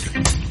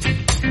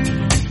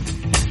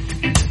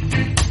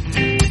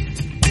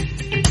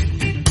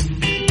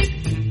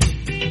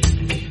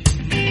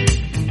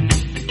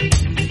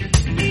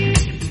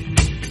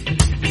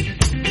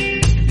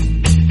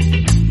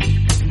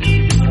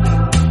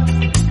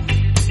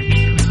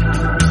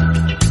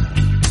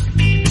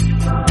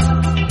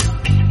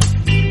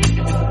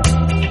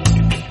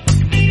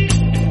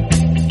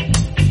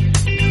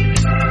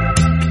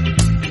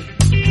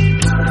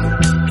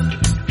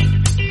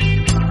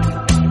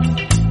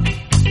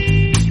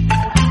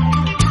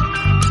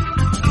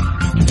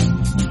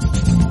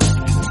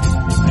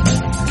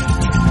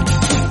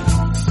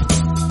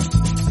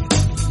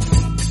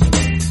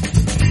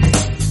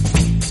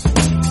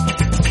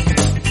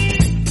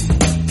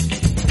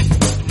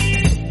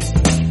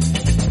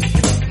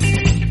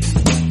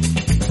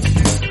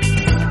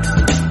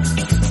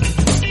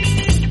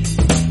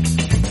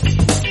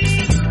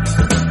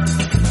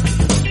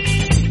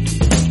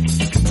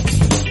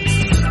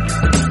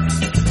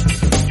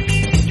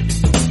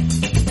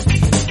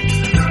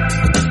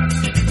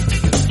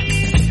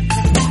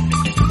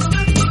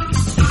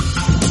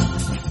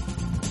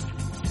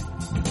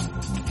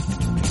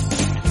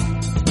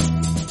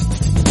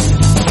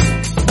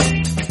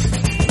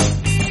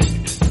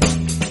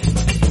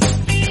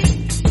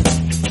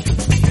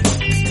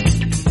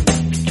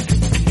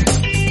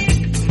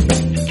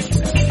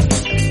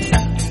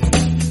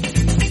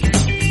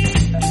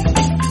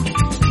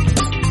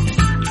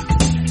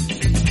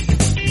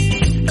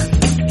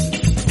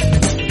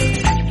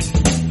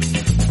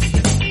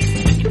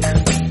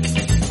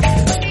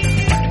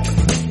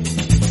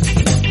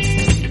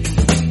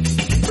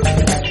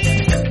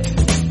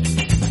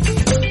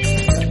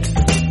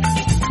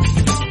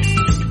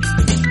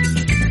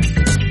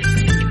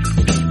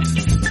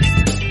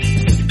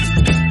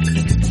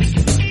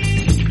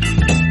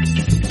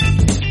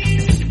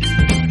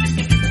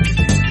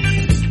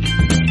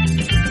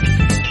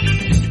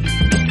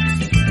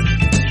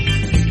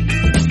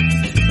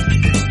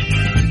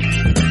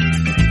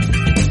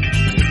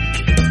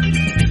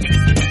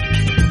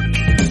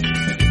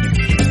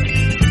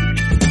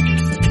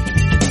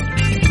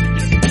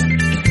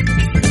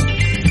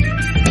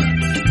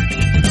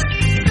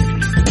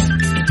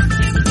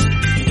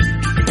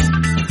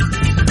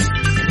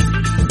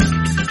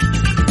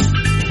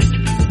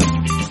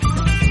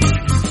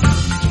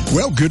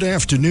Well, good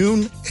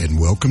afternoon and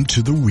welcome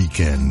to the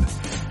weekend.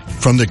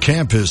 From the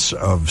campus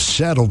of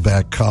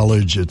Saddleback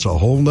College, it's a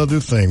whole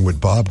nother thing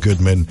with Bob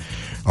Goodman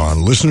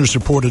on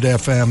listener-supported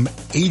FM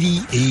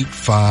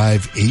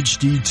 88.5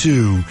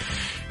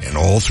 HD2 and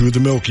all through the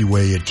Milky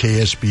Way at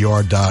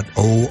ksbr.org.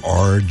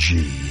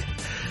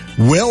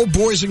 Well,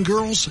 boys and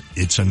girls,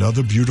 it's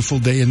another beautiful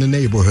day in the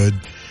neighborhood.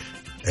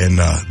 And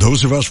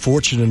those of us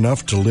fortunate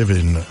enough to live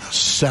in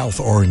South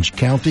Orange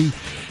County,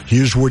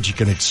 here's what you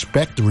can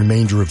expect the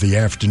remainder of the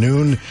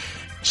afternoon.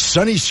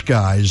 Sunny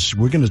skies.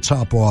 We're going to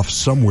top off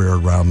somewhere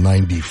around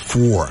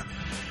 94.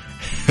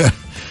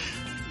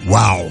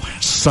 Wow.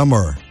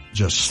 Summer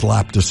just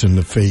slapped us in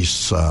the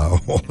face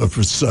all of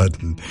a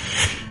sudden.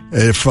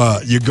 If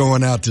you're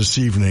going out this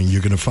evening,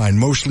 you're going to find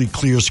mostly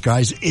clear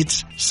skies.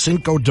 It's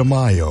Cinco de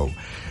Mayo.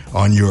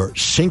 On your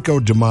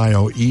Cinco de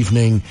Mayo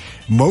evening,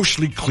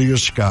 mostly clear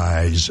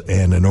skies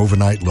and an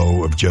overnight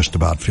low of just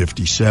about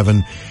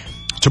 57.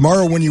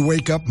 Tomorrow when you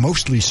wake up,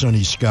 mostly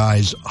sunny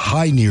skies,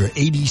 high near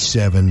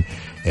 87,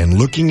 and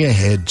looking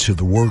ahead to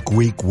the work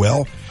week,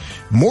 well,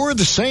 more of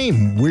the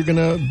same. We're going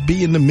to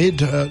be in the mid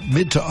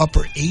to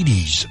upper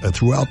 80s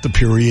throughout the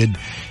period,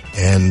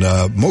 and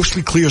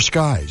mostly clear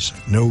skies.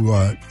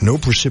 No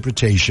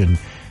precipitation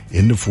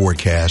in the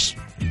forecast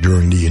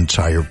during the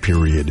entire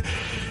period.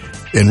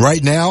 And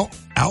right now,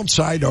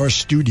 outside our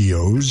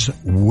studios,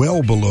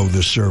 well below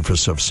the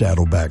surface of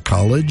Saddleback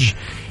College,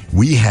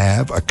 we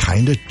have a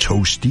kind of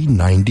toasty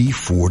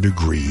 94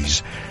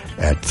 degrees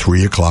at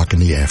 3 o'clock in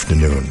the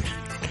afternoon.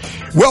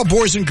 Well,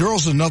 boys and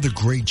girls, another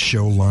great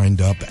show lined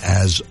up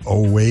as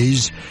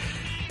always.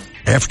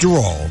 After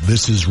all,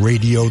 this is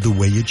radio the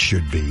way it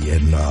should be.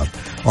 And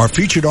our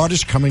featured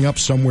artist coming up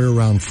somewhere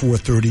around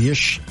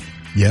 4:30-ish.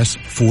 Yes,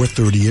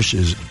 4:30-ish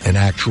is an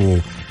actual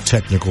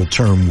technical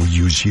term we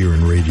use here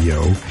in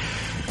radio,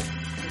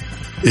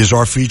 is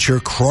our feature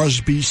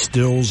Crosby,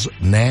 Stills,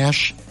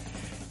 Nash,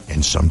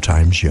 and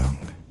Sometimes Young.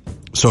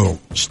 So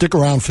stick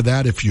around for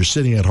that. If you're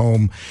sitting at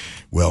home,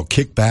 well,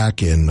 kick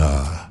back and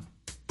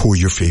pour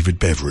your favorite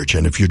beverage.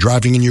 And if you're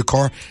driving in your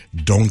car,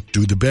 don't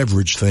do the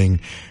beverage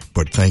thing.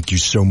 But thank you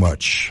so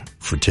much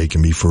for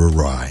taking me for a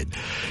ride.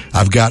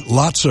 I've got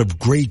lots of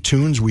great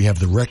tunes. We have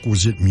the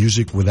requisite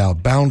music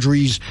without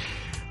boundaries,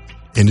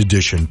 in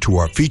addition to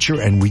our feature,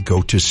 and we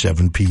go to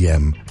 7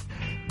 p.m.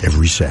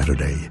 every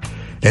Saturday.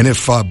 And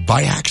if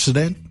by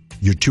accident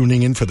you're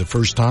tuning in for the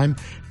first time,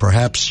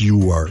 perhaps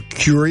you are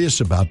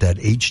curious about that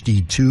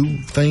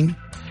HD2 thing,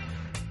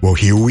 well,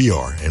 here we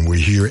are, and we're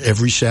here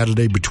every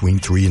Saturday between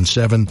 3 and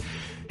 7.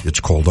 It's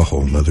called A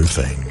Whole Nother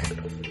Thing.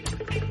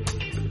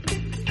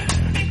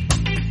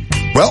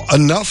 Well,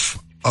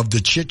 enough of the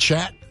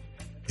chit-chat.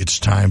 It's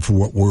time for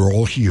what we're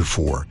all here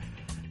for,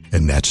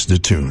 and that's the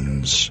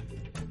tunes.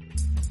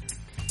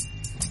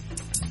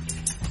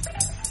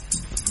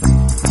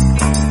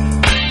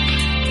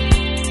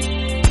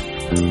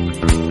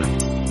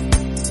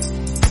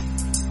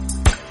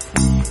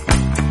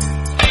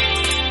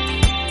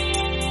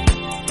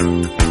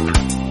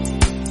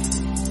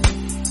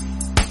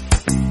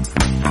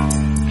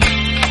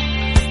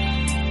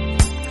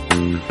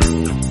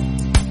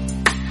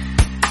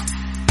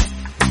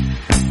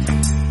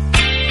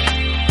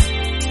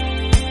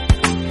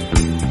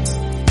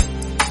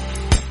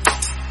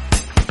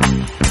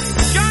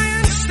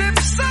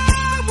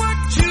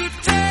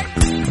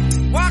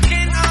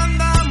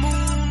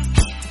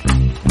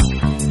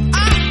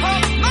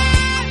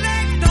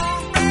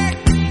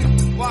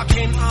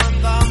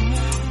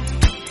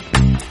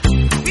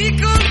 We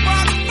could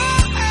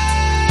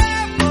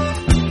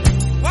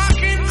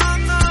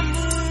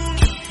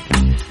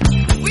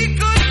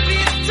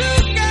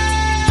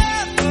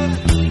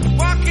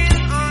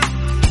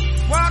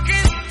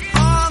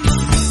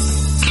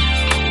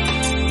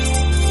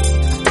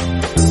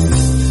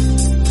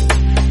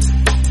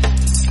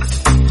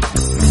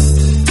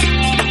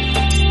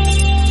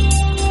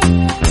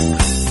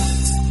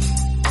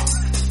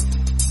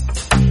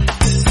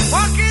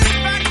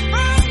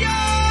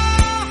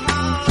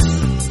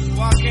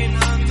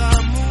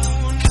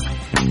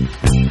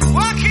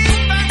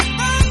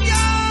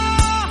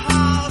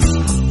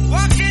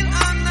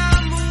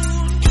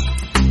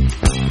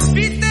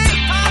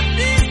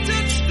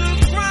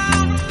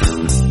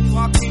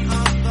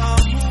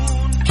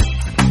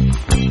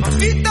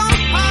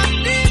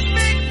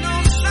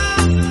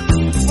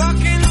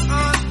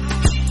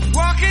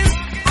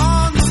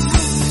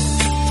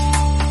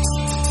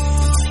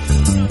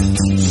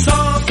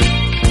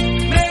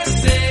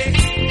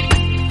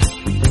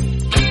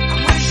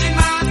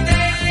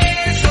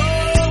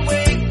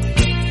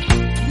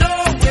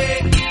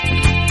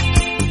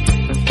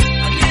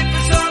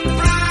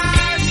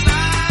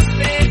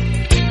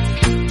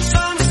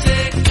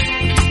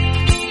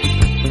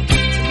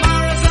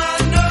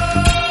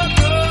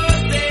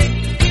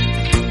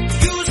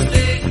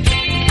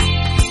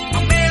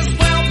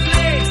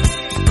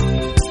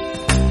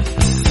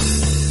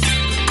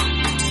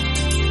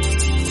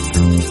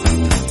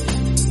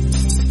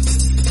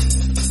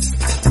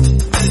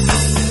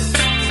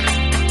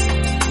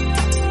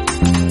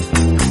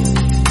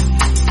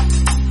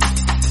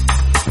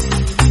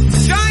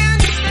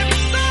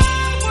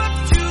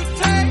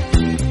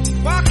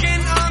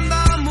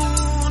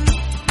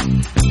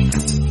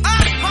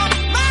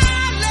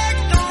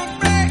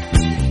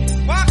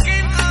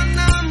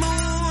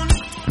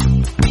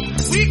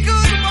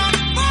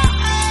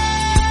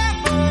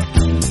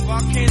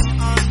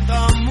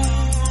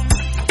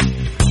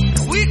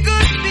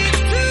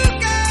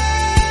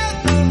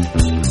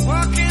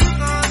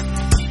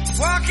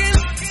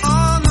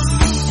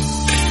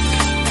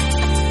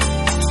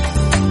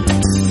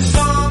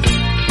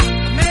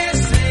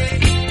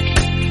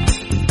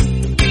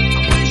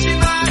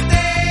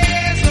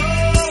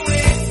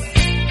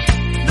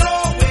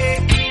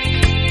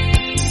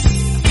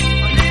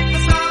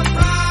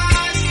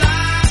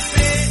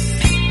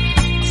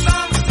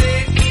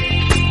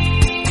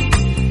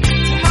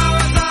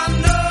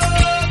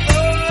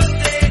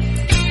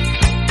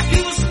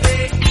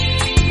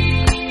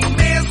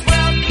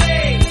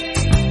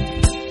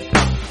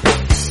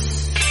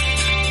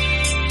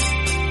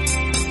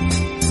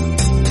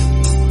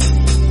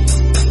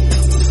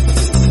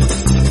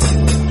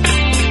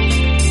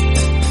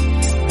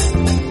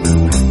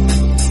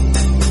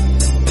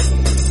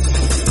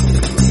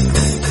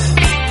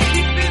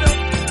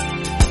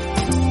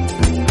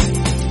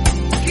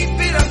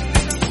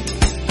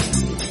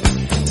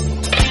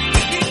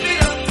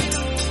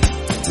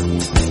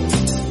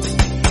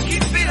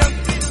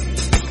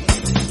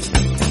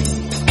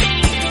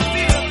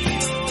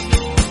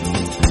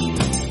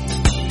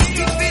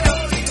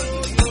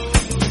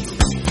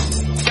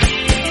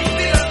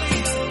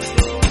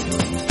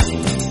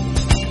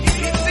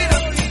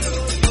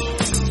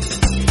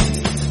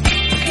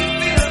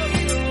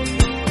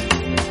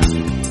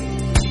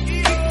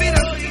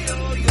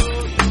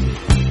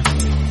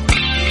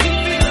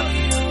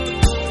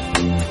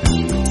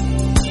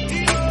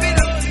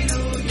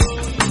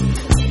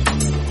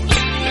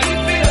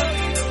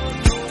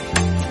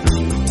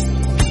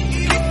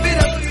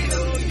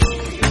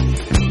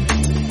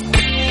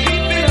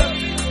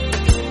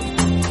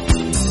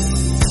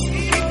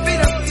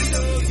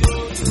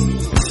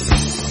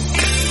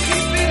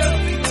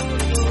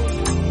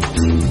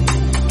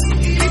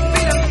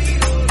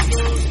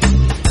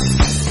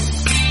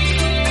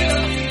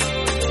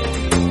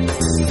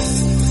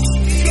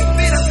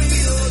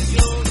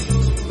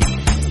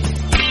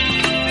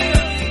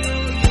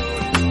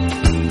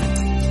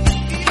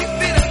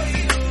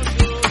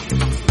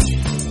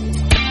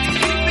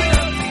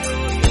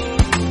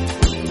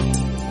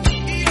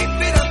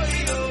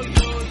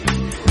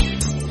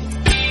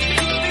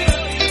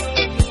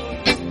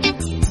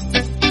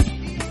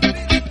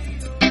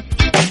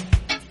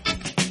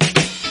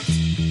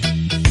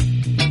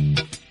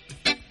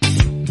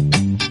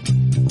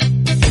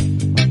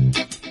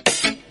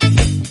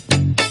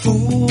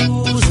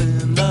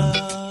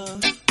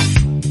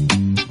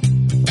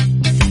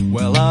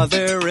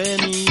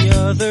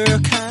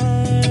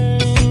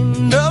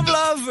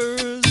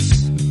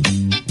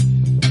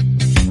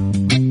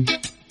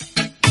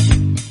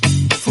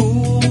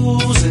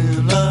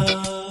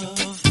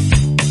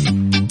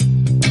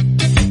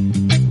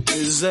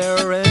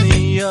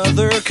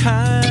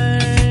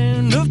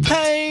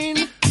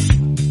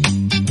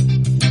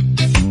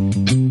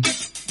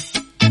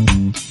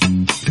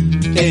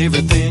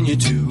Everything you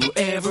do,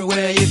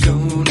 everywhere you go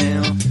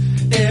now.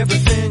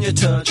 Everything you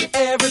touch,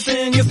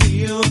 everything you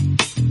feel.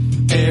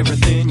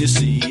 Everything you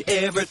see,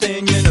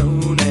 everything you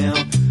know now.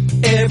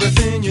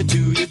 Everything you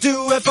do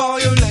it for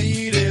your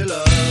lady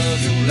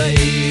love. Your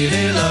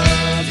lady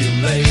love, your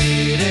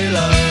lady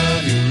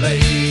love, your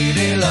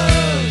lady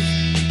love.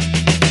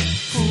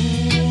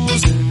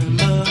 Fools in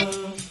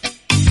love.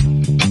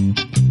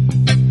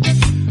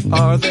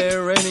 Are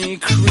there any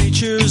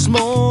creatures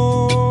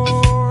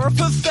more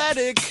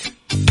pathetic?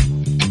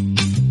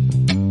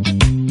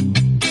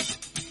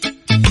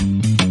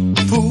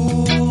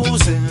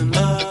 Fools in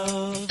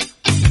love,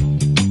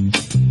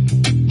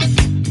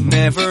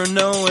 never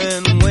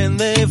knowing when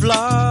they've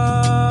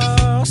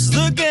lost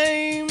the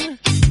game.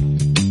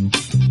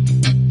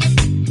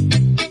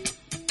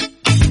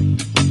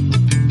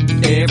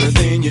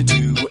 Everything you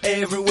do,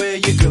 everywhere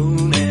you go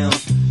now.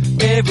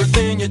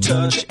 Everything you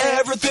touch,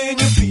 everything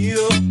you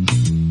feel.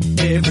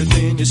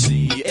 Everything you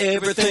see,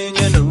 everything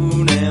you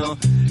know now.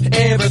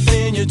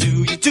 Everything you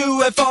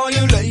do it for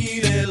your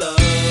lady love.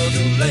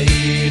 Your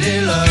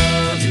lady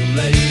love, your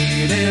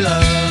lady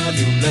love,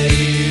 your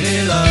lady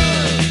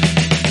love.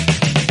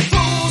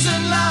 Fools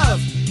in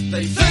love,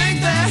 they think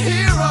they're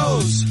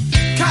heroes,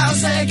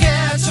 'cause they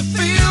get to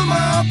feel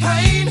more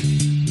pain.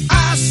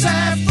 I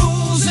said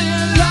fools in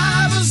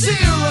love are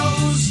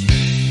zeros.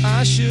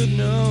 I should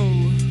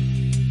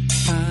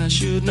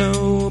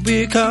know,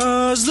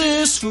 because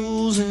this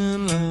fool's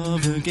in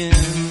love again.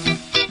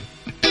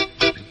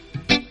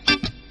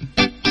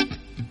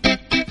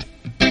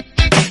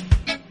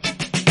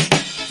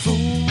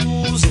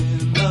 Fools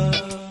in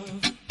love,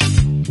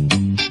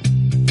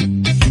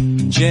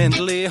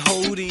 gently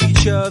hold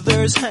each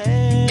other's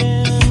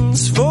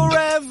hands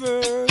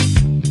forever.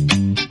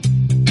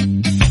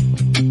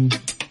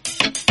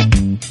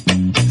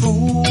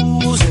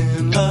 Fools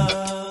in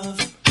love,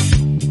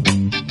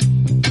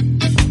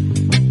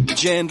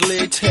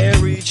 gently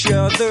tear each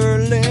other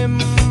limb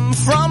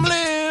from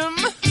limb.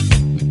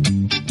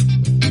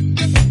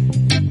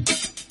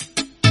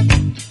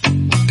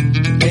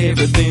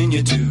 Everything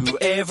you do,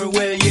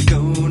 everywhere you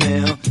go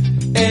now.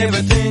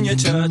 Everything you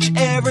touch,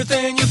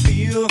 everything you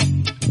feel.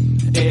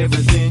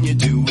 Everything you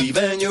do,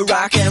 even your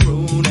rock and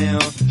roll now.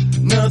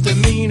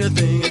 Nothing mean a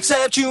thing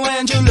except you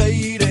and your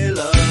lady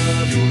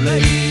love. Your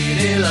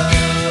lady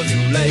love,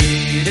 your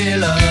lady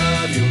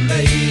love, your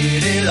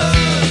lady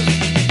love.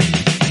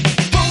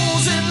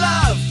 Fools in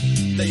love,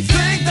 they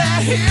think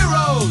they're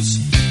heroes,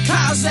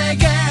 'cause they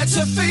get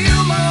to feel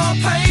more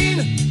pain.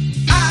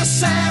 I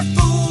said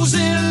fools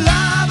in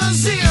love are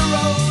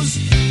zeros.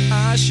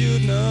 I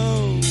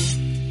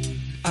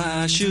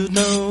should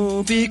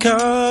know,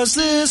 because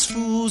this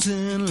fool's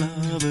in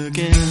love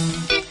again.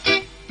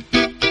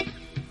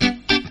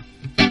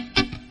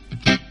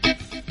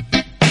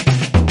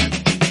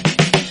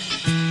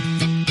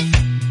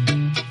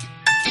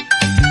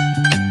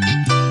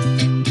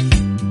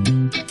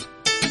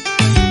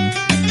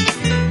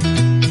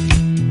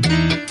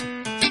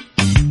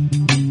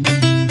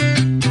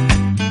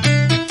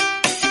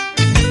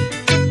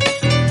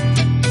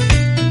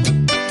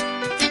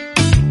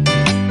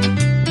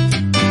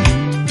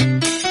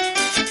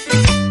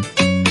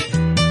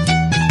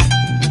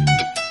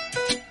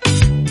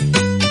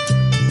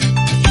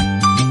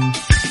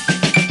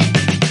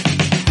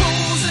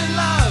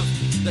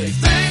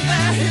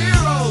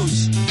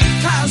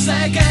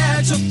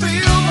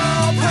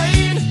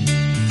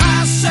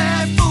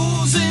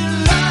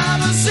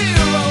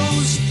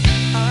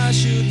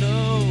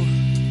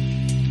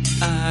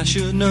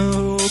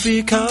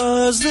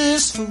 Because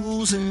this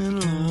fool's in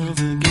love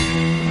again.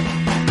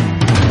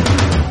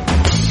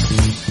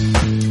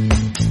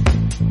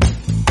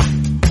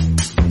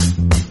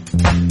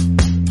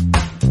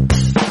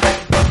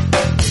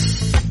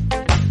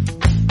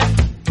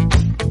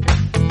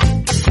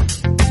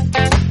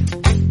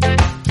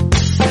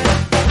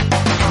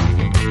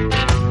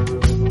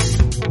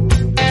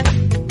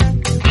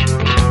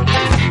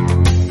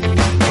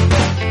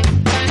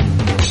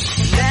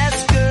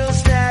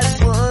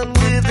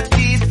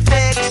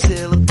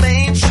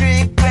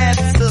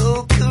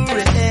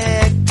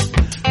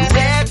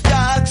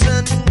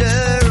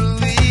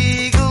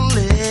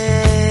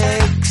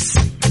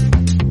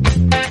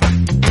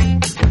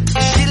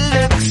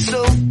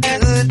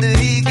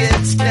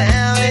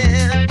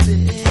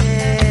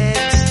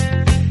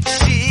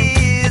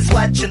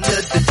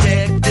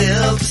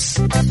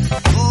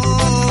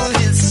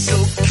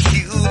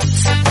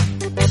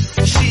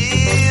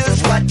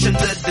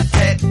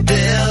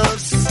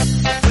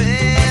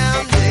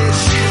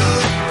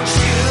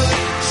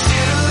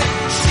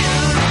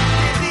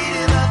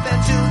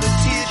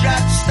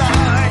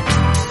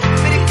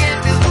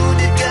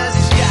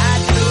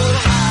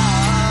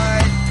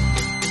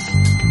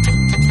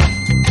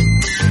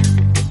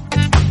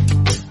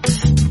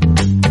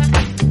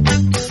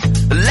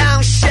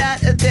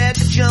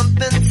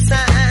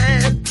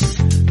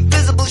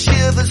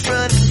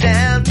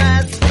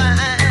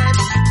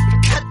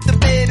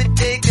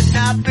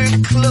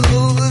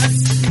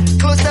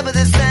 Close up of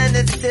the sign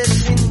that says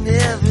we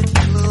never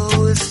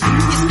close.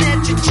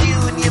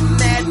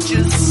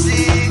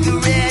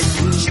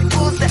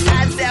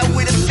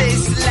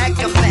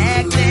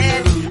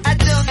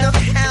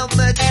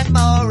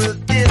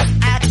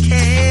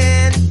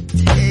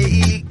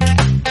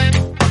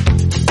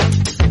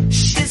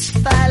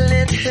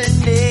 her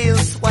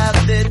nails while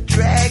they're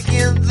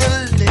dragging the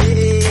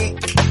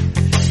lake.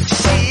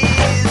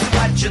 She's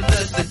watching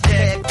the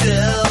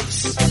detectives.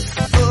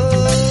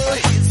 Oh,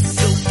 he's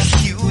so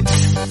cute.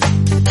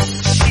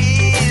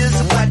 She's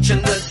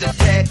watching the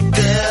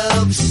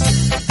detectives.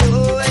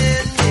 Oh,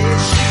 and they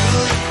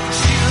shoot.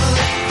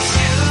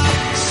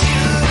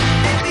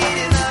 They beat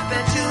him up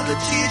until the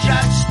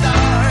teardrops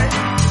start.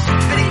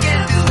 But he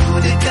can't do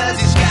it 'cause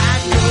he's got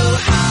no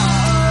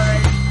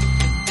heart.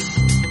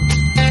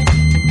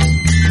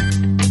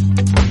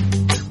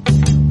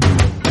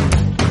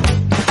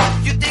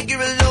 You think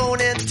you're alone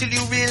until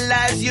you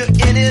realize you're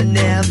in it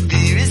now.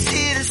 Fear is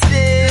here to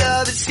stay,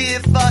 love is here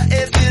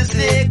forever.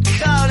 They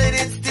call it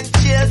instant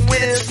chest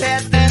when it's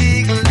past the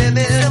legal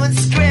limit. Someone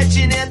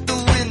scratching at the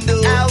window.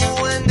 I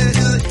wonder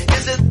who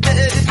is a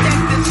better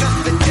detective from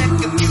the deck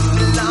of you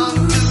belong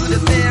to the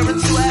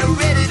parents who are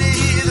ready to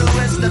hear the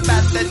rest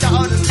about their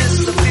daughter's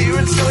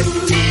disappearance. So it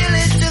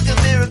took a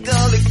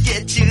miracle to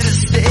get you to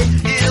stay.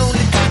 It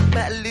only took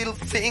my little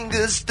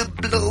fingers to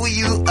blow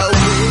you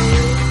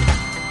away.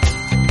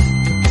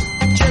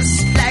 Just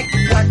like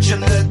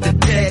watching the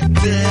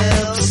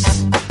detectives.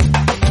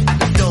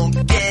 Don't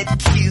get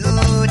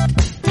cute.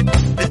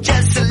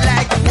 Just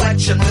like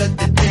watching the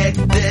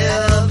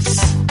detectives.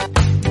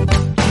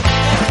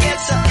 Get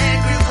so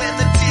angry when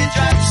the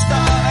teardrops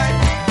start.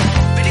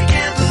 But he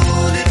can't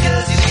hold it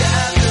 'cause he's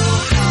got no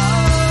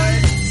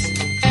heart.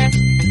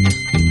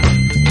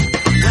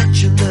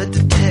 Watching the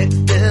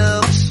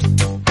detectives.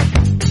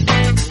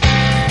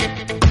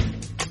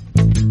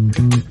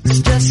 It's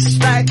just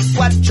like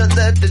watching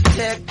the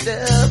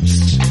detectives.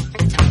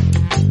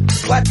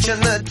 Watching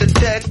the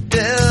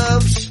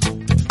detectives.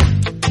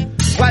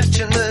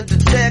 Watching the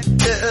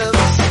detectives.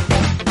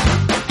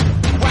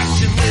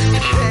 Watching the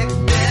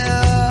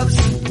detectives.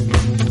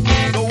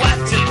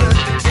 Watching the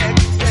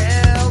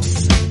detectives.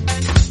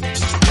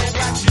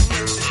 Watching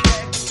the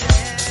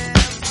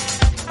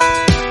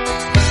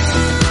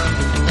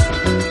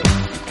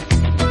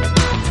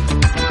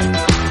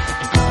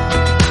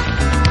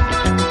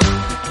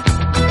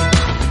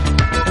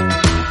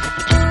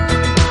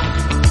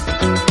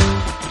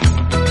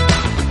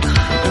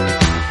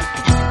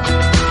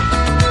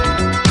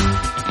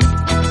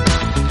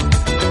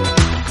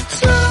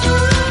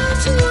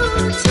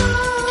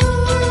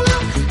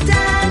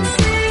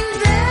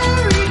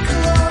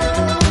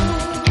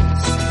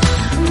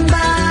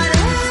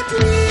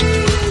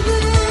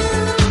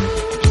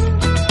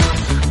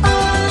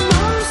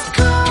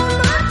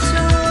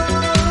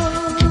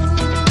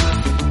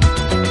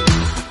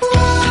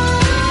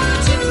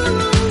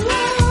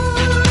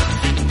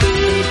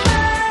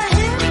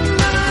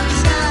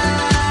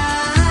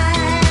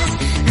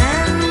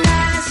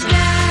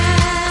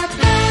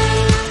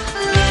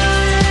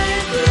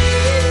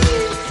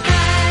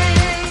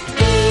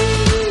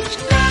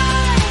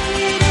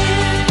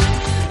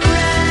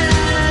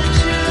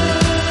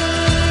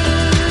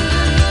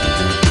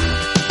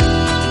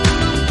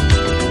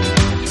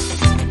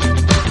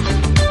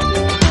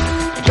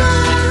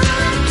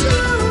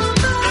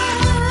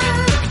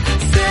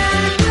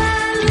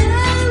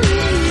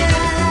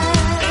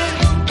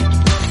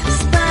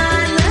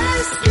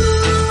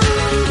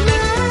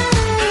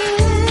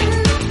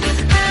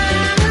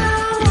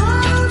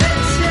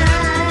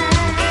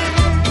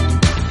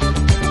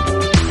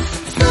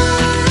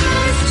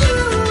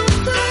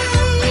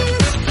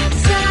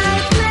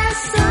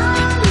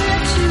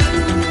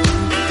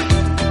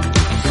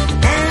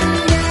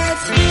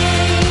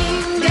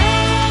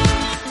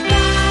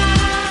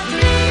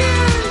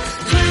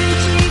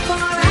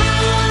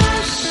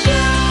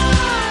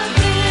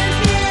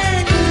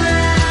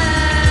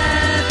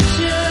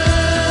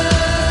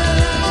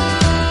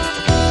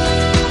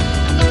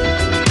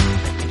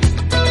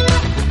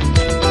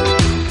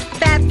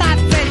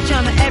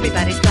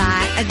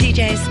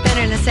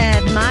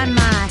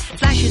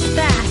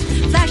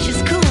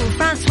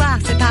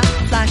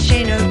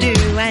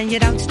you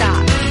don't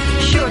stop.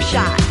 Sure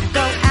shot.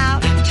 Go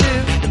out to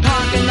the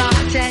parking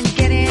lot and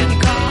get in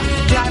your car.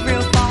 Drive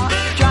real far.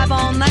 Drive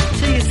all night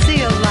till you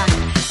see a light.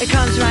 It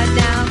comes right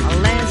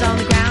down, lands on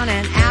the ground,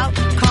 and out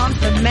comes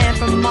the man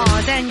from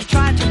Mars. And you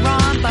try to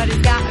run, but he's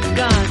got a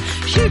gun.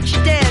 Shoots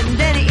you dead, and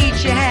then he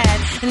eats your head.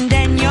 And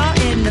then you're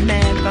in the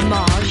man from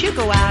Mars. You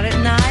go out at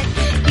night,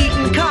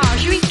 eating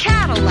cars. You eat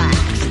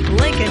Cadillacs,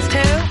 Lincolns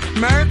too,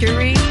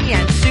 Mercury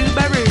and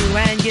Subaru.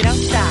 And you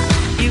don't stop.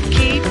 You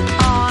keep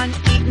on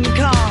eating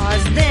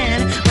cars.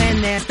 Then,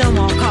 when there's no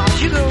more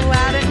cars, you go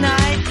out at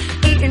night,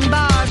 eating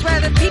bars where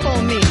the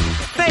people meet.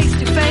 Face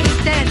to face,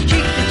 dance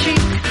cheek to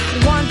cheek,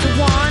 one to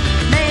one,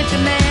 man to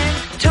man,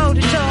 toe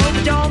to toe,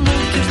 but don't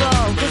move too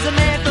slow. 'Cause the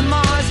man from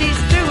Mars, he's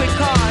through with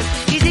cars.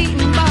 He's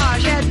eating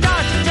bars, yeah,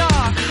 door to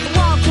door,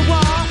 wall to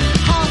wall,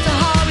 hall to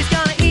hall. He's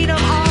gonna eat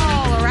them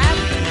all, or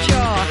after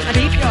sure, and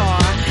be pure.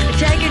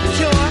 Take a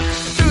tour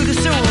through the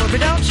sewer, but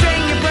don't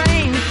strain your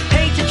brain.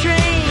 Hate to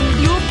train,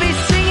 you'll be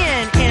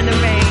singing in the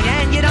rain,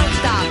 and you don't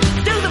stop.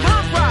 Do the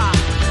pop rock.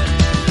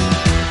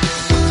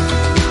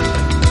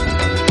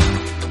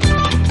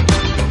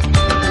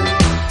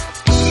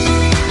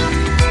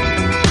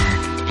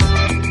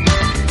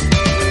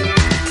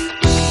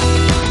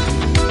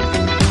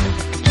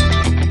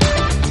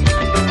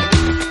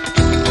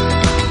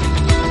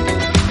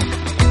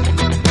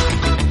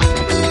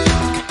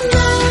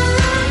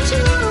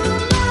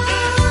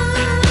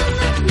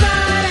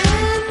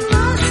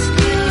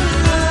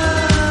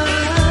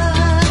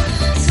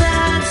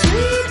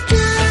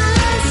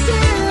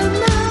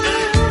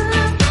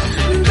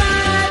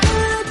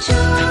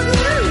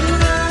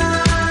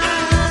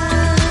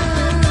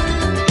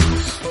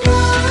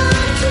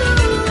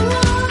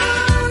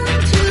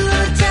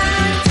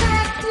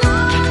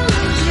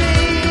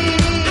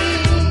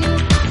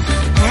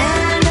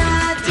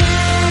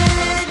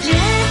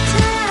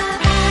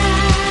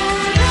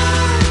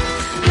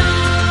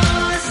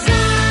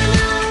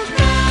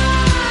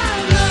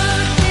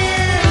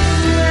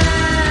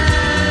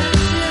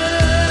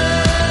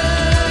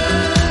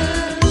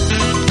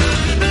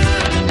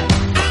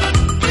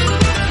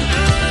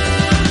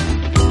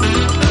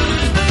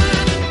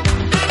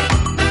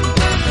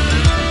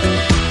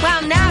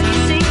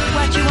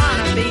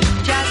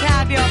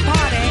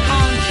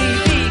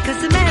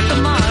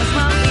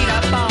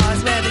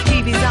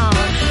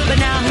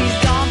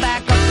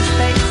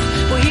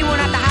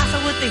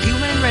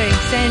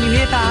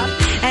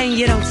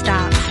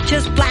 stop,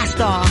 just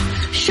blast off.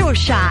 Sure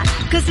shot,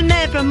 cause the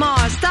man from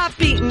Mars stopped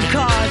beating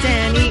cars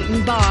and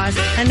eating bars,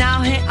 and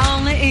now he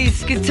only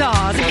eats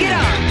guitars. Get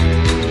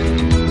up!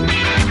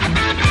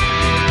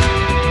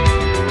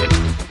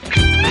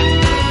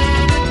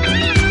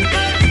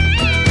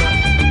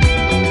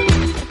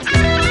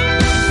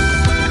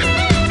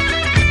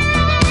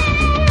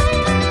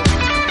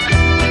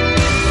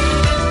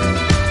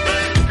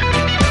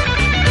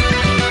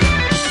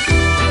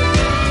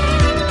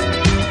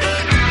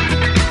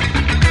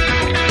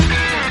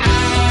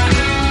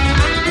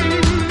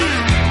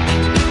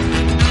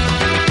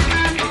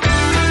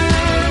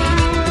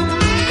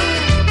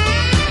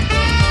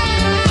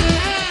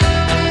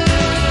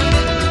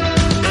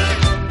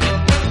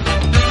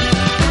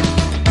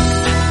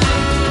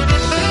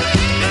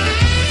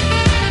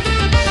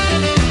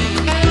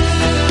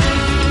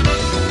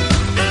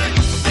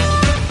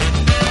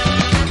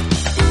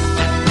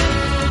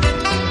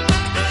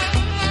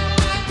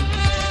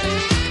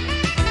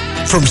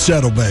 From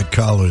Saddleback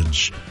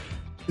College,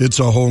 it's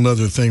a whole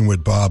nother thing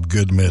with Bob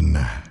Goodman.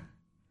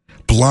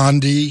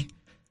 Blondie,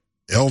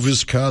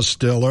 Elvis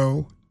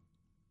Costello,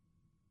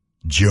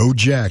 Joe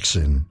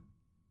Jackson,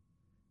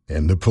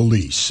 and the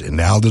Police. And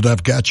now that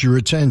I've got your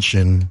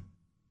attention...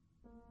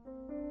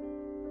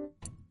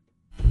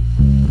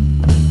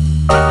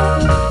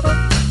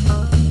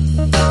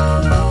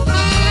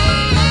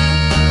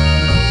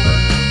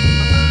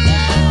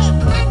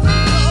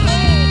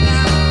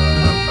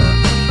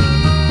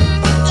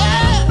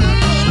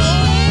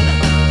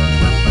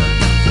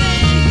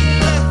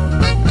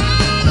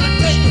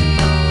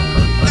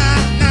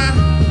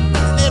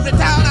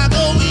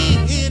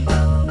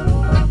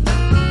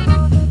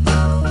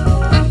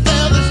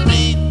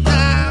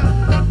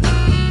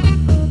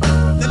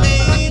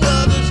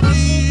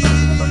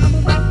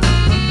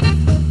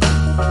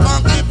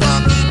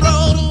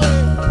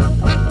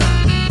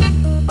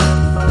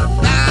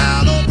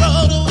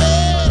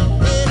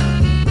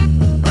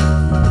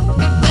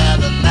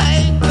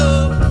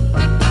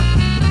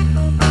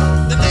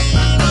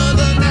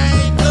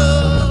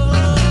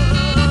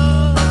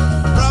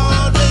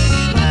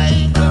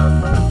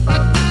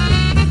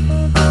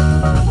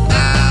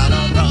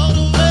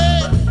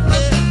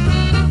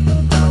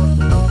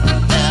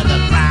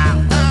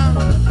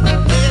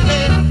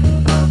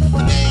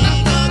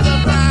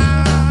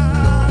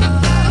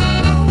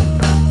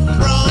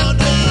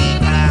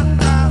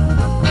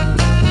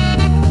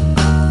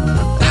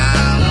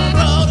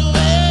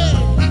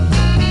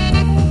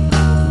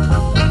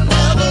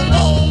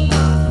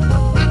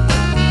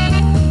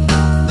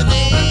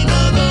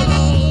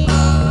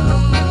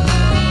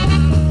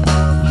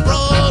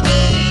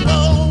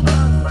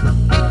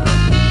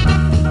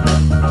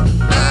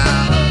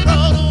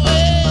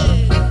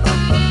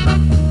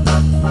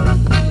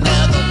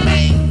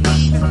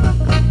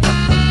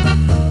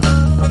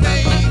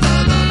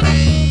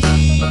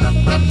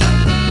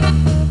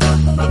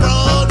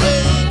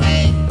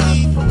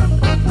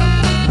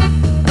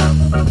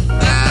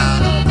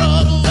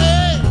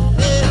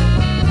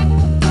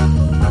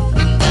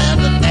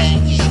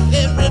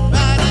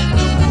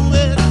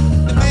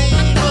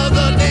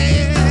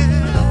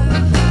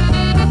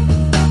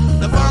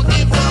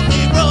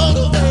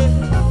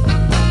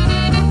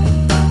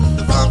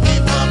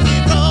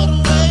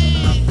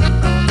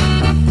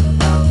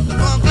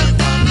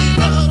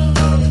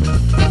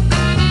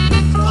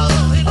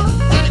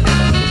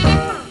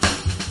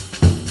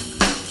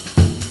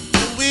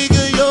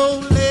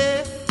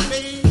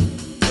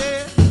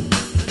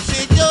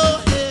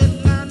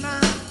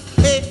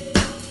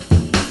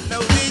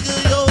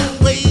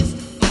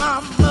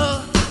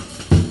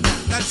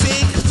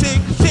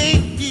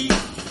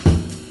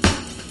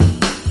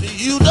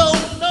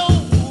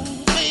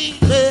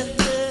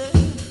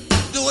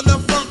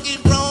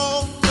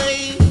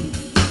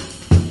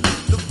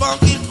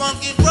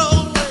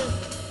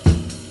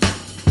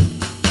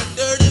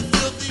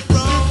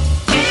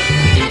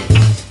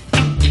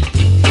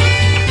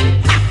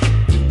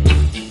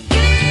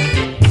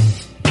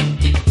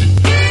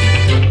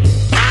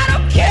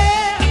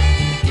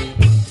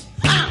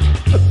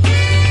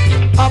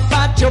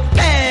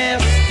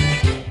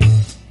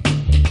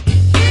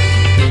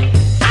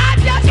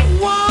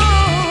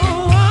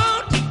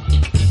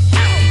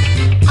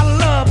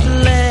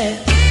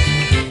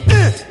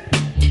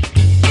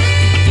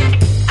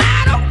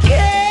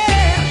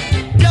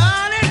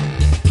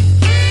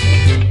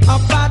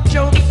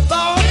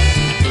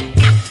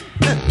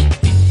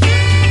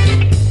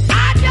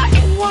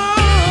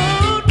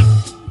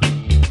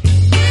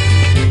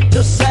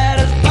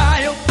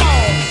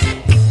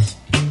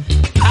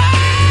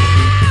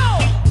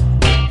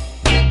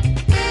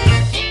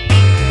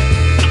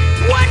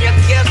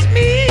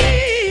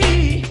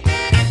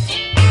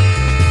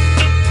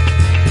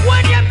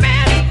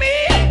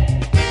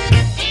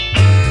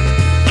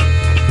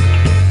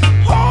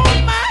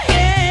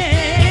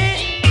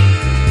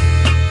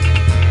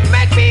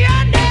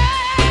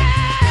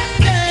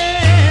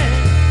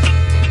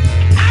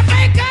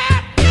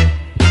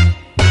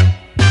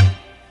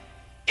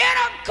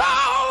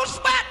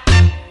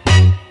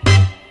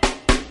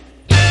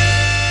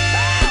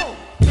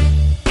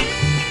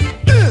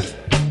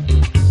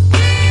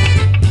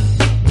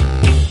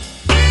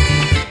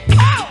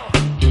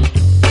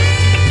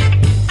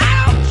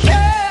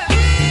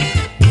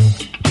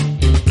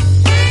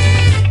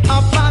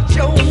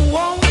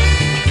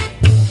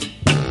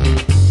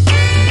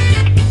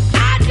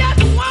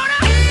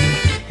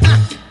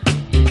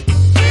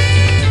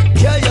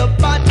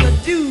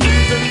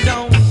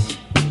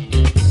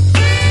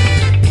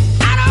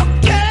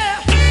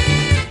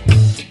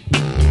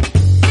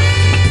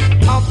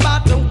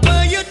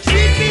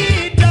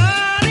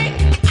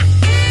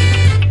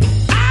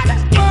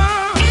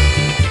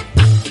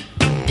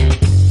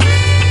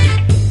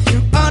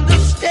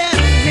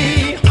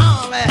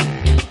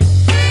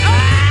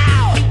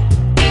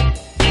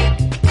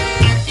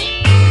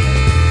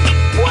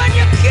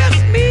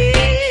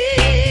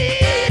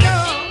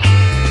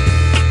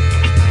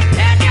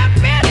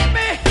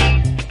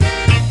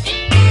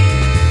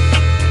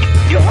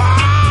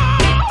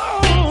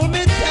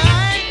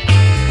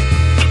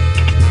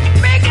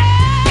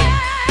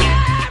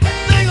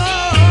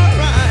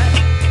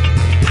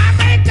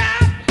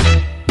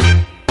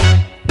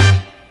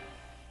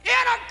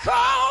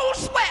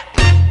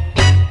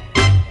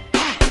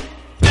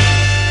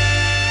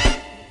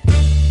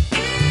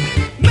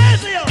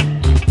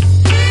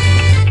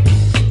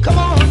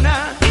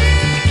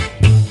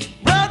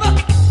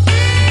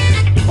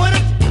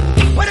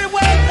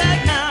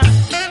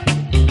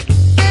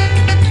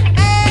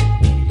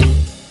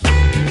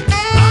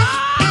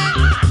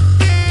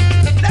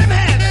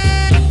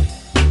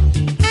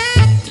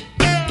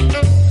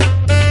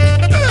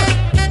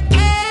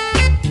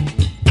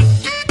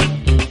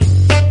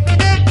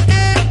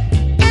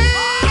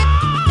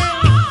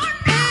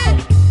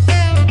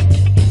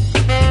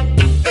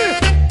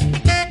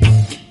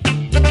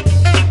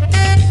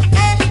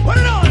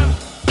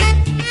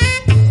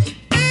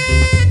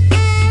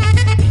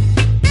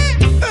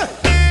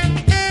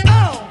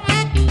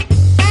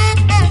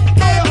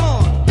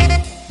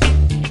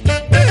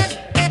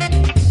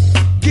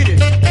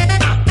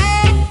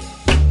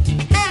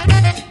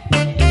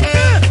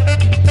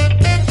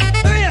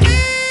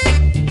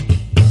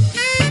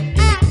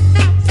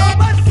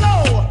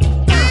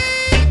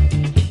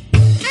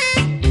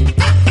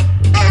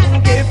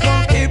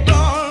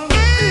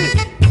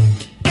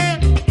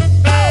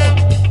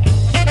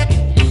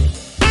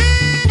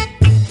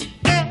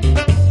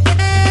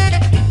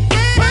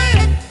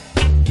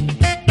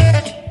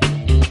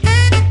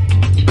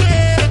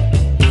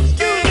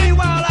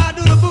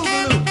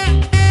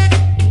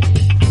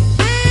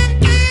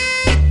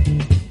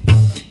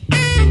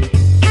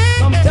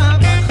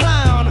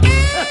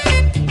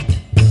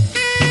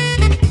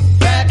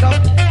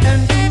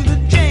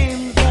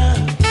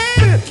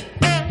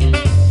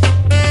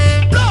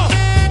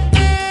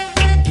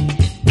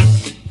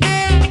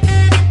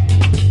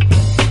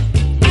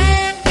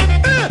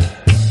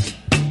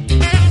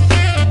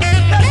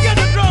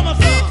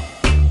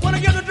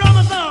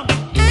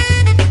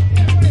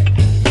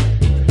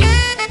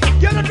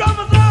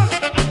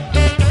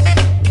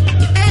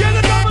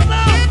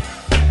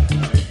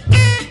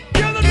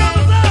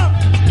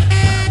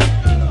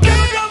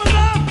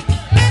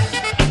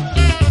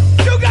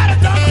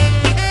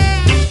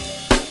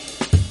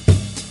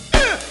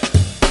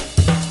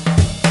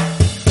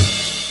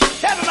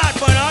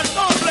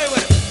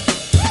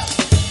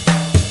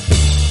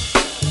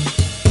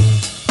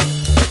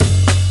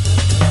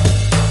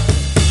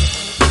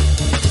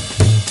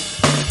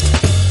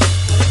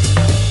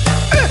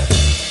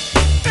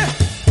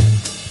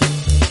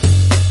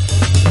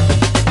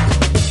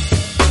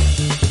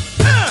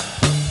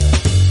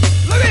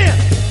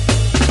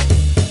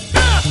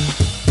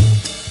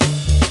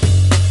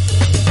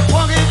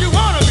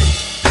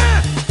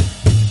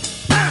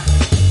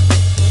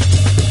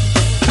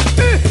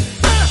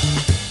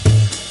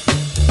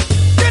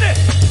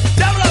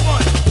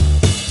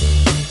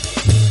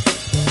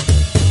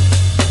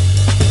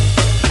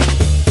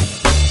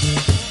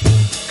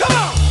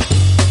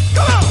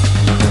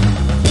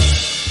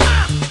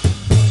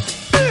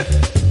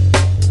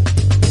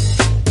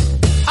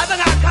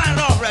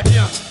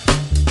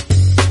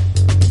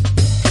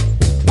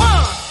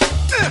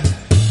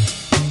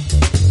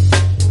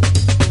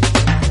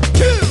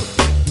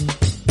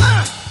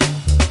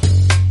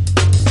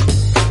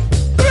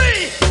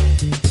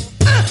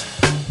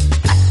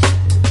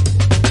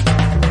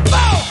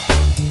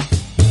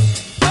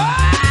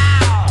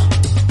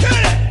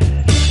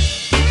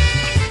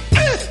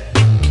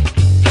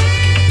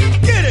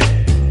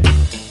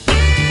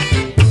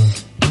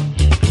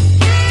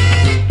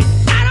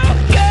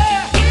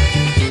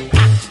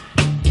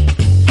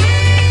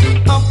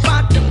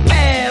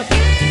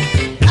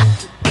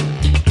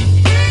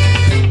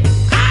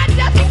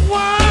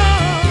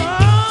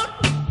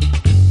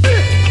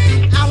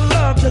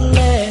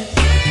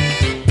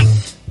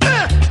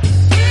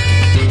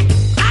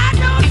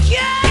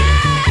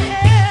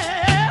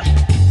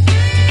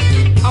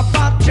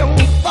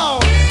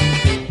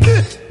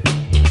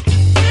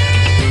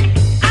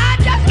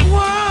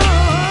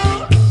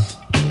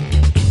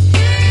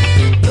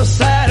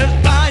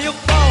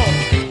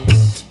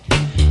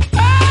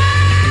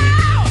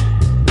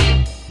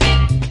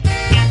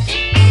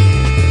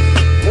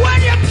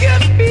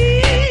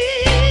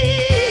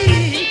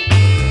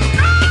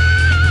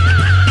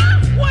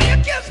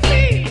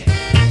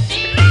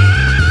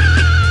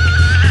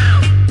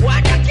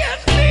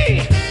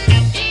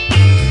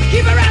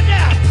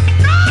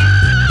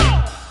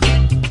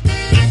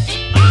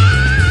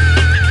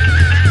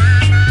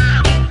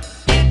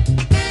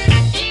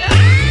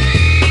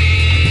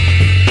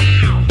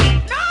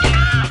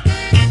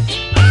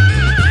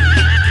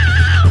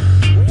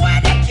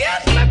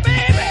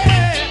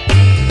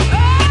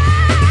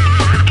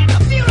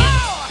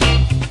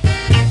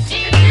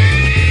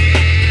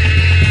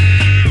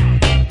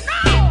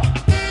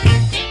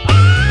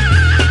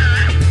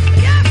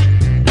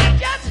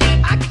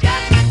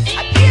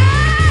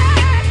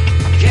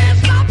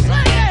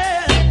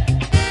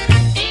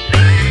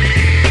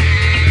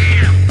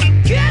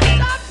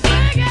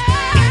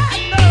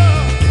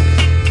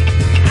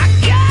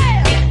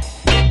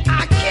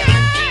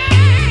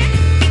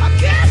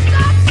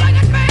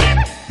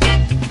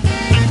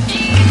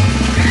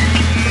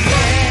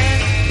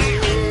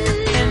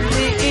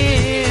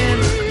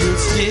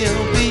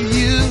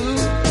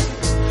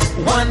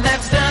 one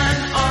that's done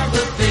all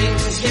the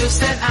things you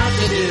set out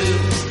to do.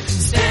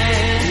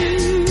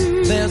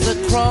 Stand, there's a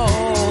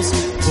cross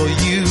for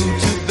you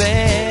to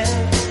bear,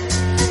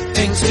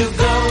 things to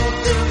go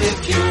through if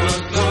you're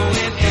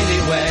going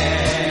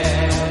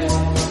anywhere.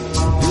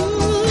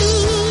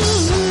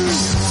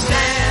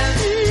 Stand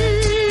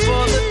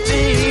for the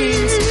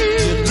things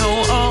you know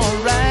are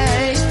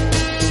right.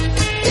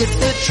 It's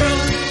the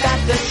truth that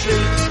the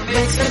truth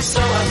makes them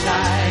so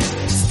alive.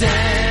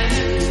 Stand,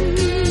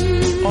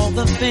 all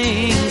the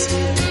things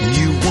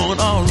you want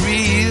are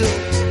real.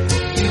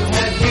 You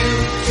have you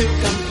to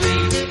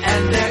complete,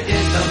 and there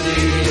is no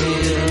deal.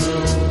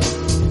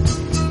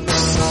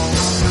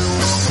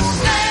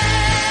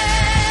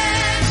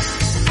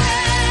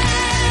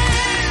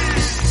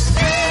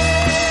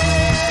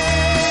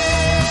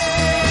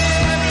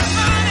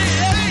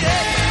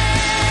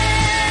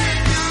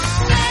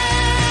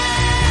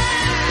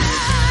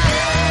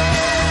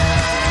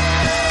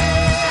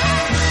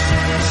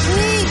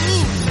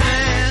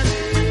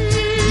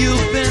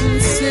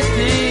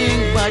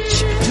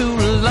 Too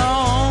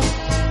long.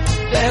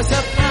 There's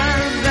a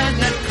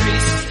permanent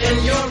crease in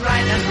your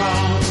right and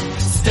wrong.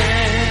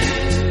 Stand.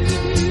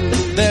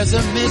 There's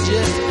a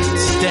midget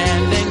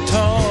standing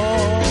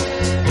tall,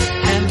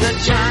 and a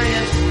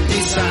giant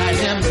beside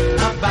him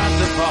about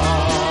to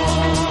fall.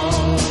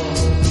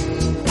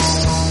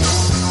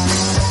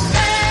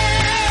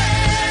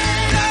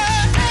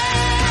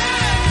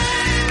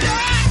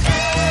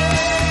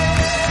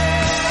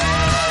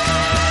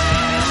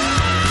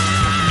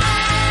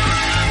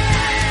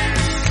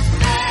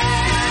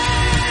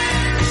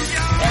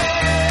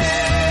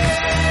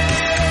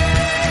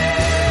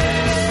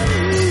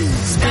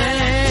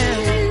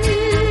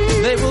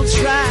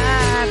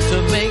 Try to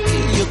make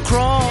you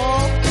crawl,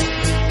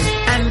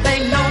 and they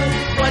know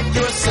what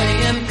you're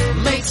saying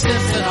makes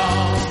sense at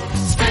all.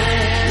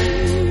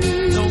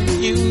 Stand, don't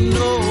you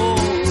know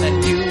that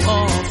you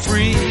are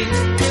free?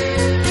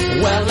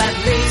 Well, at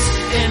least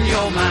in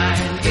your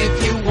mind, if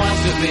you want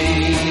to be.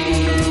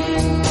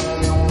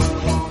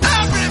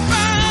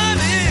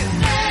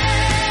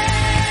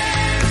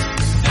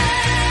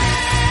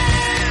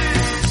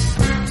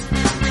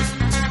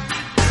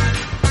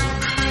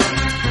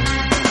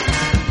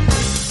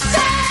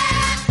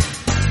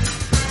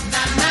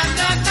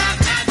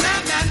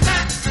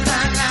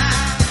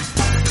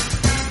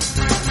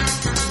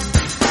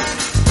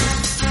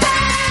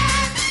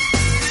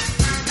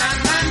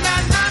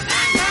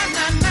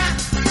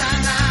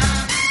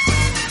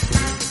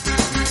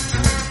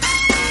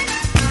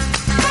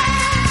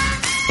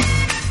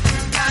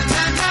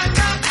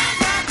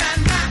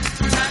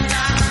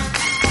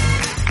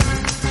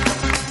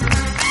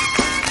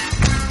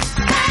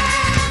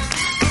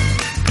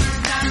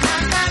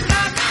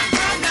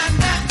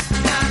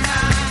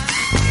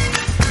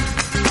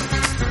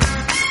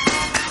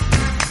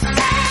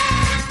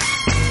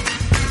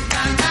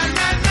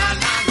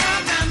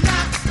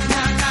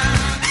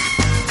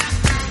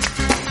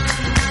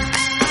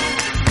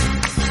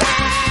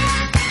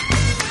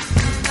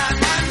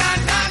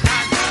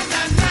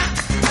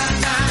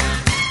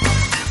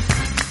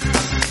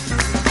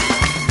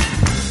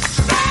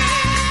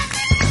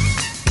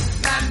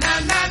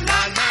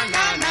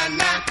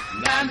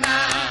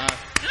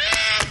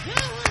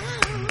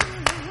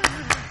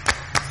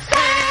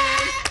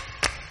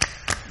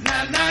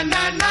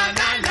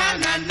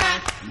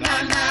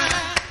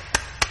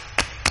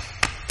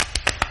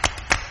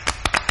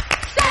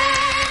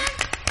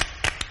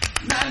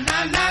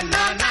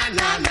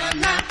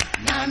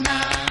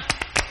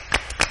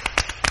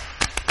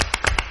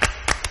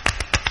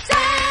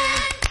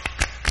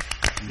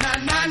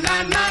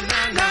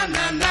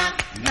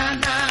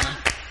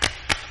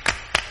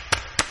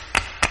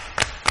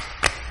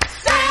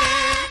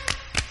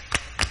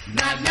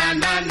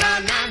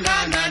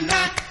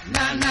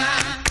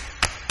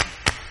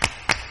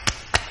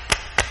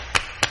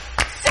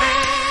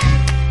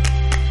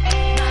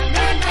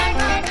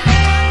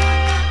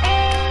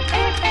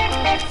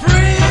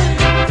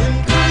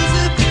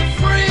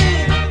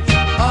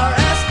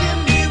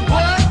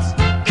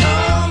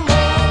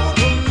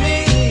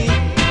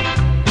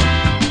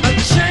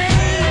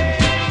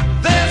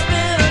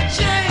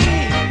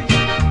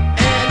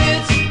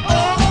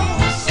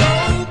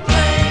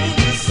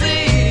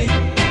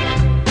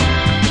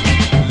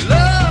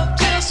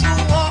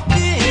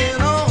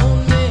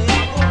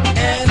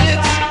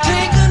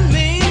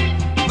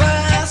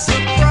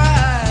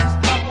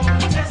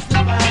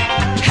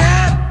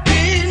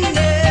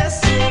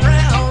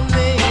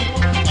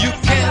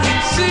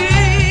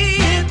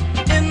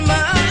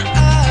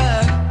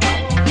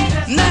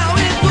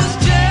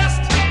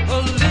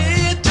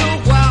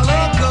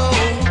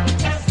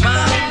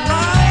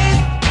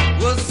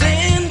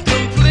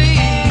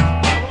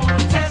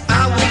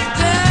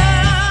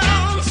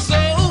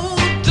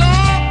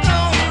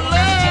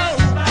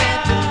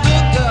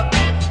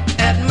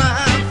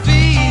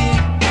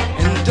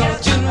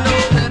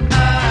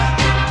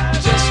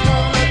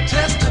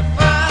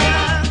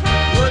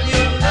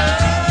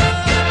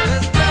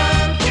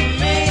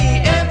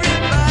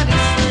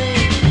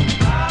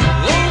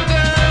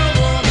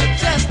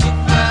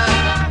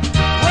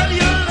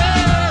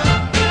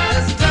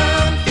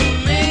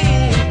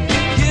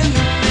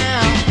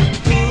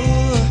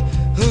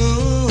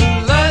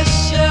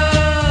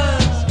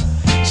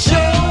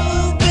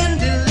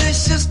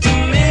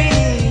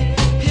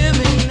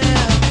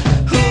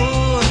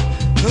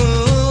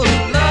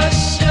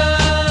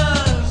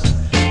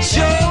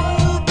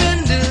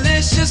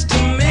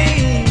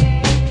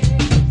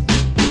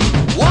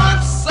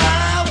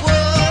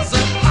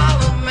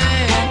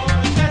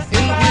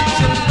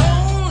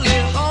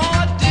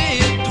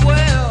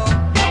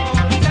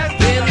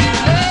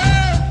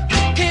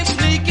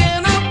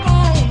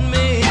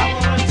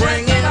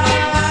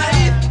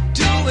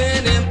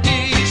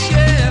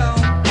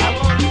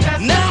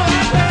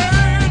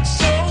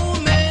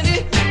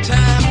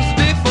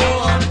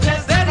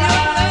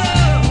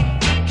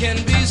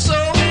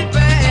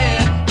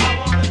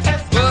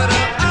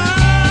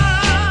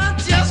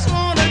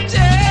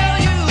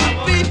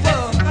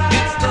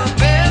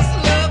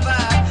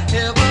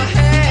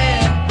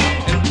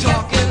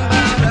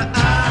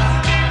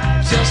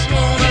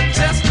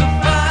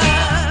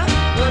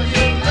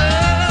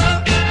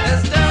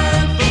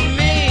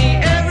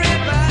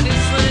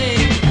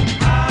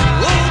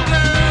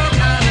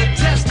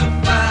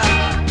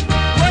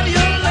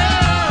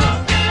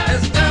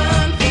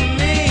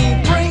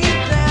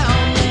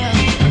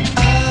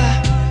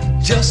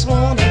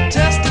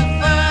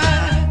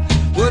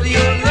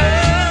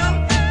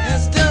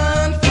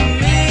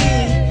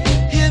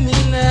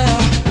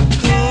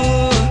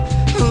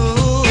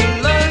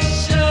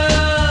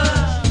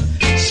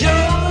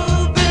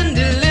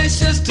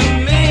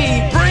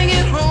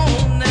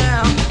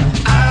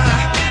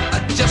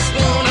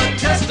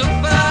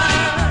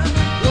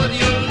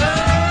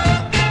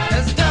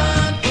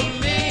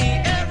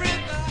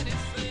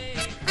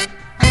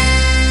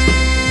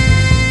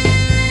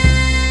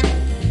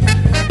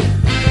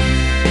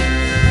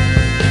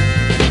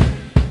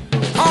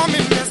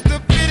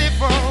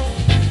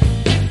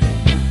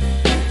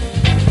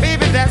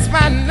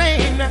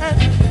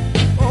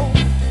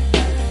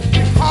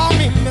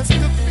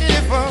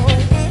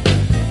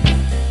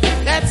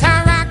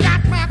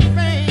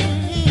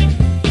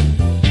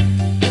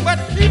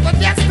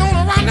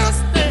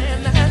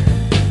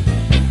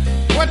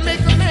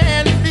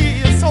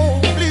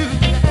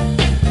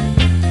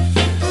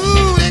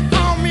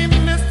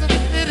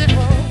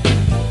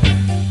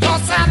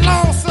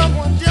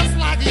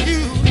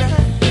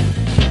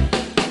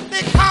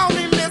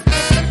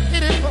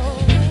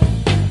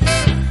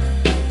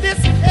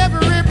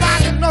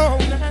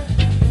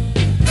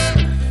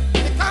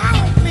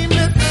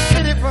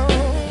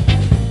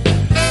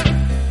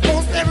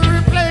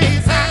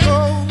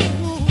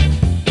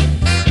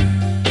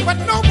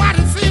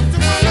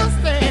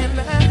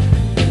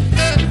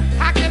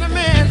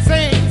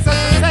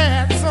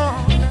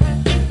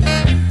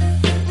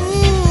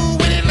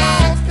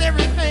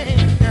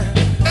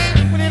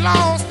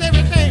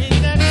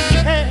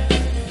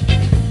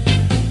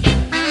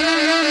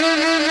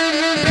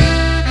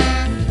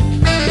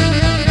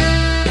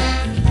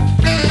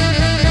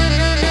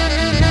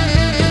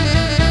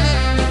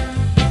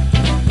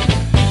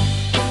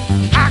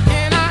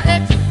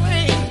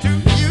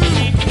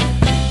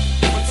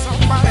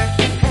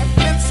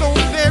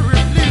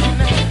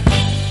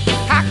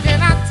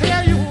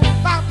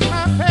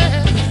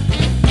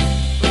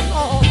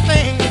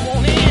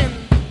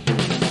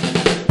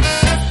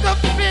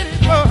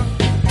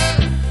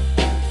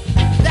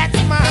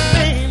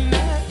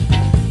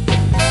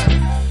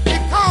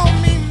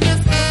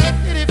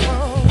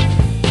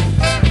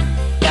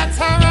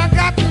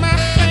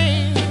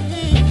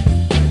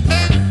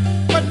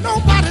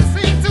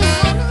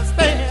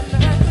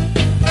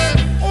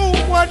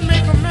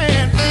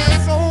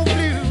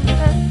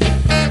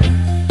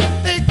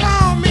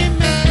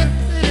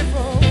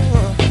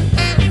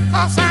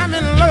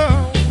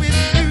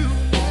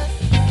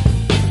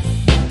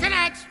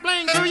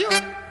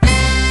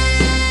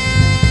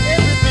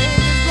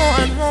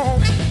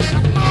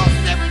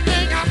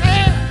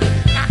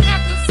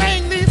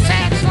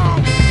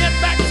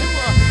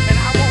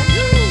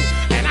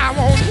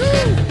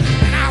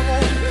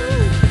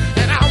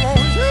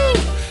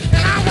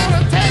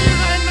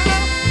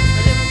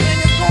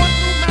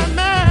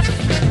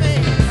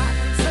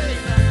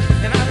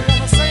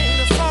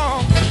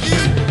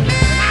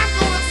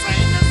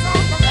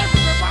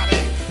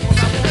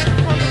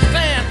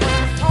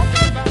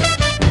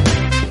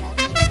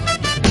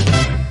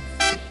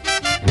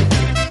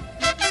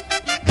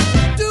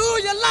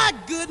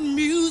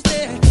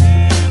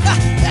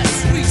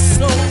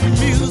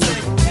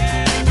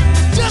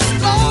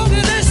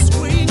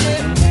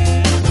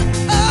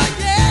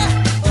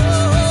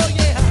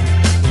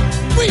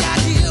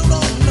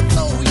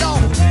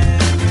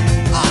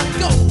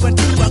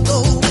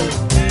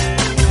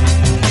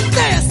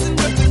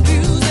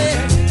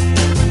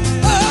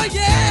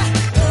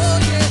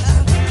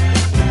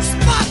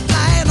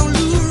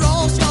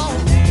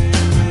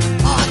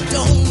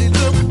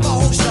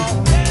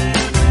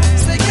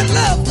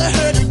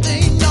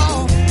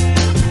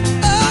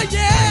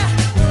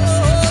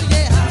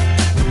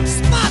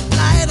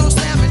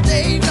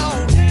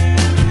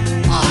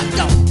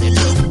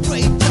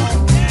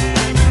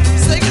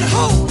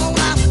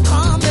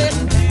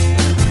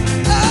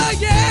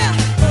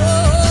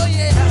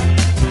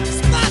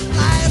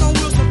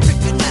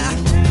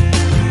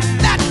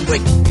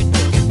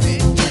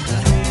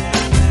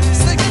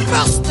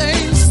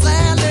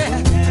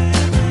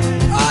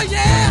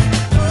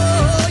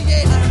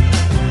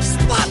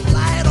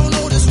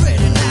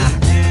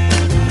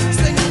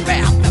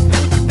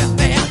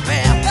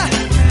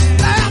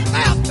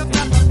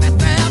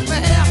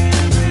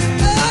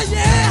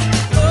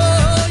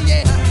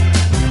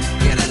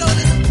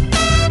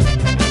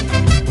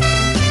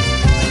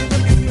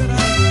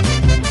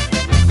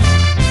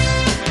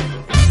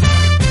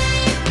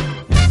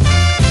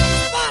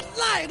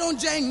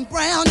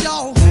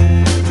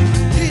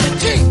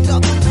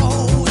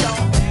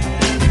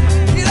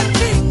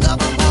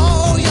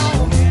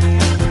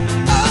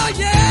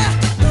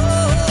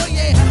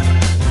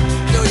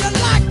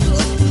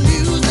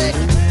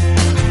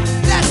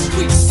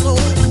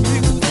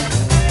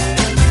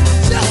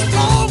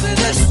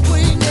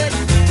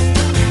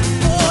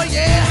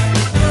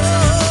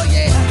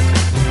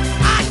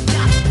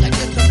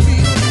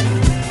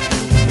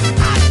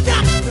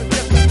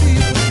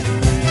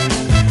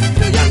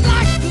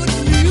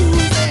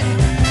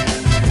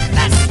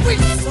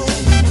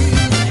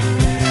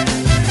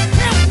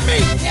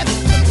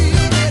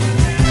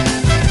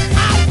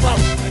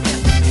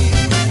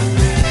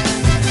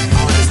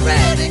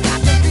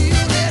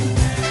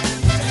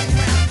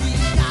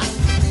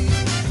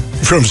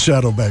 From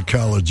Saddleback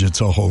College,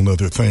 it's a whole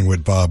nother thing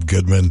with Bob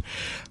Goodman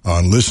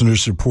on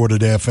listener-supported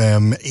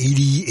FM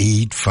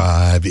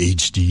 88.5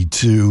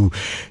 HD2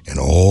 and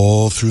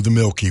all through the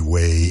Milky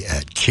Way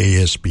at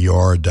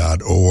ksbr.org.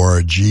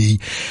 You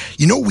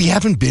know, we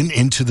haven't been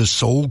into the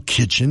Soul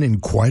Kitchen in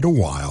quite a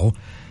while,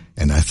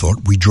 and I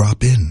thought we'd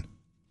drop in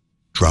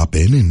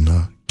and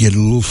get a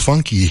little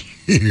funky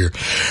here.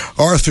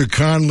 Arthur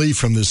Conley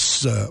from this,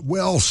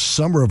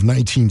 summer of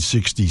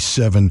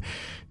 1967.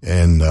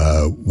 And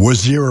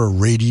was there a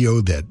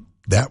radio that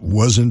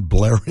wasn't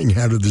blaring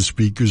out of the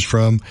speakers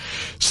from?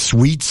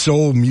 Sweet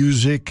soul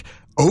music.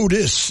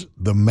 Otis,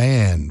 the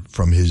man,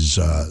 from his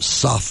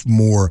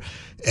sophomore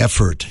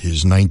effort,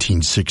 his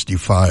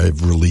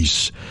 1965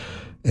 release,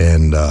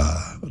 and a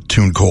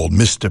tune called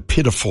Mr.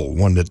 Pitiful,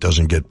 one that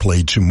doesn't get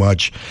played too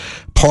much.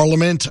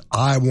 Parliament,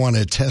 I Want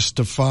to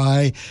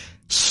Testify.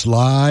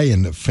 Sly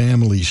and the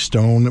Family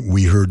Stone.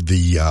 We heard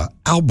the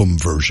album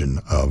version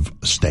of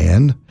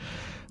Stan.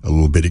 A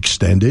little bit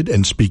extended.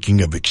 And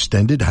speaking of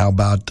extended, how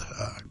about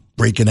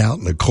Breaking Out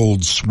in a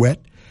Cold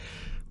Sweat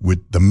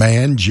with the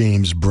man,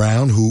 James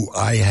Brown, who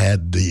I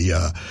had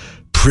the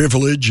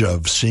privilege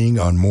of seeing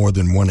on more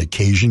than one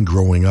occasion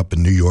growing up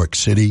in New York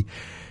City.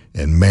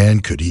 And man,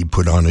 could he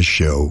put on a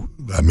show.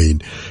 I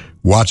mean,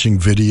 watching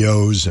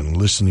videos and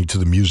listening to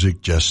the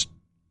music just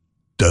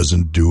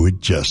doesn't do it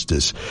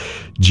justice.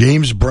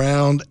 James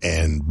Brown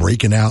and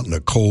Breaking Out in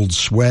a Cold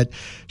Sweat.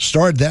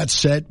 Started that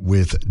set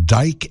with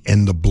Dyke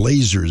and the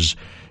Blazers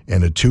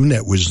and a tune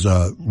that was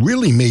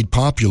really made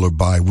popular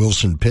by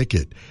Wilson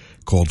Pickett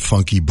called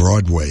Funky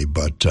Broadway.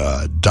 But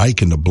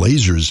Dyke and the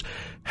Blazers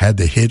had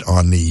the hit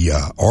on the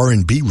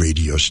R&B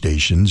radio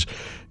stations,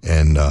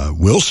 and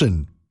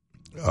Wilson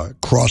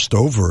crossed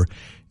over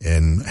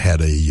and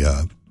had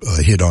a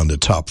hit on the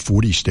top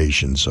 40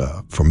 stations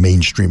from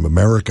mainstream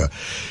America.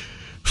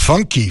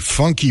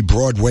 Funky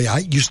Broadway.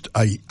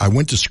 I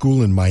went to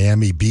school in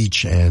Miami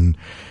Beach, and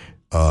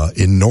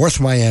in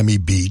North Miami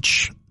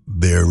Beach,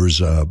 there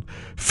was a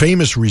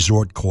famous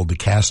resort called the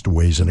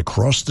Castaways, and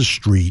across the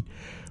street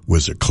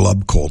was a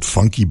club called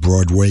Funky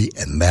Broadway,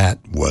 and that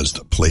was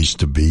the place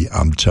to be,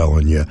 I'm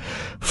telling you.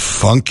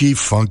 Funky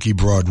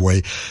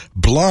Broadway.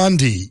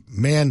 Blondie,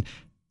 man,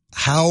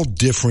 how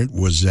different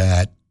was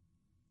that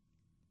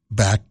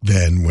back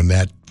then when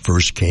that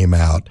first came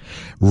out?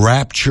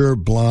 Rapture,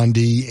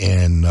 Blondie,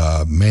 and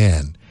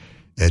man,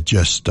 it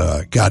just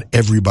got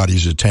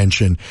everybody's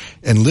attention.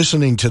 And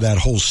listening to that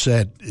whole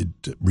set, it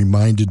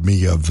reminded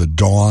me of the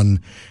dawn,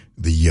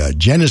 the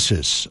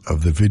genesis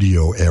of the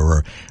video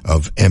era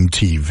of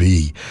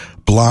MTV.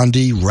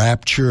 Blondie,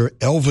 Rapture,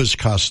 Elvis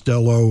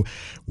Costello,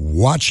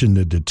 Watching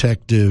the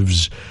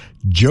Detectives,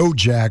 Joe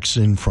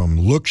Jackson from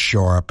Look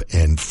Sharp,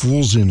 and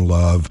Fools in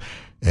Love.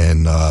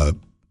 And a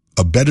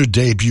better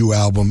debut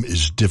album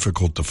is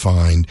difficult to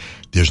find.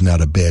 There's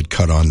not a bad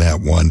cut on that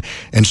one.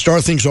 And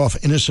start things off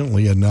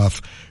innocently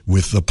enough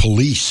with The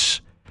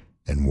Police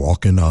and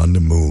Walking on the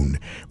Moon.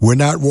 We're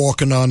not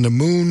walking on the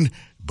moon,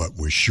 but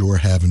we're sure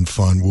having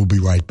fun. We'll be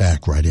right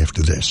back right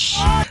after this.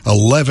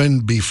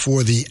 11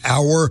 before the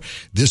hour.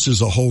 This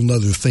is a whole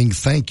nother thing.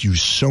 Thank you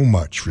so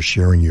much for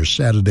sharing your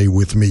Saturday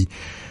with me.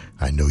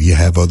 I know you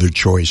have other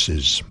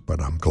choices,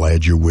 but I'm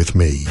glad you're with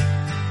me.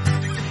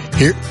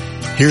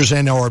 Here's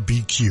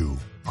NRBQ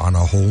on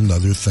a whole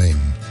nother thing.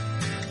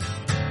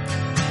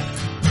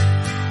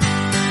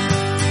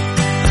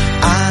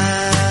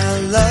 I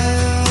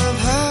love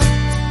her.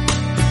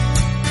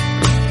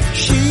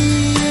 She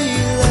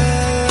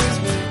loves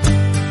me.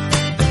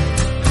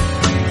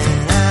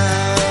 And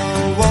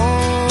I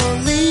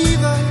won't leave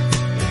her.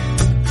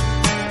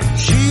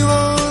 She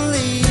won't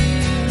leave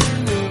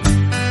me.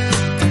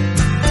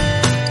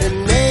 It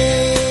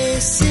may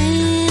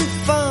seem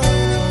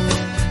funny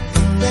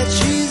that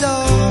she's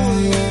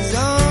always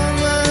on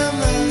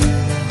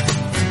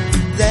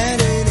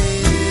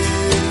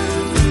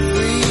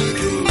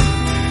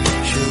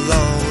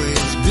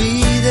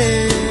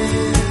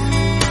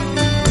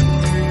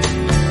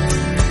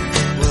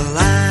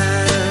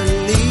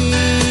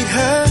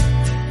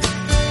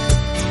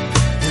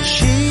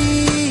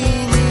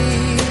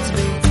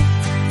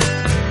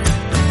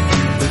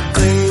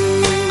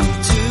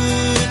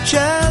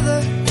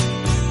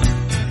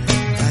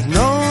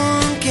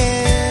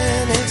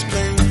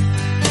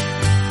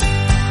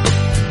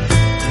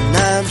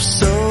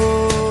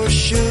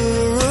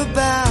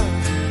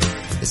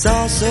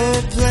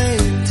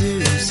plain to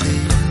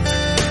see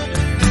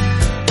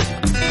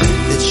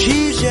that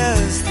she's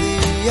just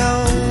the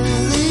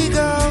only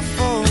girl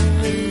for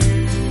me.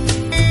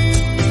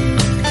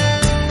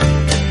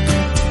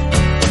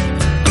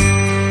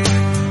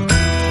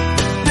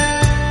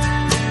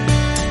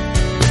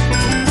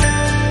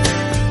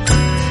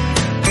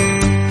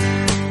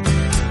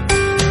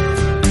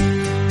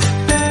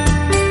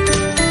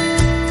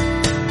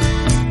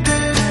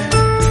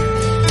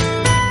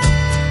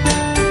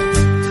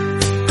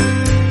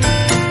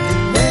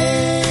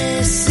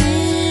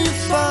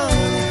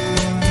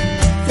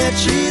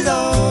 She's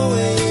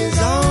always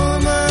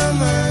on my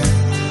mind,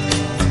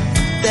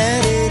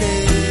 that in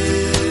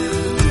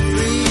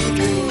every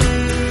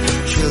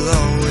dream she'll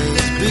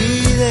always be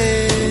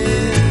there.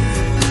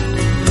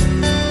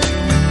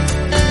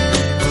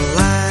 Well,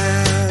 I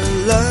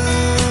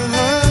love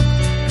her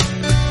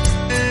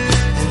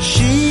and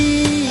she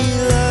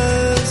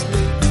loves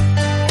me,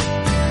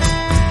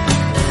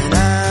 and I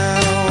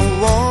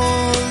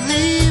won't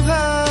leave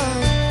her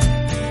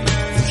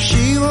if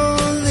she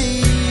won't leave.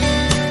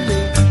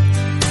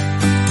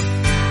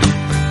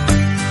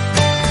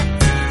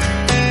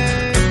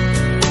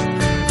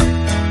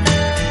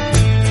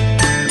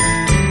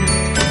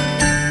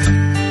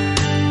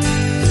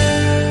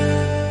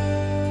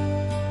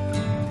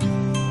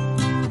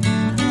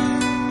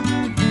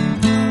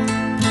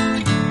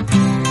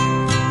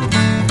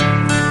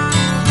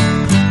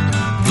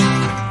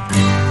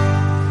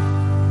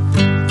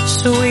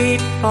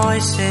 Sweet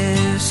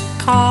voices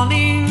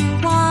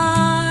calling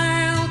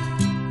wild,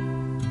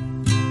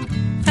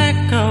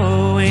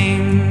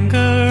 echoing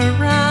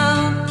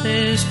around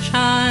this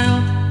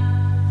child.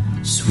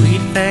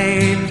 Sweet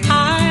babe,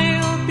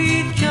 I'll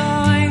be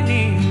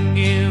joining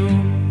you,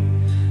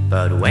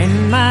 but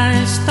when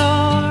my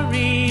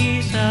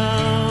story's over.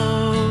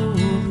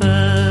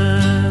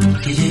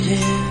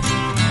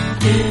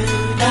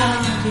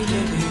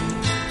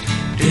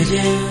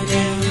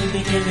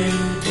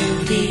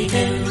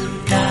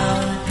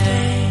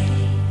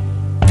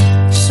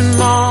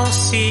 Small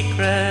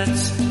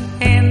secrets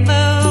in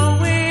the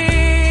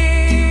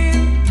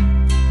wind,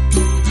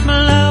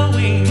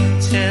 blowing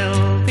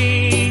till the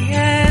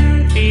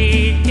end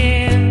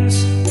begins.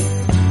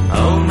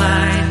 Oh,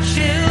 my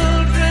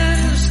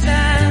children,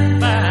 stand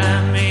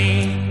by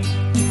me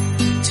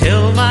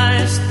till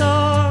my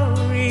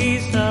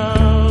story's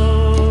over.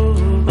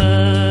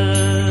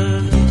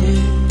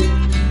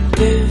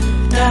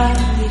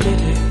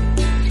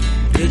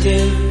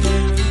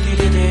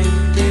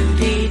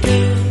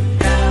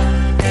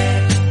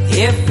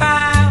 If I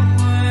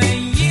were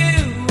you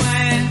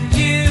and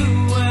you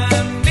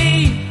were me,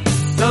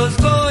 those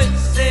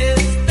voices,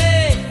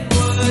 they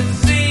would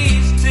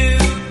cease to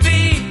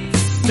be.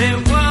 They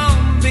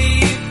won't be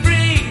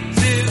free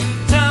to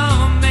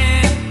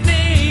torment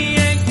me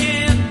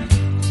again.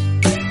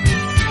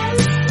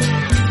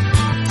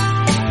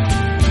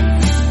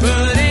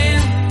 But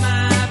in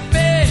my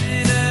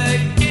bed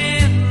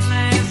again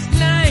last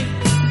night,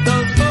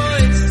 those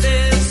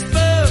voices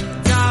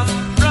spoke of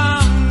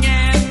wrong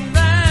and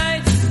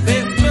right.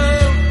 They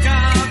spoke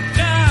of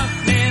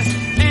darkness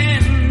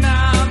and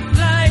of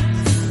light.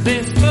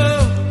 They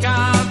spoke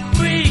of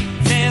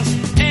weakness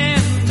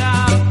and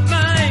of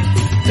might.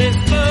 They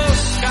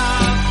spoke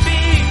of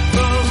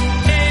people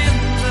in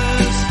the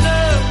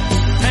snow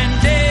and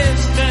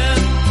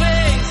distant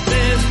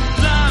places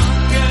long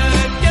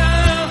ago.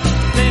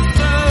 They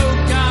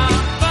spoke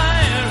of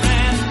fire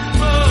and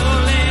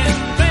pulling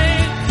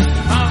pain,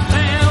 of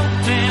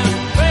health and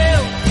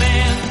wealth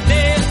and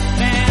death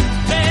and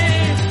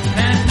pain.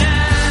 And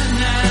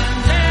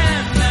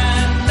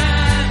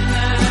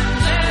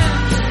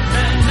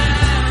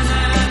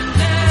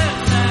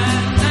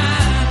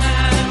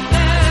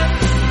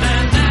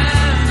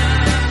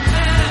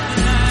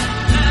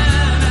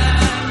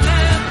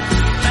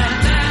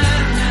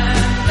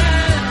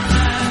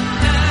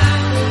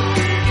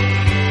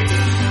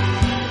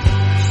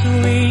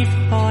sweet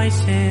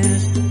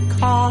voices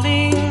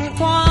calling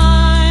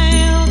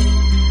wild,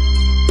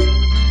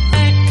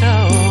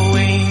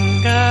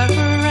 echoing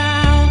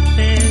around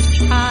this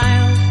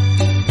child.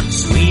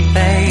 Sweet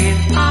babe,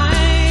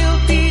 I'll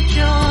be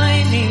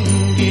joining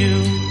you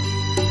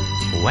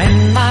when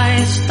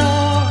my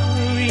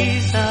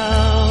story's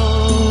over.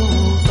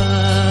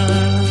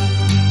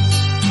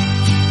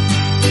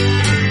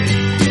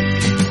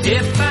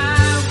 If I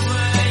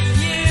were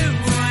you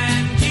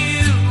and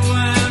you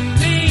were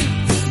me,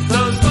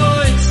 those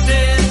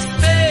voices,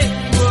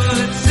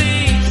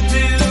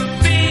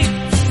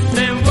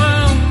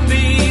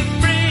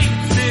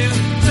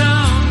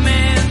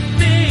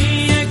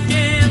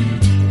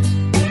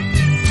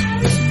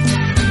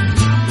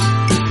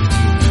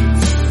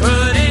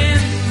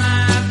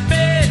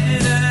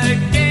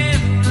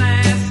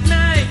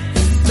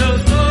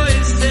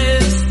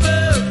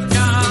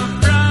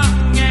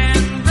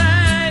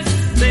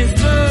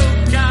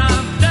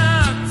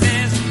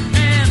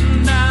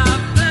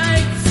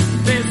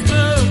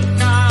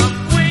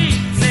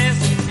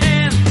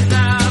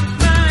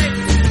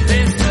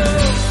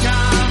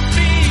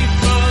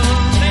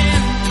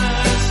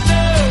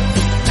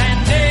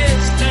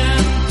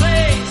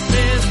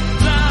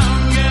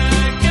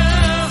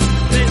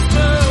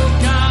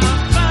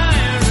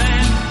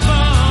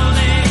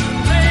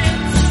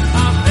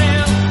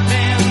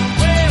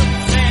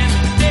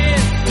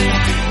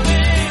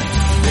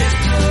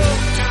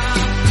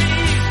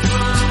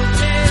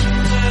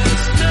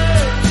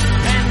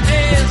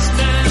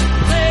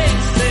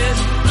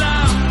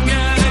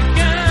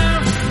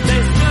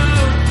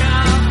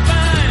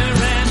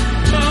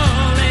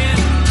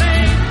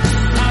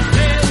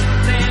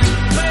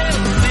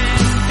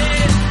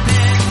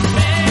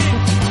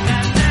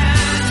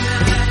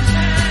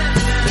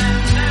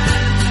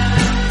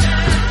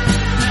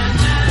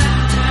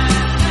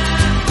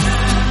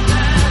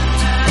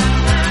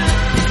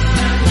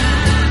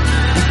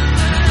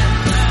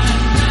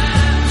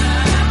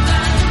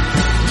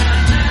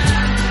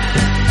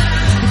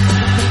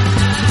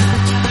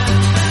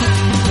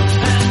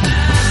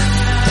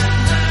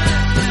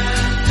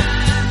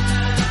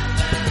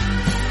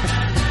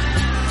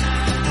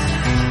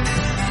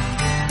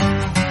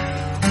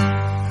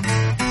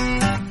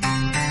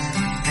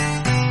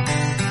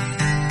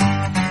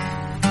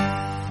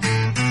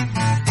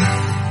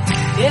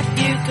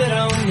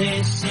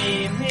 they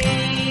see me,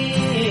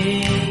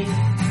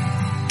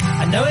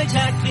 I know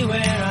exactly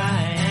where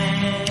I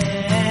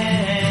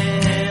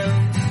am.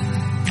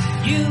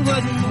 You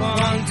wouldn't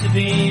want to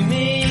be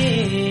me.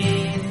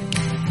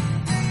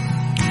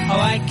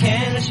 Oh, I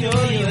can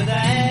assure you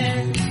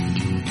that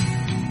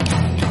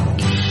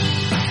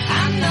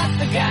I'm not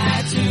the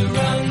guy to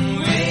run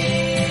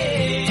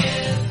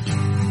with,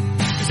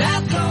 'cause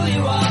I'll throw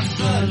you off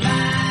the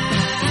line.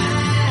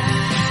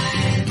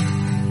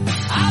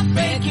 I'll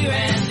break you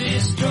and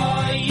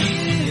destroy you,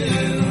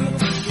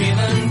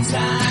 given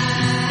time.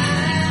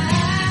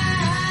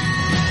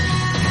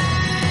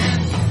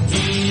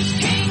 He's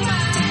King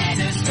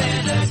Midas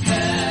with a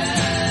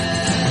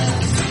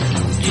curse.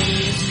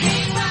 He's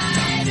King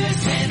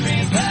Midas in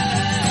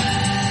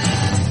reverse.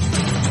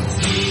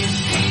 He's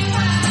King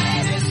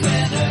Midas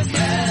with a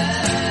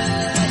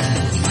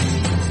curse.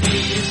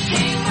 He's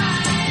King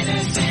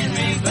Midas in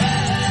reverse.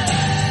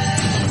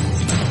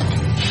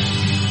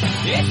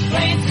 It's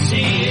plain to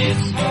see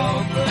it's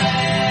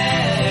hopeless,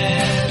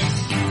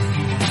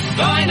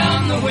 going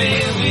on the way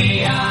we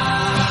are.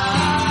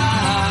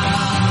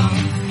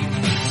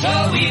 So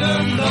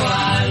even though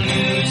I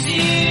lose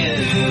you,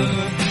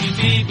 you'd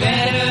be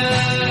better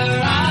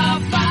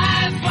off by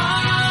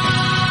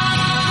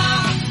far.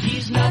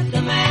 He's not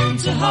the man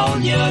to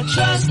hold your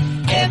trust.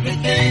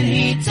 Everything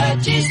he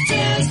touches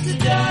turns to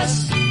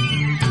dust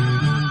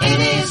in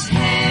his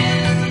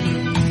hand.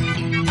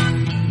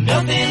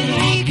 Nothing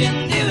he can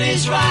do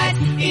is right.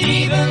 He'd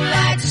even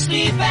like to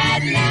sleep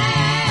at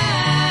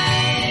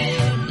night,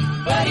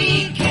 but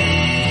he can't.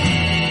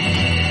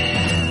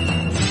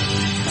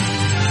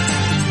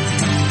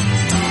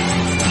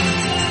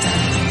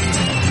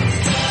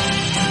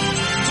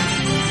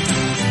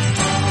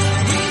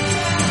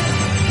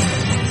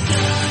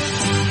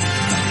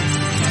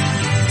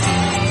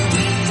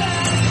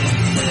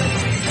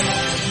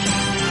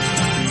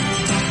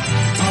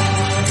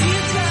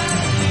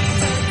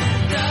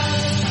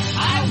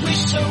 I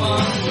wish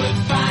someone would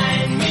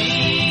find me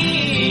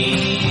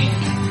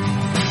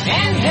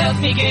and help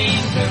me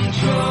gain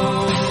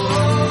control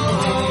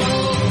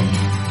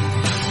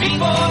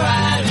before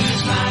I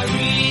lose my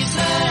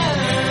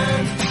reason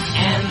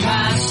and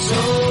my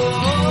soul.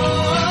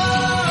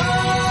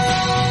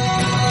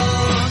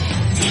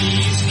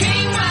 He's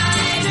King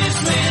Midas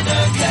with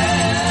a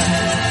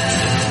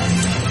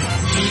curse.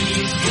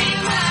 He's King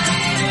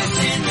Midas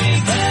in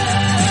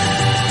reverse.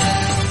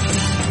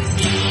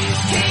 He's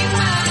King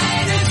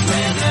Midas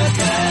with a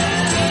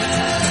curse.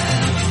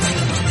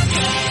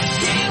 He's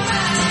King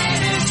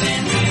Midas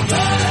in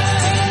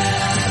reverse.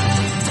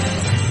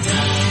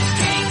 He's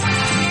King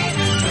Midas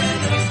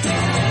with a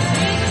curse.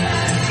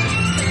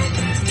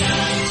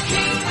 He's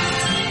King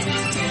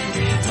Midas in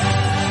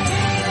reverse.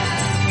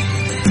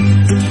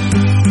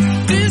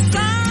 This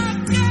time,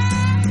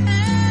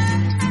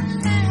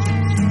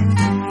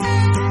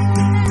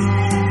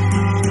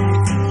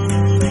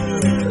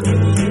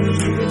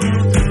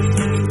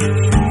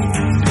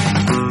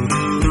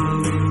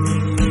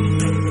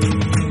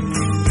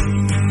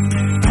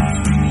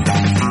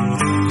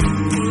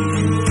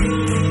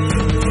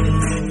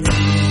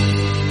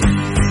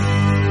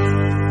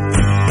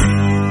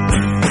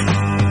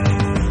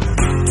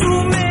 too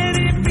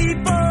many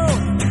people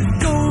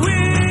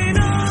going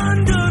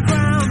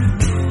underground,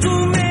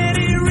 too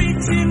many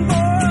reaching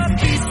for a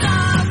piece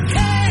of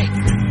cake,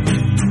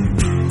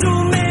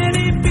 too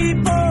many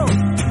people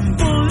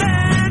pulled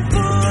and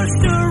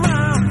pushed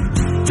around,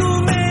 too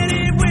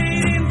many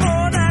waiting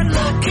for that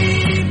lucky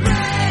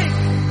break.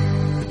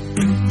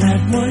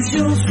 That was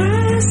your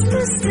first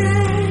mistake.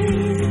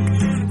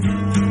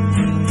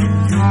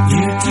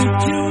 You took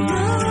your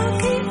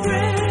lucky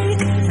break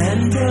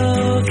and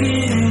broke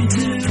it in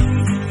two.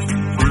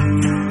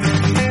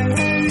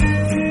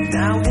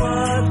 Now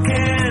what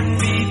can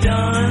be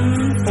done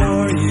for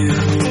you?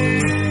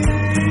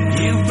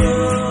 You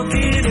broke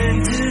it in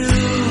two.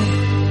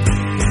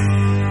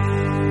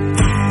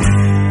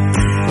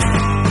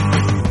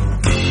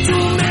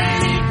 Too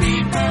many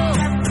people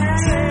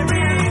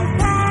sharing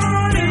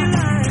party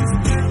lines,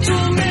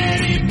 too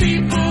many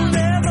people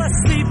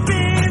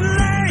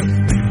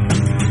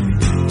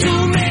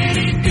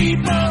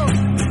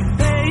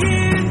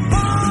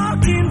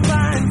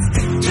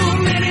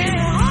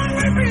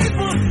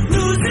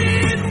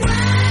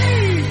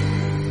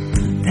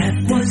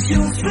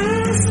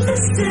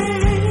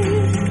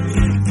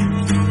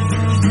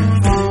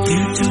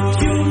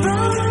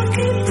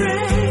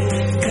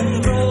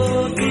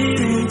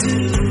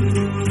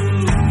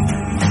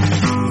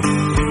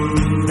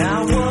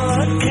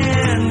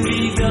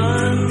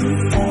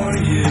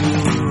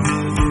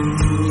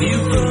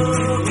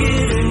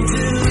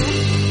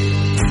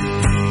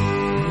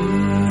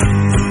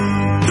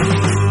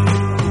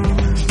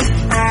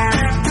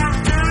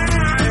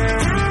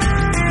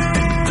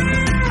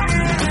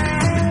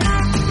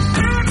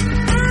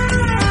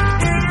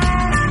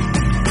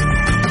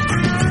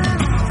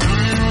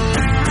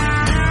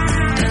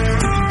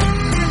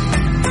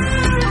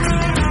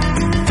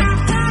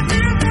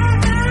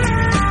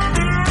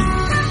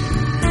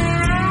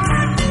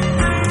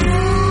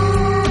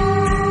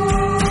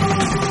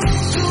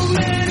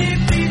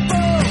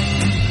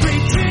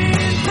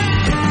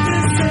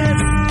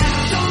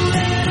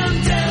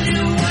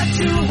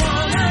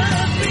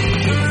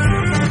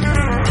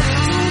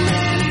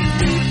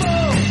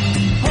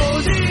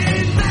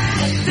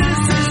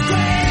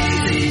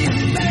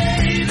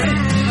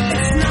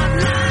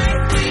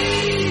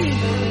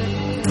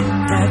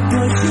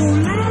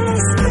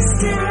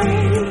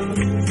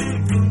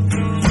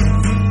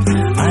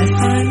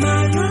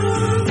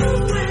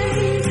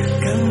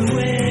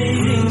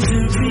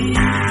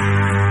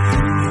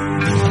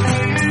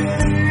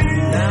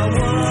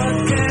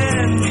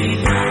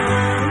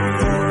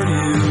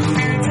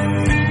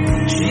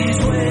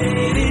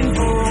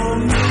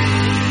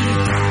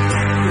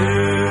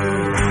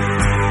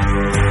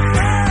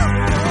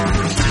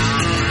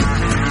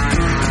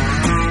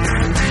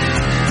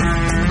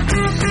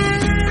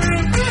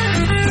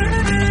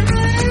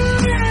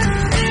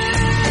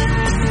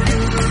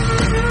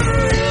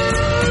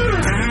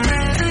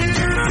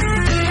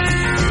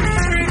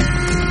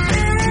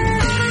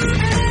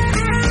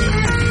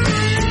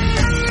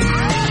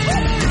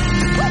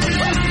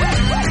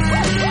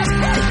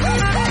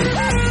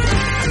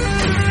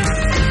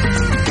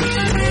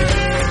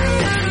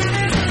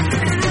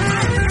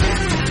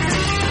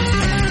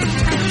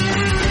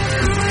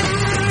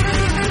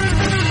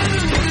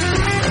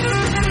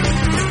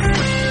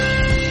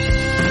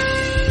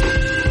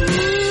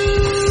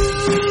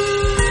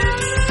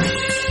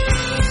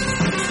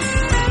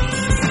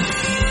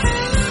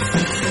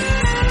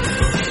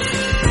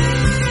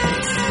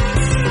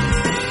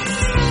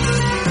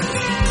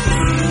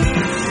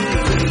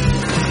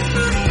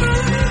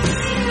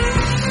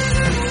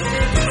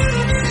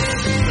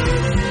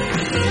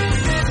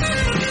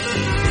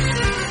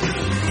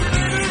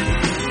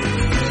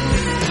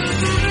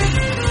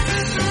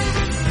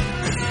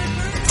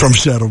From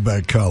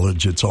Saddleback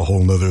College, it's a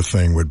whole nother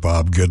thing with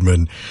Bob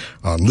Goodman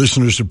on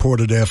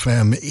listener-supported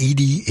FM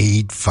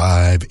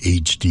 88.5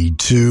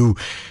 HD2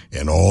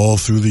 and all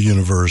through the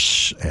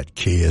universe at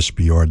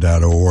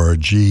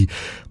ksbr.org.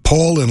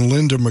 Paul and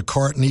Linda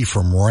McCartney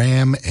from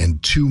Ram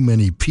and Too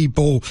Many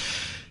People.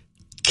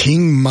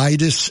 King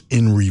Midas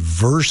in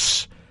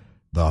Reverse.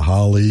 The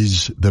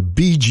Hollies, the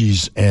Bee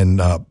Gees,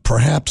 and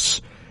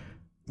perhaps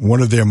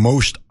one of their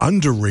most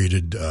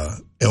underrated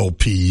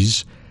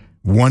LPs,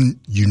 one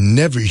you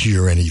never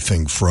hear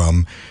anything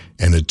from,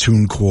 and a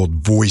tune called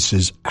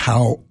Voices.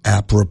 How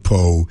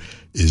apropos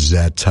is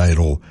that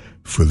title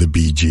for the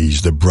Bee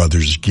Gees, the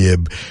Brothers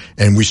Gibb?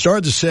 And we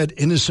started the set,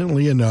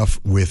 innocently enough,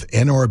 with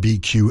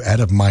NRBQ out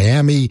of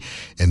Miami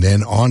and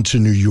then on to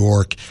New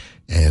York,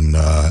 and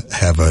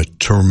have a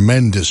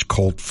tremendous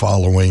cult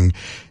following,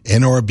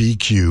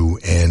 NRBQ,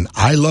 and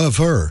I love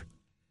her.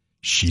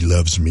 She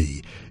loves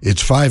me.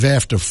 It's 5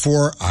 after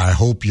 4. I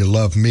hope you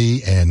love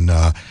me, and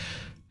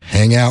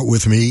hang out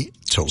with me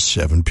till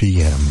 7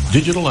 p.m.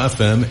 Digital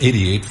FM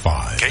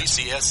 88.5.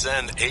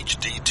 KCSN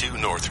HD2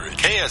 Northridge.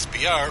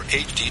 KSBR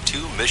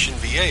HD2 Mission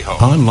Viejo.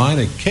 Online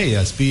at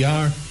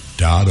ksbr.org.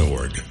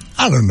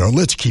 I don't know.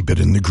 Let's keep it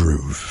in the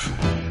groove.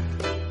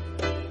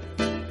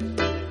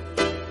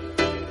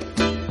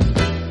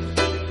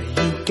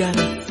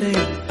 Gotta think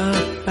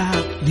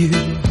about you.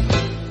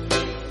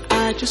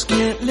 I just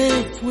can't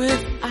live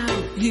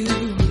without you.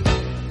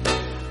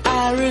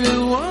 I really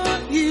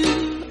want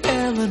you,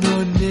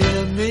 Eleanor,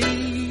 near me.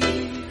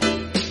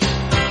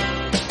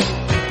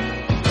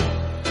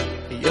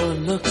 Your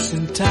looks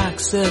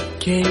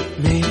intoxicate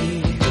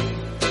me,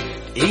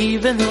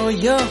 even though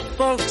your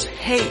folks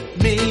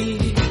hate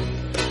me.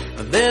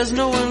 There's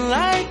no one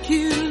like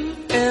you,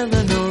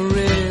 Eleanor,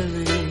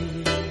 really.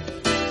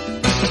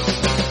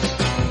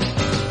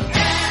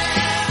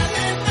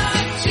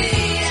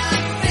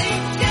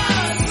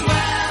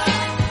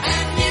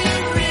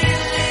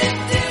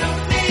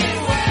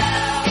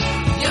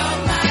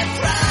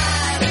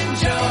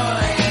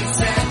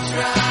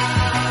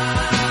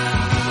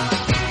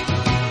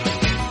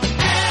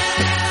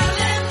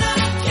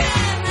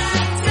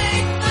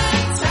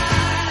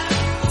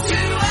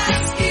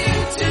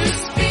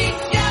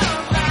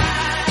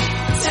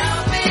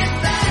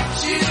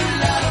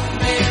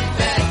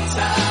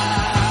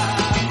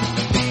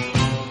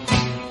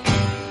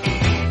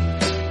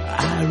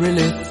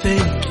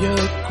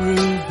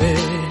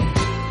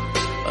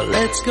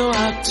 Let's go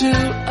out to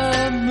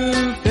a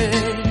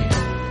movie.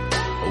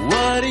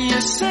 What do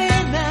you say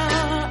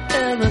now,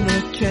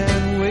 Eleanor,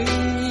 can we?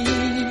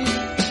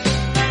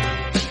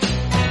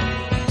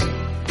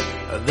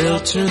 They'll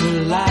turn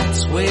the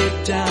lights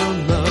way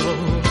down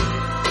low,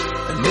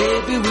 and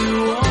maybe we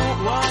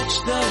won't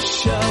watch the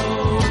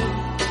show.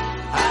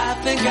 I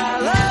think I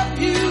love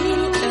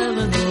you,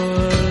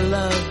 Eleanor,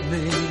 love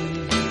me.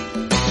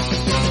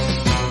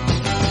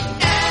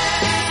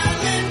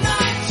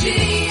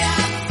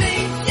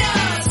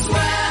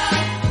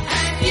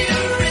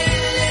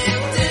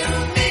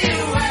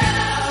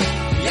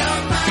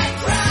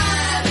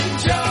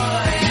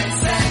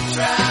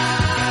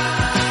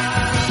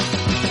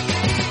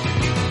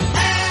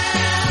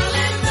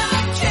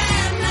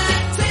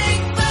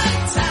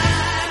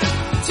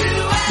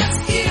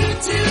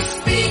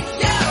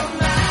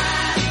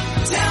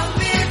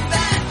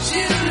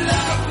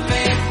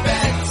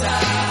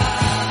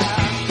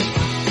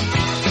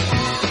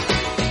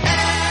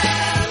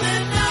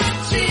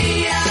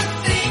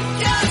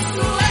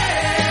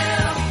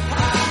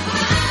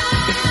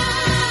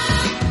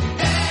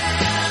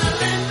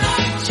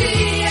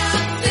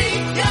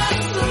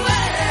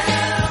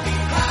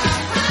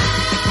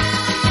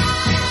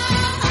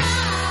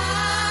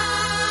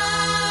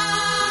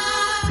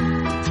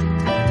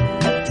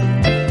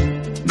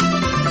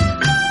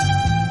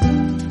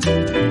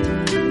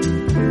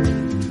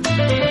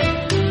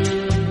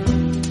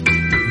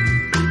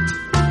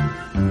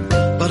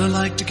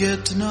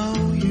 Get to know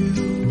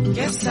you.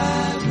 Yes,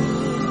 I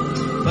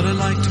would. But I'd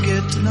like to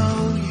get to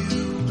know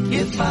you.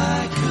 If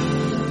I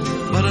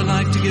could. But I'd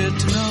like to get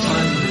to know you.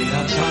 Finally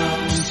I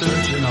found,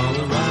 searching all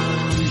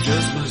around,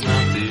 just was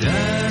not the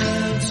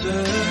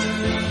answer.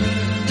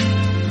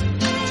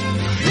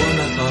 One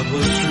I thought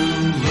was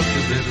true, looked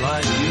a bit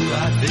like you.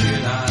 I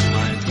figured I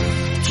might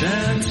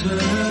chance her.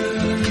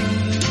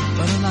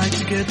 But I'd like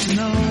to get to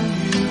know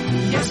you.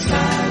 Yes, I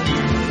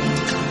would.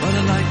 But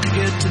I'd like to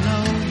get to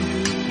know you.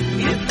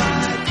 If I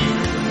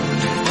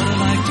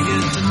like to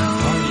get to know.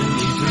 All you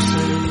need to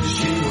say,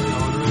 she went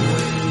on her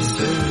way,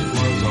 said it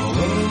was all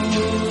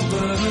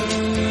over.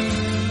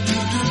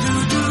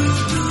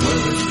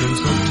 Well, it's been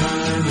some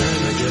time,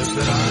 and I guess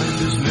that I'm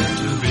just meant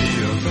to be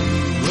a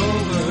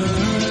rover.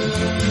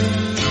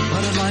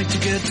 But I'd like to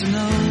get to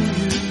know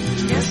you.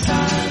 Yes, I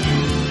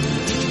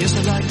would. Yes,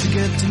 I'd like to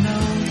get to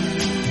know you.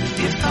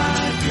 If I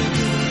could.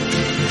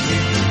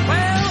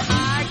 Well,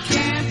 I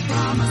can't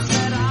promise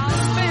that I'll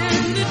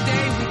spend the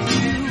day with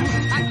you.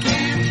 I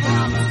can't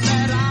promise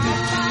that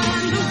I'll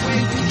find a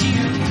way with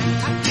you.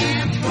 I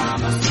can't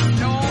promise,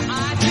 no,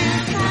 I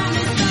can't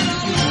promise that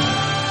I'll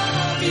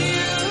love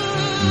you.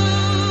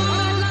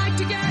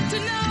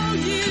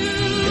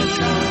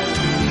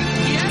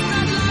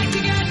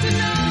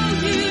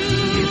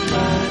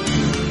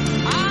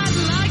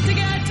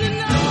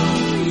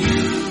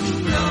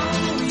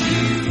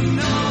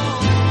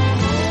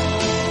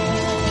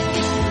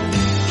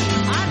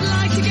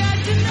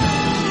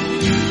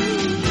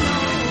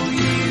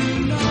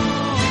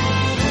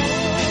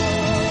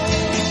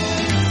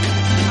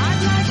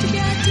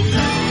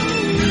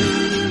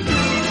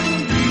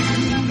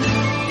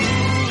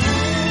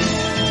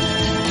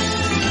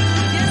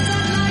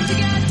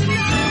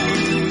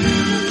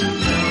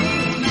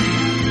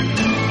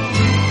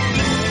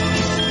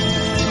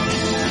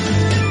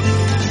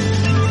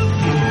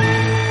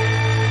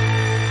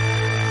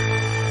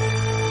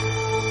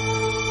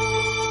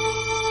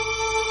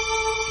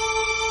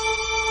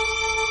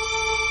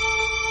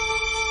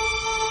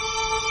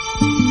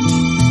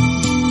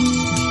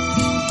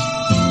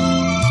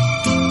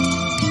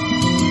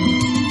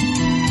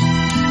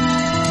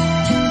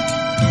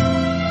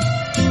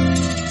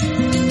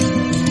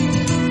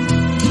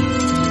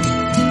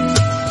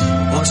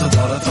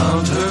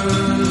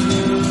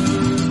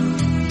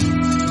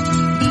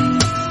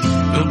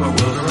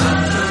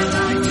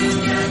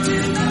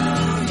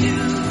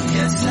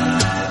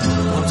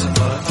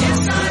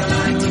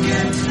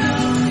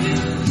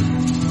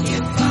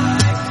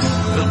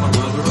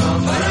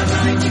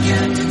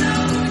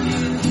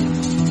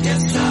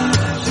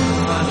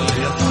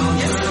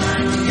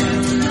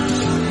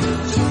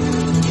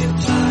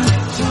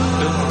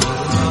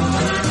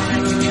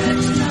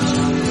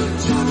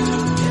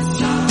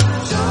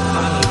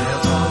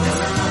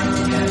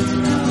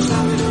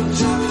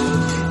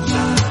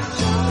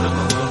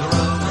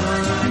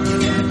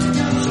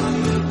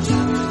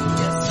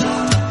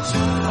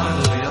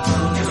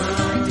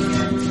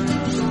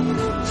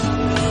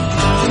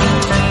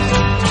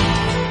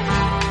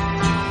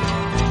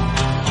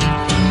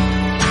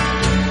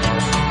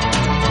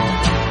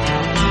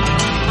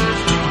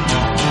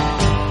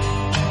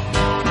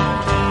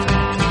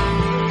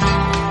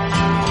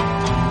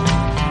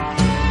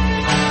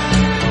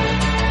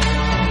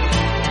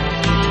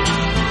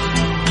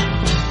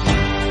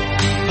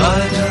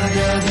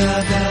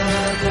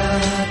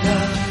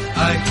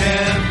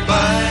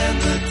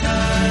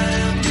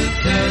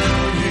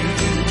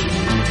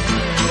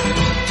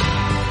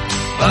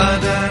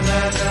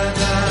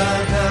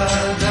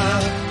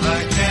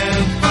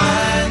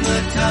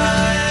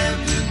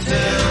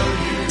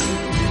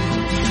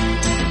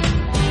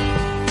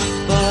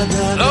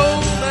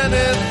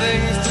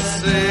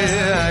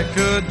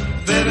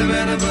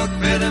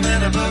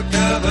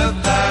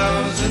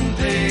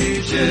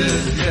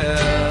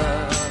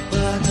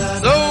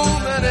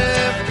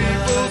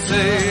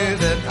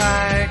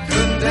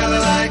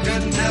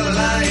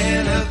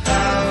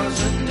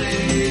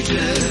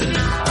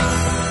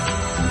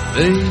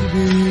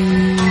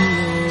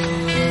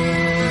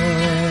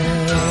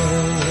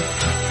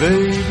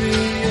 baby,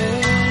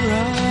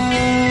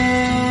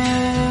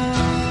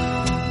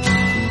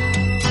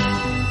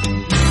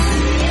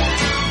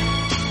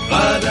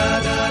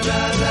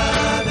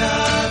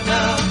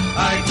 ba-da-da-da-da-da-da,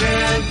 I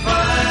can't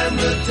find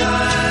the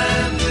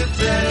time to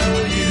tell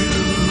you.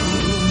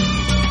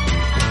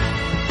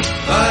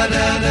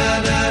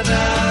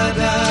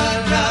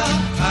 Ba-da-da-da-da-da-da,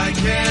 I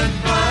can't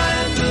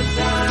find the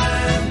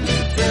time to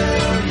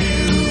tell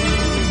you.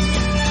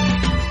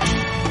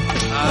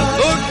 I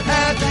look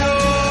at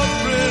your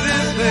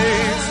pretty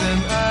face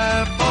and I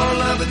fall in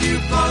love with you,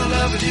 fall in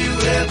love with you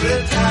every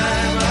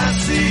time I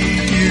see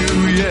you,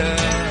 yeah.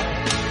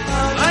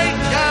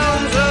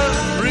 Nightgowns of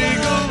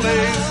regal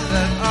lace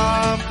that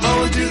are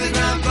flowing to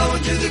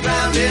the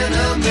ground in a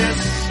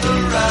mist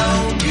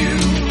around you.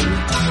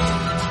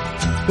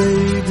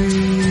 Baby,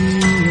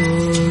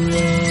 you're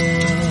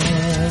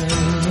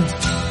right.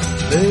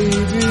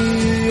 Baby,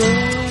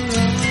 you're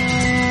right.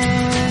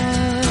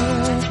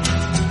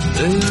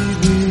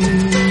 Baby,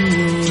 you're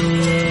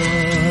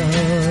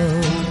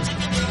right.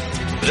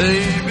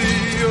 Baby,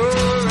 you're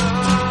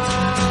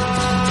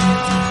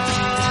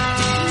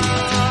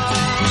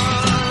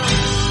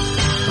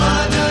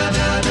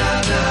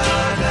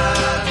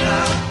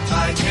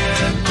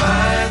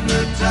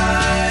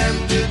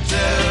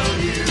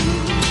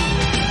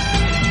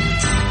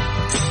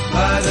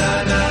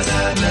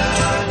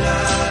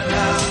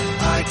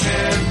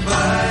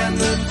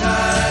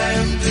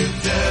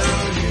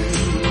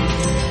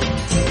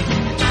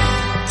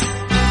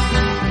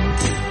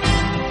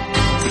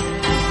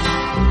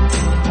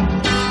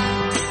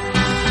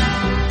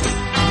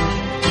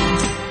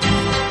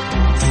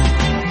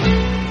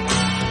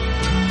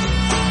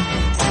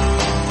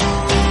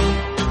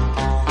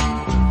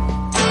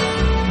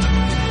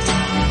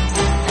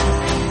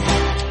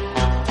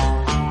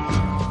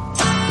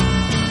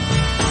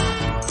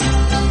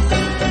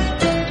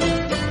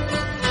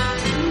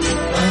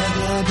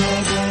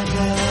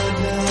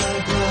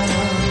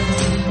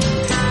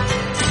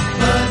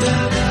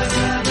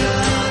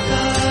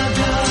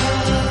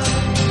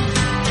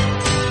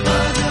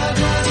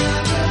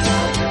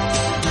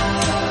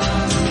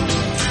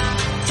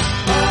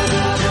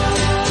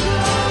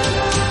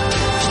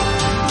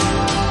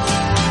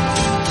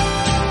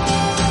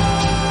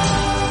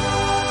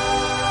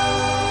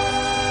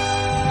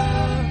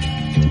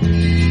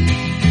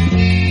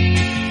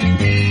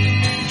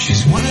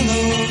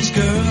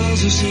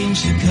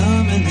seems to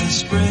come in the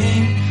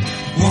spring.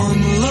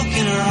 One look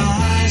in her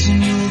eyes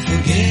and you'll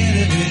forget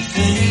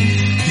everything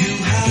you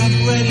had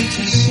ready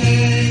to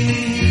say.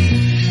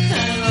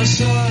 And I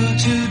saw her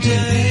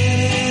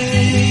today,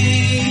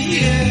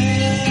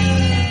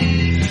 yeah.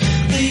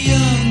 The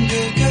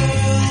younger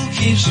girl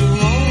keeps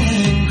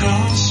rolling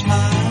across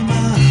my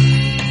mind.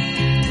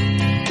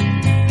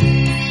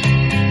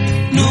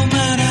 No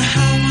matter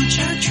how much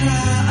I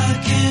try, I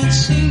can't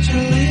seem to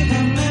leave a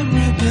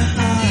memory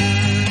behind.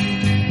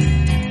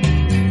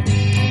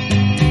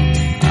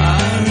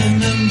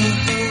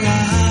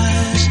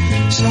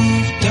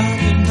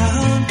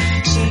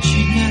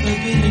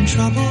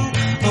 Trouble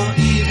or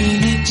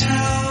even in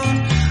town,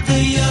 the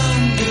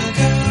younger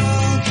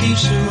girl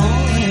keeps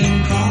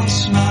rolling across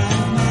my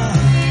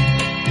mind.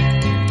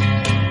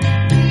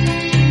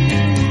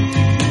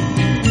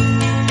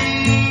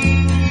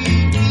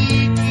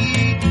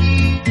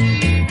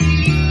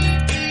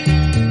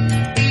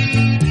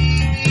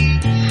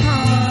 Oh,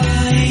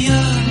 the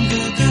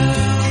younger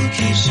girl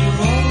keeps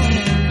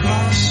rolling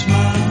across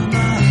my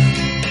mind.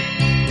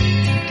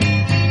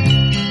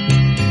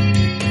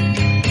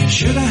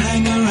 Should I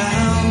hang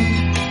around,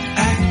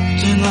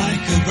 acting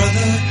like a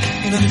brother,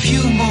 in a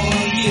few more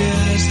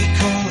years that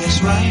call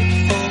us right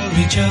for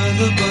each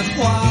other? But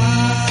why?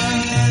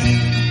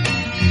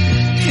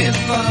 If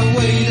I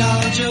wait,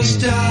 I'll just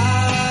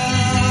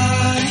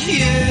die,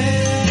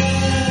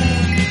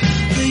 yeah.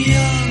 The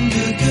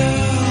younger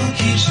girl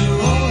keeps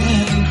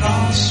rolling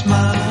across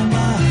my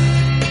mind.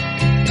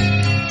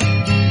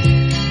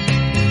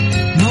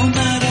 No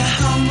matter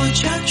how much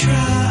I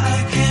try, I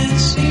can't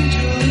seem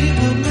to leave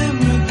a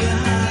memory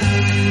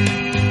behind.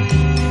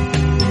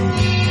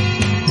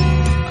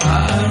 I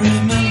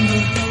remember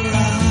her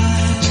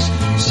eyes,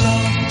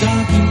 soft,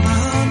 dark and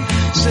brown.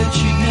 Said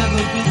she'd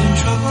never been in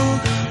trouble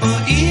or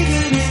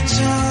even in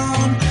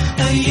town.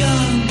 A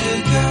younger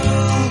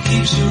girl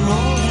keeps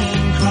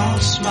rolling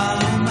across my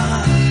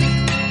mind.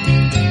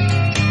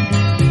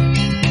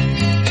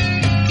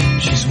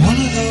 She's one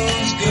of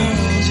those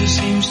girls who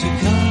seems to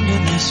come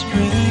in the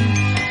spring.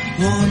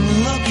 One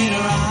look in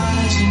her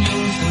eyes and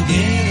you'll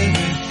forget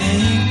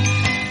everything.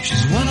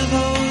 She's one of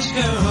those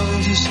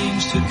girls who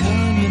seems to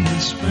come in the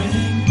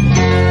spring.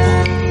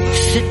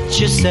 Sit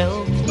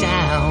yourself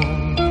down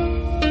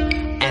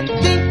and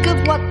think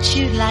of what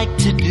you'd like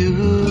to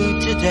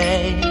do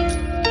today.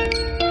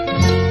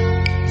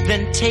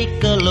 Then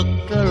take a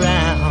look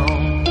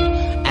around,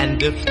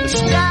 and if the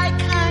sky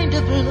kind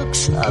of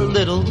looks a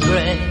little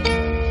gray,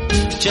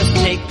 just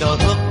take a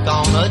hook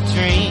on a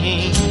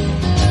dream.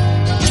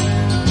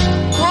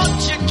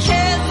 Won't your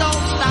cares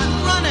don't stop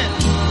running,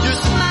 your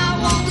smile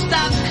won't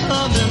stop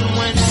coming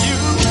when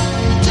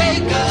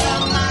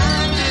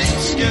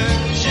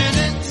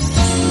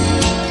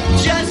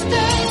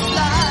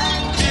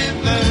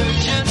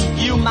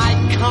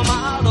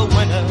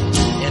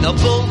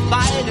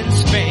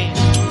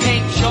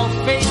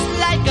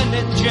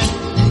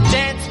children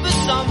dance for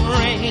some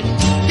rain.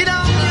 Get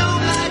on your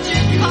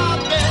magic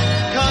carpet,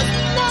 'cause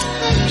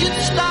nothing can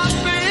stop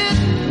it.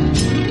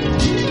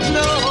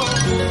 No,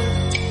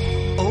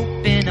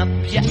 open up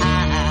your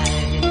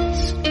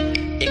eyes.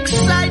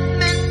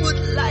 Excitement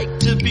would like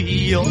to be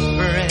your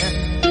friend.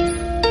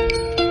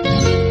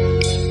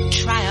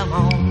 Try 'em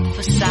on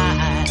for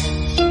size.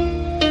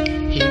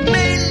 He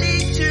may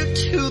lead you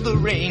to the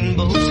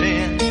rainbow's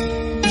end.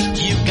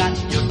 You got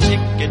your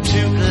ticket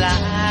to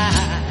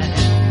glide.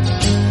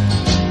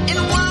 And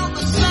while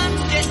the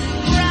sun's getting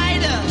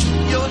brighter,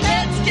 your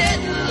head's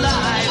getting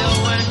lighter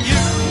when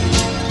you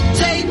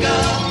take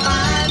a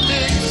mind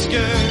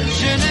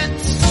excursion.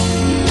 It's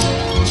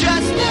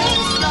just a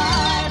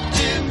slight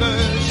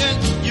diversion.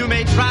 You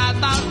may drive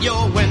out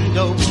your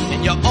window in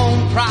your own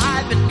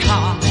private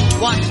car.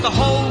 Watch the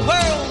whole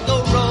world go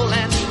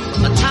rolling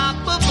from the top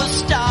of a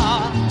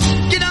star.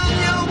 Get on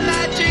your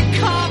magic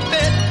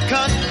carpet,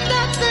 'cause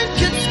nothing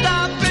can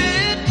stop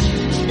it.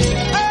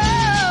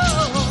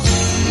 Oh,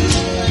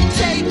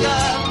 take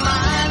a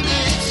mind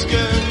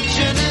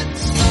excursion.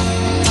 It's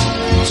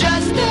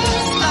just a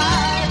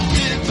slight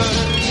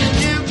diversion.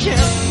 You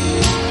can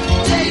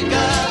take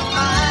a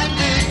mind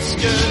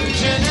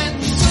excursion.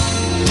 It's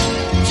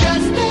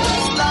just a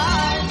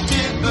slight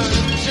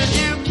diversion.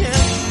 You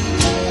can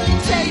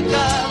take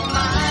a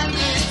mind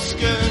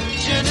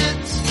excursion.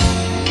 It's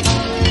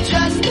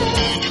just a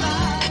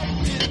slight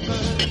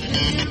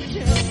diversion.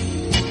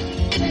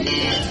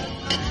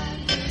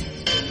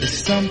 There's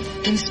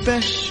something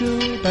special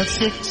about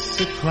 6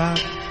 o'clock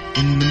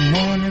in the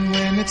morning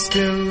when it's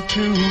still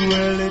too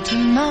early to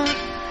knock.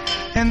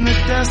 And the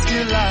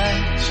dusty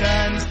light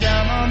shines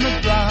down on the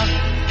block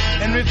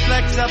and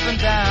reflects up and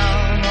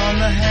down on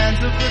the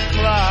hands of the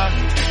clock.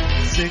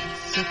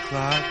 6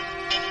 o'clock,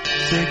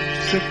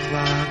 6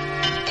 o'clock.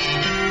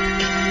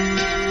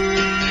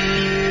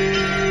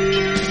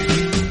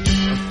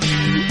 A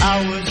few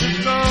hours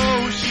ago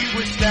she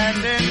was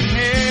standing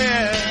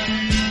here,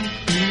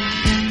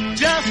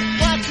 just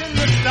watching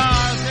the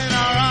stars in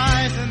our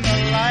eyes and the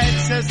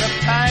lights as the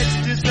tides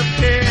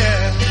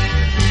disappear.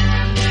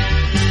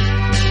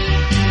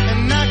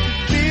 And I could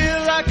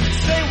feel I could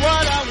say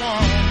what I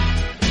want,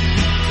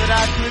 that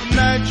I could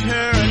nudge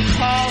her and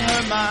call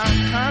her my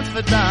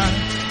confidant.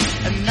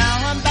 And now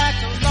I'm back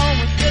alone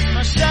with just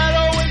my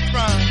shadow in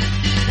front.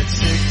 It's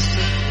 6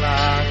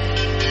 o'clock,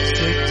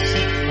 6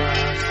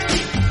 o'clock.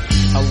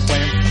 I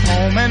went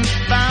home and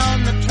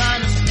found that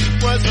trying to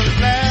sleep was a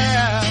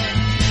laugh.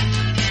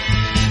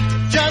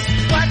 Just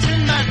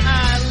watching my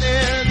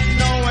eyelids,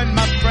 knowing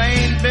my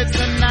brain bits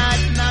a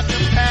night not to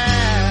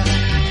pass.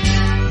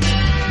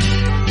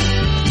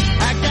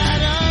 I got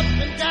up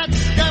and got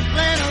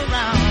scuffling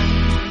around,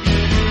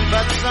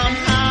 but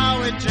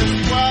somehow it just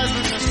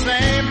wasn't the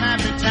same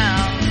happy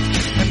town.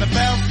 And the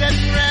bells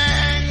didn't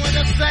ring with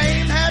the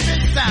same happy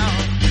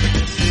sound.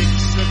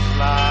 6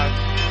 o'clock,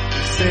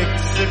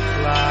 6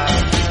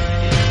 o'clock.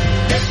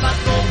 If I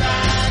go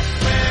back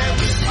where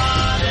we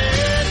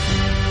started,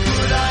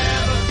 could I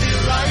ever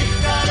feel like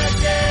that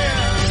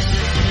again?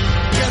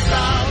 Guess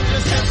I'll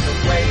just have to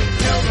wait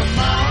till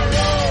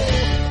tomorrow.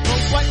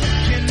 But what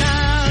can I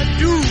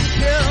do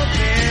till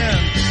then?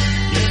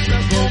 Guess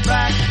I'll go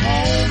back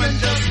home and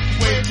just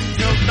wait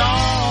till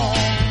dawn.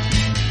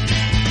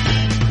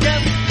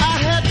 Guess I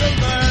had to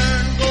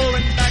learn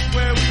going back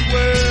where we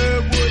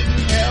were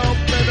wouldn't help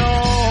at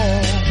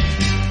all.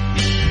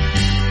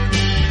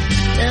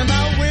 And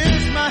I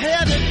wish my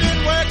head had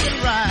been working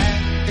right.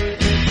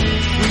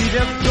 We'd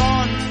have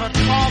gone for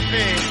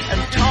coffee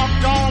and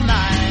talked all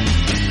night.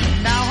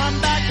 Now I'm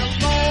back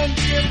alone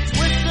being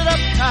twisted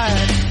up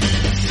tight.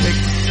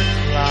 6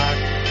 o'clock,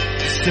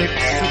 6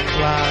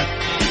 o'clock.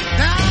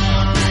 Now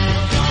I'm back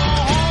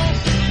alone.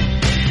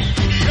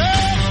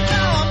 Girl,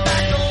 now I'm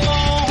back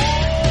alone.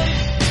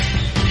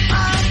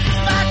 I'm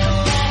back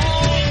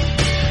alone.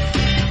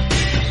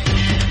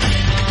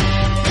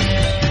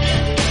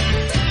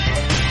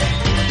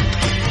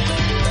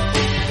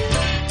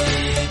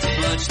 It's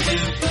much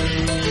too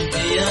blue,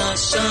 be a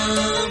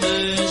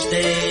summer's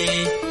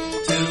day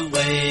to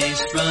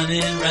waste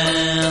running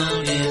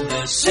round in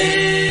the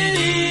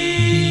city.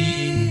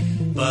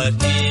 But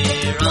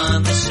here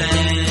on the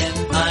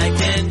sand, I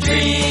can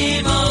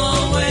dream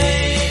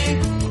away,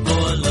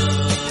 or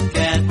look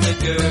at the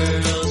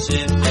girls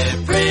if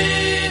they're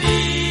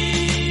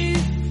pretty.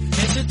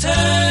 It's a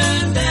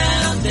turn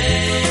down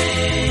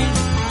day,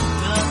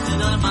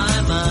 nothing on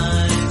my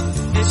mind.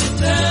 It's a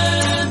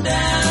turn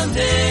down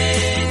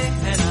day,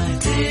 and I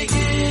dig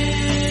it.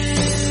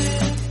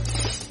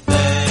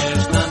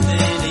 There's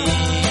nothing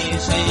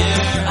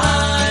easier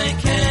I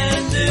can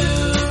do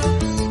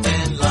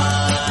than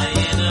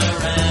lying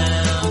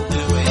around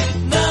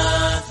doing nothing.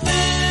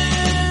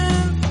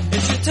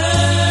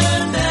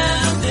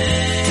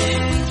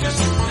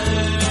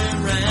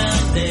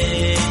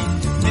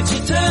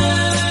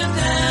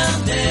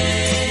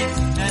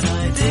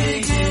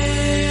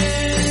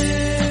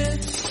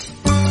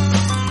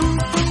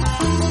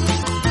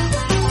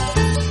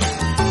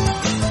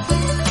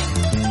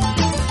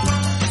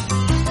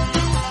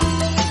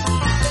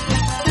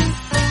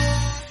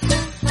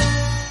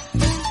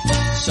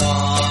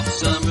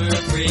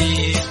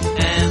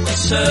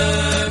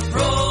 surf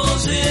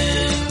rolls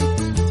in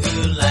to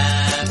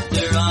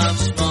laughter of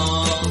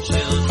small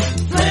children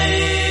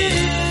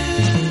playing.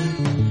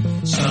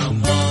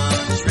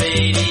 Someone's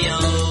radio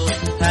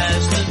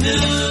has the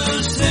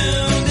news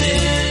tuned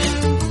in,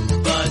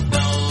 but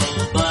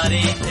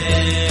nobody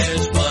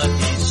cares what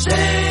he's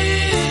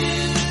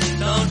saying.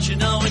 Don't you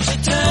know it's a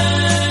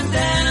turn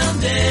down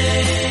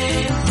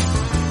day?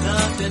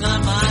 Nothing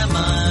on my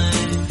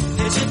mind.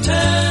 It's a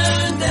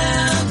turn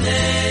down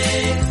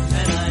day,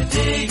 and I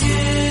dig it.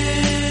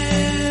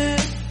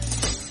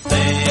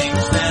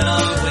 Things that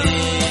are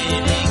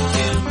waiting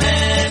to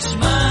mess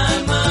my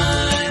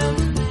mind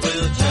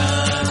will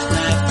just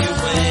have to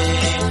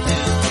wait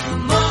till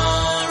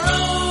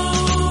tomorrow.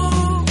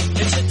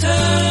 It's a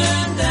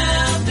turn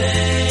down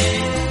day,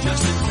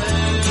 just a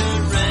turn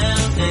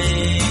round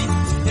day.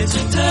 It's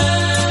a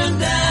turn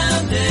down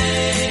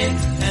day,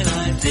 and I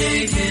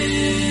dig it.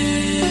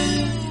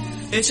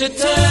 It's a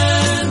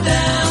turn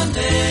down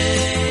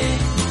day,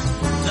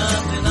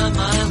 nothing on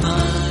my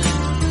mind.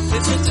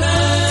 It's a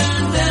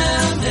turn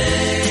down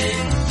day,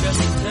 just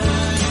a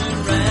turn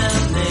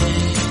round day.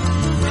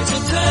 It's a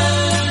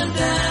turn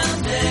down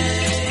day.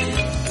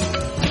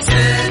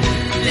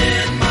 Sitting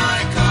in my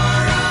car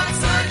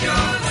outside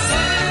your house.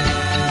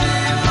 Sitting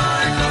in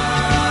my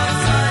car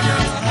outside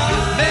your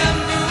house.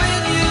 Remember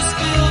when you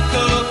spilled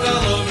Coke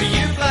all over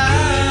your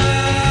blouse?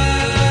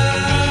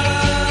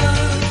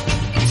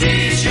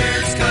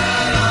 T-shirts,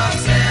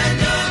 cut-offs, and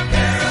a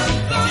pair of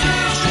thongs.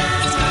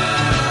 T-shirts,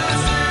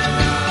 cut-offs, and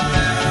a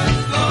pair of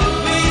thongs.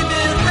 We've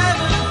been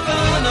having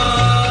fun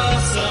all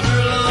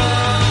summer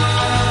long.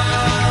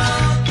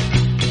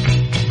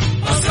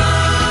 All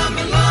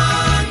summer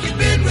long you've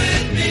been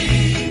with me.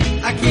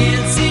 I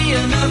can't see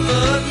enough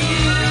of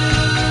you.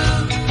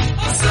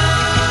 All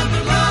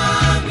summer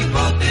long we've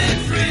both been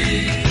free.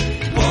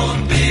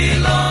 Won't be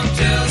long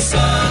till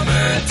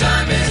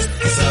summertime is through.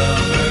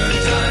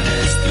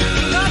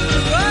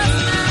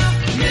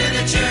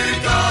 Miniature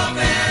golf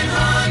and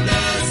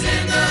Hondas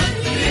in the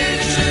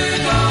miniature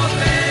golf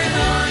and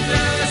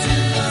Hondas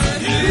in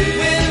the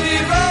when we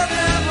rode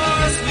that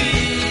horse we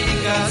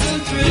got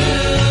some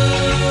thrill.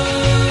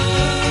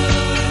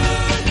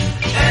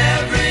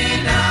 Every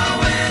now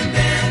and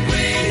then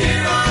we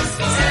hear our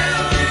song.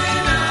 Every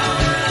now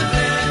and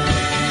then we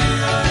hear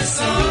our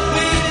song.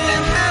 We've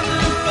been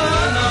having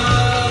fun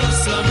all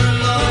summer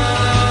long.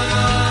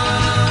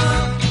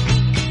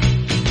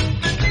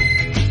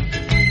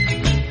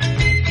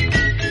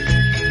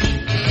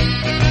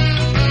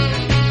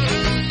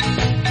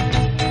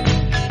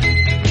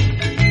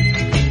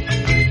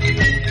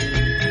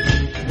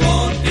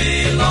 Won't be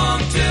long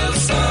till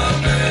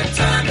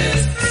summertime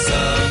is through.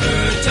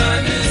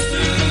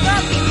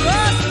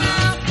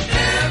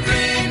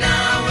 Every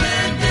now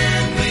and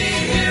then we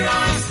hear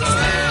our song.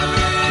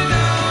 Every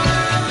now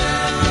and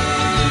then we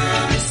hear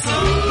our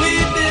song.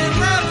 We've been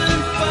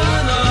having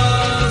fun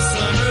all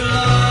summer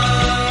long.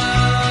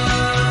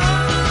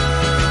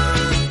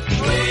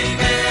 We've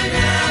been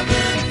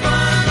having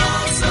fun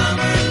all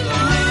summer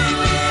long.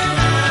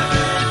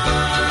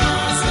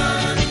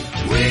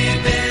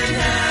 We've been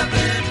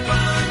having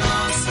fun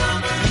all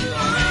summer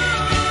long.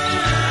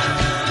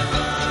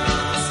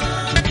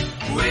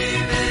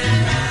 We've been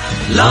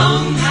having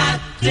long hot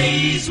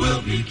days.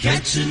 We'll be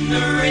catching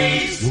the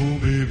rays.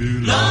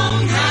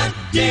 Long hot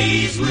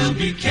days. We'll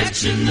be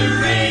catching the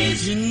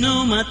rays. You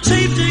know my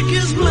tape deck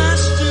is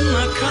blasting,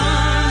 my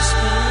car's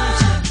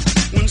fast.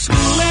 When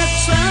school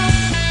lets out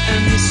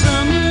and the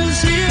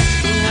summer's here,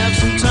 we'll have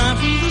some time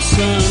for the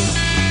sun.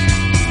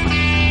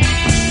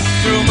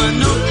 Throw my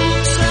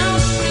notebooks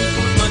out and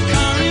put my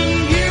car in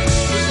gear,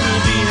 'cause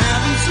we'll be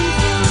having some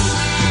fun.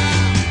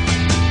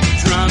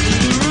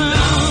 Driving around.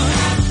 Long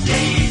hot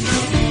days,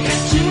 we'll be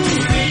catching the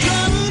rays.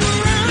 Driving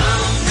around.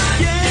 Long hot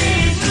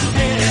days, we'll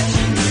be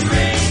catching the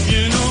rays.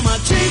 You know my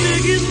tape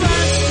deck is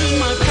blasting,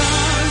 my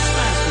car's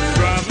fast.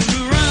 Driving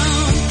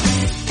around.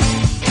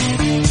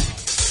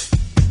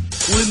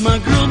 With my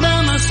girl by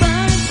my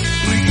side,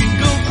 we can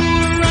go for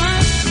a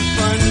ride,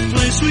 find a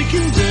place we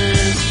can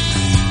dance.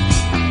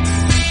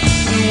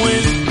 And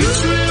when it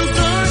gets real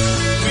dark,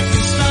 we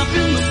can stop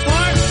in the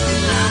park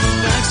and have a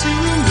backseat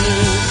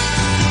romance.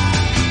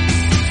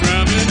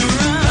 Driving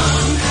around.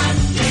 Long hot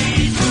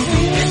days, we'll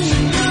be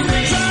catching the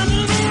rays.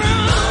 Driving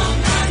around. Long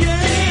hot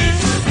days,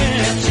 we'll be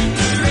catching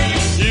the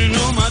rays. You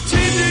know my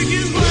tape deck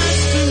is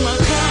blasting, my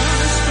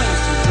car's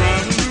fast.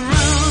 Driving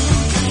around.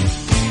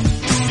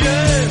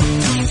 Yeah.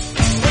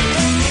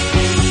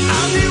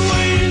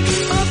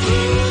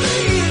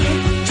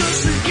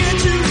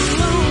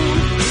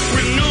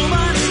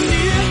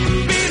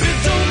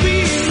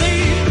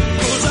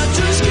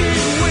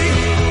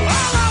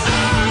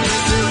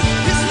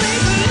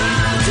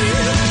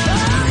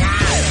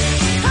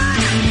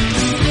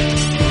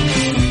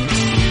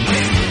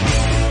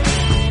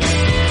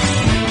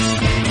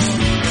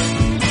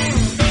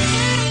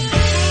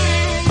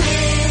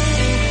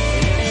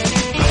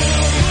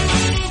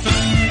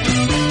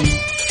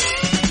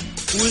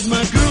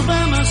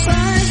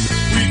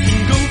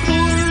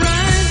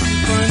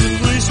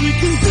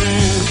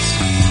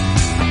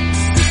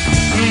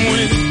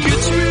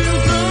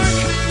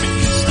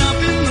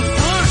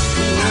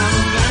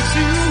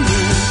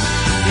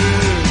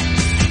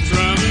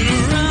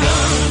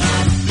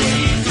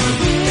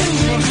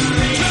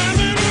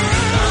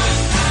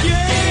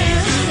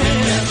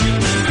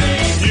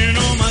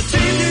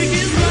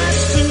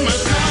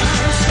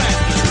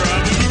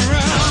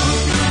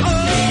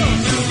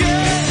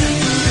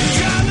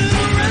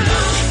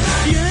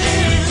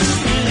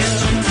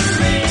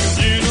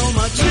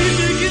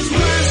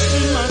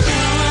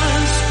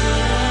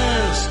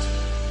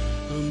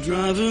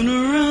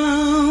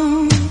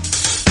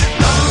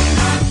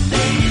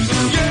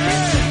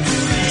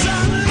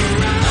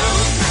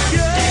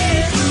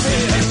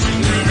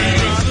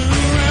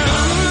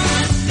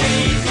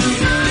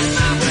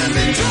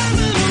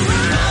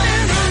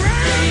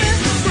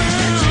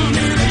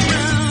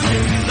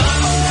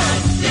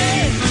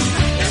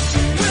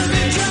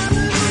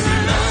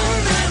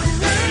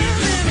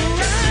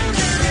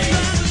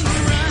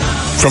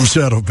 From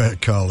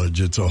Saddleback College,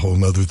 it's a whole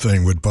nother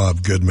thing with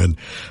Bob Goodman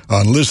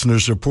on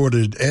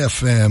listener-supported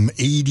FM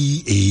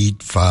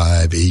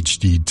 88.5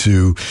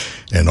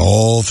 HD2 and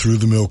all through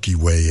the Milky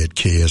Way at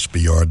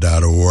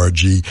ksbr.org.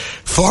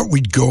 Thought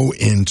we'd go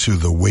into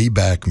the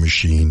Wayback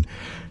Machine,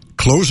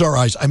 close our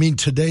eyes. I mean,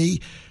 today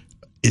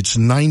it's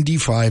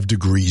 95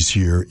 degrees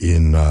here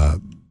in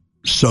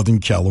Southern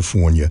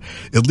California,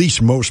 at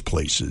least most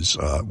places.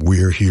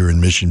 We're here in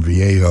Mission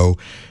Viejo,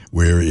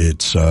 where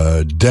it's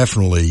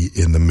definitely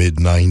in the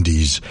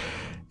mid-90s,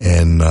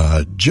 and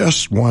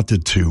just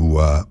wanted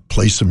to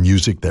play some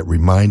music that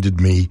reminded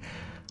me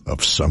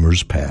of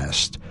summers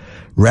past.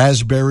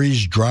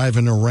 Raspberries,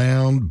 Driving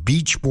Around,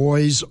 Beach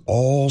Boys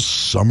all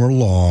summer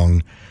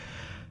long.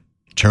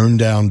 Turn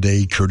Down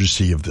Day,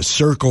 courtesy of the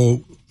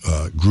Cyrkle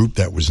group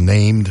that was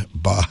named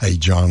by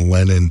John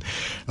Lennon,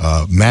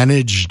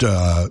 managed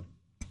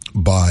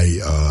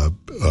by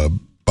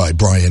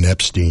Brian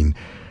Epstein.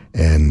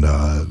 And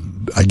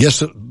I guess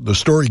the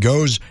story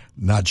goes,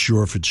 not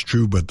sure if it's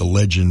true, but the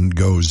legend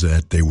goes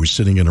that they were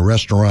sitting in a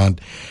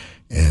restaurant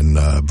and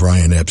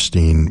Brian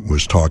Epstein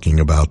was talking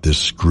about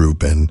this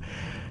group, and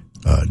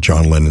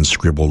John Lennon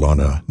scribbled on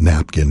a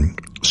napkin,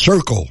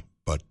 Cyrkle,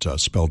 but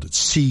spelled it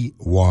Cyrkle.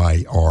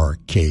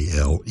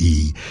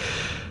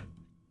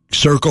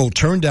 Cyrkle,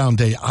 Turn Down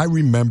Day. I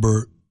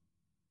remember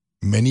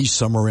many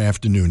summer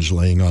afternoons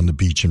laying on the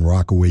beach in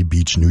Rockaway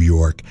Beach, New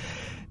York,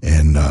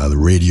 and the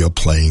radio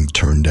playing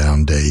Turn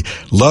Down Day.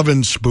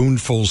 Lovin',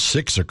 Spoonful,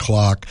 6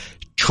 o'clock,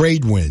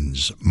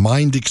 Tradewinds,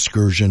 Mind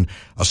Excursion,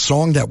 a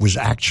song that was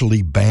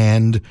actually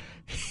banned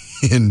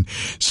in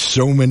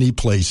so many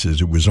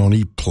places. It was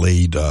only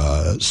played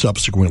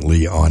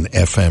subsequently on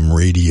FM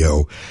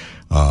radio.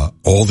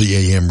 All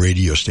the AM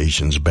radio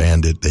stations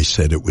banned it. They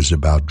said it was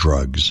about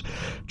drugs.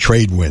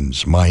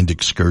 Tradewinds, Mind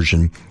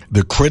Excursion.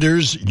 The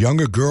Critters,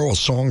 Younger Girl, a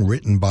song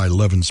written by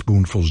Lovin'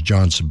 Spoonful's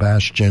John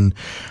Sebastian.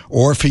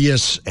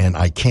 Orpheus, and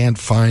I Can't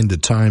Find the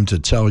Time to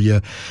Tell You.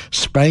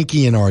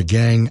 Spanky and Our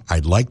Gang,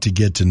 I'd Like to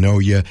Get to Know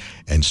You.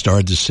 And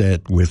started the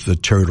set with the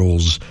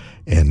Turtles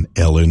and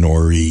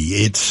Eleanor E.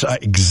 It's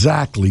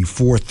exactly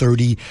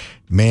 4:30.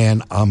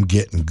 Man, I'm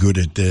getting good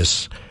at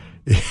this.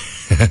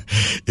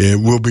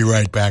 We'll be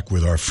right back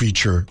with our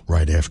feature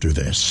right after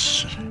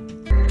this.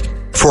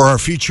 For our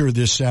feature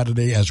this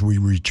Saturday, as we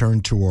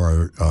return to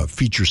our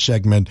feature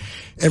segment,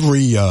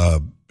 every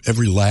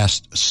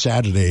last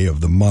Saturday of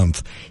the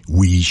month,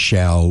 we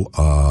shall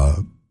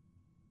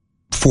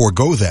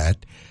forego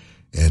that,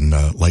 and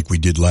like we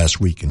did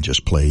last week, and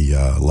just play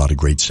a lot of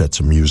great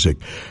sets of music.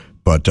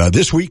 But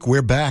this week,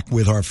 we're back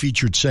with our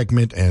featured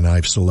segment, and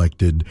I've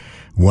selected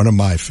one of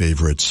my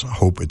favorites.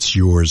 Hope it's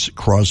yours.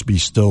 Crosby,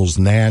 Stills,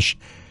 Nash,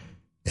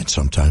 and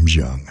Sometimes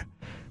Young.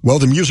 Well,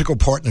 the musical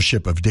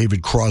partnership of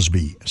David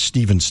Crosby,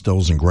 Stephen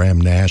Stills, and Graham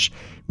Nash,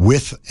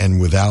 with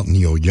and without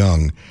Neil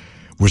Young,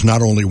 was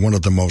not only one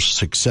of the most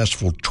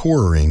successful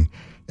touring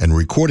and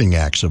recording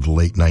acts of the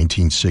late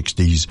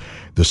 1960s,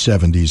 the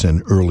 70s,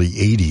 and early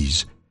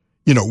 80s,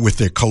 you know, with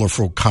their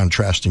colorful,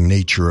 contrasting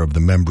nature of the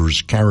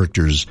members'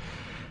 characters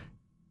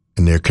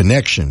and their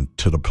connection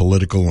to the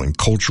political and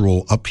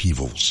cultural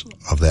upheavals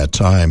of that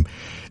time.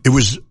 It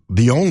was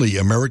the only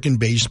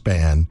American-based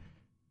band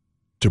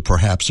to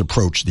perhaps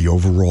approach the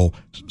overall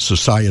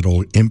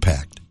societal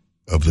impact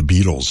of the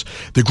Beatles.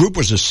 The group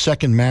was a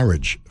second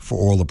marriage for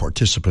all the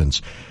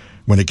participants.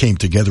 When it came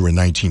together in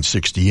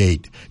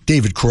 1968,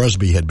 David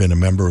Crosby had been a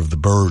member of the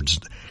Byrds.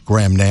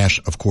 Graham Nash,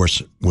 of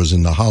course, was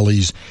in the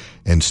Hollies,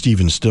 and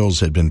Stephen Stills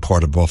had been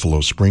part of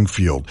Buffalo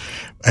Springfield,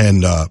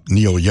 and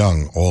Neil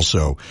Young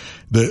also.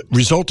 The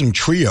resulting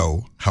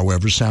trio,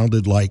 however,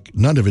 sounded like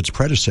none of its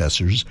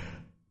predecessors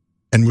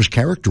and was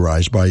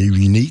characterized by a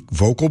unique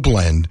vocal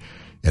blend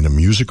and a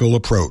musical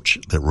approach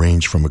that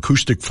ranged from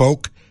acoustic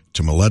folk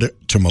to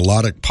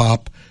melodic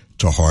pop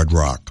to hard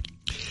rock.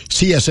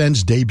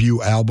 CSN's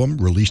debut album,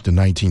 released in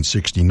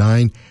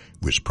 1969,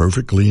 was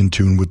perfectly in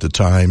tune with the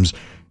times,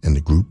 and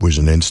the group was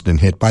an instant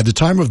hit. By the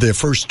time of their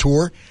first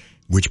tour,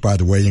 which, by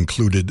the way,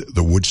 included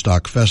the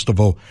Woodstock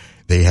Festival,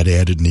 they had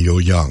added Neil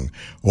Young,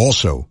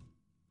 also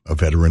a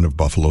veteran of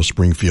Buffalo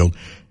Springfield,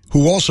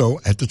 who also,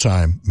 at the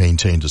time,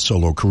 maintained a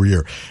solo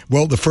career.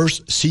 Well, the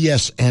first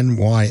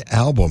CSNY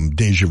album,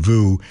 Deja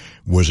Vu,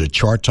 was a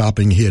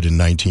chart-topping hit in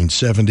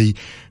 1970,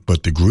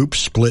 but the group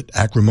split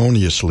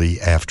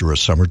acrimoniously after a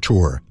summer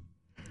tour.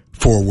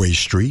 Four-Way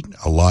Street,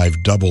 a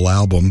live double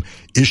album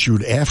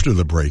issued after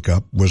the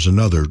breakup, was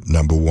another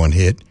 #1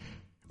 hit.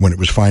 When it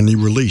was finally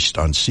released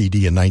on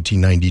CD in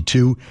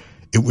 1992,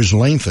 it was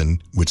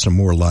lengthened with some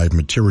more live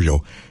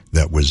material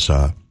that was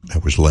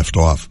left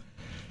off.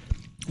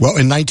 Well,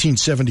 in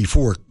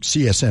 1974,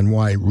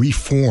 CSNY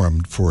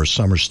reformed for a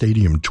summer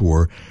stadium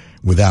tour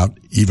without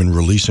even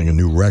releasing a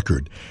new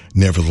record.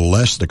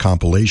 Nevertheless, the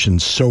compilation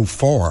So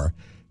Far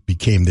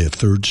became their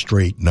third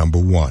straight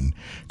 #1.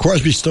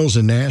 Crosby, Stills,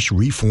 and Nash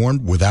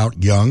reformed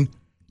without Young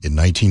in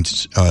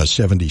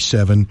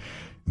 1977.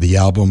 The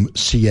album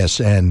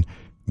CSN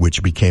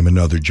which became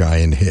another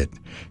giant hit.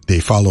 They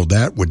followed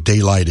that with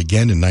Daylight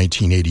again in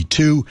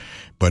 1982,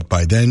 but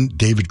by then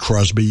David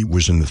Crosby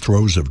was in the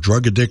throes of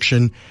drug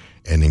addiction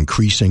and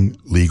increasing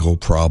legal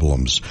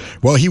problems.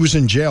 Well, he was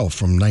in jail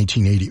from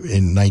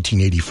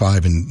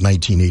 1985 and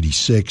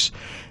 1986,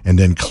 and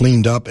then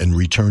cleaned up and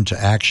returned to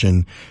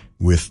action,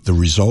 with the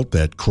result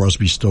that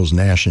Crosby, Stills,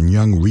 Nash and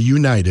Young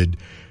reunited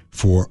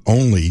for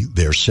only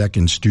their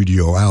second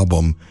studio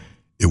album.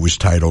 It was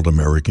titled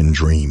American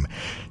Dream.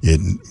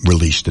 It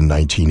released in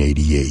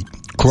 1988.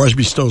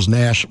 Crosby, Stills,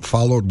 Nash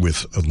followed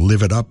with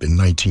Live It Up in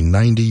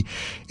 1990,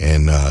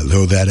 and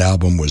though that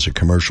album was a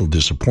commercial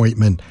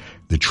disappointment,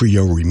 the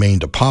trio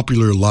remained a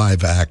popular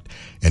live act,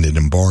 and it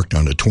embarked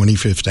on a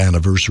 25th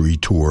anniversary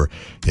tour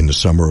in the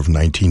summer of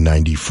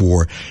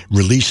 1994,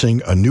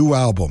 releasing a new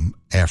album,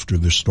 After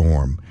the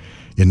Storm.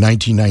 In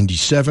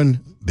 1997,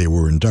 they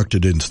were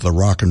inducted into the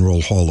Rock and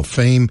Roll Hall of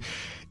Fame.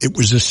 It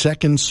was the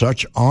second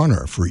such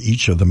honor for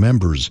each of the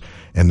members,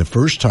 and the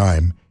first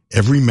time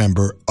every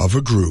member of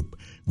a group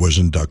was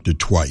inducted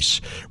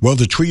twice. Well,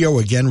 the trio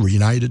again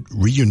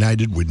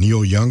reunited with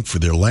Neil Young for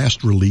their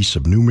last release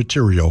of new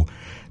material,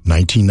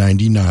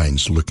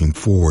 1999's Looking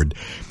Forward,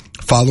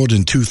 followed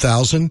in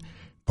 2000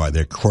 by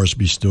their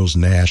Crosby, Stills,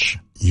 Nash,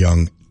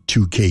 Young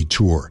 2K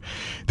tour.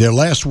 Their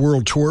last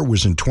world tour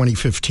was in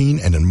 2015,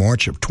 and in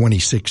March of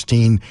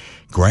 2016,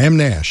 Graham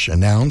Nash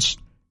announced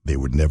they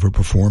would never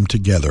perform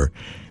together.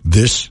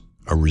 This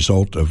a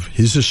result of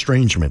his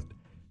estrangement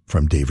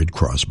from David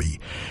Crosby.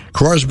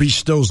 Crosby,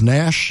 Stills,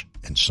 Nash,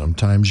 and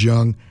sometimes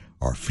Young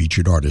are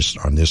featured artists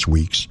on this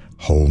week's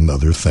Whole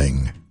 'Nuther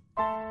Thing.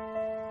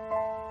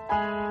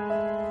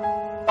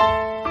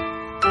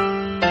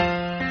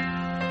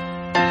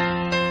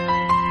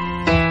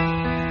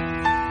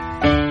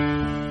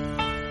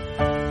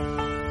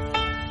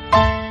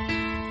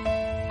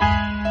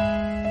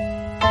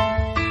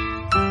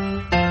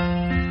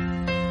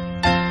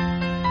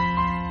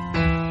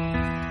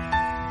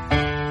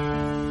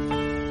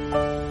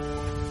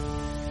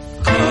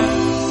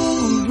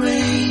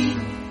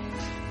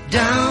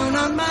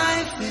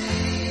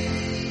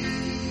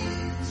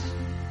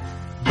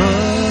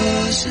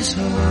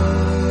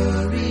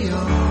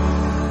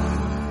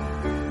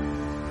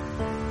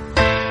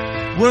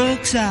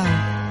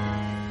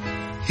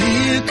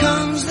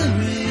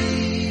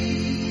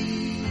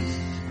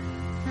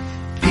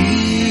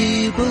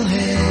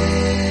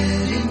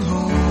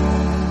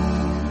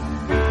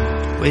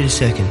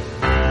 Second,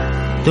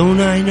 don't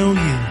I know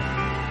you?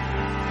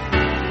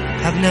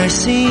 Haven't I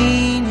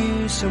seen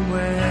you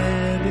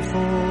somewhere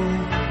before?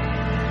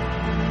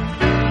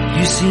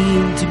 You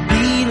seem to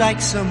be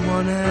like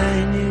someone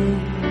I knew.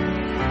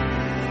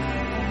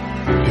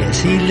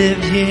 Yes, he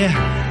lived here,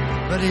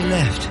 but he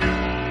left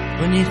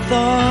when he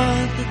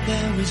thought that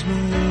there was more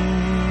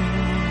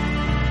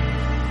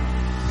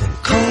than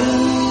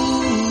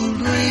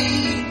cold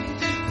rain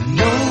and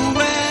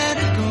nowhere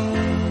to go.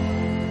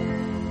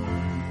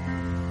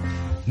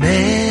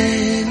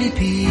 Many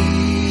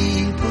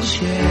people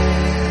share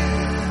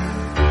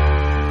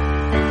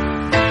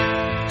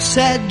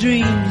sad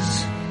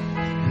dreams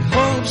and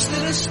hopes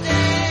that are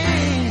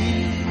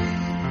staying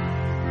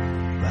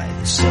by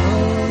the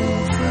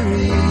sulfur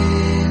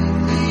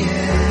in the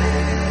air.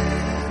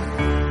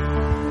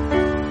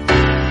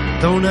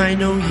 Don't I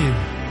know you?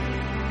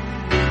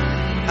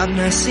 Haven't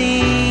I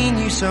seen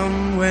you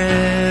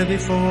somewhere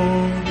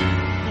before?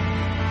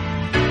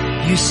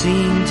 You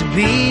seem to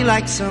be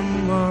like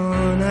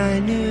someone I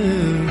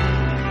knew.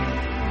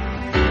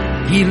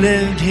 He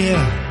lived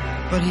here,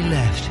 but he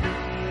left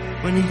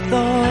when he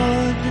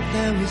thought that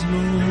there was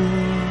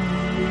more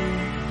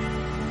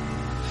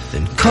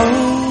than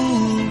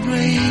cold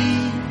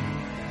rain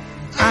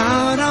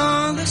out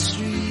on the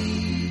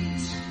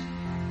streets.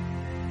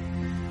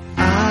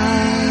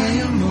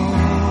 I am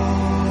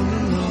all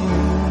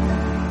alone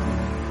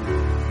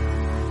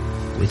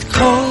with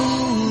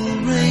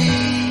cold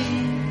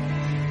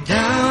rain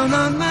down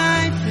on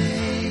my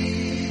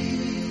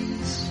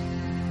face.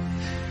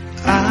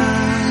 I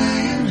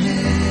am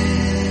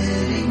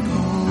heading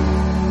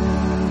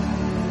home.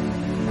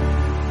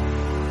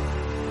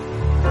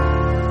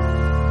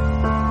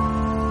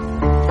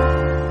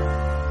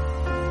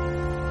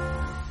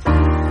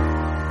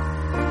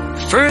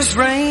 First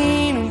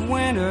rain of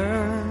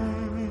winter,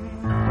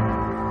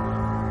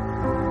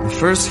 the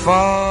first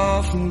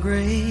fall from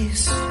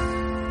grace,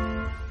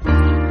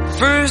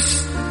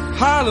 first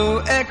hollow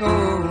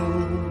echo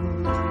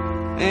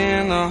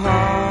in the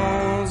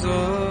halls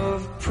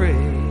of praise.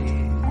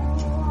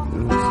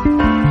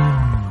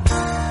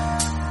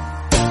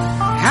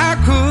 How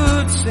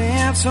could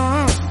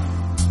Samson,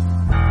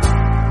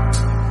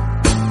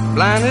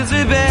 blind as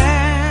a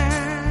bear,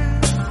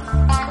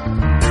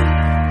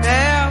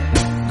 have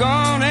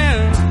gone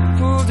and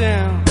pulled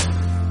down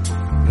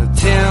the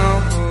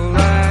temple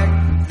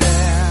like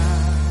that?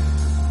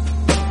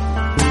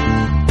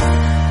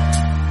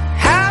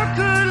 How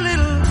could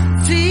little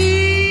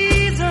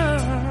Caesar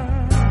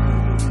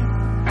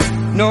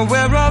know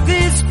where all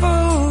these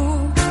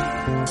folk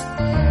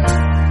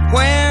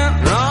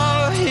when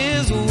all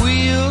his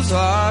wheels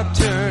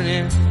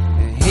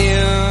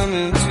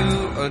coming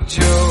to a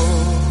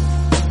joke.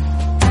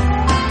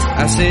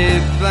 I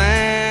said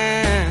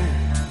blind,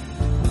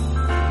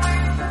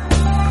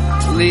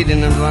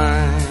 leading the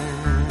blind,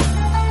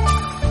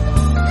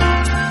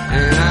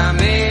 and I'm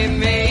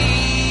amazed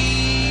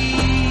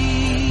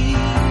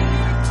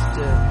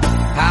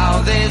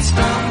how they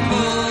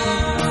stumble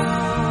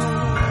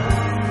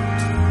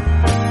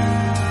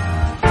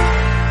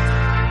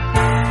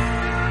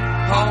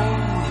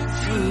home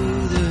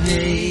through the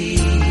haze.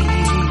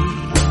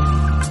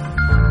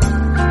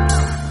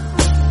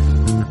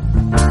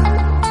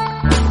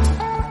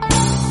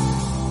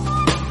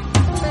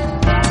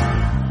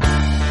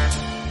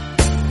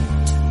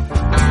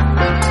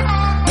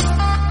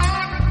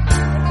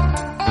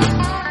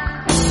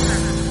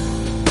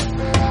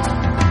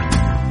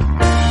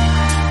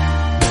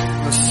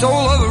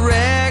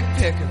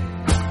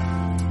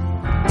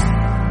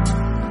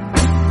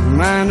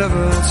 Mind of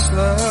a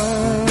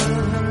slug.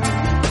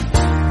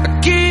 I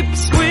keep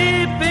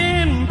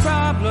sweeping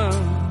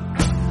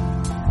problems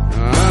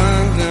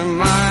under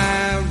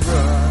my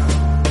rug.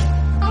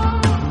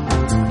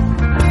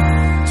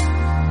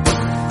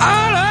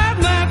 All of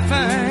my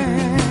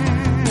fine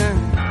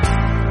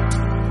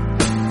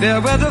fair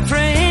weather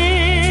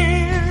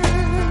friends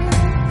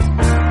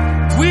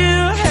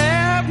will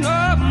have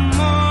no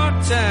more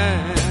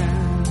time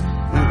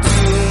to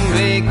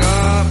make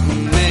up.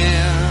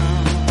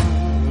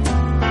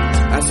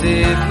 I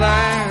said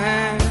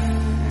blind,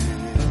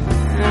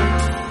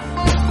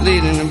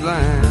 leading the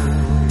blind,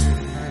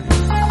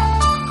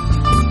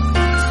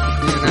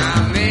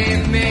 and I'm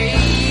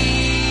amazed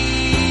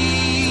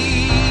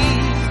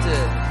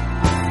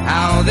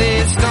how they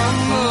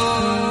stumble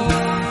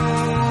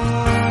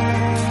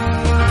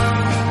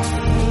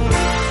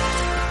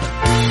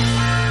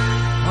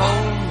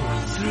home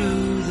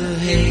through the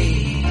haze.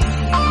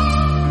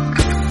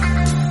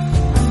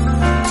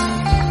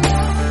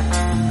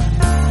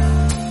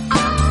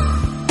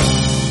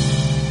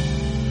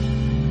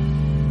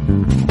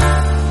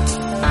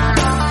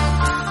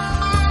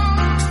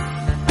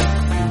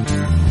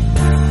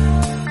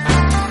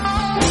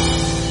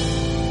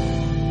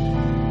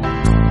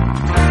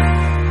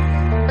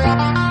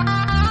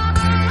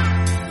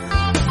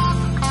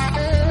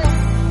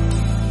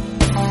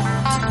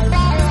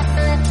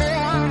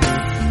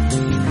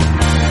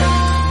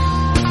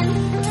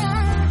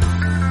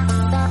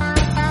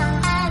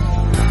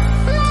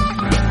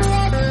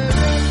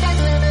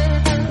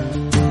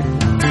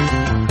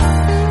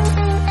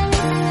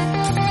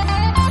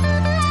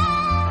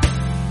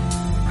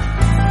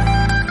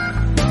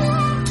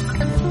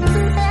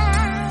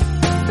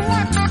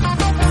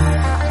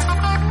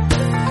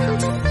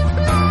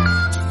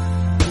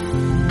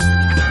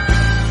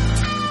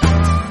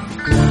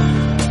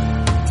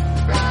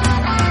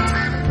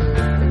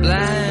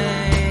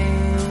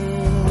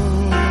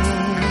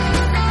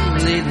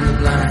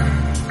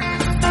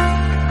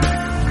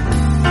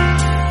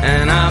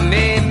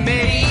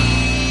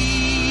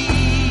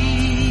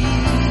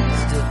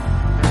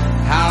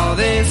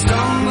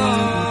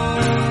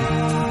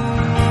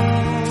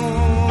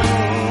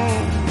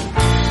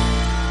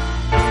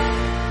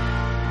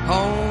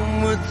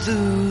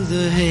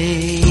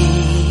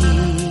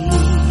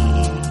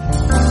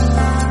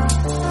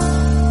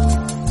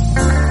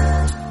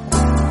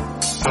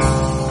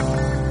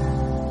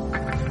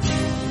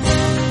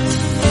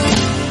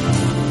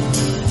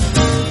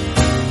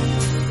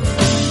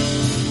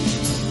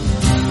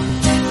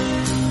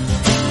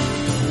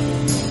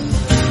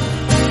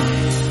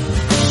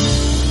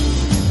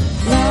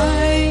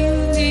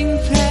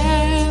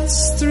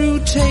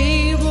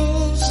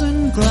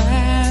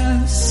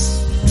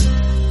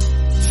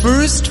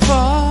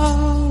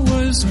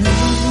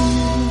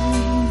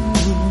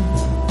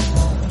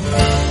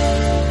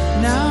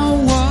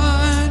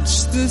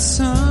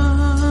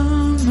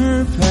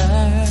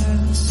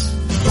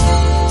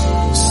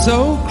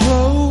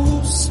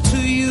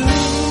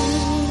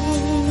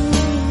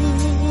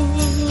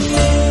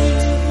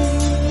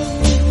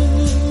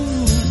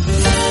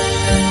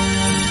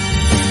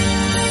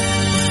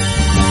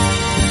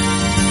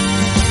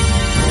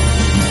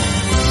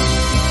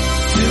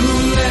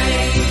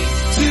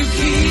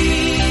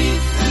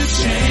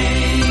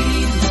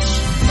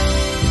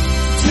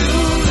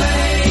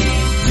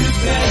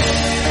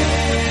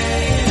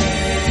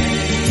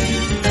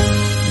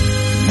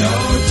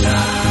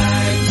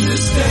 Time to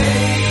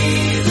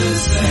stay.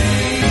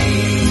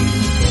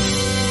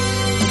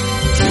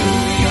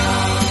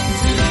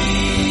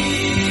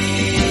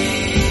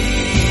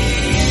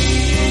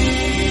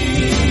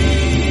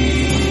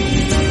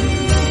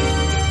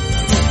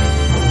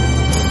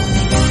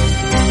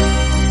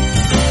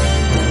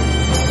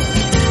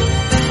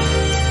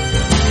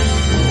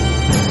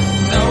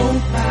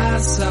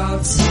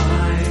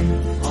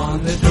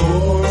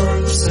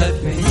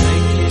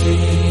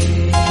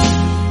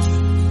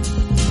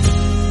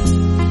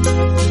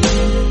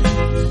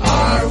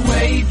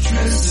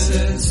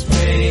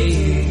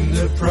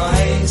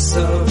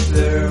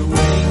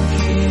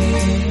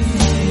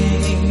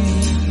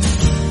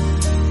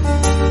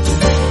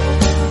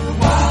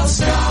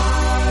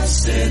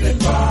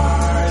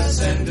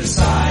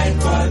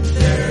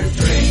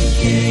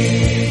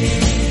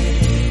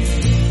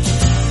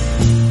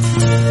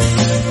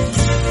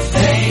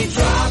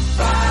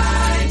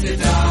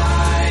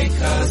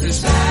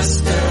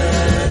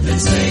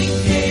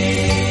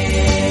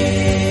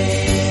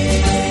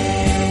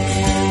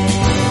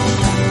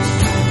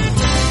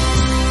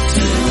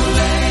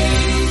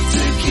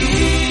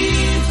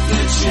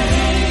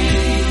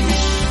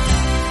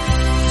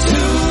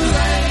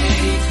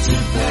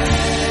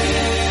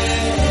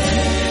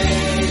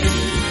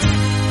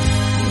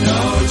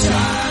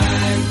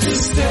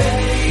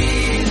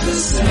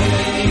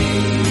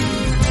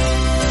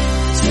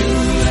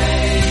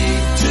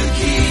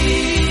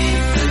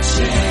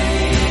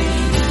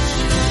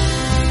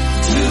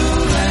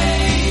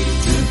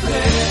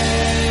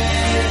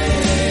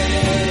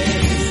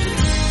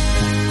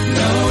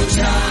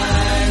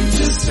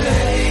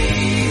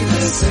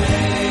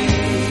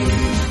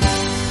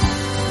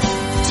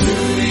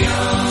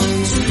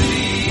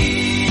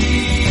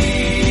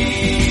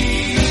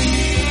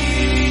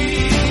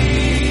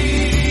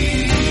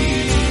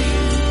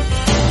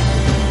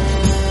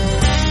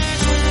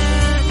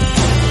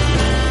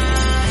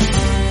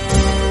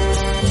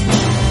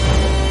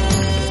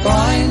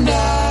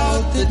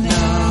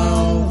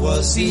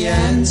 was the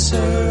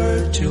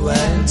answer to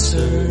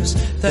answers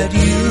that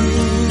you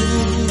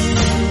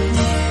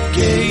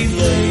gave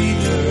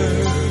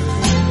later.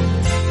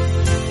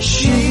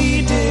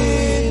 She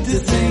did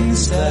the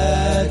things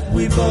that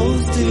we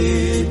both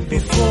did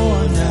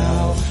before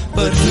now,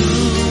 but who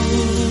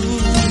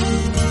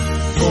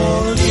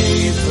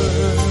forgave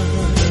her?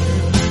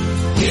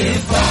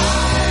 If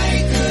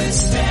I could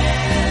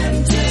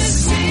stand to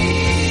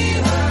see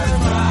her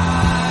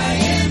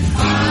crying,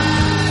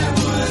 I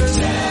would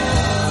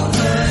tell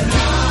her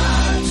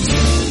not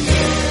to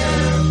give.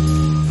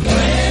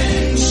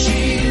 When she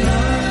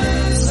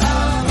learns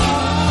of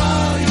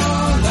all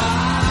your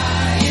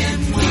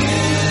lying,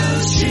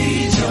 will she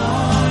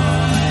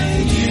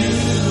join you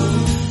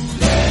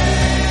there?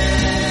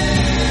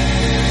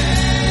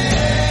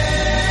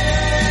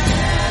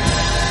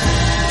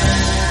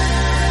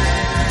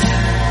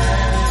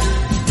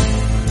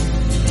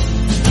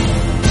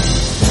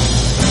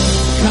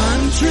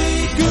 Country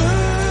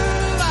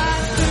girl, I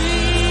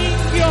think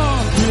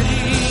you're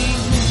pretty.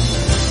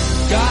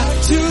 Got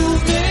to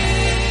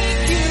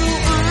make you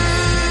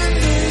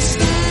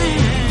understand.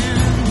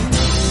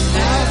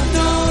 Have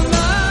no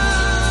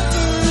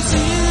lovers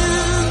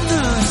in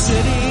the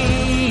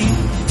city.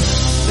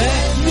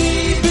 Let me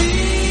be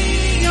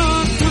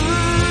your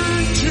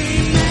countryman.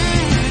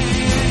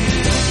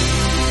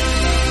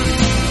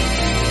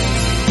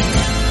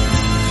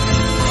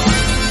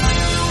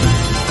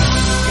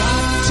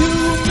 Got to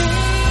make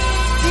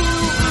you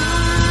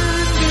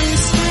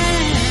understand.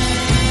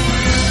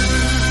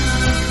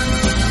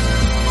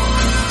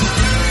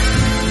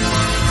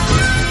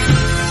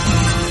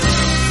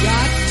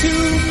 Got to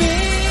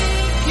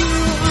make you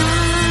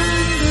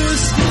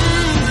understand.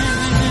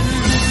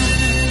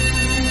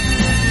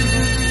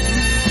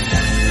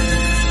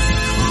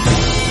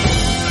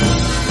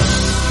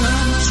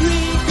 Country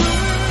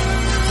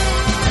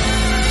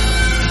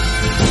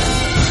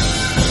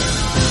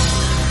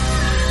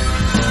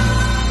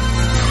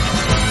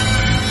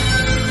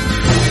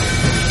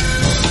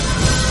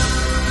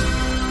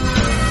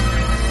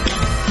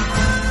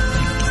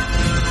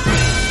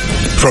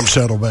From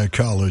Saddleback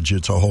College,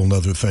 it's A Whole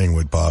Nother Thing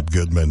with Bob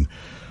Goodman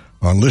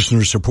on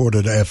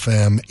listener-supported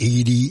FM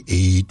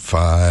 88.5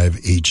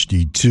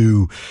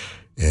 HD2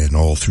 and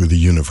all through the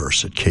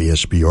universe at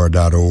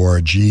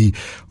ksbr.org.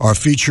 Our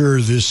feature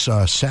this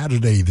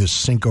Saturday, this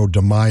Cinco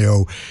de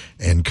Mayo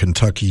and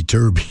Kentucky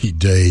Derby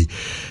Day,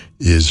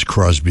 is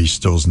Crosby,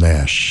 Stills,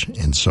 Nash,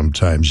 and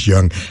Sometimes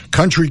Young.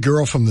 Country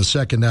Girl from the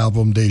second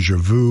album, Deja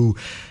Vu,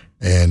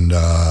 and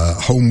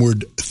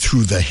Homeward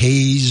Through the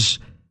Haze,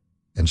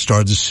 and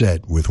start the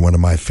set with one of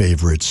my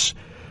favorites,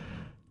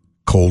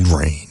 Cold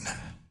Rain.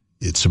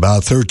 It's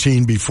about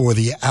 13 before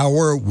the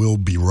hour. We'll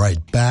be right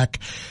back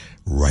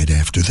right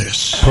after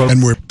this.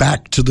 And we're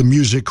back to the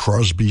music,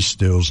 Crosby,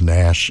 Stills,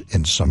 Nash,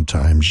 and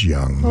Sometimes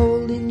Young.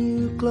 Holding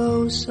you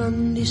close,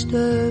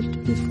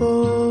 undisturbed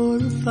before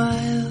the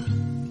fire.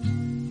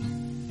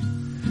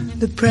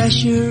 The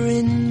pressure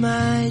in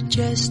my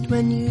chest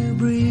when you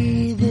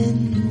breathe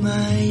in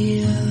my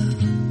ear.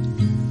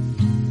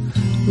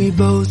 We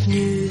both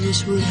knew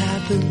this would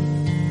happen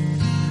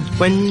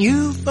when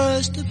you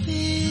first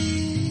appeared.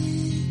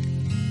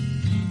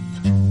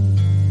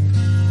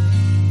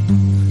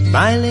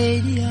 My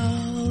lady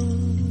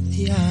of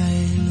the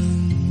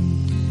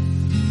island,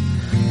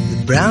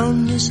 the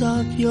brownness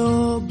of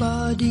your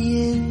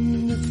body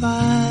in the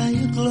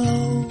fire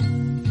glow.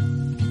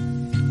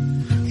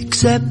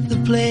 Except the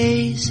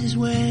places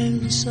where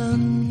the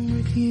sun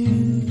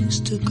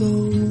refused to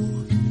go.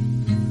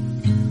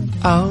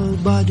 Our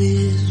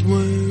bodies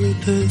were a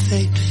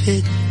perfect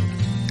fit.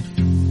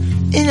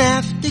 In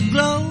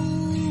afterglow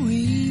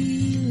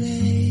we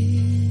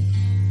lay.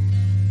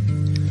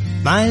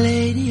 My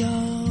lady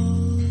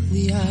of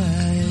the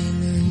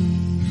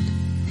island,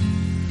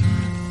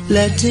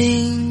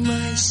 letting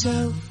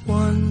myself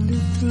wander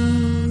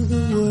through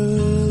the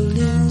world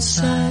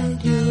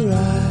inside your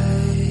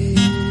eyes.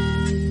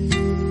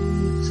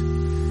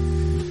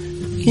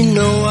 You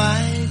know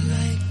I'd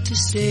like to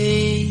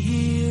stay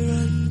here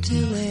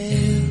until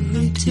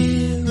every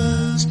tear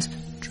runs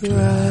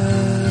dry.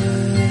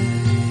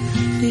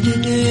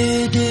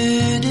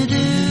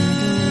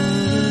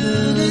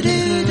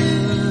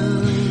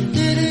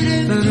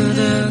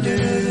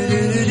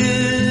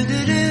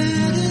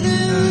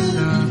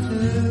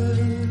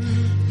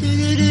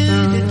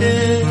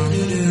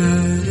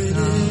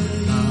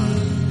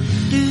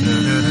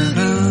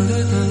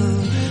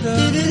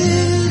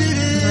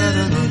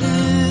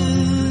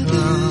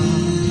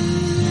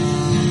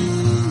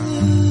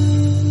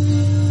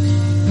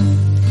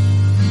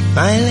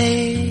 My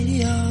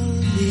lady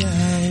of the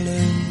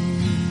island,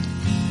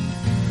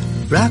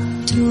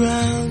 wrapped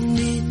around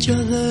each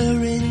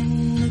other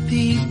in the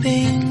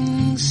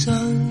peeping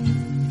sun.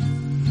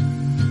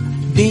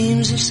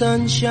 Beams of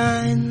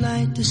sunshine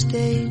light the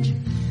stage,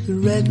 the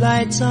red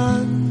lights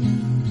on.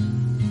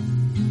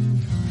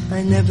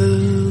 I never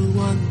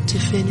want to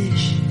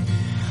finish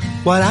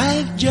what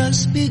I've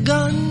just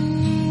begun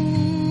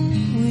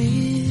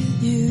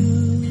with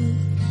you.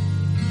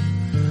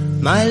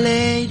 my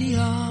lady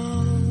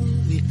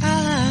of the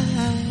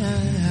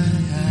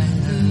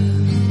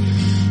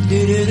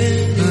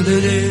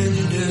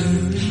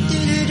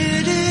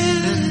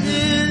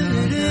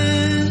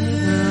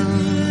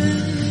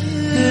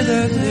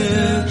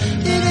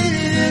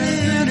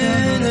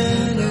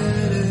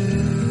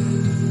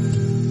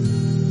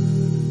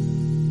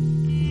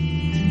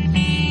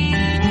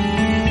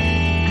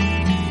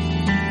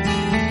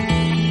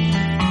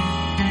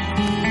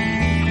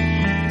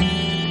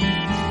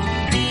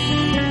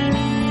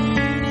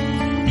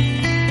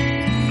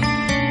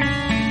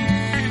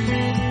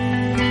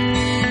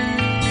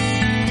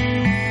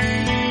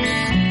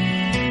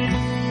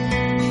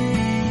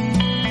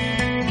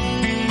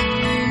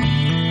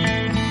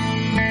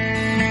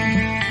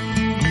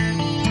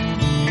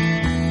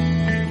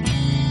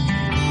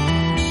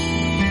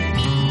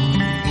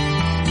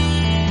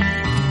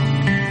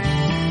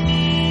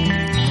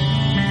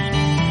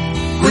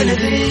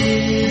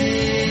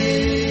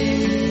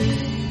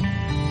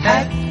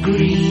had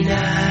green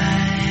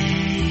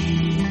eyes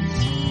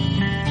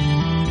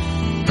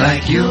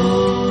like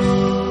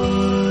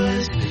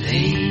yours,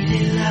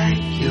 lady,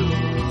 like yours.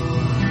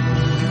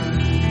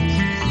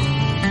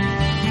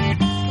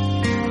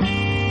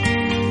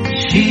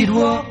 She'd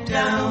walk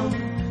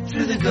down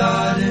through the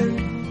garden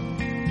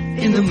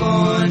in the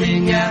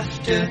morning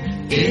after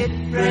it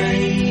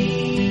rained.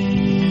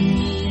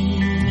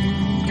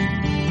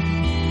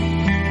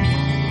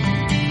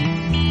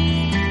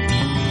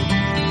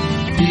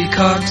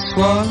 Peacocks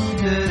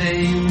wandered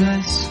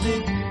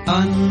aimlessly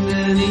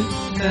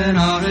underneath an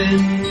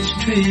orange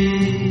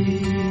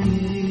tree.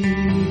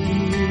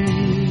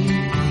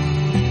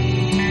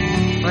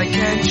 Why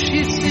can't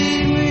she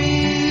see me?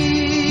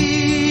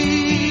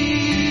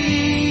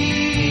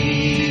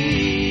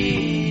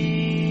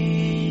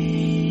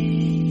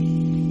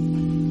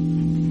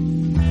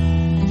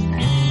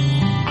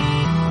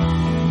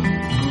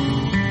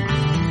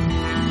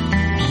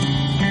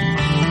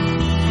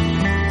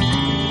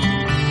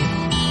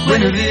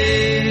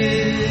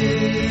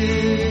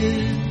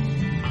 Guinevere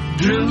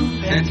drew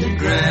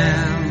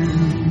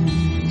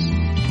pentagrams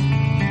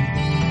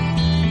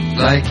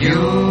like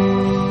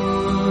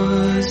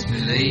yours,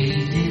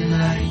 lady,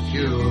 like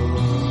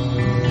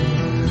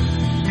yours.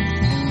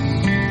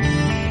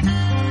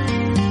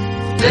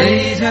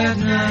 Late at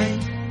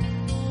night,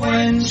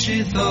 when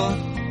she thought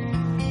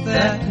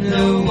that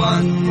no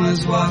one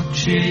was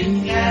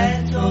watching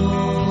at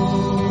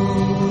all,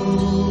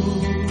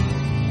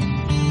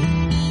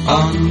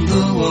 on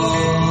the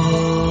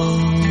wall,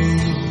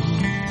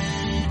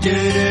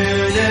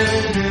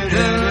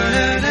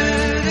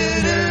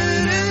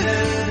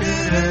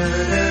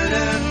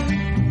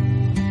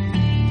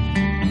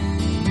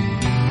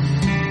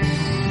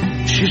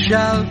 she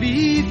shall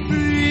be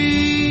free.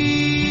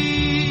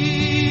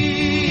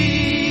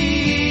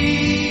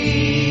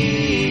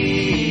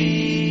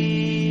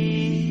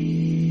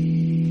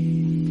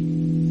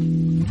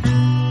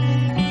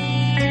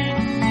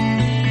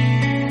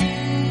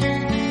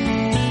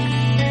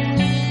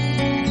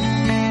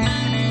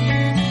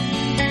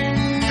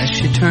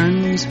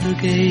 Turns her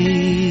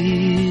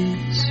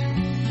gaze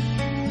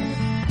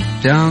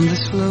down the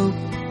slope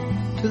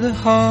to the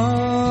harbor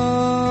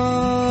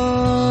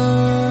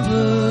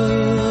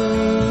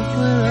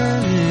where I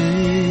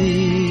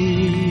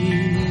lay,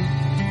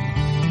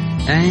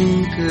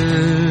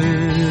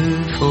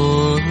 anchored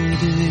for a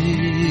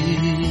day.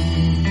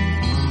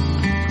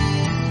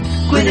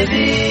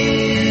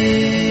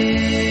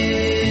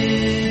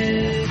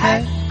 Guinevere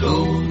had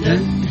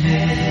golden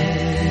hair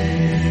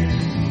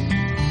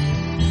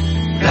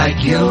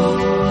like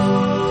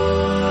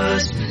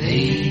yours,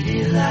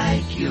 lady,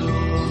 like yours.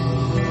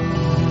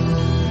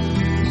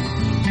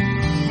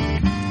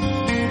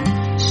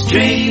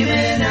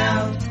 Streaming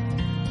out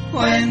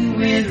when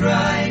we'd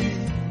ride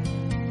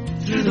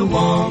through the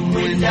warm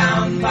wind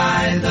down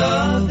by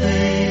the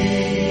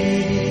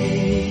bay.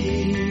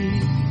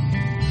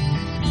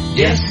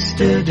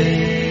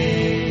 Yesterday,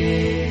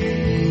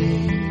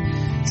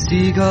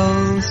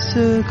 seagulls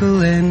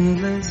circle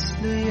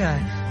endlessly. I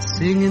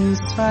sing in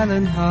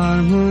silent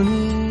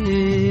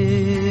harmony.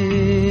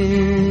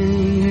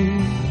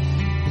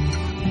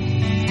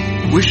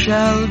 We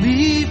shall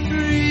be free.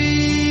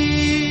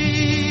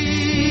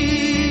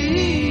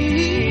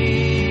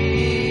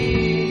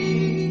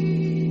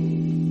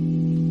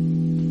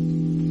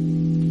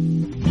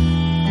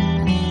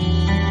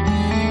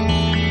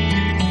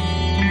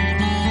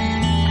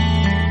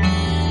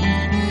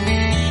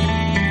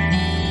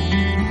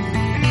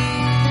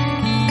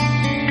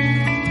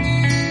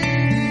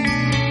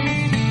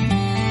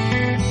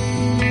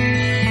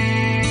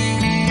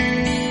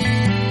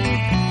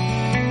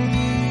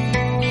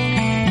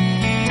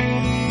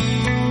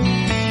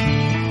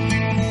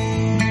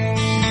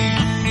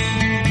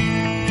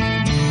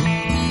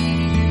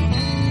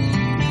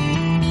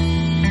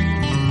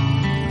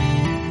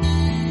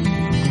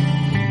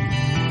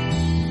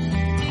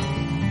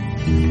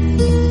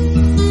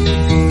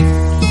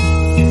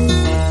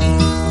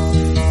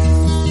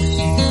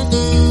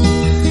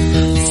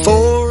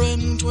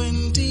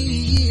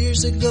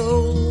 years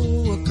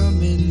ago I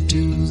come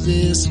into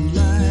this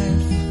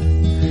life,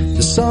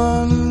 the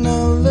son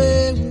of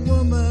a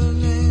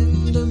woman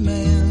and a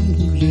man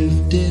who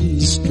lived in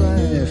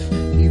strife.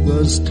 He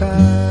was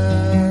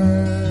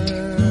tired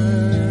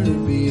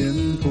of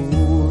being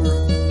poor,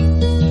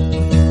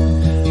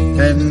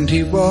 and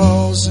he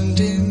wasn't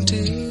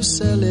into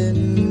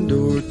selling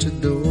door to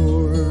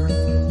door,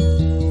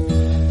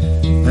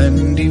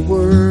 and he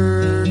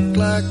worked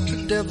like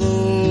the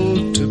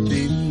devil to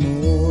be more.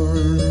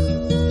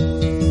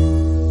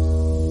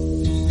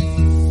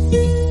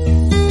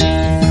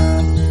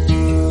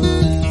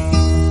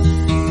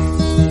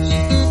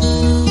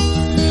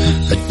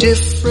 A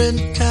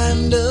different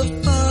kind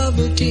of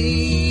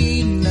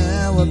poverty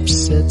now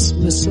upsets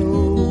me so.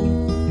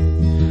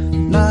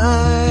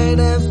 Night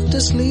after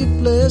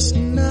sleepless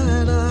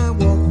night I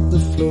walk the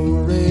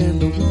floor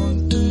and I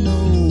want to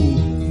know,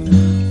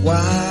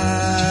 why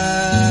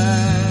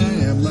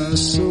am I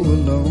so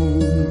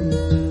alone?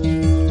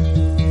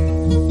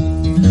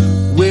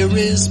 Where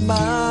is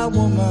my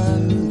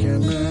woman?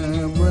 Can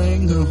I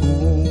bring her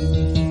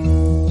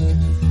home?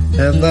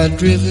 Have I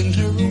driven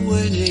her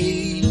away?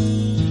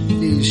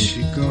 Is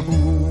she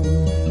gone?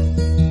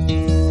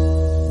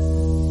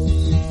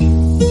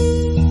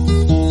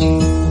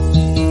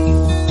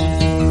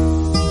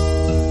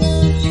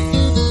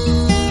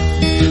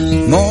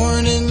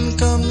 Morning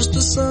comes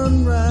the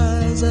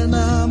sunrise and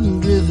I'm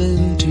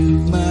driven to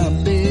my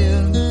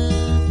bed.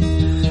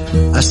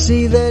 I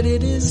see that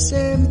it is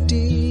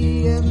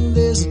empty and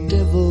there's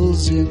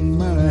devils in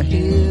my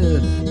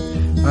head.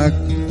 I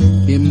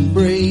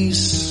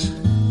embrace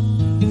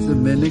the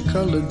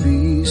many-colored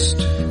beast.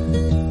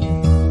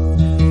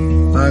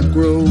 I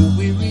grow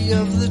weary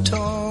of the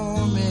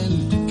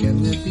torment.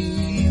 Can there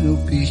be no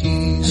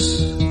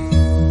peace?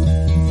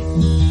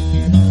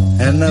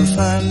 And I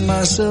find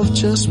myself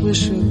just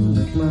wishing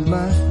that my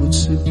life would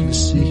simply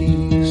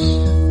cease.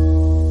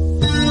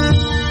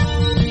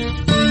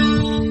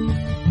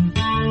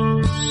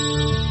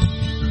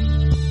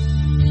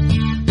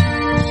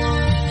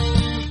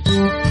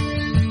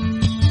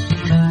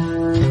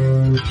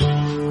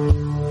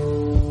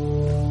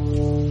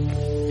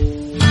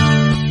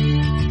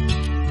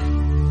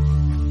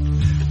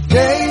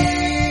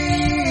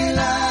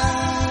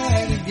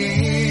 Daylight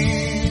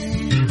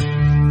again,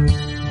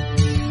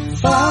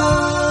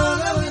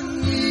 following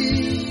me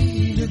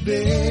to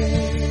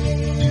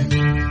bed.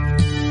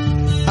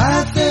 I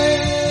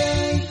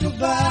think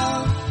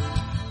about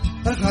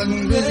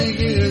 100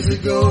 years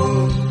ago,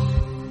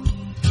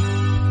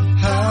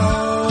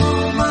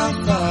 how my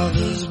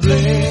fathers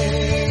bled.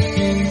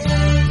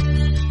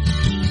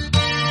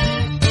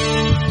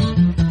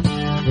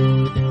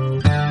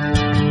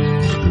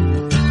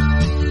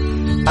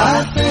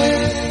 I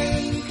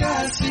think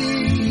I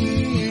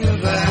see a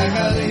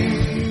valley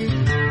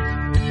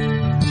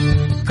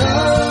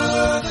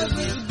covered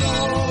with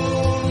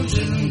gold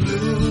and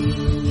blue.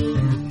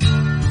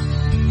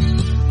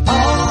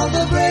 All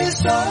the brave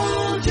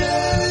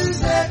soldiers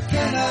that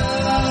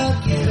cannot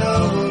get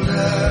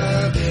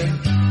older, they're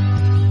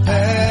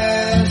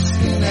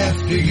asking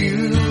after you.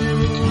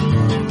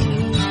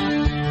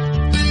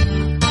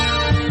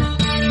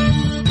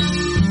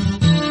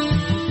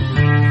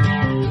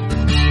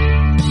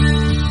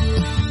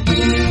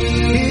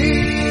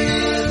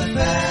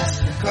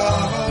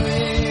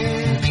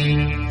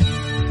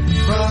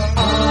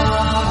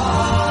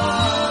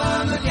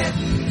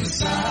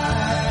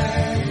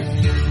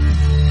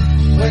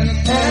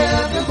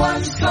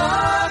 Everyone's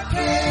talking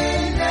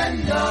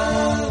and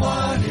no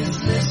one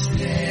is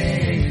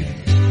listening.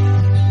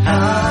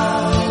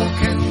 How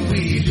can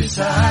we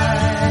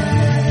decide?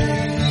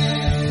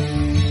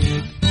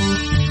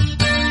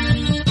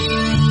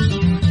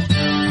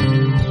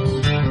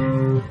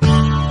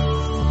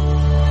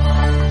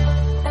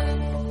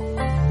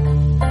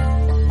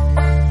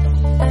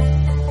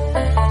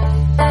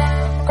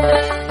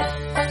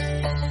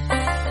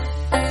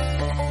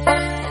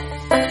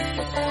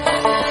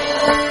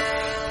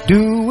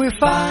 Do we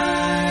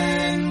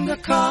find the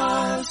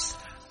cause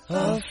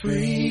of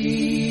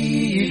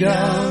freedom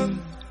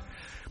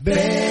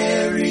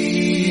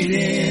buried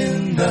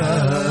in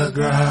the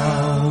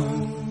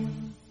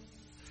ground?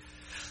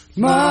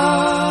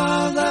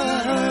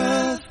 Mother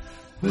Earth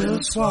will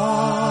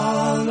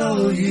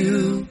swallow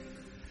you.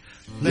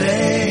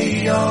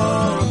 Lay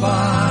your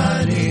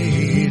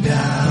body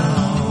down.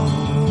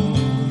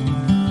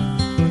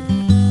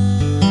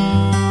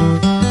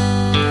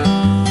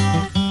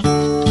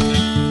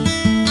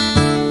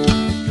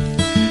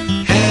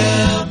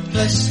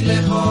 Helplessly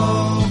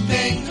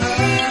hoping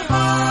her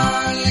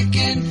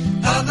harlequin,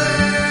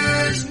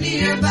 others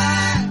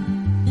nearby,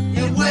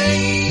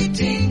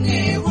 awaiting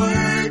a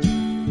word,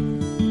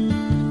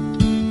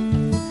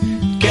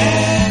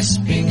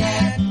 gasping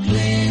at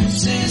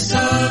glimpses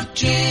of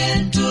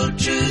gentle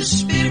true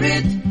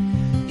spirit.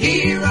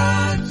 He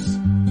runs,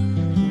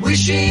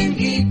 wishing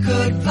he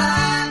could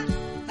fly,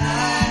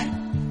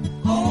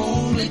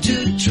 only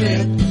to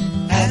trip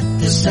at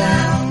the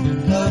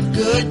sound of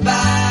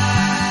goodbye.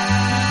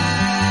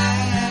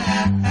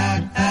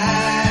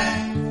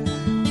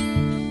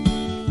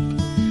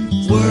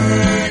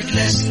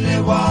 Wordlessly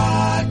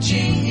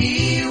watching,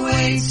 he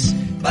waits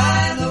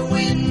by the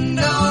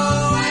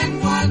window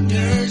and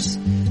wonders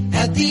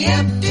at the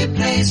empty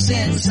place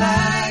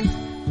inside.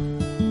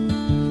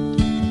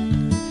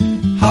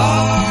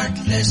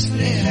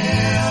 Heartlessly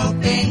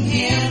helping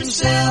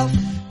himself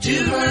to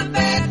her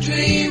bad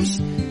dreams,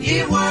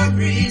 he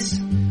worries,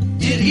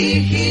 did he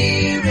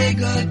hear a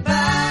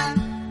goodbye?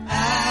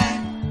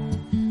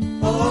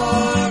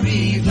 Or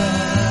even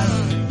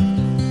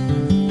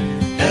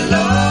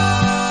hello?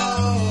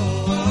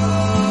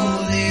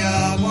 They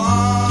are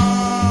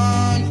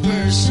one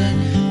person,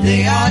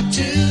 they are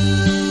two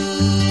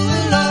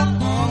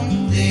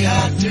alone, they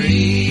are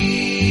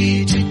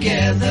three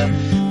together,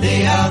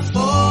 they are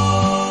four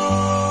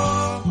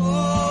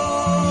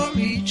for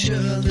each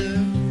other.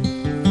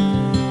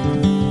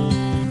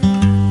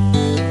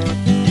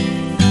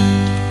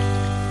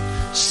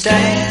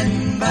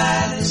 Stand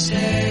by the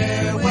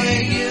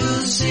stairway,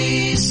 you'll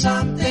see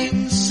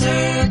something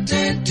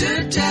certain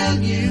to tell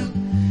you.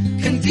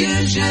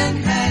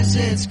 Confusion has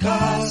its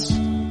cost.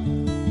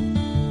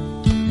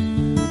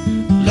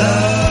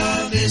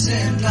 Love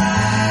isn't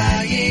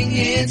lying,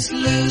 it's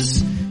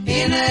loose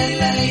in a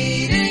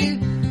lady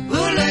who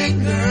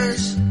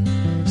lingers,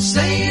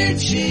 saying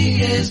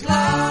she is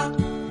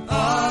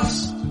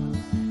lost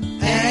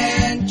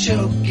and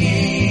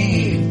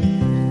choking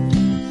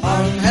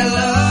on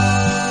hello.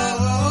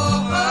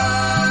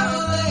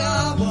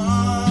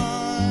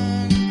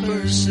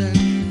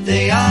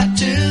 They are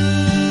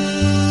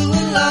two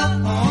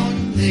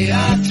alone, they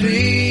are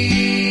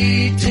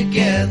three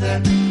together,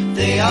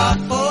 they are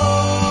four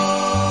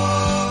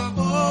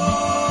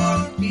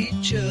for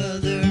each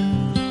other.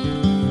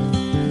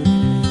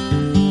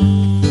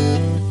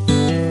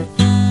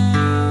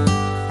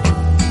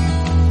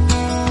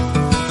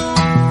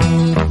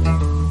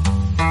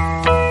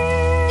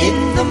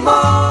 In the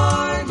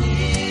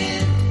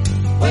morning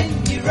when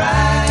you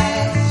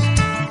rise,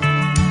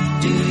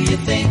 do you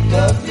think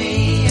of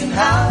me and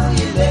how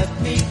you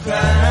left me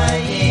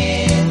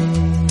crying?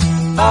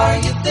 Are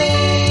you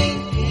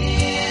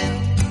thinking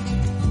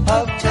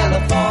of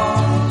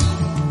telephones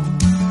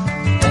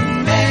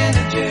and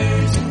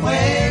managers and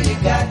where you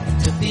got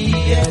to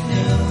be at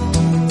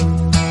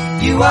noon?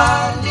 You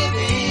are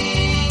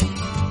living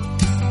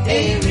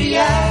a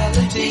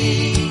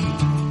reality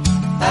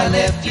I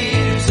left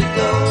years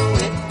ago.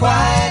 It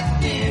quite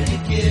nearly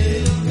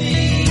killed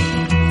me.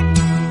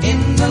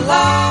 In the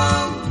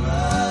long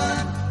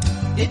run,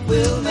 it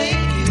will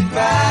make you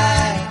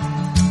cry,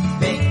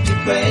 make you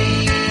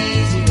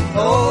crazy,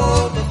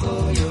 hold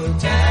before your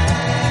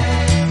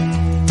time.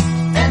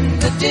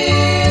 And the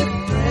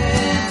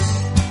difference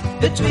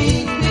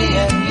between me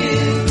and you,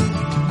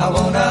 I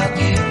won't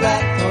argue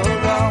right or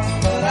wrong,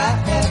 but I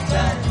have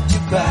time to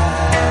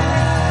cry.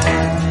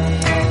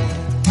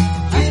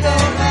 You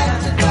don't have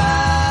to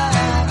cry,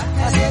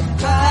 I said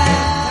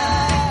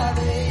cry,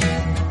 baby.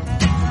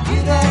 You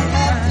don't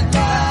have to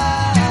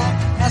cry,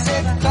 I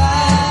said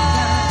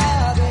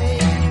cry,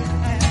 baby.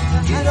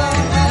 You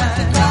don't have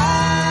to cry.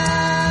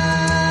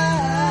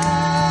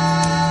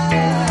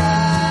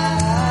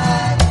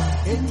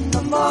 In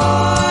the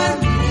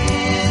morning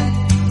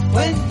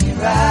when you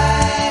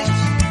rise,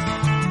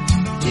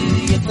 do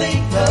you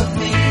think of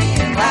me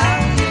and how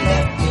you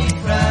left me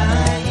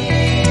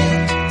crying?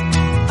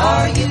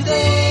 Are you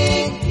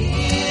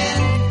thinking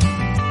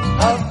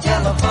of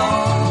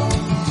telephones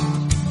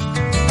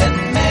and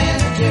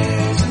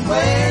managers and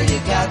where you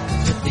got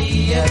to be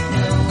at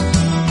noon?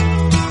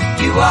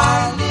 You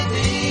are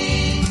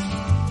living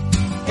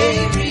a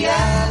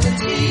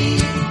reality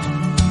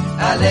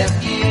I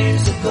left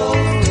years ago.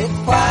 It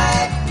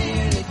quite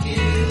nearly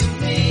killed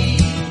me.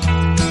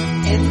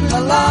 In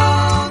the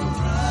long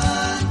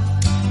run,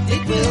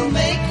 it will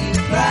make you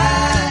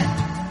cry,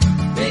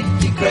 make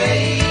you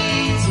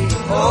crazy,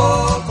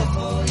 hold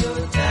before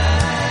your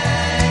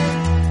time.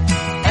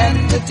 And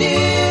the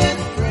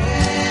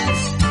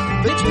difference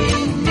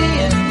between me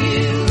and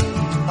you,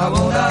 I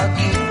won't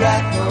argue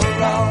right or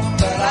wrong,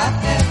 but I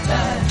have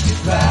time to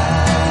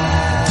cry.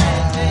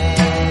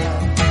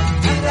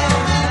 You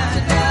don't have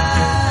to cry,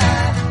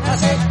 I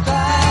said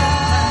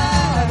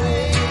cry,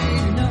 baby.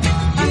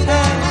 You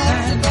don't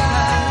have to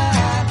cry,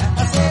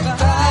 I said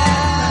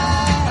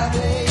cry,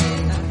 baby.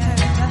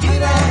 You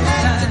don't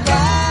have to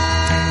cry.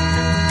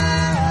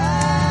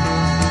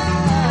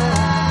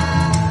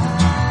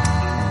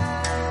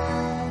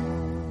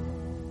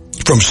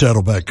 From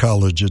Saddleback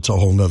College, it's a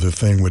whole nother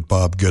thing with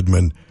Bob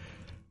Goodman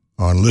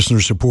on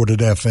listener-supported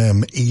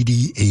FM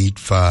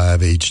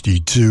 88.5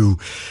 HD2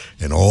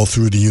 and all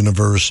through the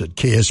universe at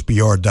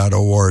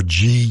ksbr.org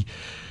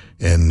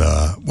and,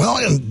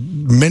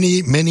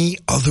 and many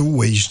other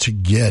ways to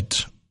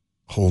get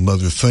whole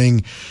nother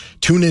thing.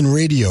 TuneIn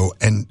Radio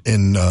and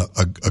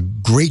a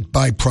great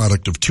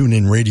byproduct of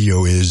TuneIn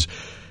Radio is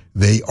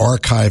they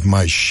archive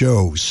my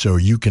show, so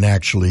you can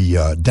actually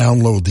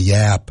download the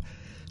app,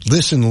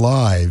 listen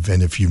live,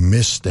 and if you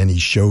missed any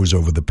shows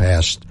over the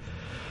past,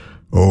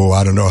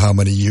 I don't know how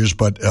many years,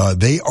 but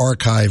they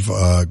archive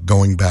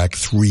going back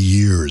 3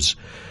 years.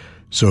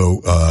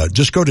 So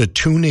just go to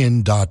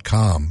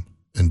tunein.com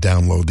and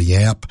download the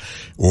app,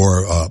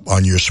 or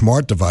on your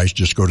smart device,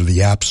 just go to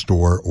the App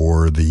Store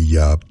or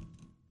the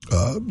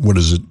what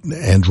is it?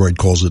 Android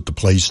calls it the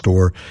Play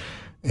Store,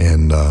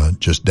 and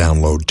just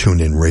download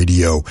TuneIn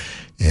Radio,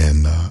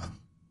 and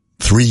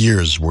 3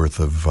 years worth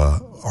of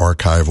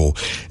archival.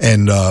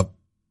 And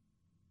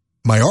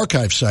my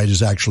archive site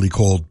is actually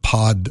called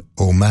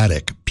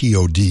Podomatic,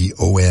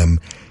 Podomatic,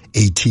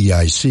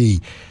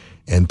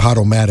 and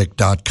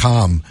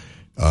Podomatic.com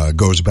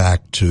goes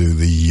back to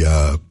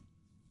the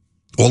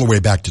all the way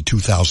back to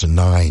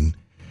 2009.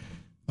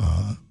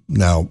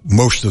 Now,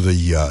 most of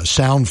the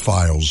sound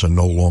files are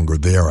no longer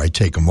there. I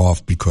take them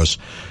off because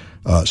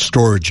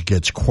storage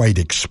gets quite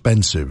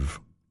expensive,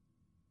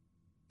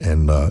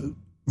 and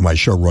my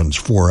show runs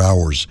 4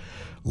 hours,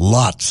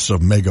 lots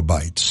of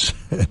megabytes,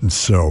 and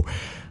so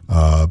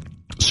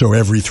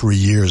every 3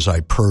 years I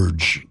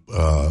purge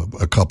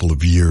a couple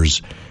of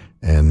years,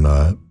 and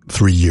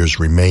 3 years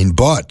remain.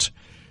 But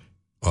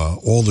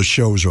all the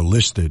shows are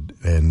listed,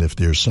 and if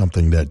there's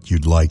something that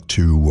you'd like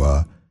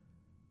to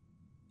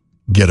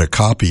get a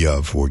copy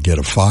of or get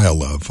a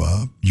file of,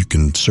 you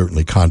can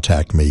certainly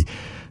contact me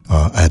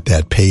at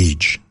that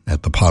page,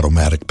 at the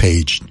Podomatic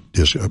page.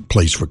 There's a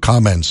place for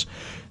comments,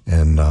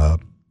 and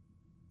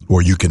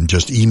or you can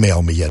just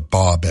email me at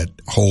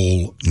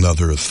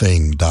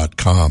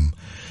bob@wholenotherthing.com,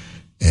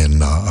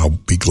 and I'll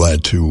be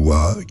glad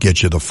to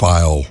get you the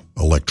file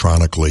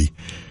electronically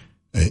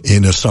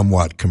in a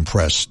somewhat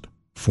compressed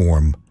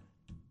form.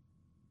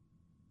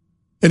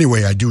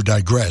 Anyway, I do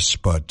digress,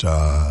 but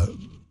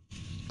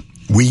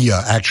we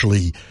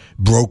actually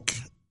broke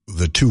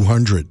the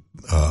 200,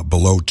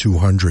 below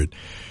 200.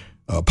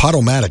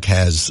 Podomatic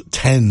has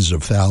tens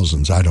of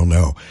thousands. I don't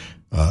know.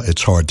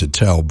 It's hard to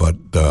tell, but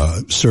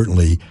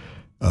certainly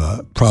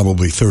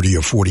probably 30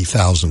 or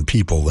 40,000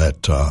 people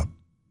that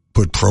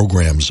put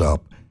programs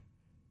up.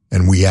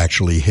 And we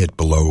actually hit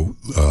below,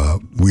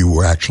 we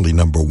were actually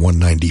number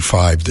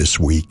 195 this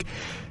week.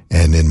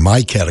 And in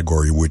my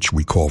category, which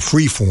we call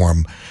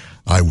freeform,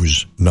 I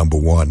was number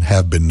one,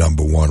 have been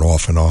number one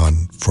off and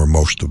on for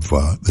most of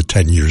the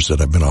 10 years that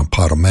I've been on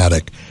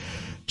Podomatic.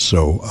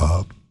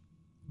 So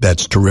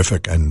that's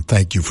terrific, and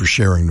thank you for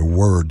sharing the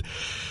word,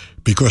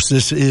 because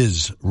this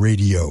is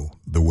radio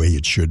the way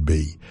it should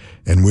be.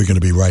 And we're going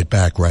to be right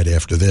back right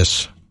after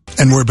this.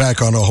 And we're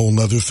back on a whole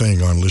nother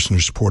thing on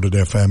listener-supported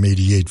FM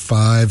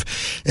 88.5.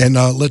 And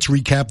let's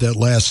recap that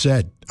last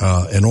set,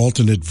 an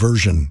alternate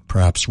version,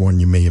 perhaps one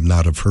you may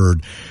not have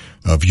heard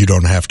of You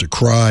Don't Have to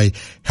Cry,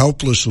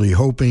 Helplessly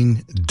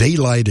Hoping,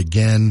 Daylight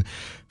Again,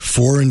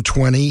 4 and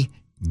 20,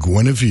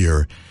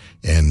 Guinevere.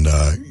 And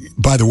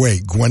by the way,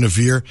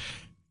 Guinevere,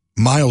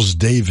 Miles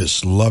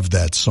Davis loved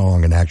that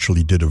song and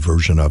actually did a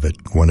version of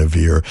it,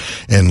 Guinevere.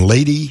 And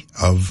Lady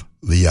of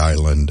the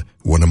Island,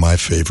 one of my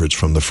favorites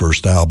from the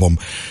first album,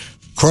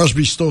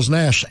 Crosby, Stills,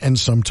 Nash, and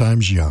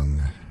Sometimes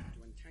Young.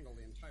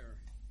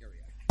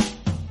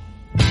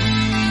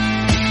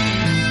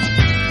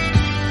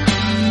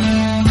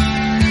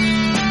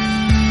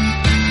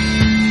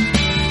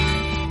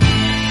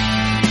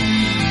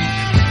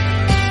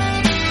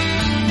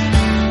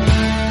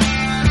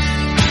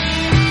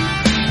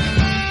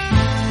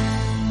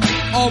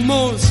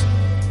 Almost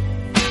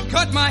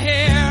cut my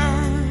hair.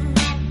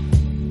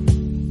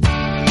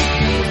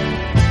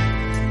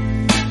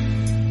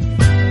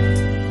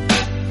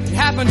 It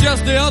happened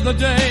just the other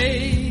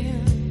day.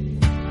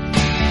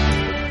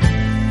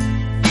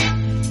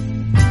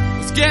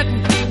 It's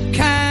getting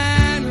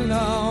kind of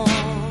long.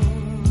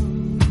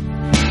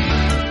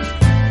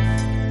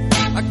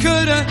 I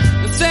could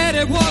have said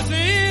it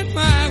wasn't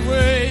my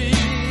way.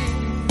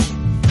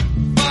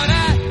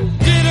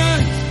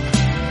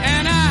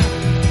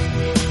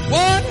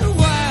 Wonder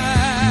why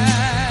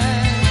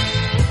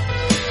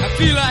I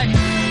feel like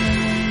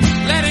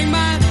letting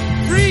my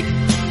freak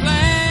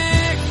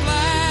flag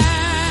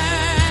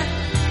fly.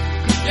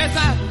 Yes,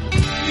 I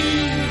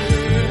feel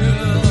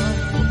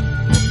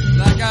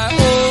like I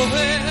owe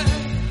it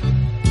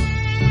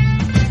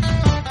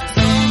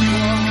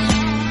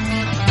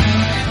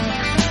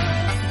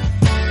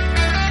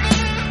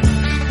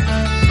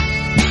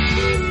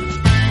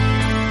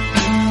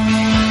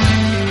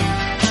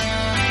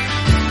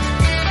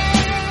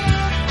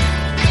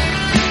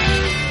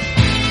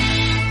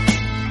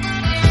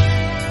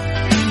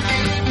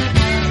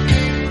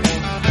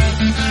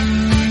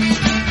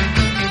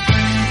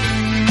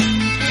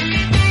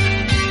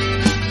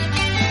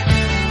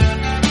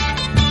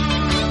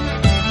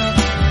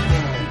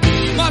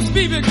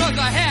because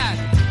I had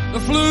the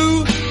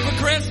flu for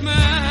Christmas,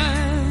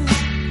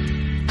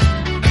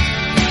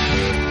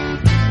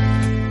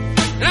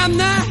 and I'm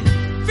not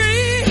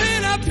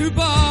feeling up to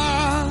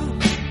bar.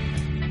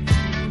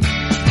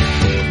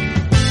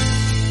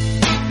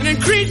 It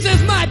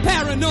increases my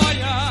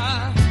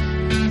paranoia,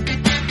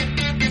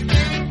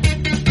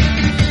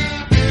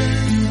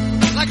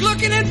 like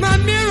looking at my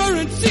mirror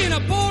and seeing a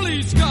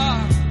police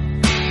car.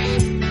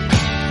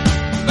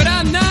 But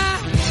I'm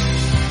not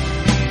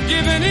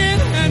giving in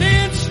an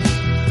inch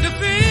to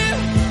fear.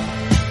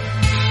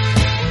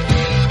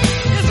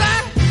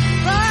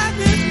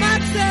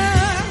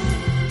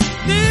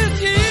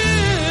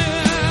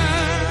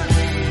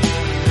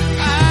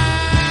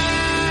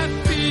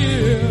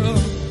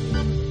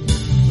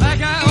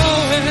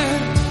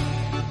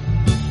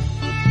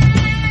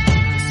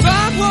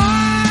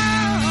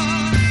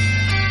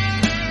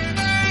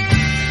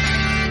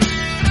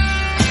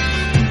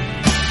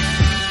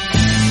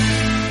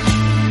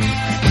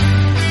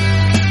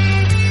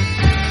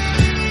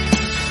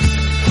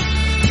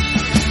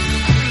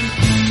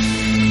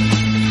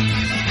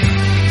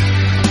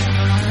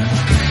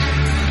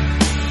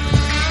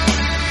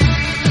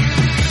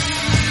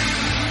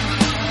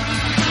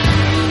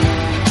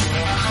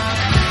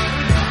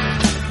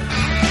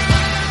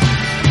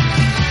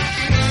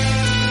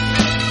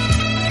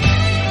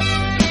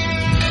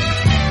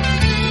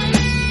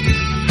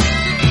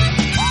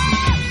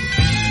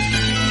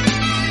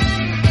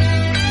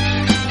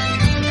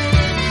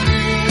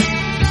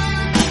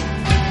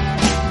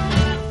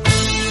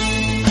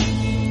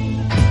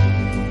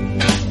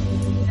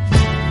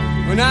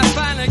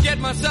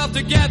 myself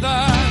together.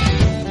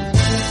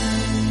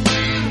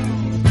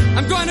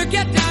 I'm going to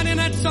get down in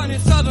that sunny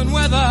southern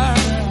weather.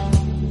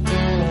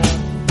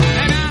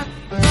 And I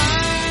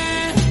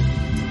find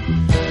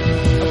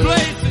a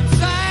place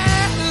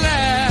inside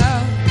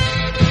left.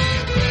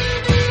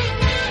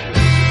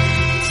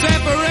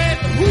 Separate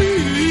the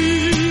wheat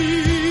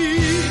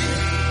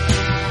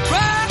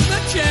from the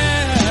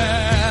chair.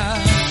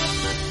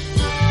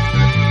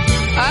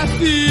 I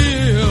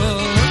feel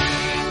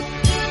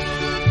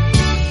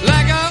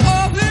like I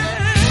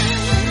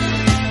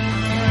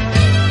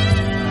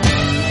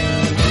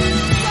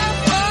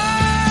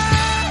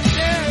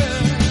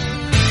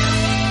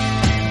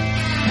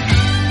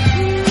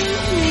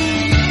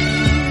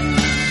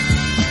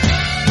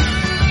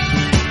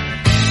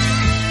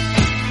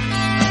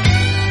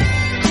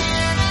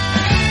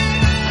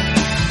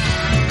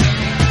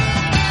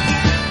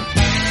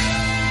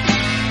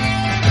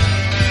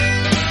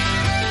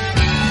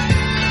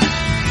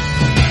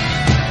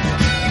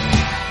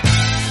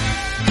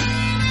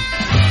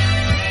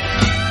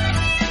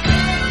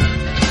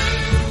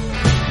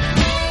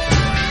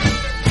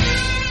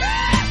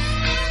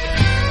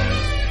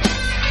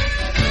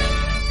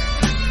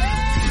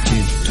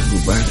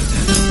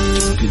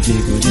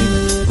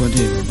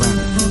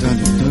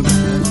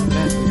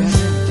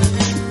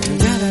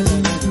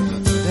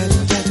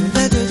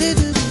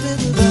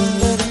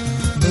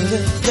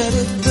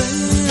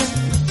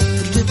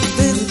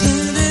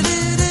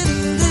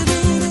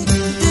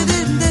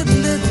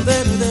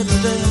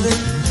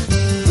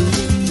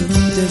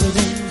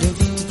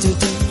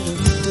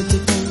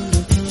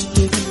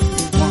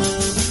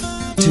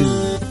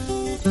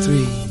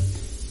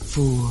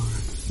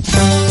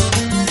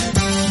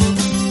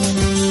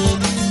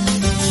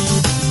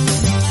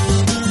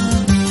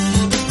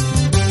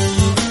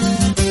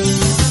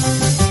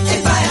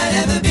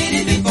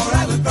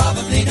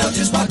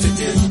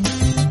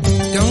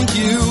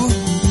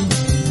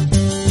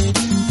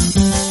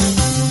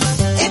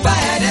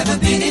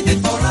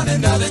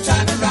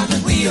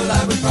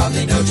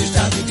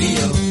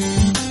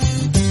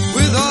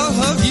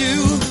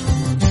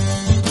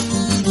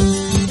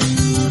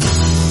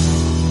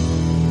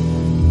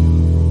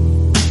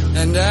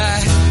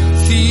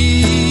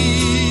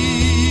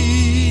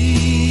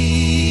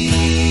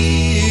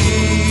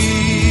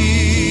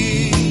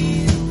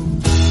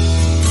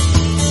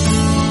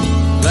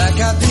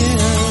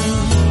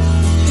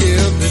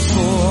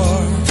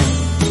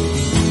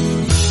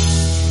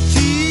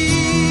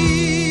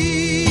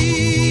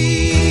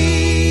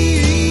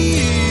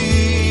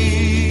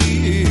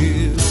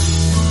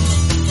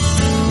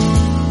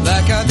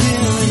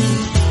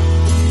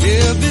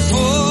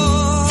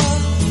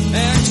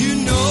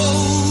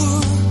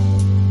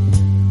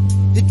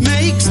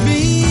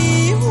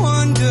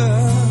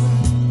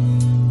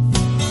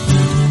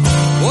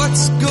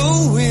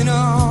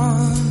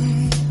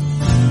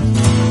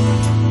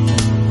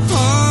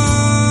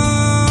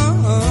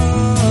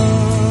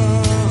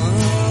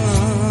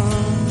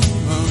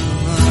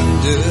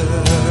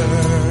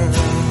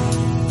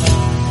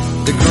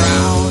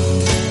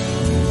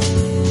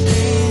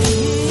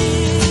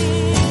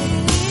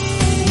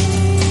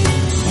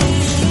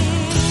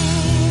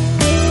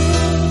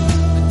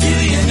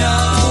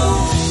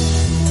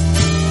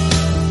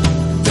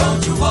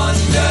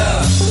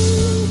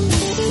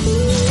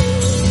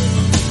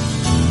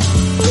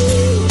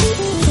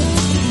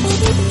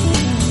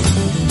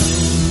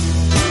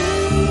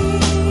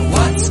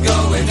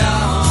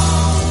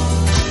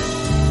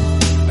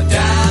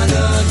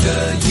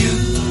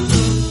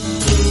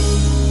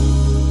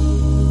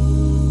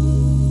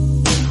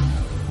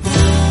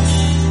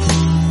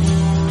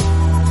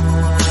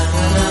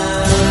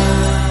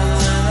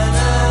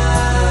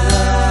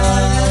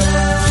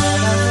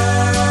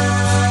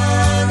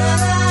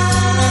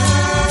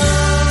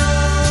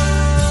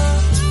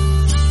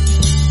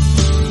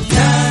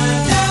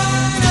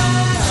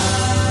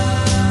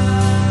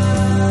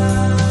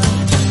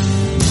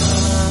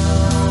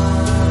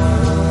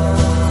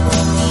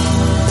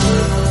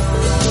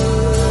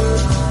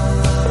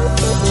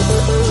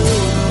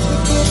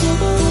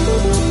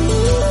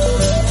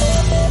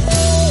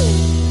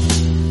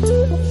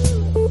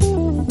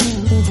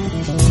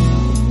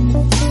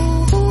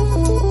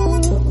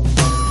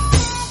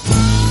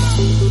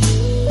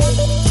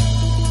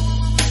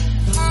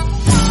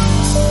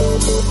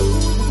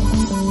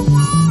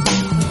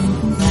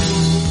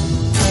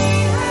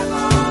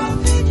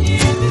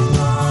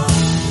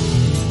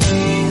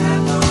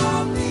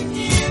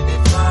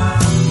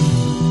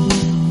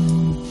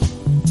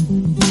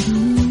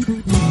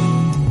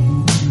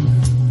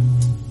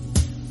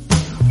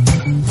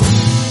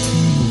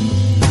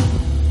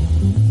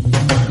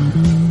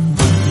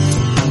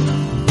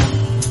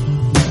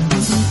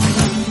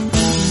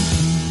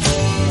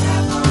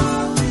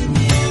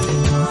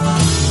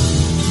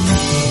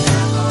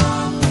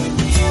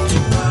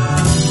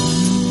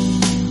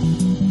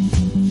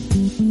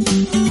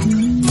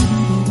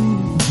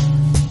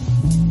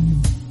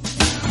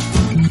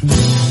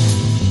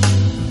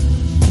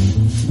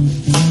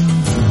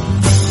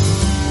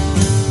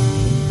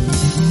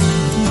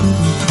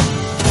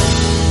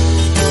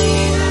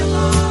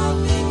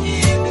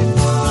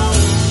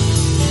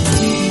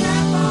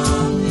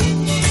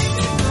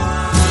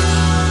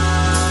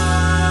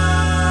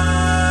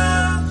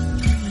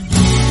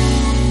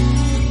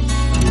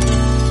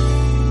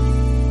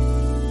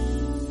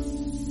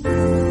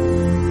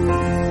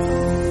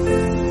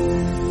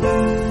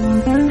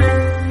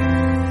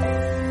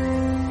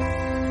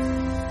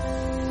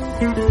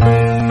Waking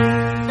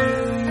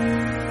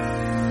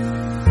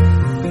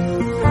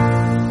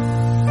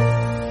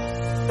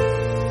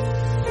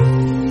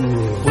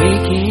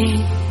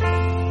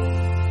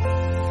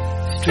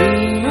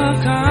stream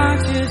of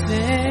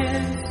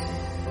consciousness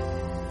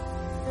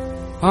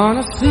on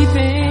a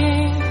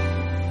sleeping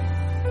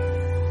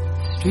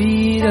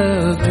street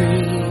of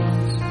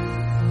dreams.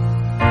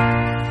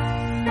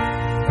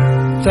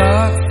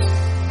 Thoughts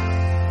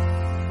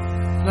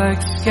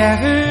like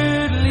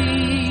scattered leaves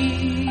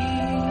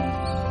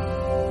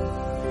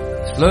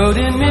float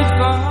in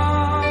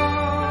mid-fall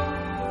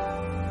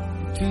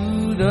to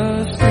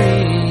the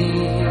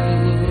streams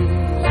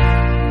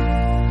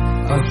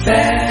of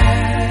fast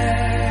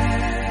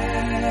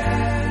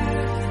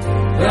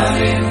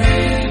running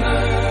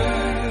rivers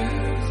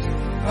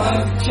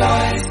of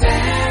choice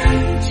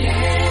and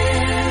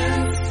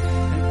chance,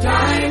 and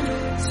time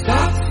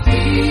stops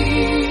here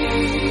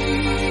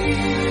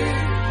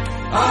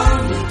on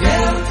the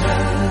delta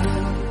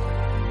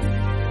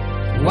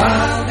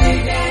while they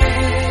dance,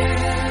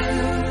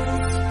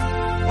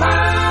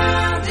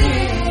 while they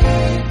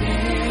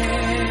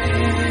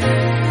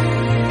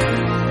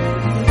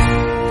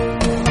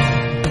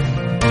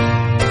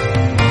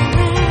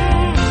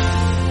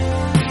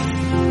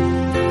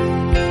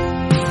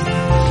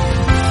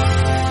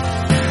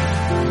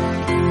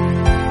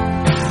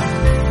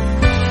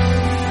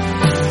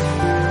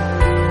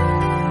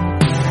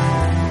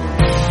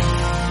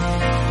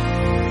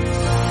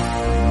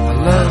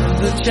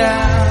the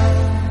child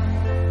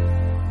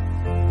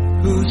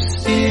who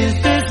steers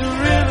this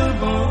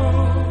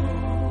riverboat,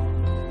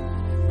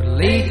 but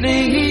lately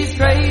he's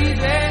crazy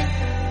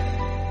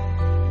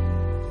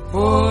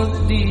for the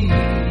deep.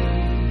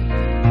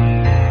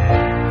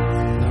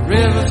 The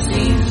river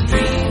seems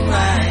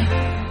dreamlike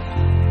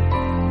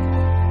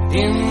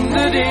in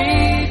the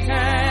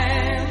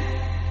daytime.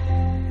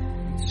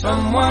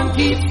 Someone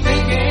keeps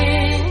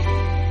thinking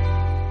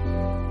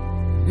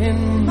in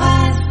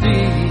my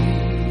sleep.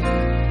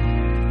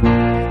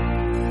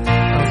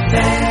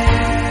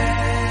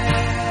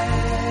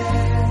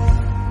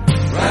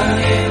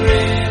 Running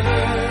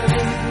river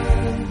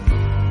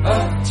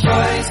of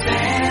choice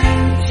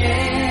and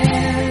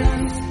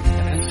chance,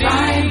 and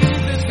time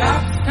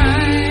stops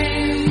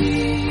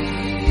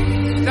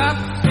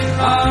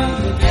on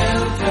the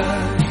delta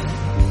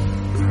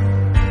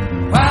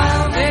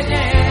while they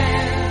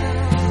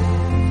dance,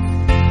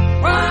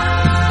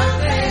 while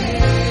they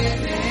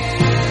dance,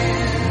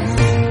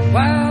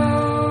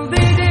 while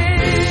they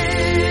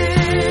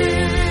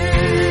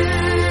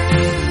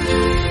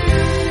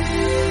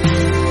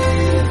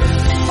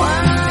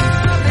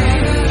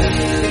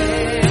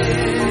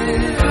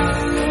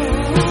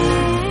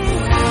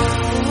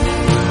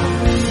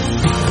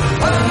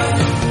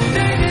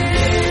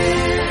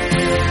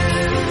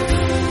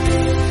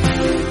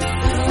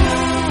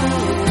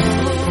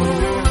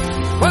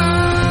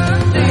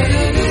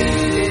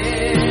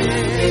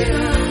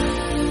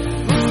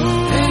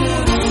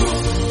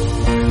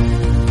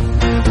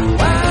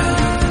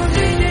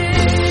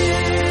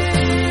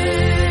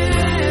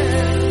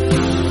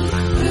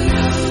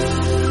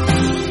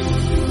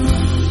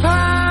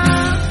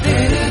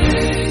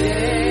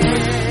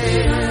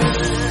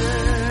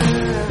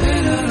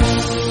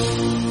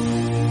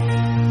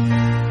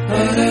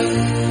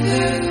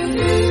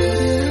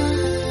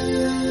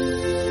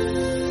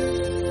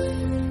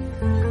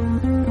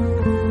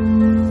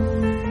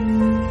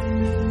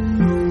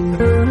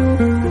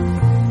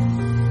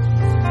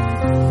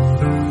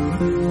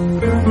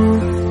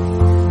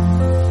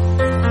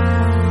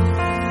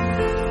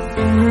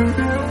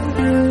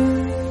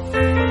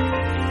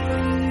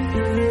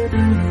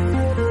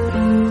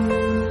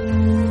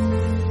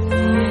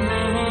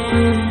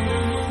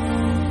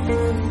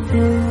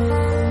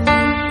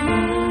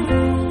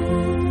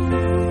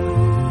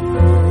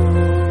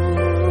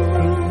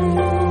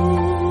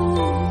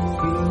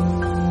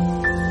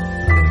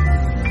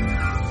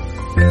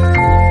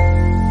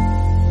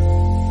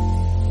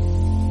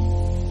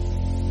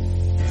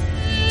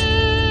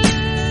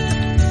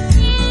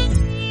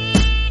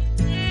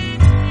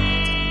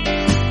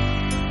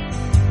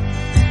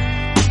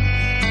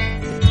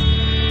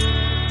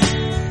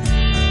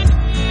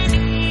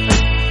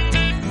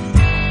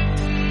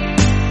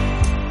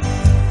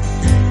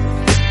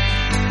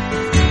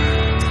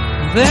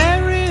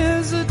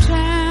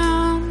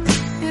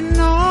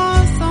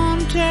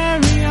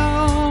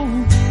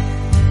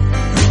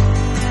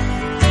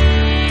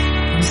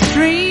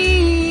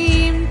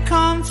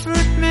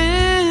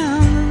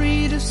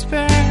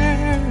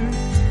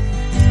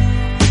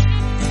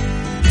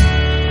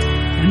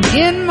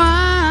In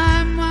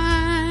my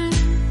mind,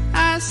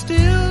 I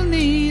still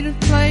need a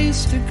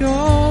place to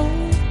go.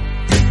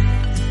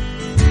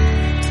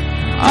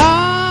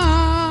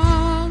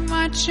 All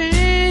my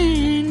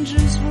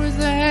changes were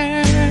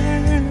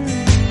there.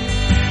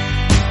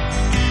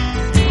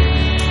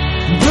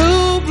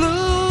 Blue,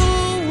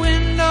 blue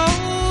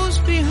windows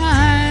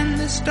behind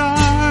the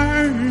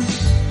stars.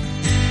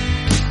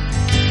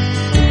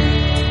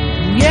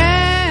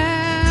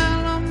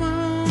 Yellow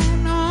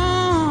moon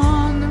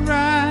on the rise.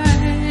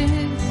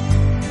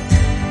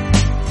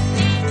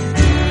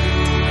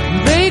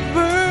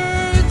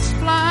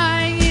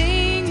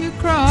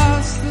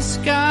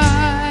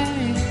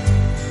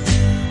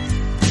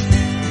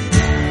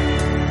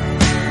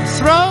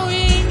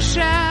 throwing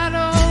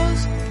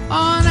shadows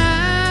on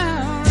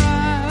our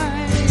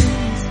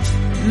eyes.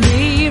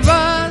 Leave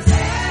us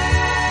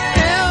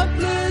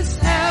helpless,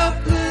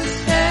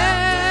 helpless,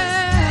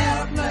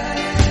 helpless.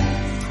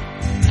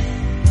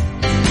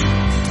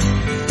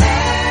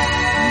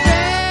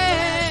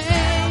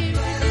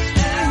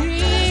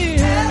 Baby,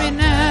 hear me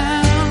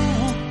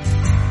now.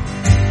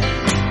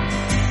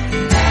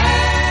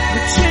 The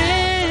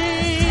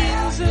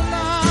chains are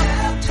locked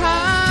and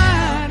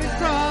tied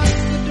across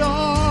the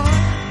door.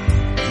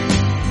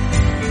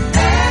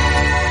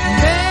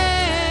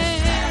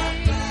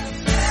 Babe,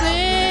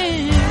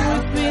 sing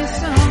with me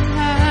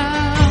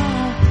somehow.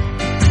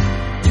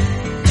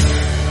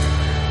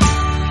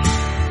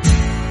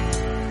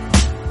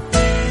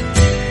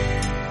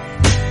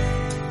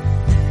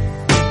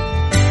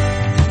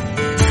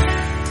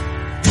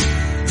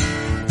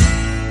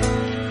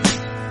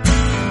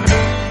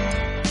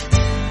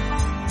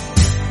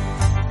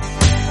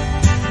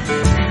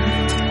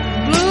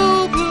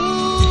 Blue,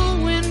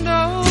 blue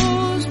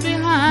windows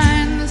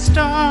behind the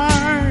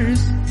stars.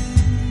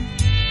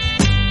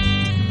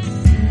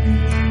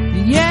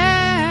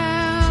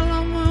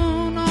 Yellow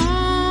moon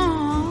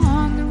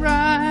on the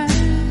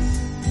rise.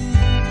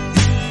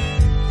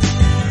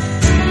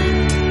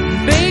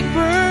 Big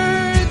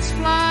birds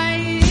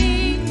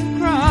flying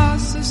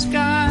across the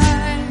sky.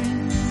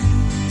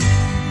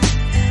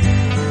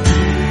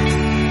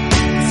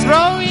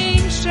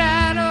 Throwing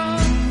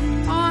shadows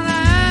on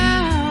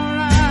our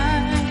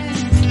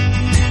eyes.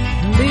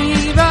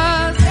 Leave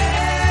us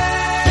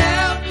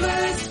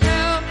helpless,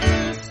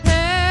 helpless,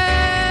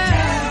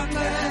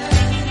 helpless.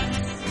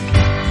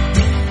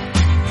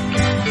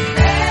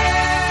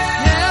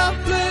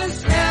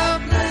 Helpless,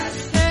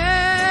 helpless,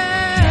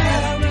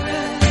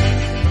 helpless.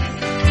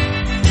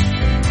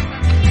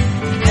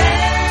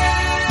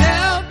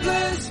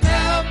 Helpless,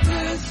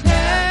 helpless, helpless.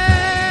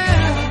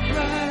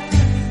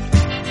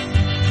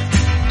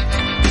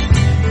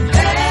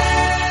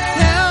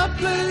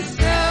 Helpless,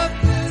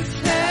 helpless,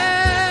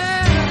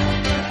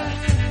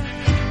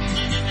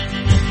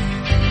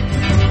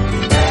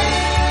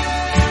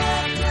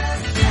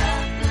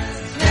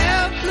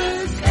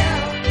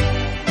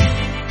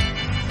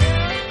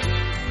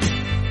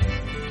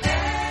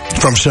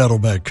 From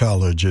Saddleback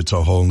College, it's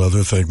a whole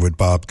nother thing with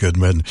Bob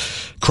Goodman.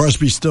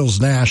 Crosby, Stills,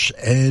 Nash,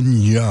 and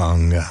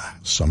Young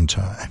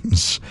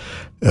sometimes,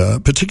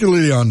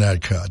 particularly on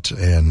that cut.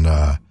 And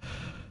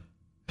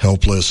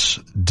Helpless,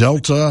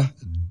 Delta,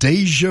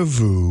 Deja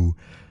Vu,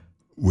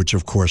 which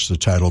of course the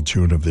title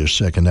tune of their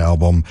second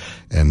album,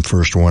 and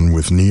first one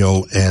with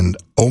Neil, and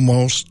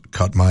Almost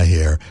Cut My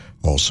Hair,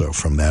 also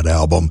from that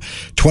album.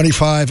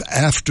 25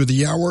 after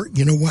the hour.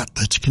 You know what?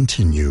 Let's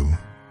continue.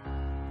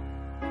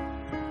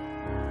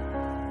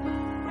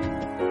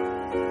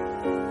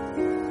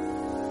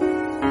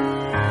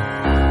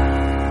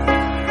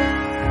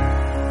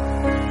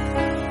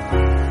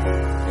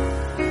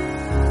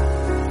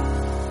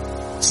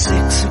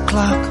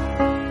 O'clock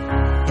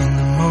in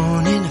the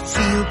morning, I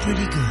feel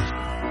pretty good.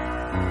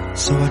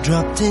 So I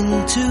dropped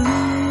into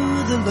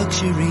the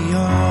luxury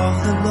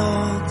of the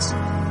lords,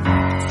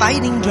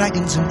 fighting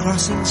dragons and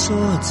crossing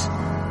swords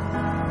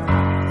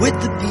with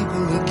the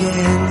people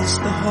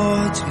against the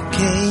hordes we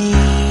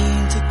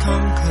came to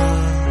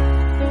conquer.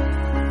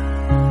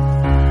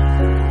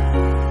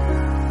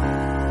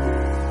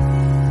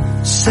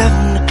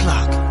 7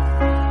 o'clock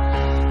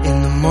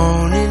in the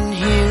morning,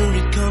 here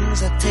it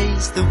comes, I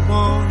taste the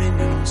warning,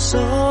 and I'm so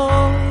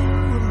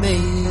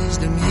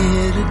amazed I'm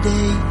here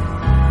today,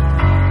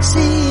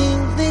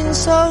 seeing things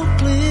so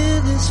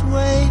clear this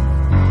way,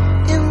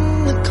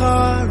 in the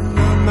car and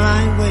on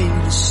my way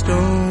to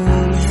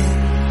Stonehenge.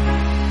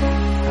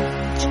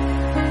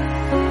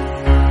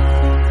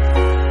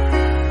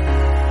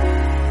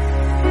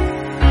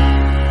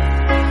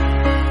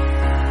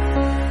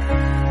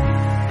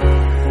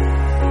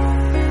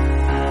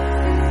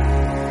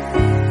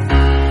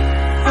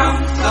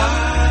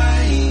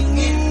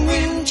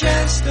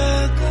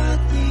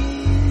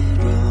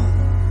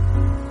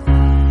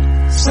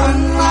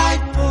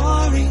 Sunlight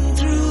pouring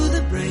through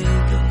the break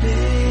of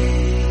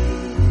day.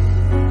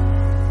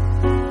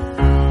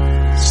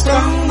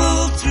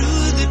 Stumble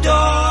through the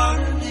door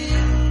and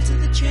into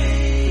the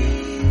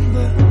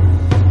chamber.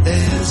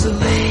 There's a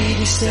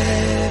lady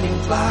setting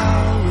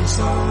flowers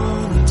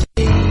on a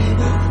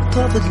table,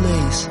 covered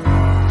lace.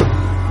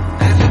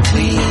 And a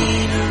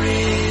cleaner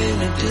in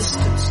a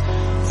distance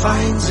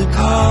finds a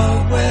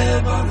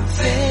cobweb on her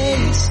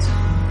face.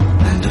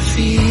 And a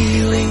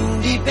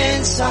feeling deep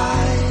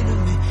inside of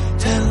me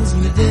tells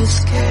me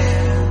this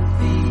can't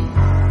be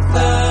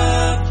the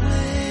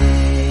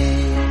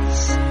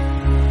place.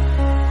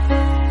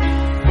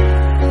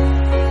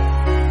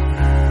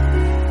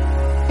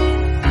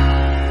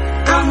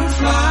 I'm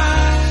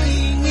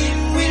flying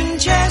in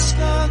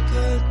Winchester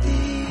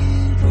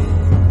Cathedral.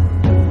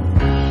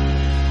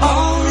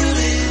 All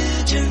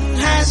religion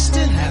has to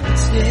have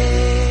its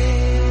day.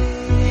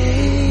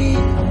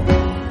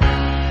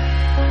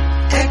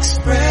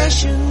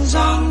 Expressions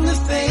on the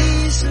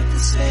face of the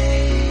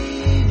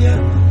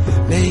Savior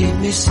made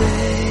me say,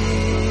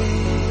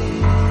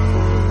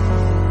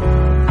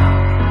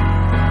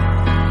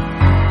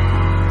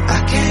 I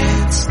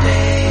can't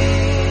stay.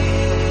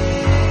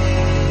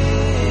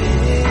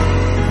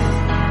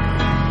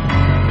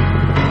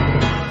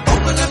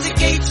 Open up the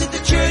gates of the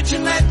church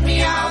and let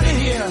me out of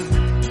here.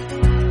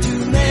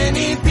 Too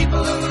many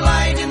people have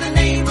lied in the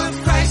name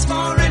of Christ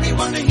for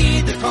anyone to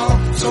heed the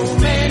call. So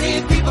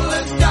many people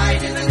have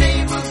died in the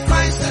name of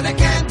Christ that I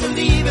can't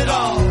believe it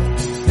all.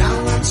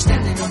 Now I'm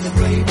standing on the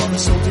grave of a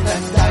soldier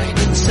that died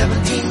in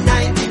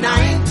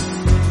 1799.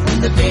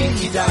 And the day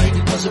he died,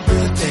 it was a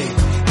birthday,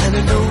 and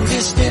I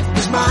noticed it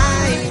was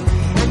mine.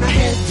 And my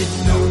head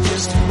didn't know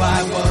just who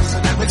I was,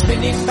 and I went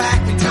spinning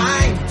back in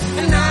time.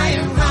 And I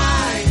am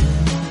high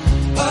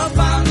up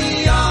on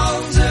the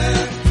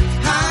altar,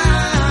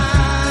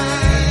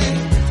 high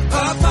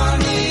up on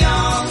the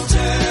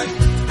altar,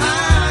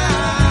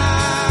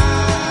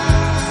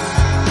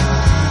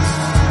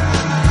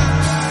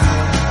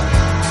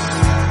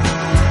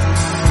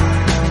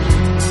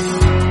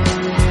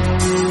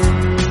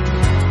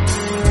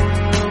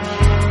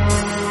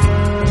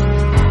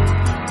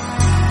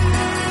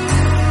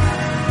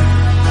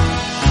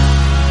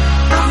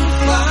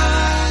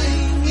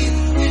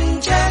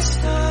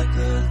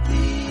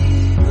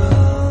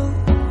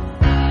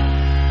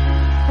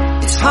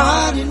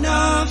 hard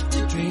enough to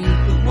drink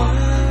the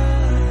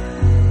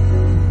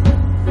wine.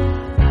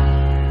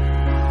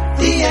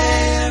 The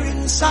air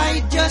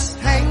inside just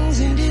hangs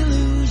in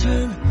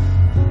delusion,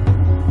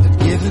 but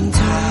given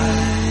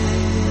time,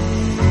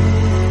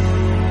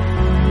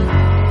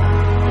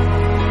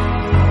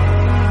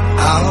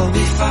 I'll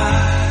be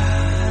fine.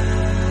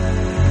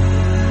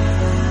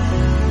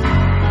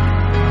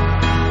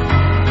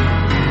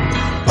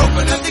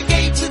 Open up the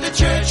gates of the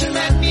church and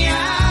let me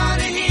out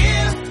of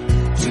here.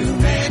 Too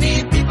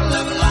many people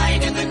have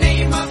lied in the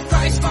name of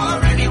Christ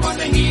for anyone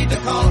to heed the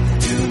call.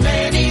 Too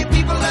many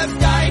people have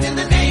died in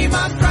the name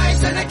of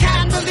Christ, and I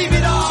can't believe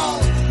it all.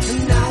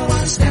 And now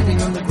I'm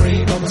standing on the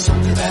grave of a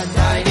soldier that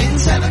died in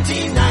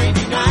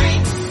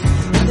 1799.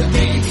 And the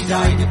day he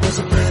died, it was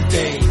a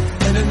birthday,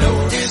 and I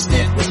noticed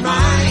it was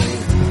mine.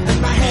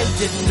 And my head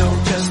didn't know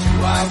just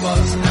who I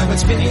was, and I went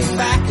spinning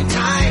back in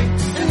time.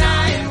 And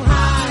I am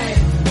high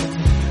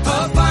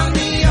up on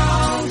the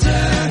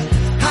altar,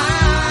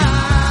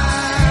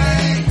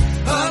 high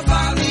up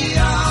on the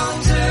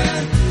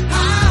altar,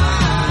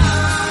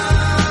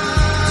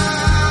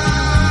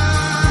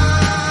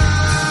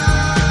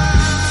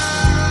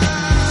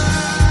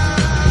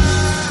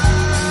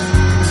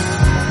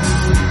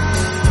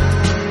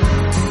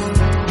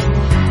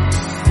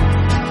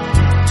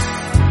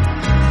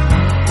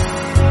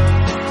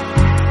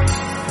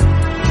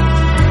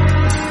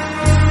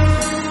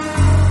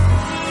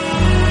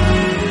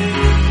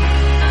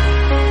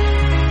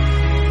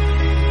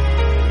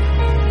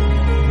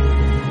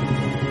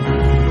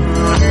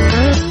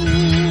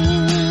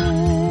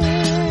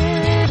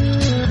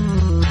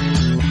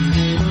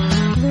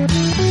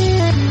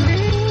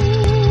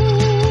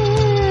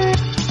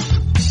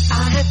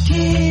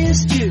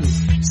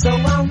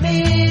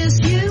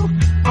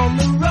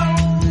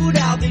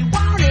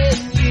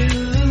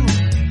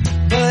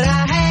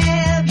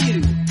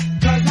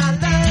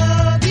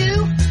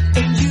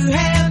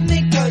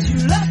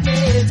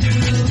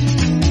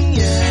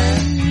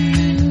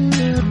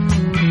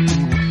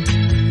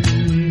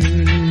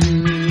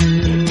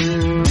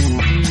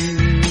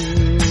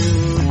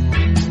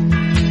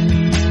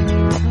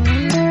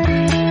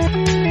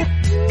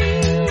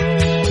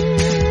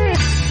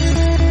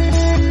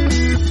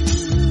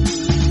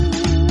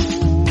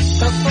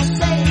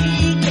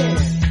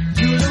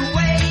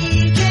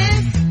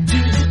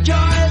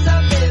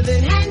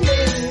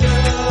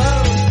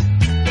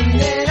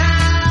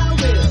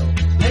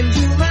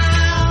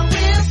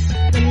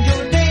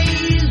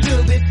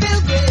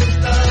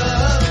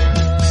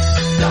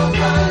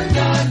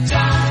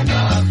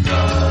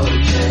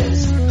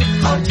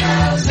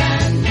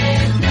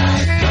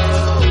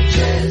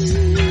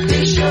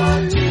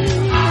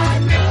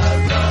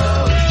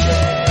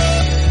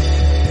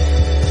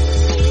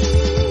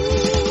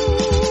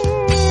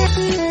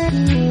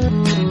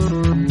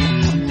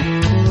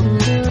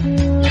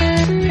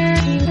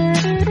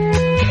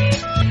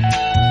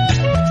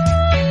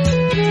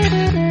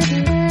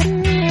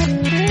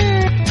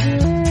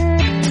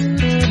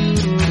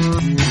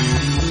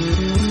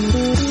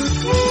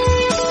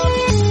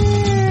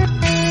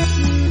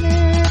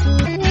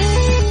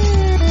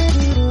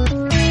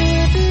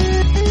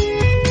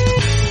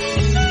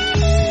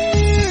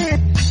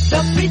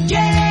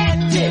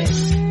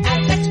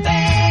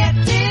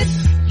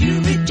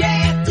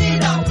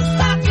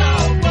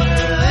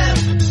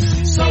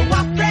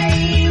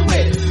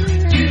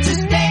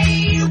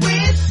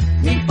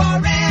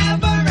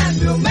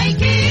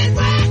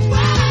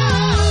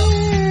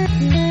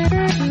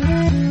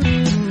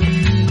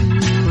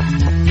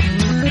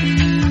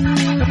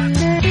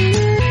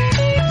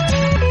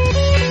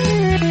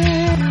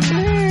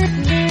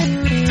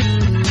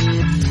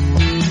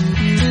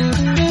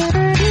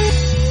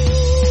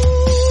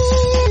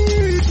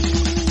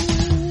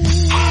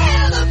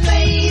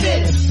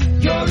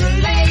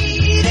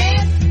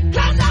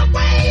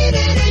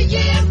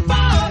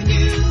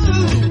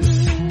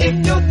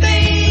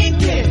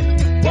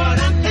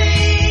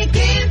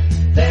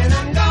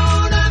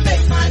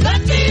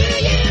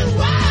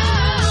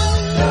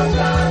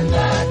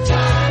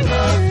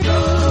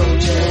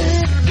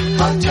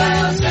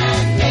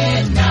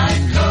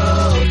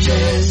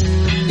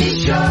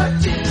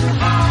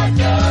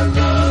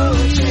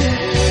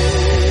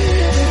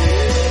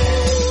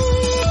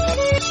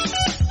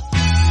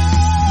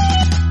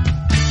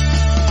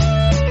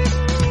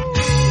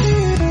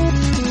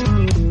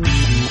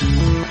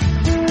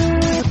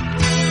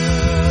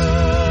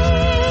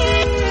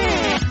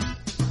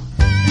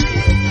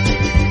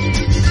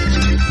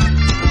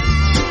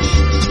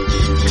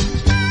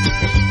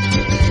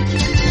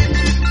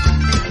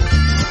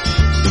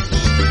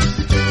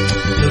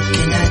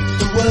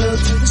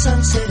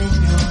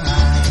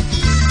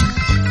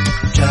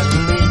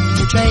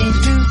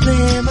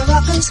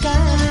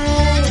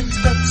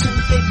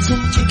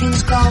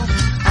 call.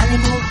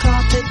 Animal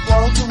carpet,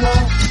 wall to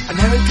wall.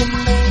 American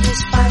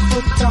ladies 5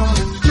 foot tall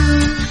and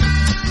blue.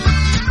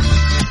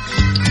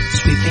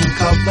 Sweeping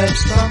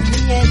cobwebs from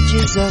the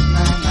edges of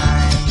my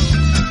mind.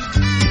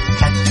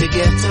 Had to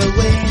get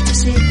away to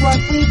see what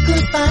we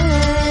could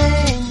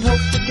find.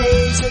 Hope the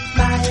days that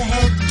lie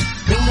ahead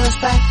bring us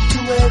back to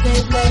where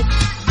they've led.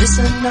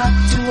 Listen not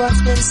to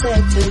what's been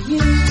said to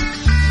you.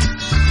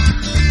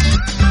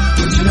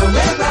 Would you know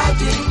we're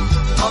riding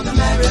on the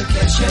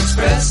Marrakesh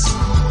Express?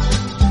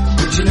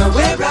 Would you know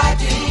we're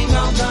riding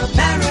on the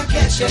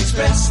Marrakesh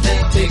Express?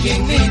 They're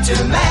taking me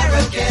to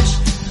Marrakesh,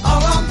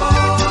 all on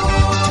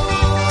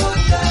board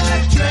the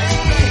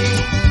train,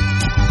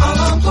 all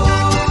on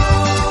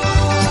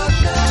board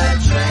the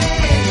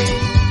train.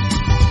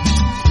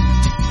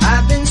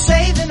 I've been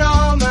saving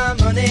all my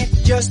money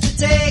just to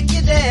take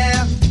you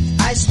there.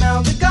 I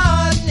smell the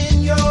garden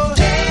in your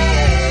hair.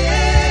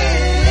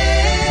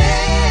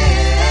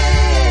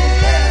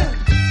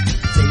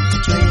 Take the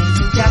train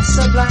to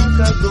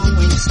Casablanca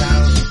going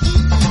south.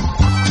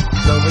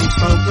 Blowing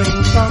smoke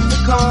rings from the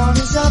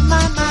corners of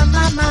my mouth.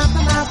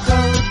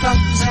 Gold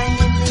buttons hang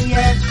in the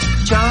air.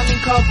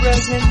 Charming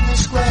cobras in the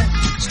square.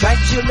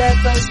 Stripes your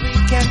leathers we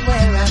can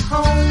wear at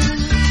home.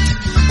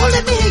 Well,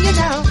 let me hear you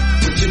now.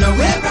 Would you know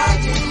we're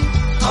riding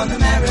on the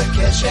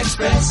Marrakesh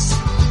Express?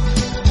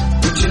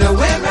 Would you know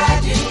we're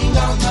riding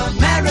on the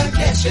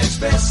Marrakesh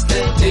Express?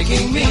 They're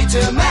taking me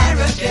to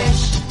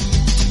Marrakesh.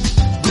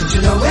 Would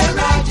you know we're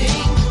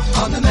riding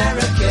on the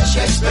Marrakesh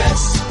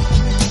Express?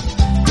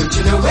 Would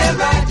you know we're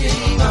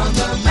riding on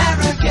the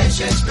Marrakesh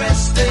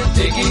Express? They're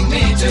taking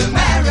me to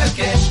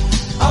Marrakesh,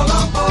 all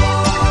on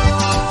board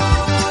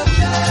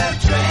the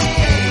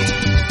train,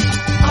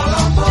 all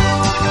on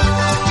board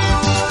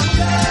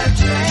the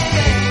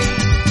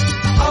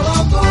train, all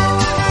on board.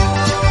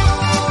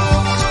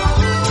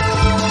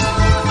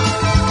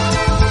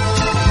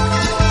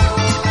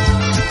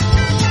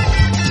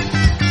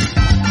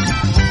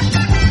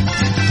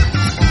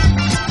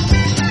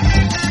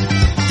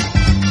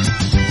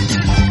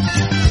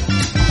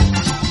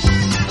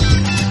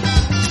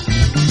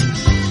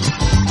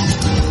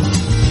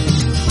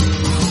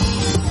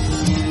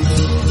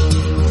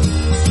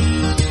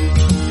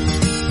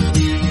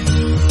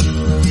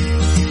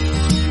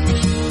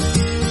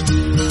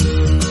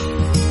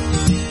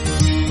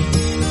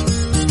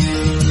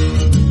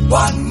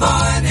 One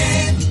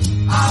morning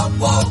I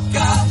woke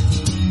up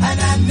and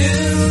I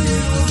knew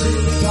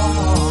it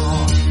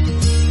all.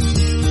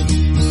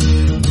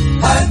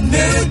 A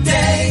new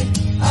day,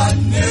 a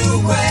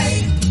new way,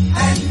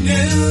 and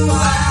new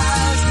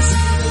eyes to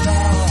see it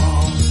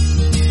all.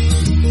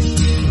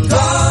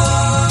 Go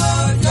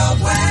your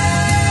way,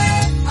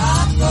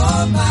 I'll go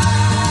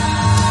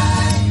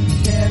mine,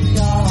 get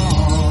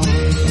gone.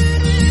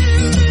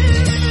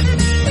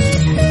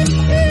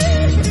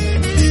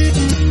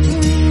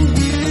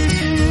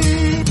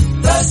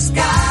 The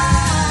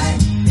sky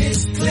is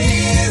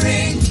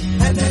clearing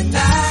and the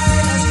night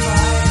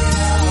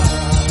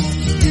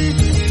is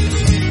bright.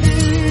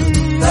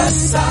 The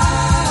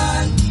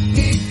sun,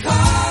 he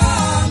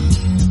come,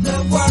 the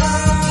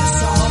world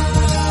is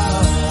open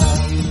up.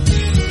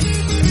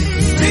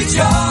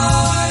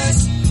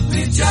 Rejoice,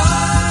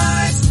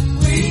 rejoice,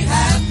 we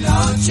have no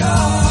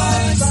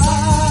choice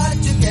but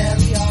to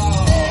carry on.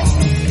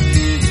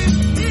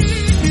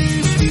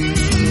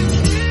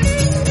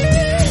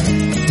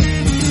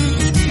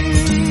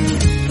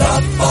 The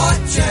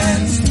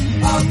fortunes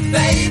of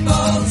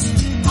fables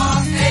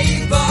are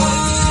able.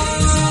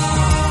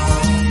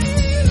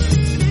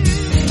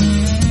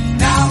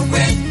 Now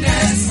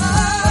witness the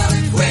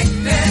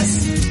quickness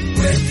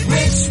with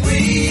which we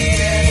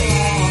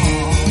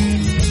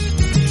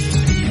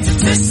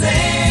to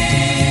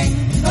sing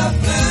the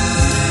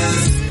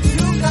blues.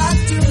 You got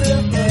to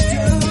live the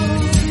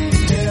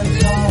truth.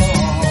 Live on.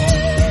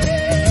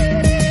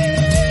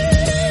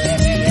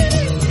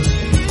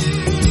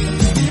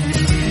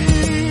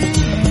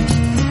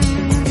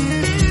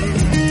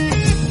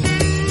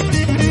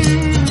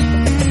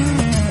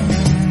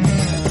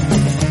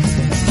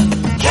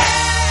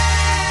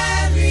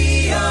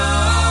 Carry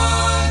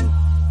on.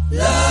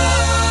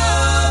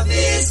 Love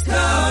is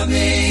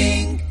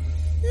coming.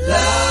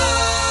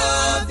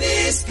 Love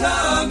is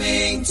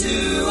coming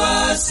to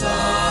us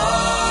all.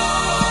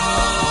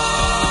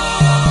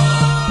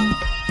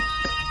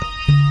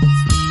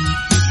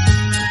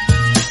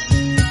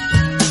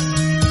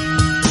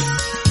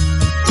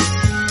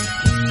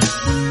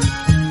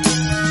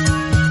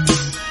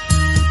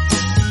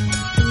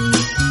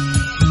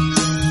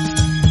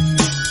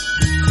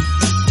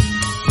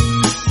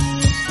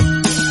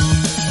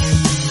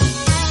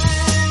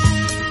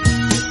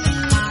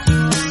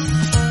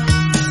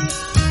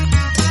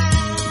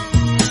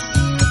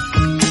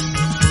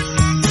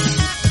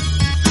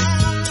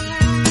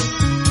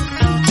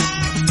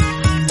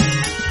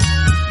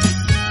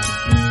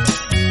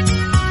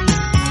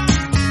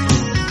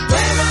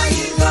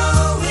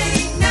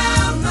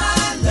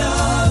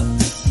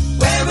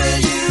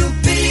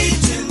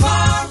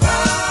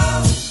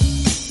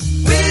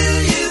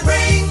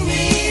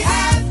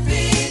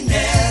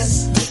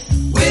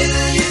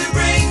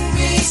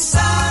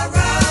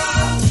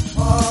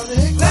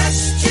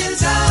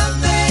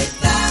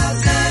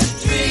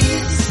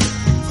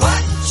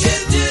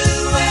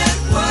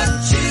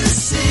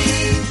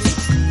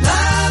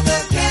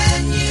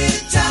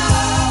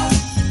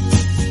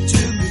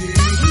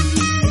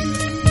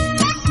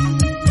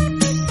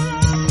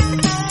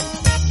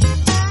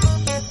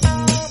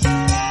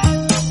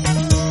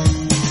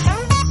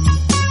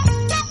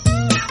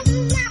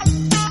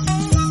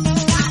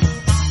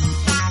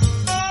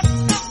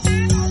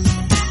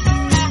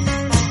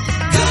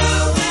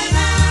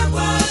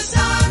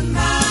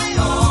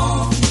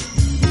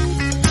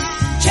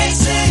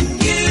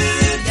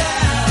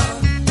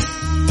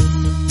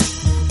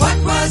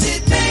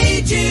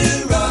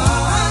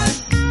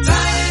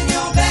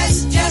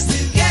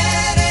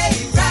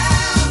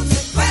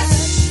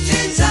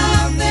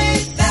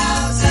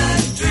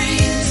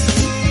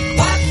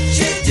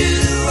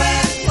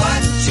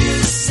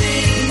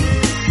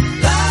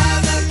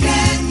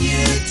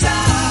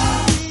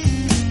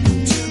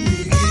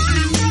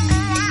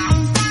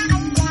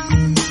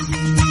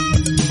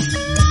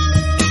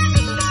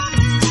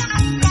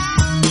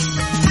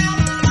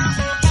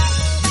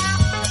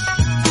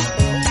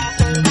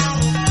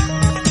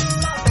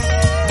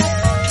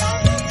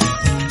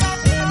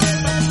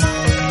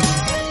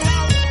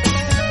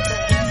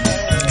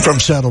 From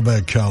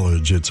Saddleback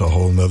College, it's a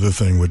whole nother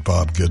thing with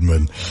Bob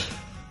Goodman.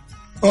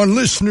 On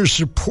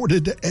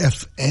listener-supported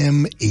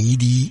FM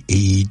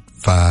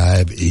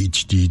 88.5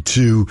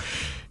 HD2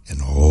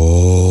 and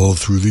all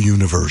through the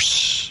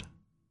universe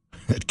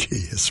at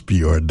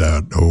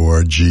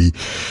KSBR.org.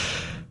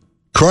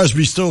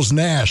 Crosby, Stills,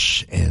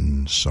 Nash,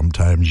 and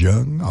Sometimes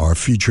Young, our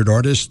featured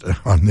artist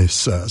on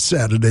this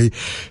Saturday,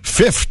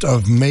 5th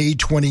of May,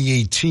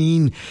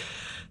 2018.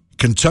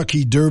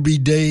 Kentucky Derby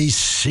Day,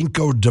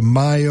 Cinco de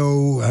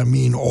Mayo, I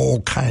mean,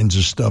 all kinds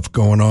of stuff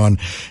going on.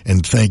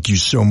 And thank you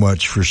so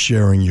much for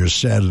sharing your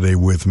Saturday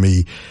with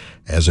me.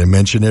 As I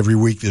mention every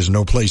week, there's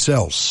no place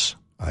else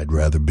I'd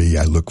rather be.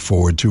 I look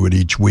forward to it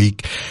each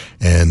week.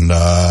 And,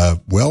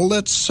 well,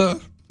 let's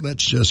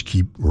just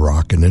keep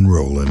rocking and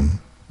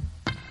rolling.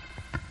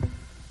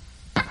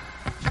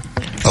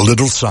 A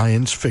little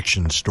science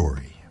fiction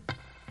story.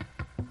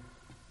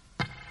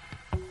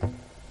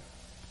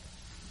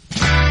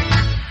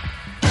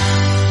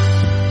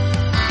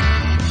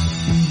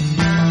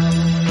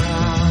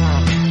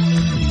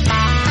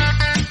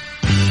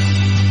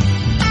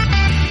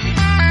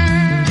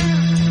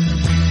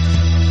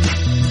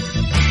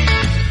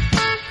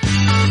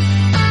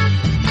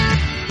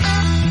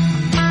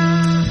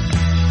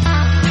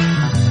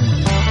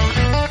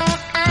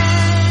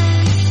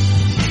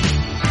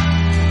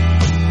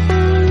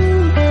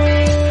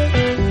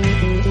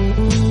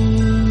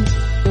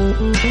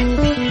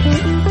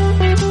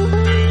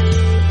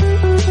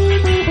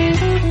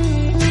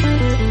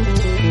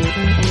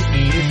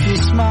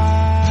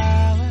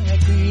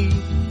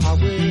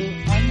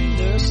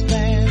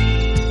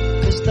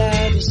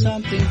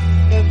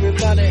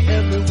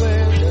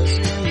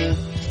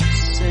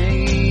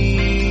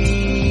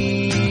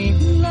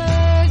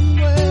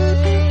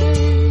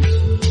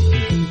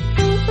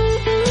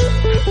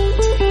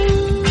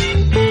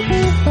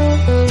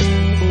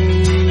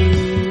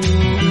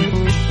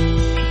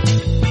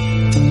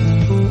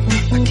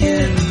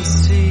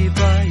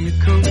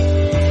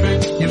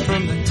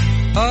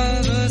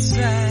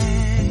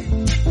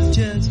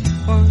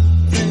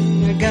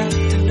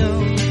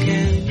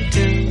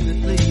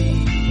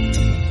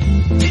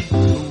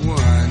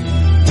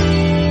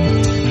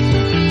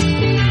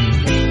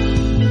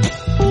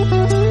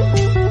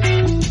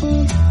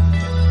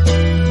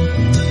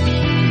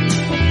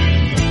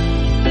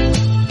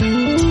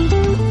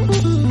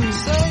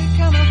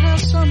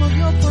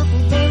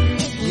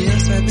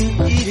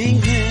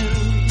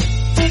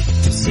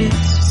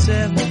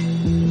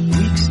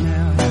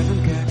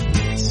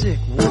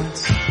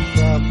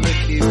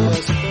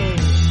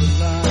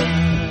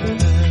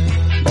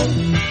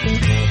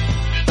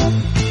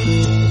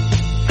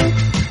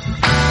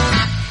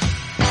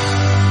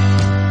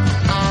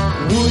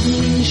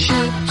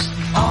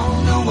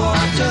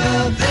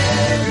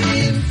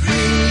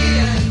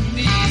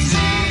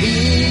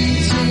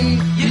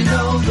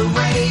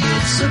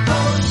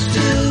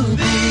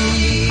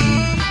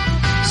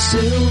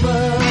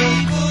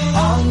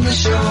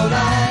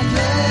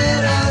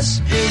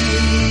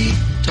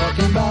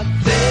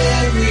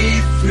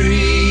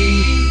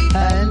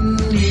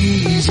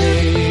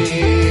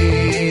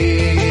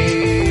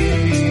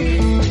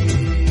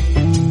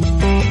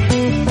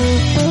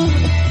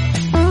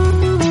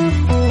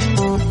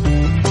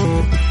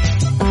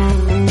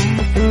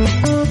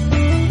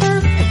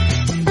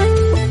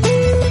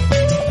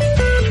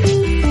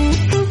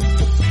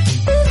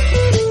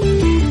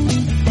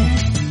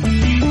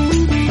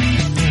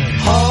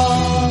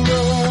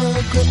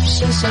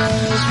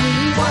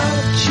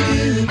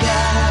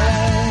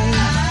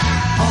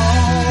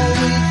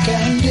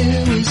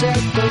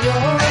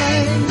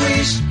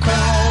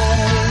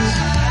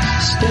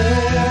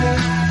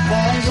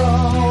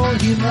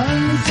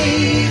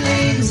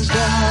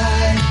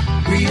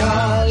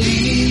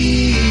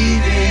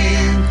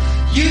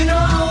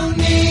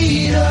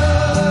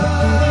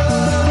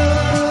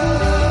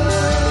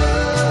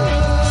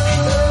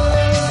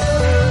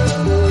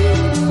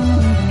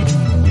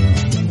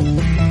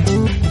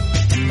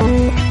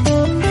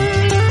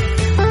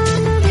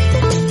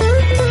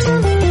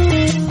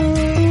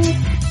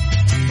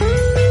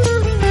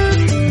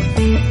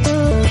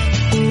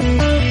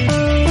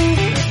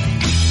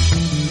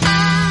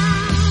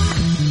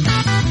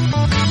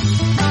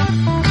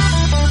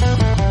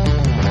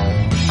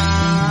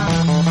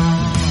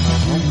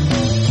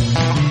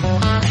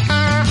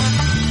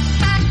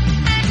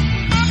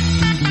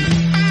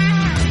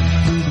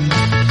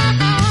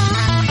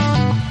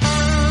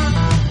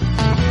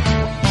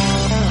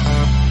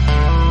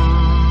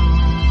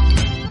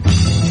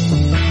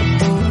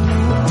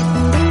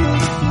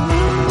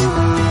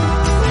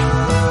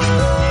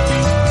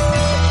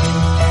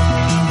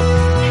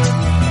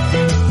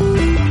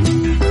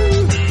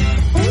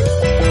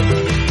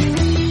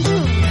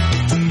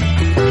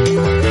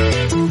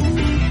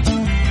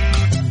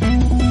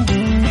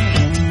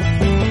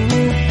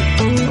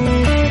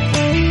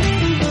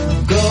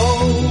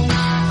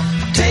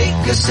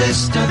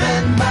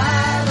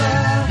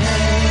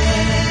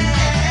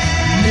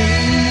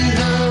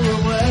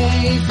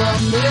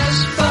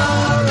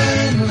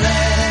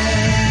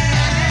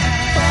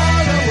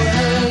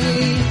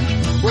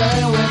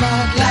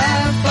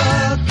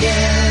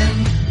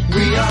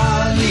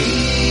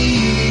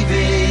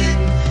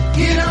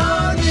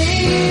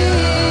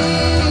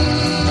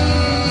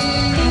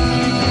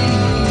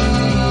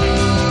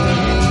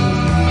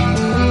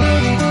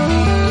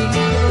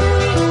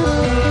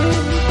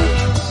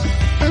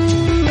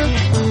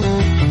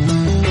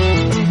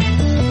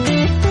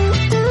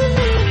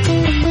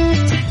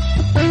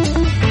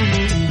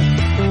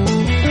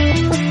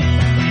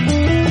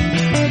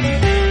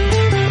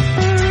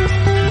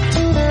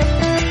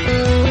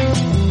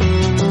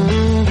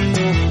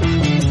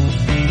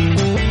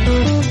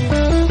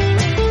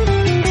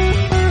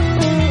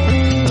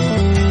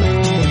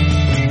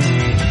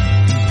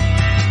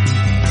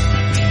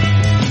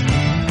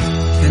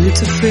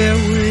 fair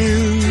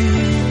wind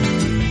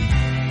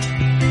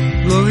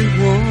blowing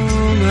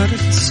warm out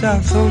of the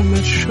south on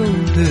my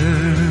shoulder.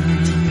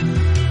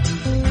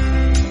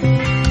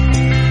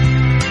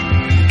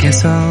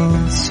 Guess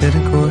I'll set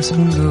a course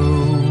and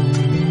go.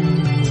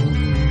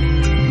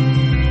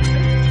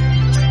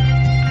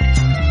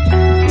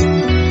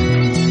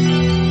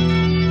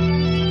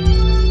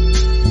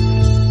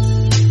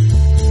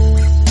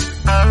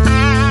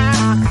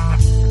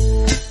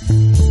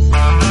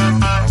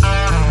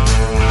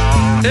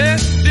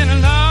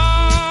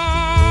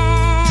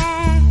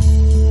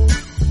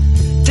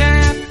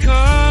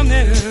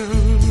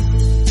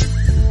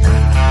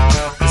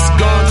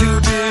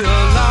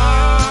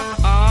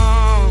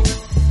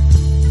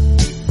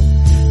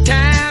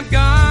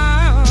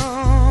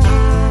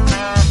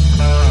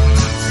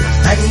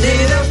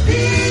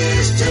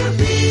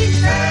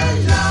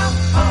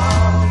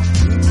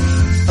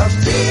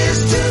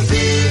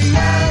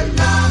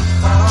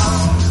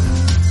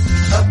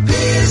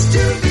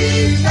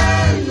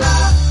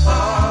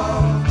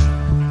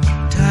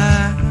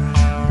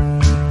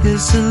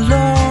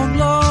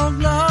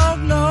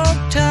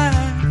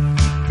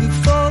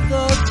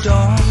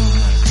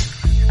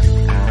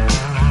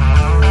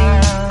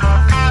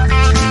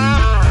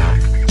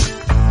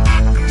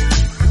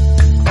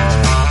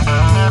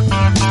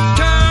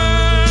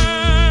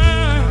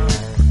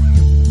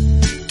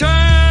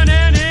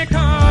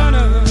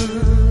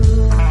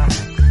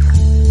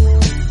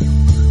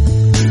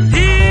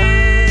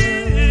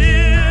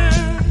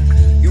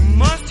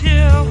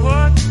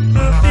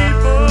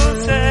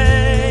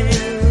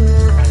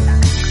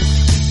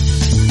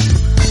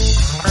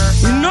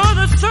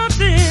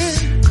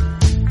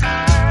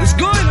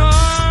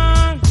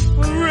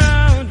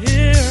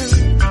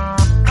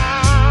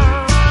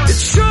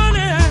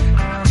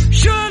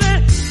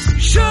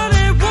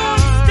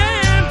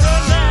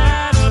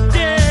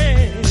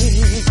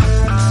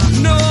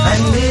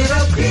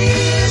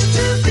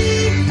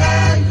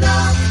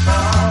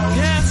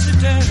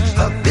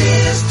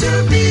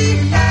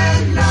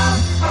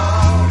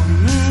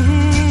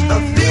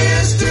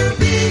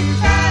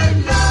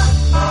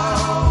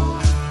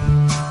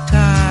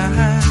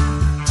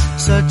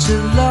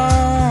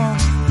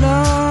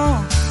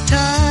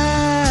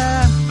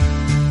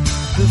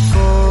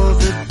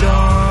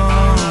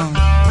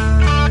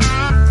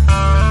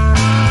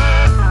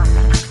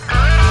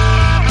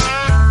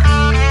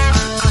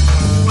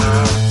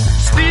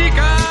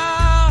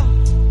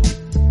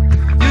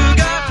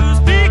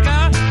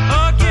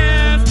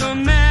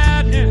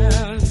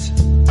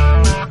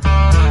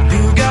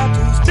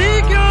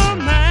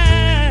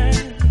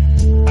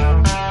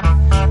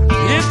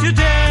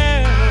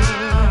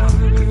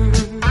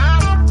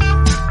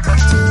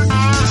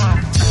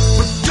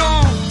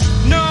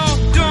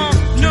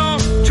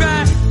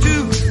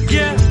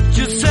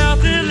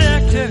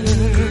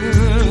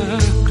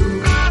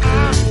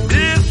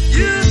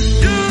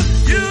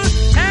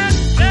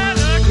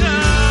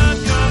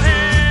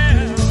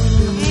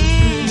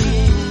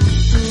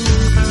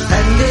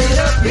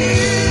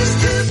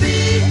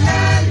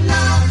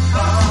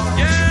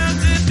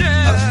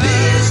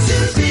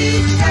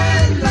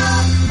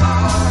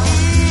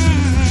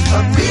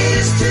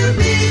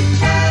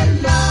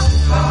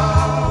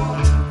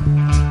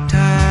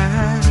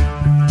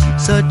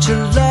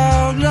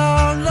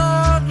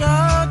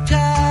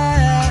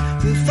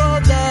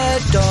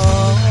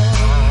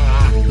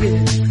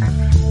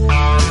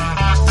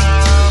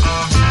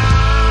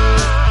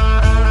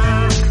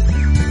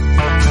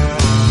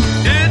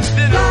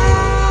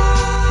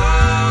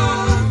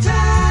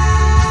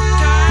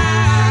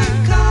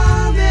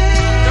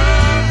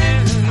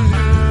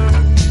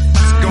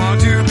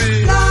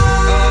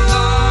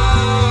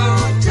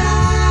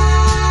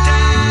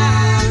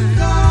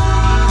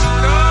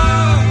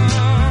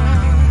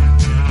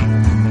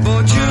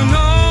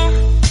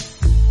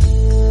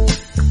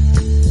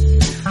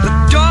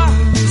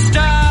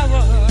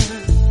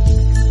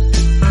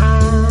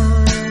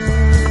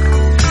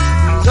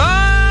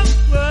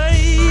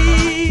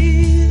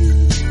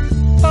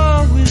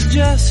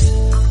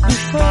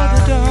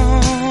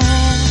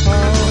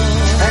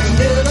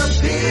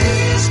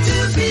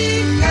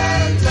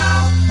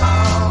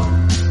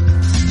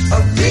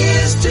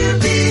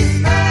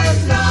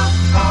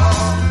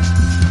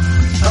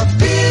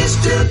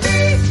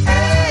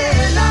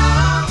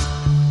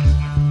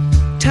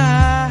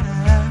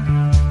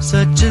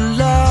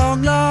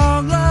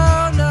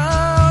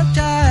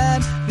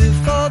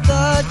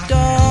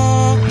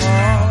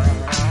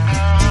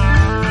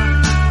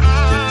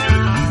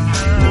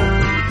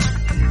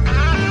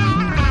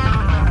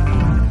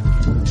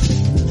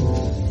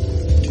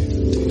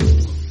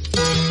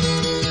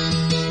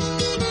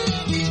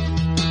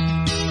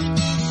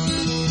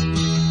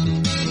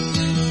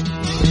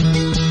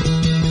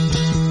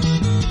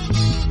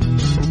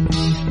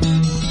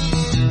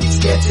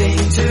 getting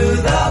to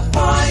the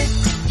point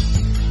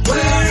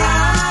where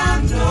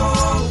I'm no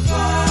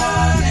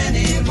fun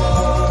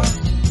anymore.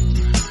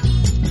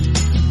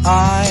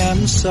 I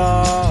am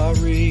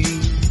sorry.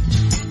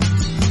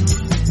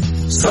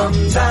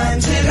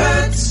 Sometimes it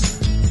hurts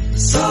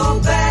so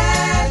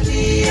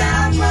badly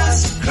I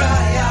must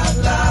cry out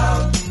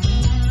loud.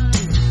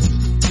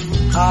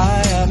 I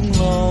am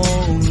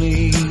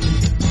lonely.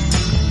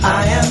 I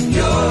am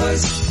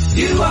yours,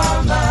 you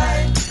are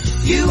mine,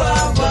 you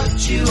are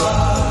what you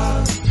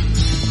are.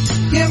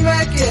 You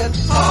make it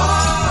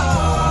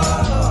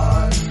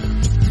hard.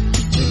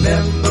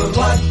 Remember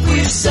what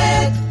we've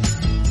said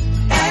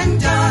and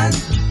done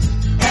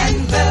and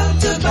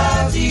felt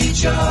about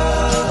each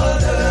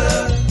other.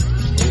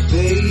 Oh,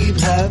 babe,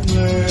 have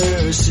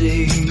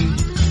mercy.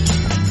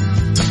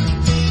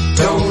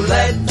 Don't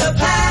let the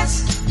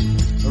past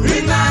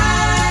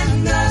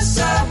remind us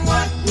of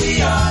what we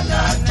are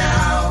not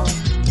now.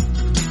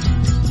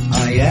 I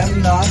am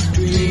not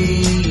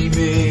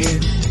dreaming.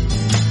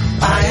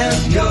 I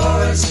am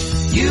yours,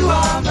 you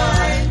are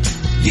mine,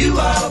 you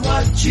are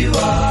what you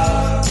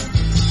are.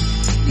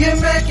 You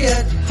make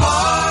it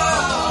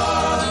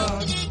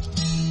hard.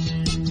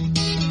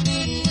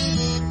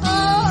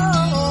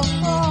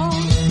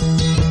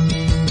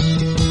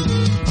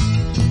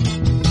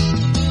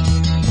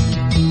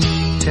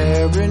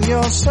 Tearing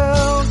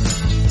yourself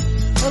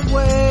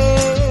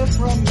away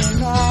from me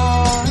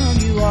now,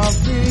 you are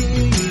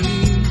free,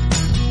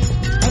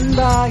 and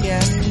I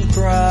am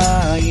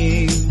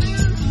crying.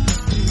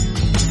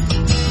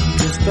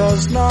 This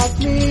does not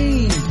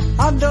mean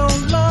I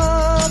don't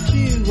love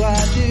you,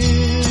 I do,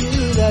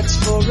 that's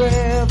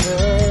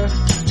forever,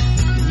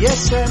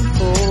 yes and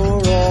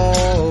for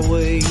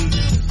always.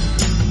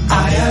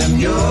 I am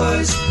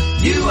yours,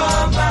 you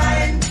are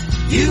mine,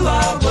 you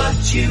are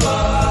what you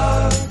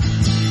are.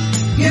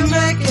 You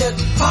make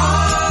it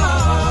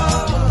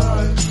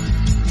hard.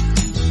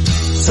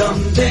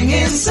 Something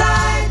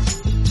inside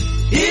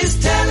is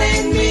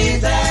telling me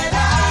that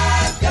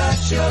I've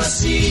got your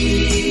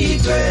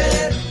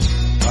secret.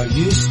 Are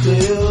you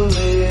still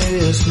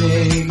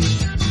listening?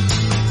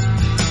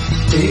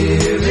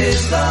 Here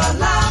is the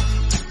lock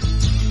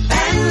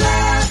and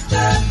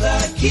laughter, the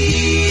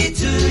key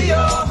to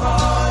your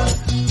heart.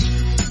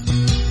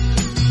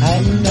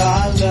 And I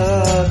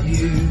love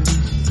you.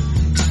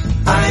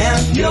 I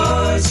am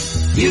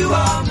yours, you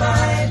are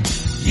mine,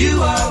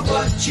 you are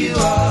what you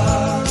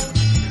are.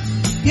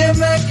 You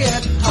make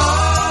it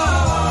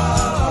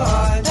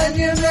hard, and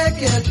you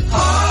make it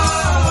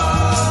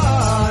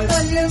hard,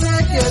 and you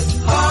make it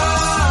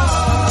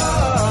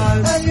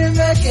hard, and you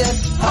make it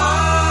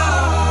hard.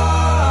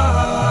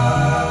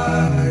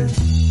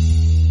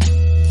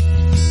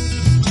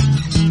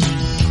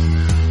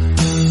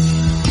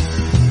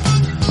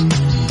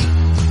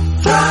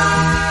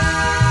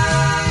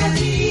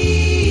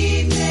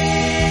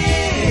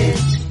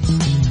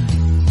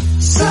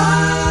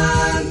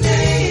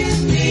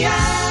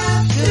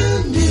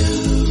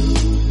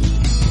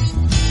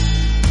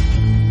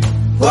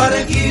 What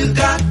have you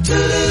got to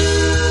lose?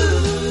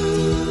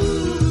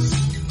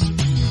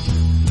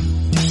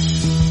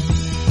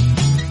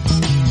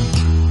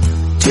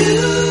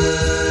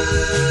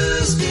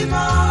 Tuesday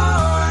morning,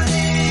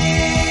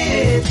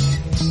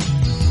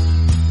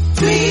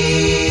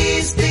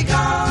 please be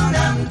gone,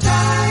 I'm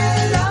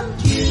tired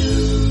of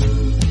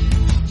you.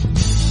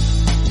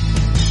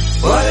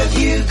 What have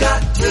you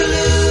got to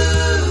lose?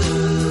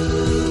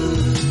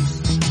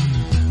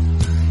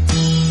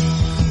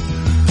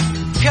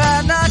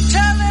 Can I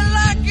tell it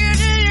like it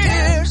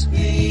is?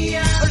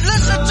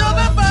 Listen to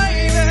me,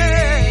 baby.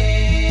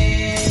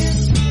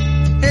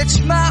 It's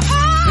my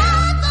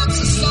heart that's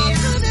a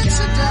sucker, it's a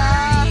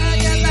die,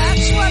 and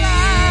that's what I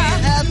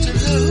have to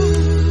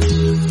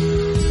lose.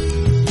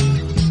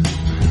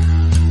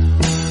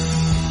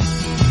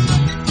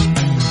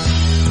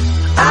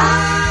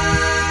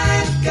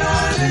 I've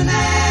got an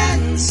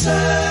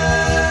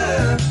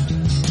answer.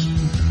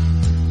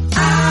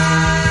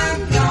 I'm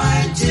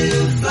going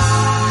to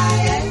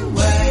fly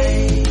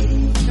away.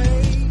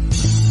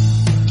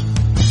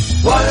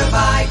 What have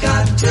I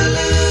got to lose?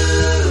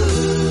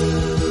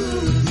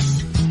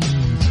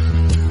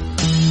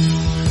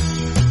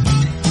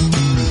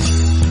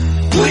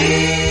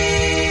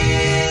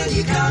 Will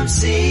you come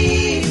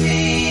see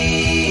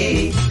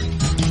me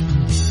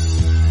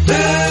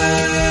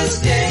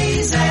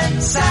Thursdays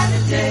and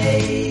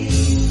Saturdays?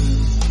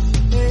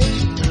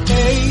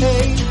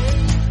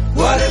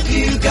 What have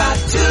you got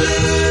to lose?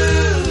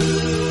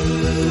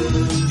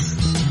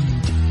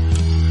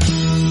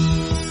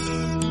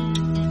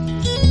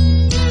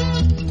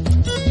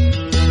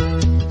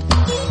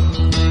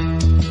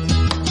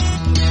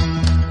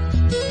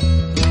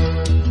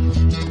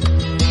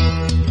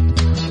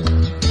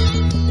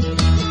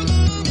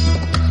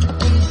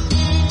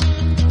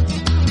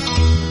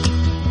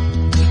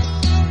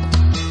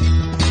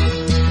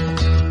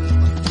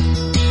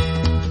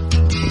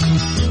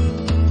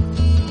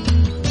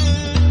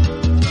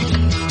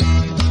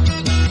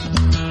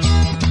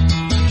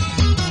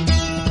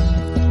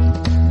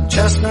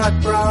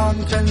 Chestnut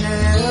brown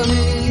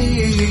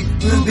canary,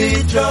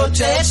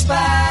 ruby-throated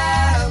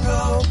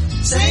sparrow,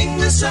 sing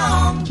the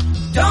song,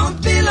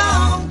 don't be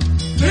long,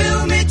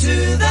 thrill me to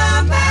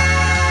the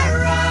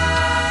marrow.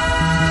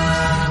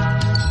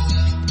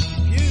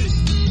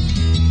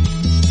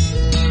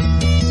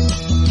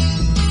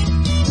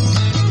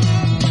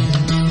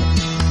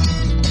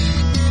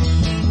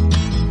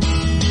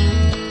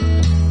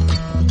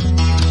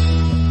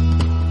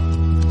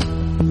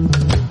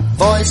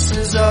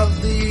 Voices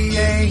of the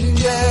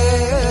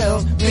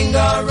angels linger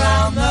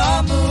around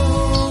the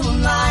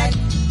moonlight,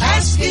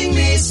 asking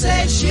me,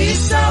 said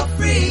she's so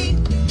free,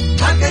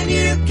 how can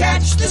you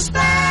catch the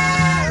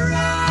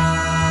sparrow?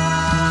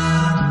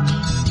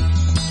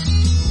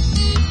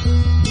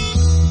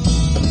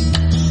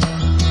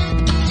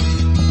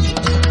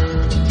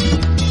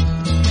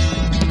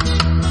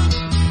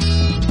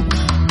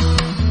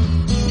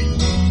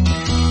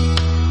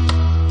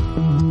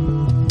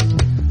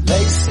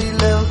 Lacy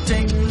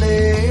lilting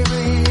lyric,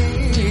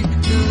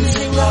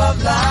 losing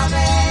love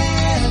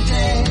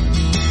lamenting,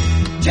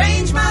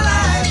 change my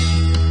life,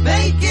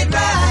 make it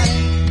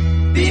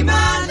right, be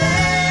my lady.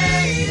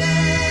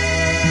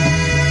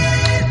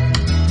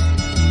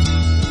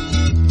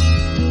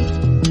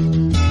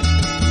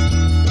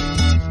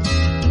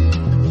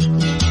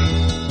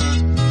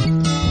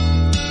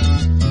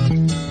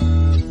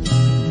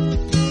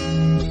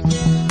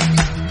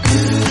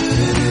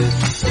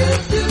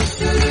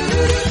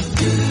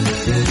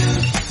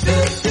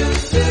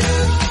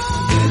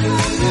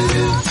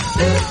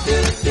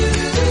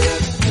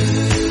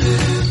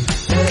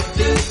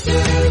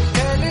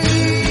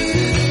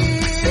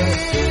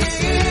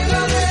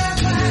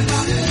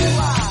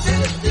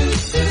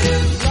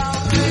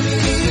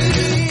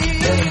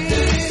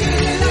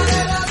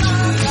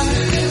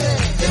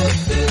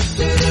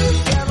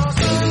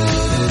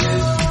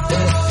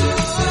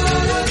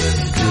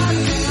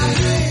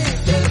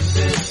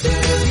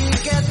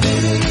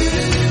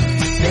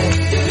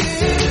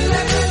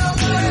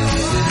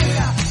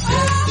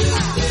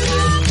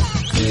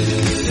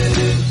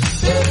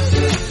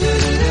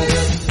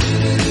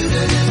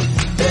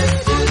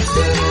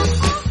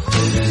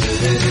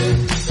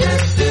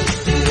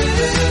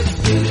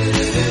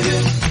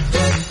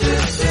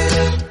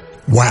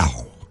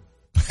 Wow.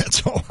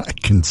 That's all I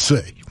can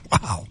say.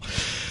 Wow.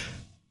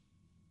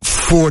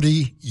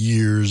 40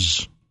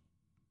 years,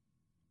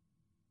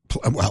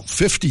 well,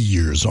 50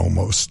 years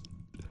almost.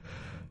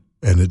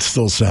 And it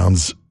still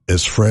sounds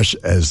as fresh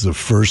as the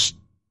first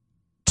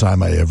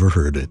time I ever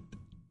heard it.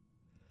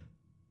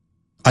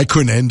 I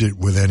couldn't end it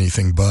with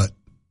anything but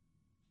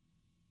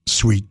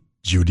Sweet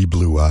Judy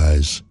Blue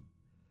Eyes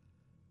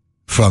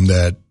from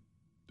that,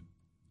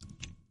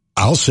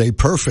 I'll say,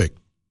 perfect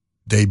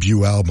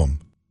debut album,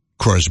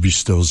 Crosby,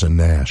 Stills, and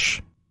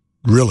Nash.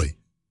 Really,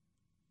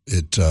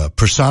 it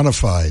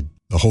personified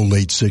the whole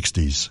late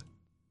 60s.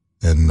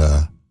 And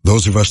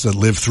those of us that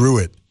lived through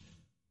it,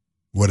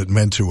 what it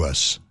meant to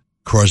us.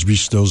 Crosby,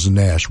 Stills, and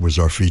Nash was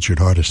our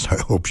featured artist. I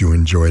hope you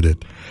enjoyed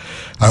it.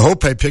 I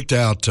hope I picked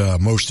out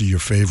most of your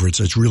favorites.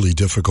 It's really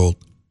difficult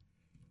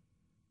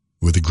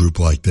with a group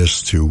like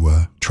this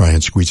to try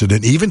and squeeze it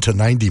in, even to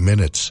 90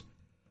 minutes,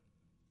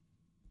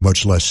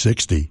 much less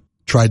 60.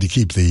 Tried to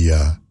keep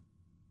the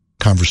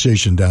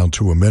conversation down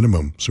to a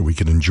minimum so we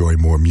could enjoy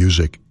more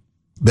music.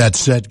 That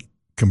set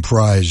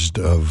comprised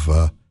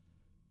of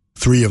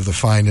 3 of the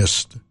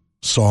finest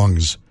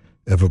songs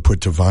ever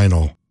put to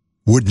vinyl.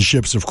 Wooden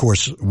Ships, of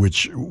course,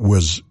 which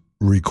was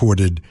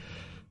recorded,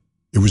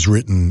 it was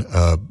written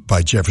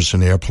by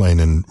Jefferson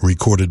Airplane and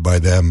recorded by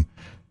them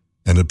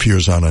and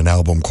appears on an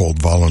album called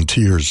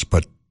Volunteers,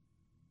 but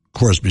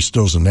Crosby,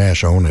 Stills, and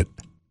Nash own it.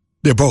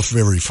 They're both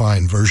very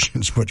fine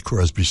versions, but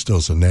Crosby,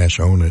 Stills, and Nash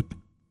own it.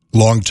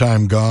 Long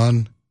Time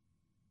Gone,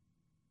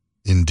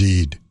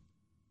 indeed.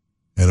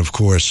 And of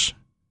course,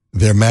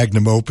 their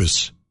magnum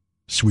opus,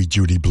 Sweet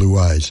Judy Blue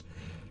Eyes,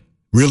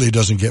 really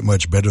doesn't get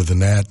much better than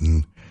that.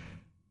 And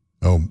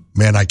oh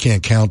man, I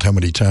can't count how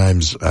many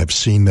times I've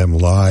seen them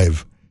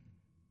live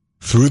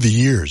through the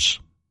years,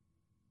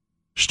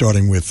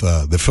 starting with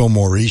the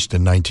Fillmore East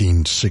in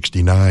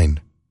 1969,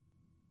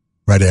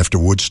 right after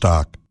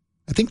Woodstock.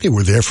 I think they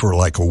were there for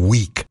like a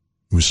week.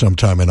 It was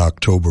sometime in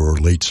October or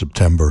late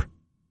September.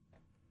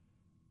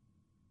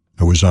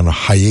 I was on a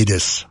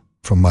hiatus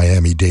from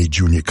Miami-Dade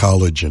Junior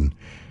College and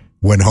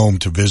went home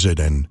to visit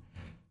and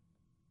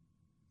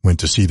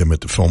went to see them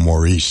at the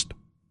Fillmore East.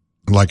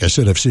 And like I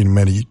said, I've seen them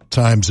many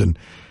times, and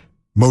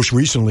most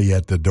recently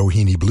at the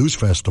Doheny Blues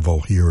Festival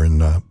here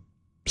in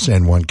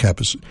San Juan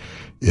Capiz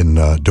in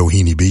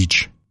Doheny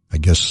Beach, I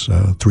guess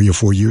 3 or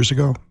 4 years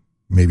ago,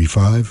 maybe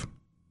 5.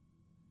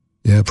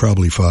 Yeah,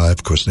 probably 5,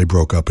 because they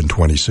broke up in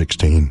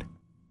 2016.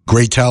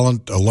 Great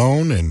talent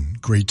alone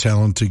and great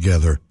talent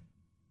together.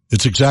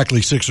 It's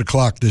exactly 6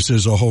 o'clock. This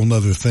is a whole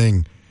nother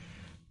thing.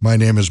 My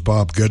name is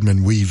Bob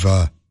Goodman. We've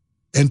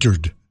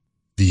entered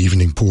the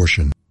evening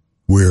portion.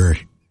 We're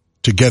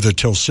together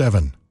till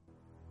 7.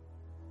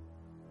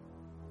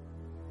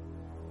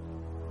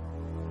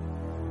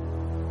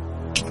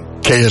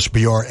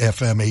 KSBR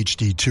FM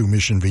HD2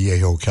 Mission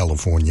Viejo,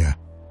 California.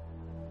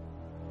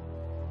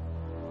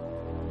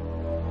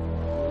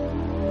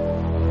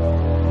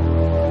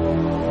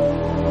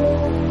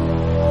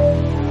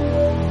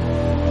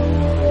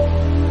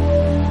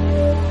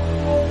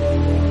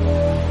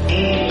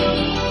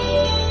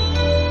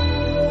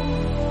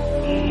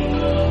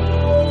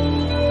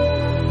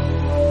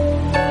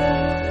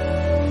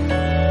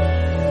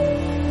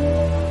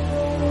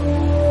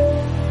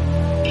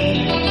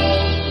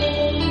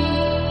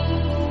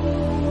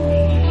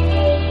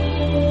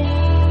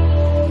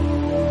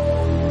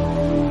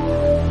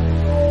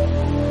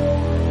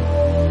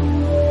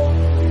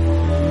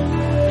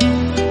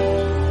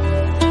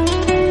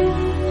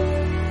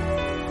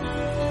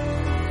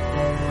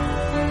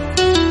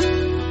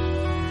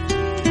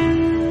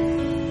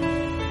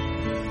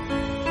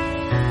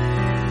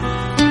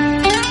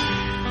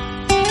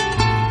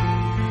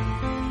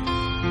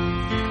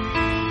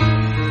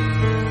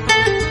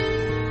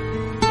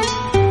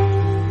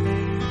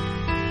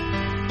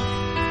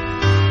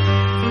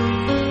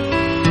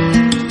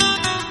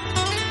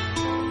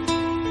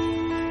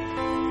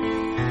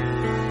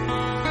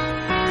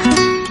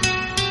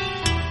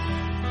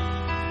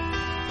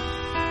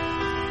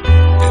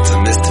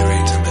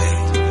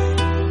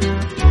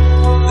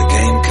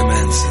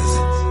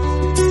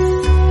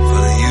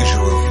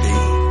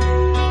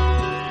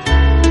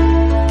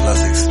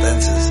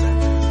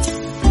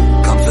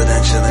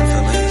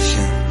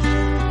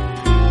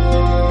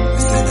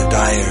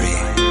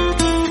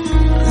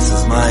 inquiry. This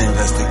is my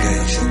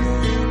investigation.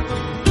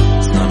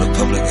 It's not a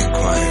public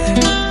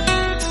inquiry.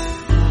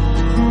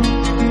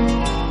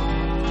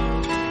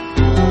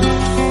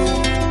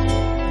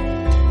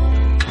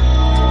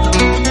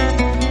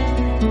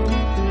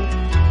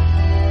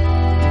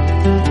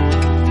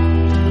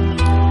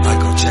 I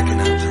go checking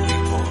out the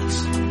reports,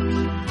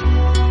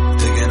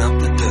 digging up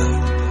the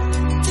dirt.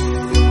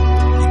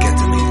 You get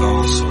to meet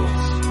all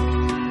sorts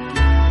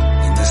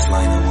in this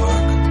line of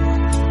work.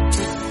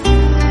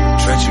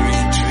 Treachery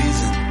and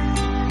treason,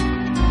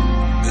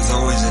 there's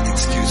always an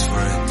excuse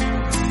for it.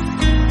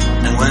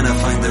 And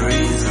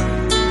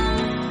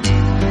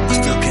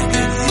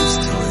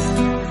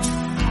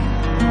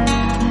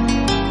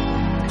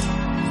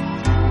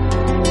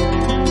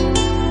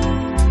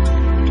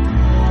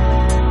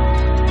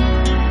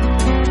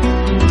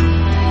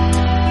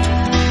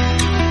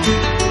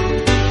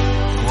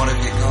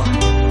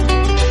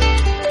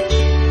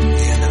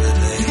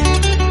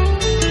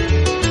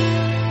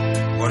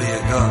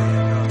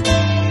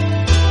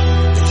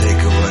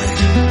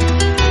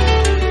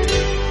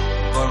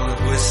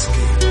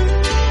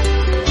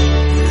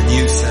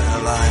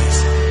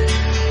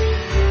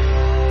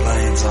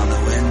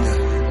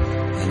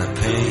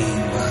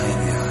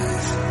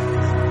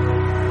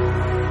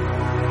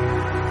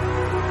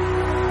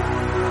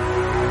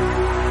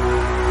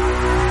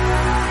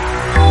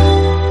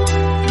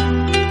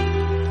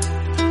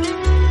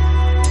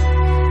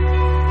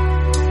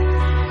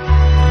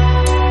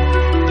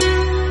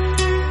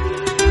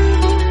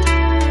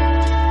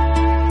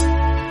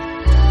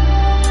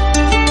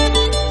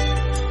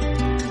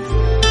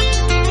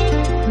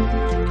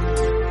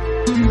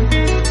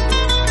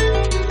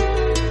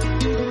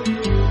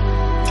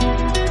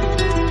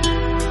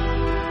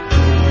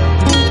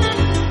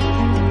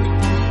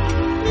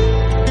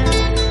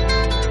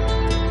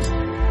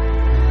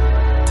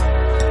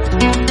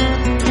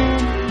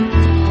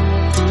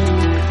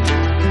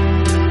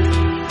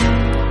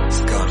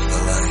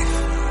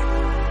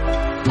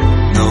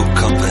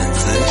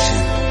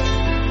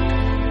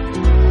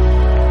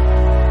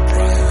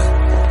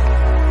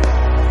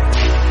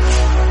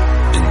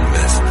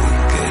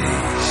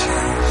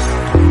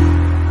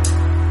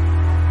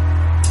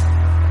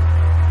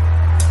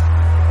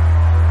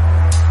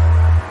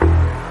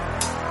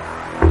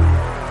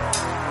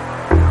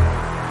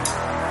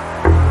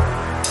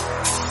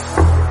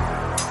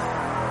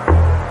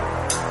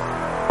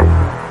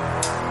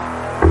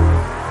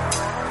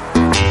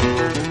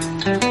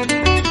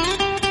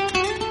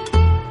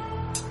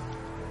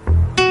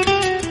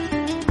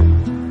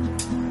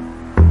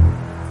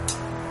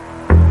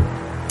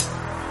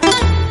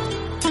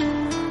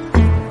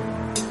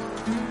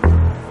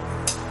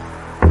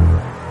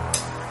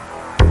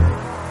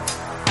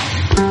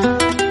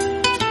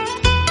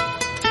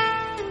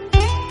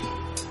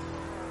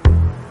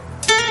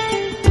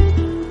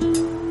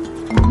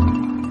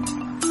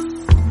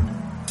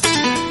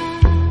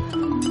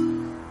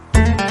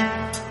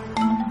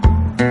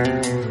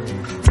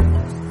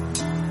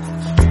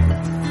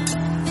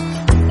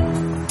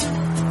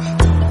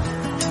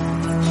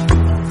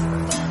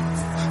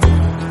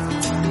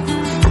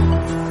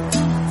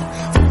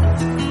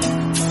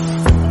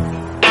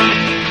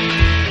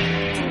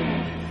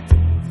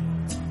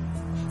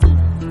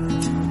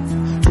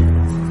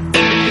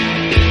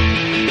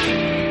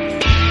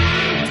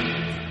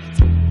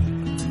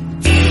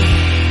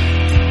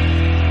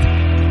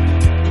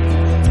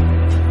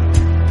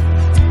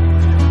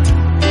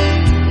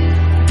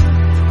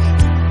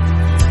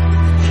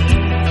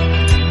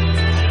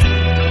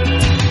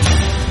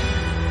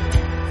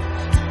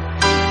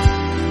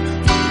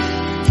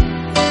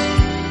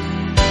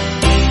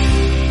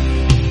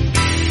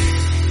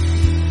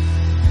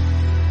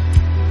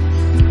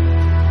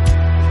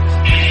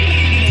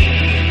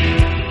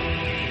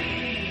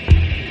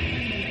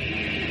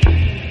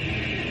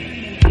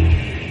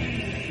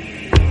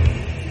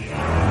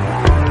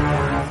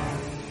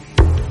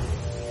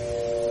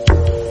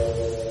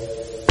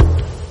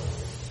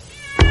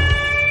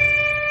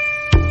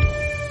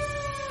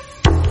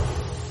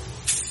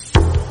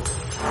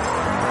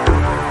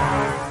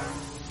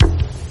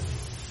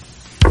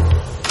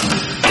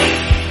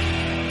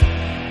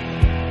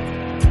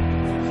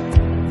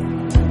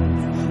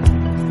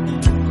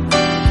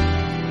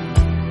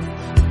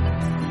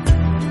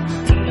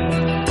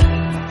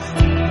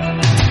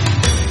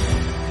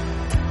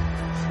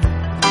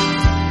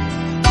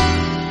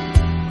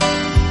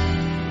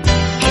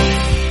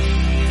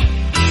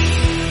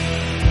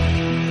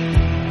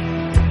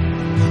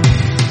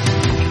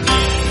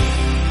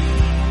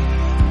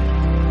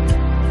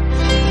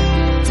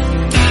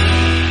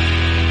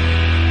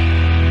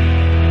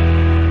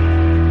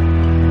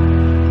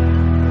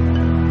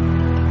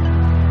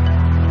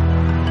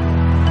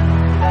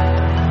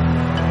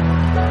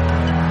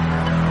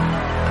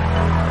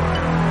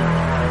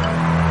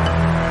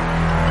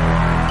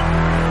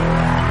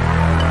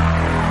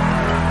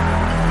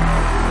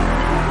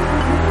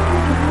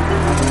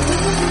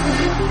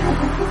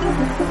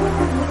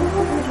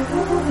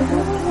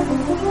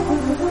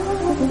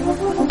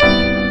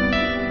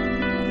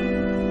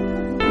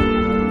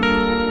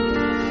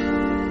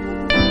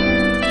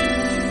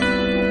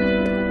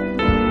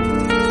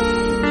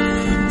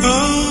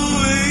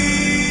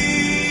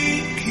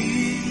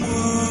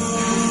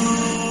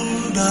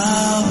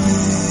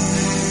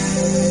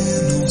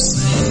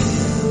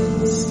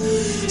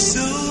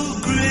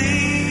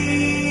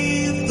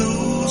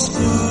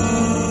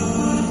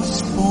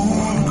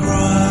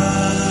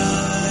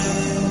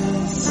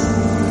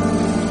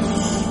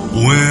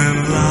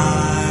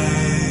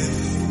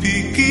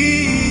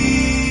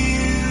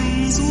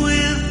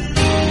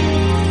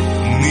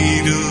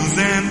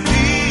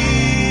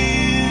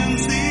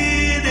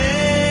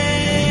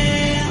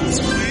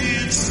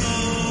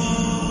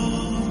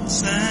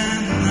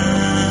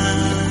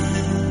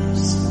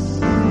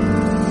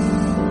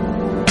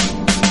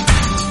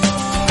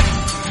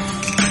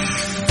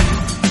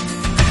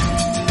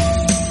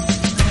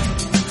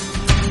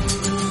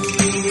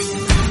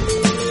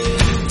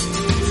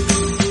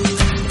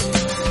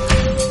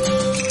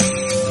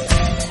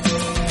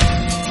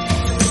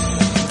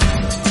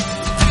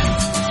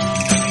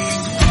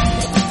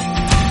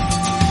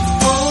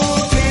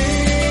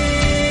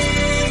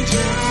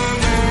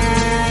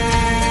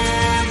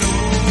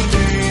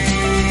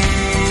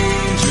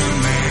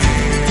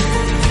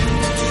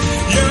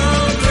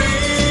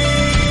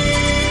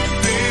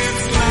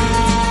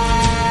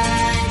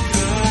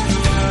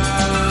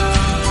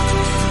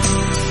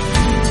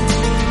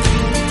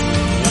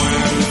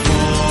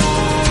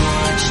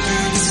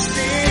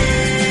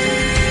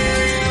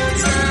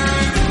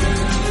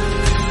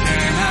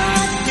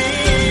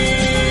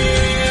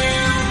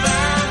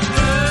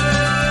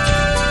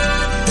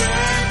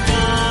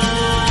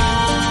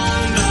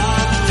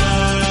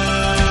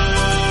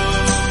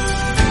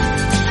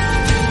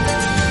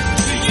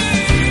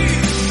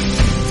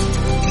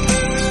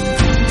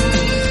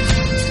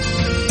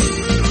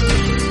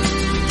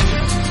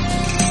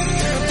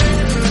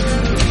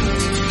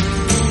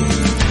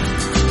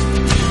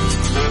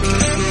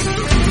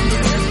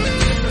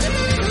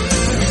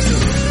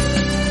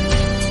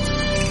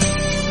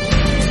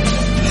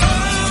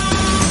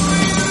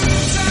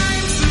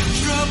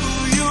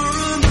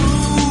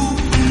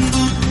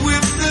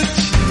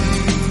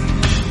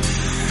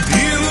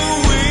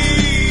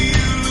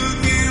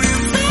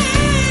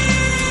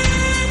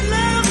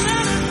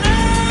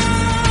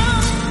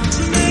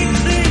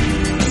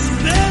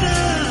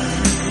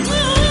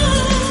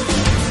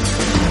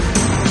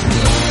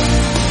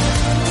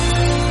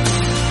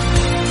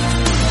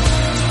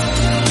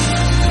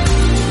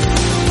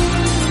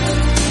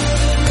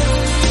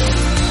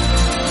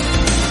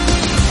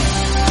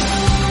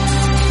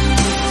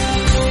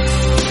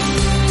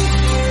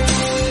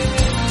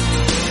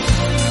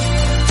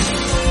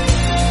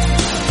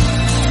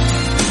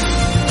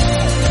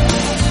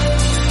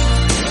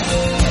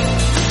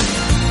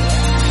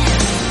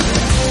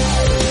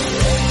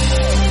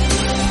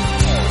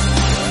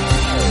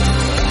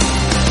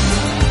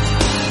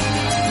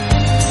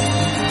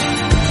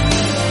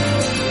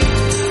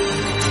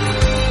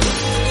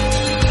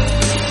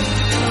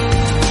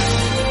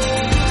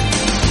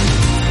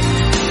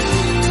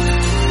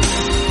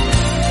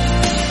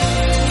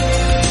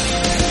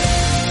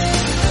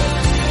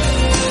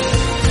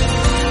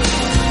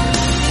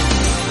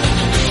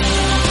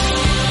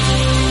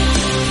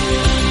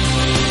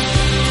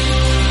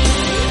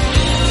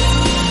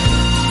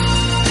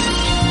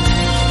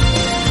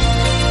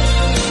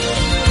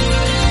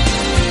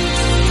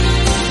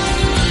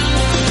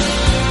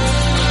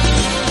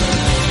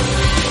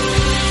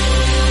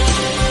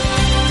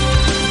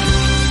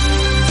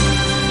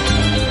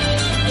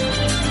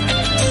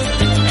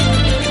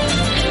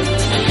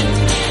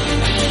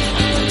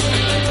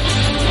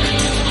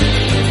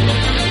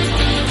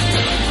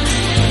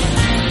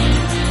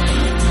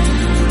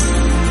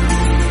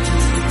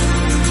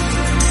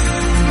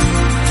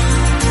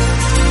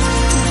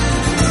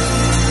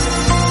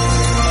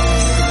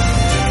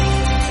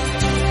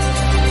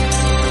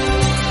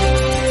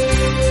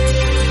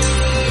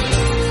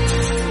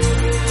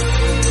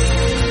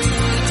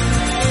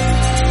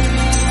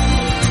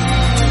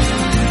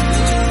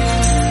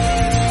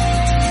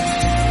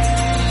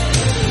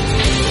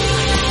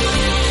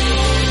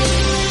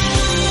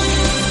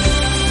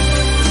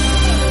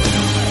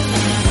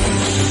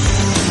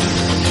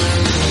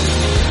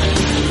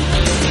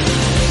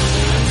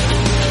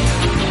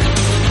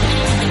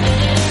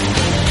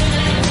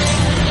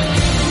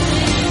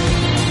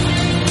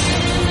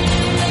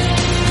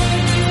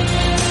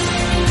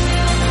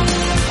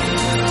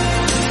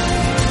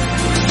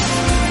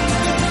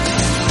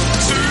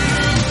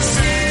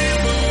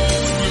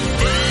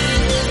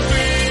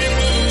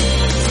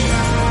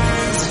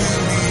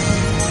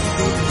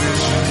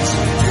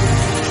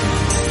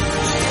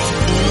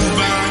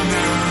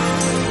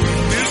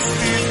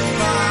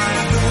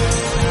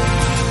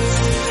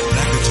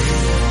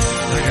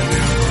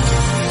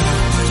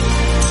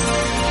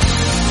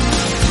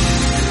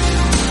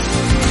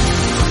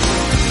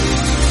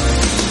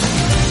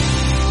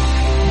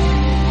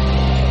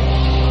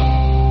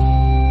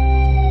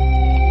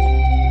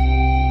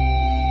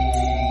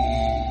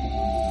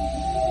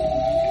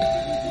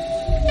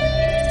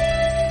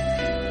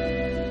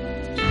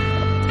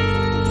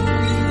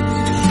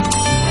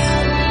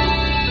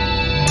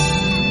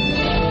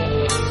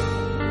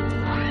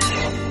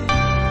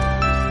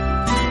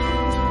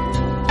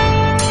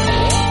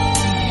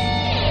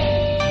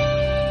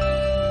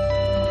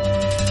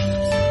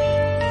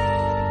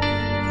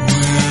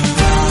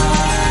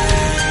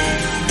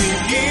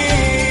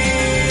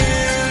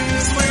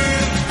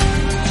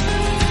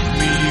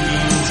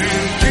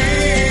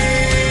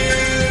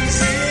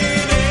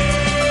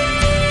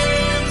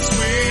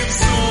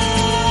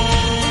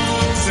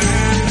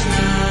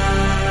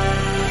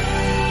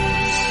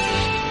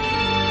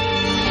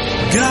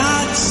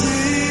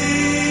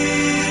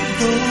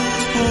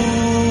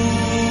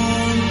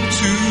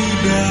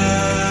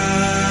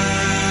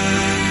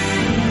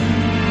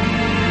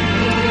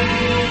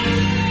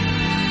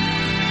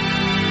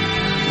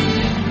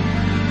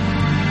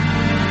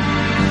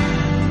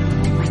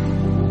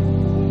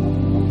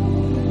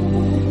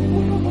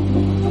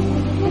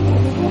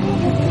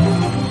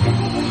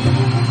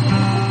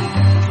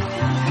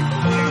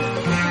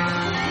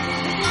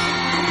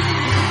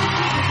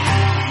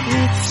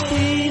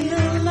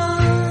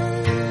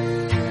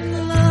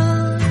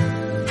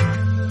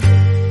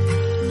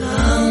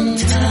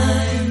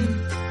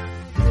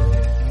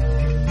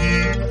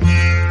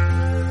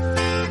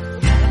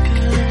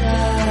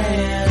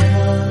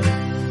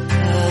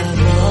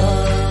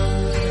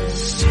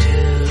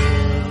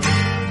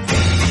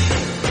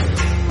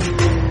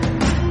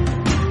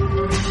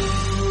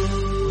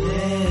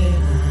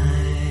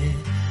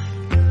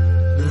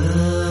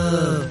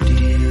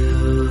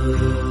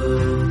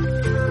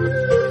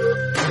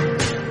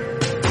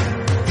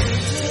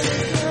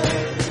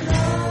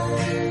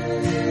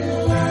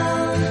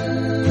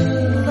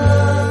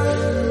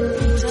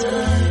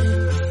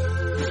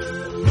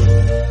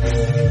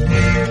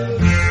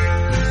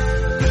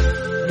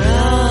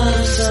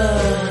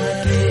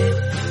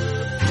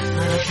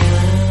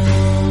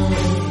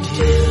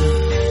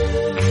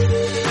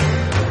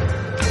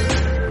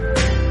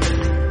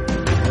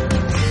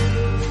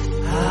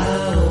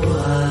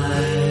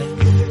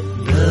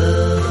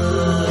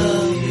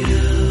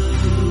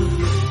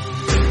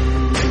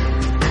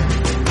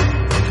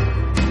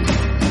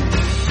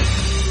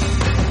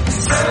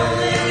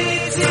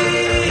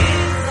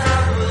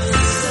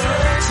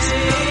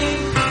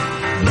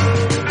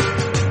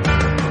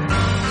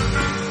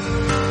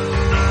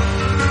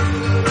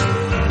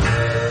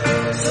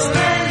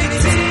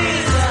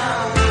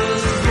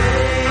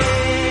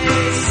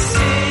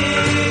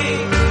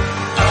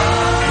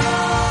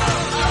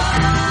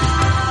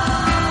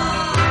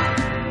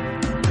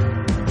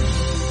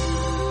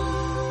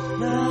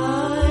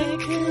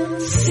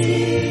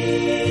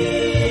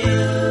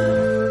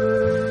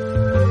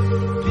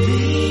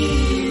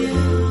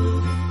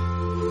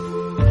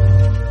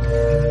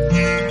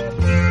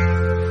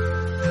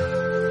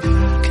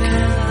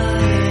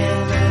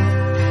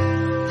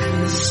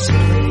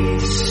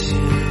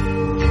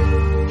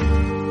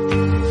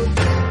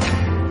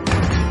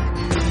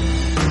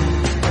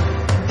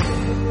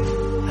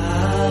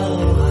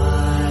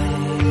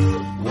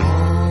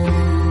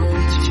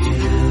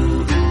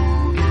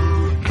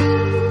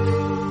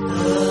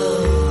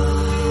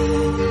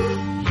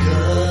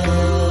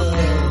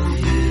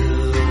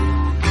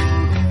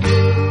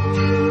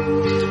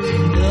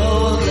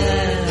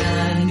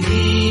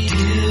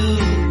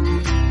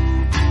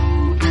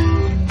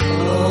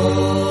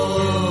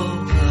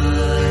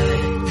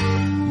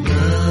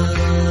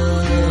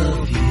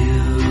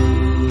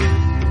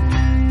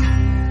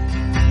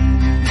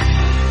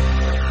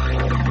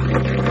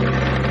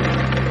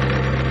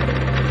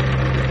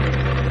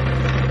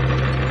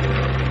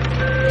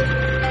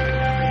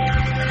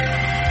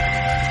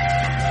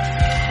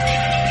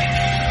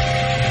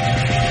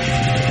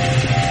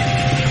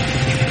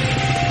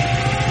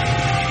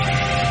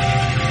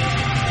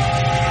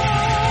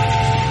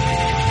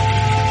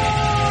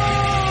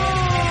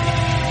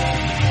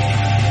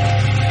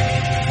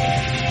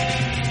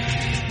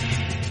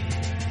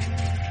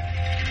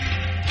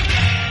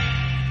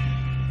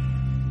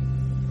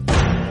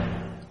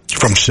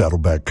from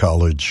Saddleback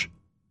College.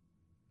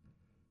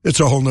 It's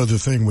a whole nother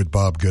thing with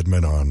Bob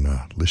Goodman on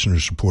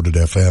listener-supported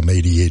FM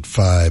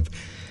 88.5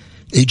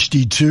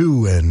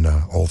 HD2 and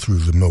all through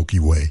the Milky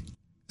Way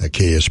at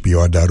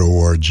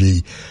ksbr.org.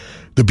 The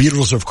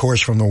Beatles, of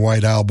course, from the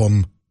White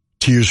Album,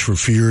 Tears for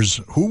Fears,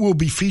 who will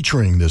be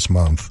featuring this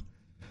month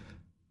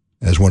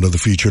as one of the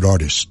featured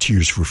artists,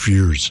 Tears for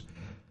Fears.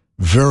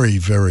 Very,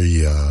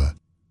 very,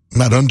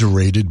 not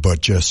underrated,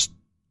 but just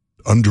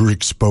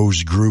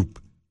underexposed group.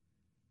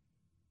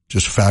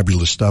 Just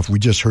fabulous stuff. We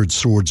just heard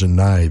Swords and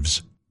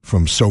Knives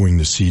from Sowing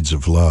the Seeds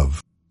of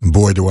Love. And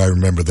boy, do I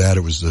remember that. It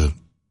was the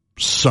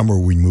summer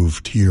we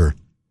moved here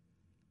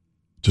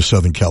to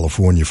Southern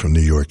California from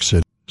New York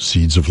City.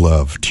 Seeds of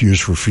Love,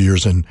 Tears for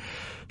Fears, and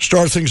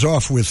start things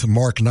off with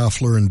Mark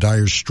Knopfler and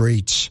Dire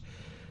Straits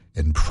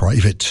and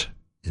Private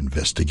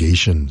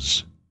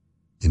Investigations.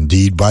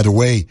 Indeed, by the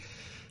way,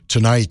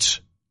 tonight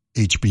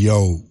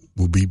HBO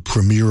will be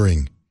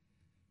premiering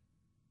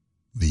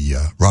the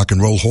Rock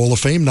and Roll Hall of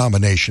Fame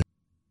nomination,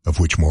 of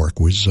which Mark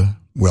was,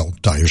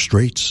 Dire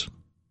Straits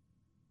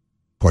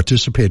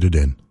participated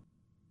in.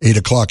 8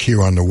 o'clock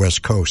here on the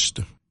West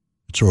Coast.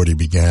 It's already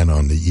began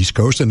on the East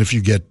Coast, and if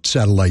you get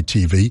satellite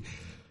TV,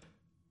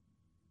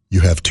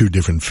 you have two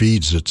different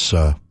feeds. It's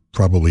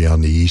probably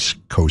on the East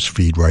Coast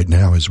feed right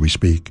now as we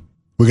speak.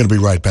 We're going to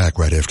be right back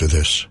right after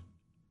this.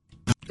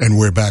 And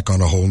we're back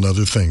on a whole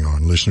nother thing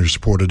on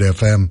listener-supported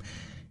FM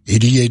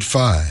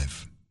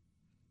 88.5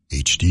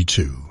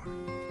 HD2.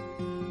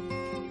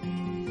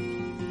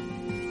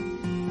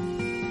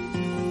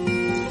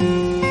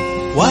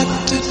 What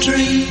a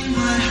dream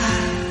I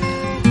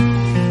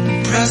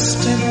had,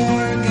 pressed in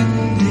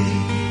organdy,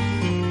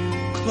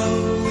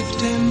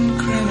 clothed in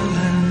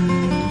crinoline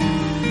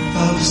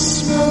of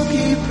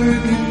smoky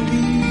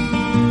burgundy,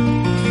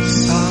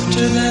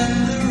 softer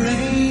than the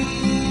rain.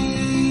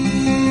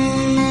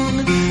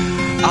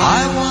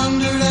 I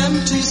wandered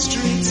empty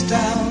streets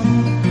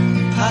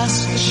down,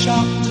 past the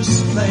shop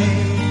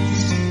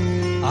displays.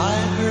 I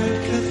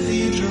heard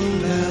cathedral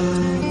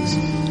bells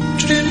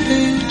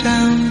tripping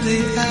down the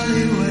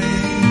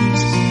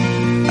alleyways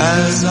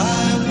as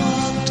I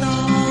walked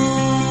on.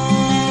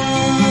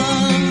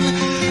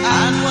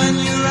 And when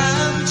you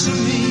ran to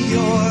me,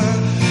 your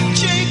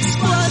cheeks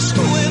flushed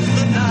with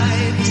the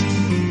night.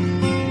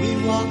 We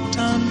walked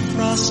on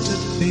frosted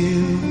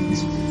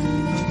fields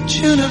of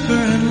juniper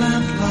and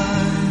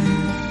lamplight.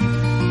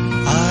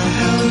 I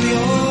held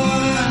your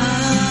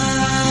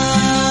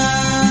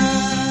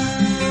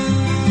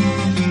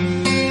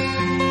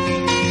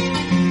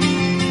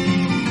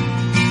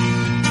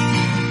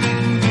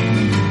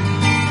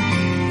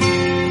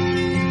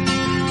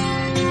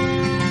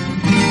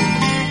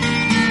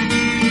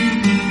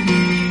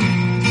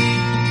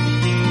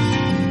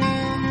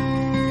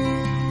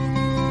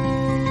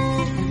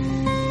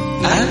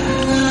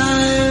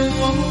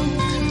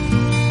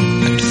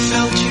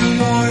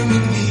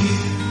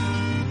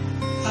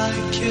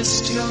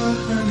kissed your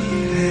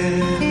honey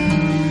hair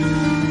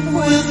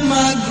with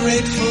my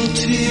grateful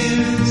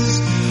tears.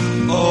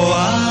 Oh,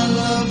 I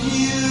love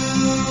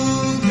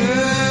you,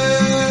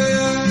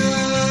 girl.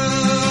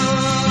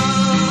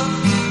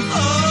 Oh, I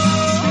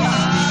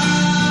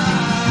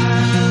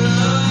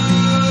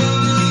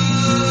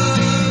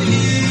love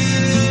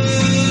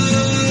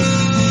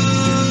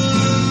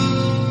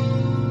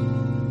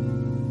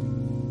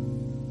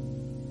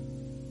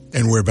you.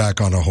 And we're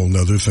back on a whole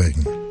nother thing.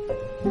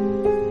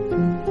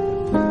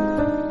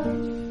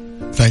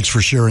 Thanks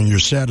for sharing your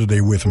Saturday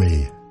with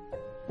me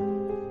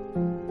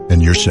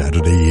and your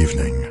Saturday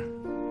evening.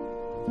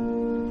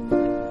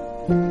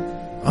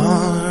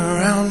 All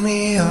around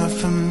me are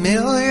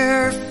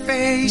familiar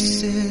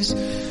faces,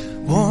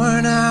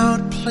 worn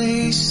out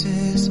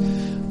places,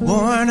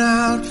 worn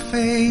out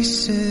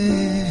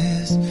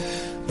faces,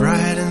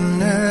 bright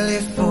and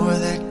early for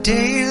their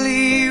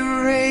daily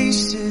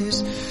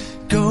races,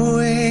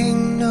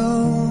 going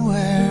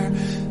nowhere,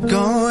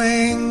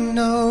 going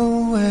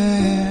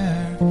nowhere.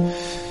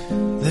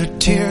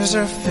 Tears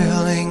are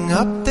filling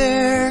up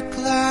their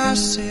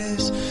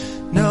glasses.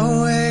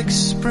 No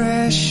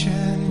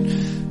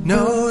expression,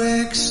 no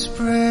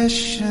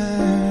expression.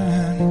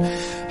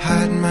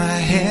 Hide my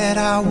head,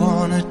 I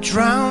wanna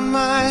drown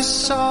my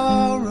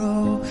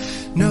sorrow.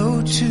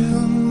 No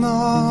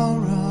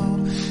tomorrow,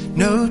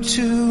 no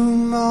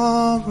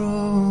tomorrow.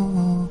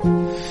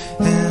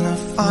 And I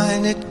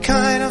find it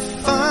kind of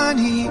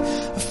funny,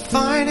 I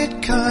find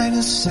it kind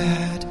of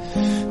sad.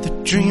 The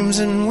dreams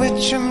in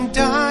which I'm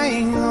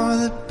dying are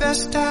the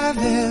best I've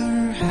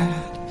ever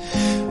had.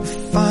 I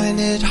find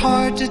it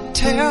hard to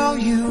tell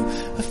you,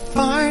 I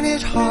find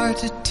it hard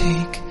to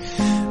take.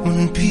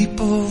 When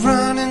people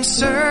run in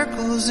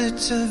circles,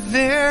 it's a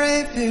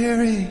very,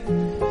 very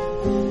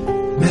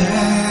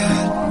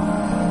mad world.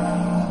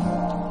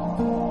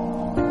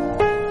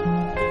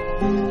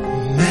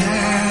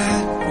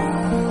 Mad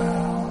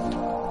world.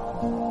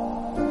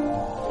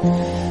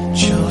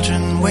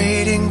 Children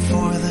waiting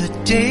for the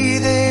day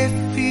they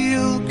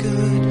feel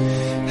good.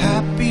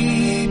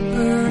 Happy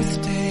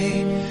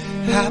birthday,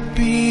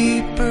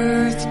 happy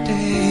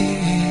birthday.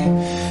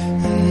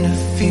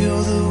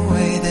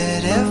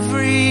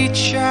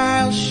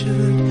 child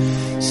should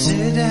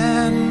sit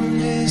and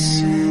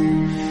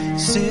listen,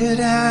 sit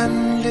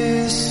and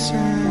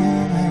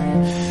listen.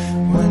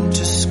 Went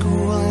to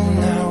school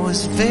and I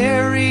was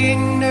very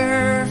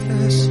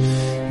nervous.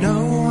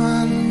 No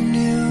one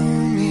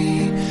knew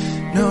me,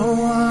 no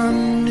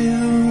one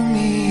knew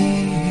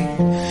me.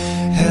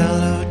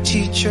 Hello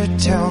teacher,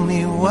 tell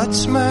me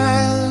what's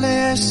my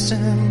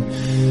lesson.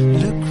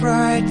 Look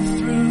right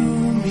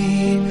through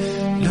me,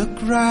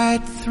 look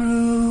right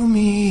through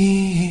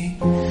me.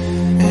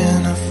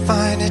 And I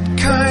find it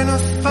kind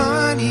of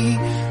funny,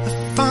 I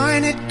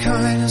find it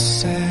kind of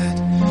sad.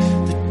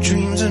 The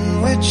dreams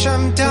in which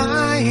I'm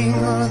dying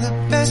are the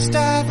best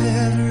I've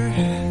ever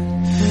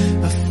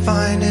had. I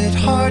find it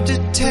hard to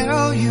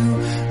tell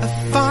you, I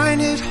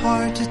find it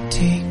hard to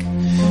take.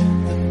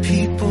 The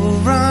people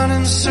run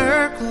in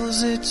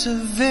circles, it's a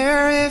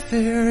very,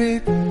 very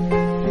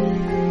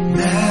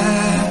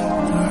mad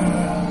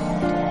world.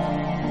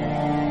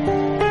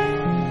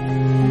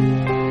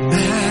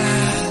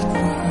 Mad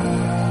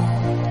world.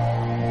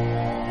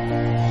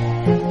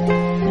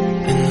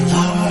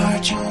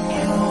 Enlarging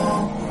your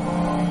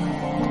world.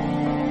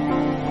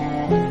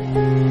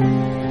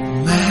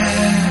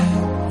 Mad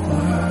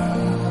world.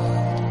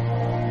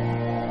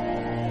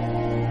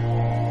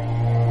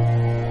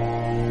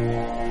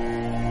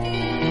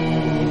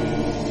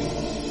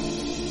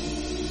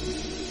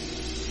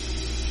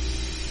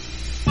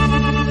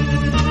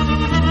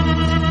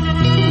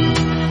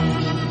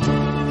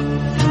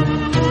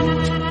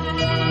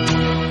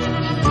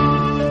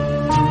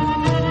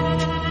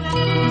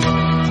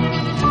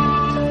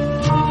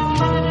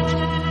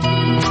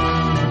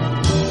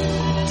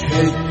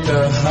 Take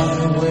the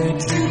highway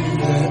to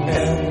the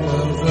end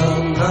of the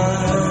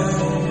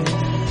night,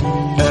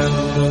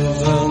 end of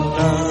the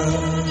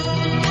night,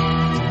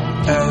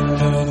 end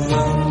of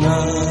the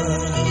night.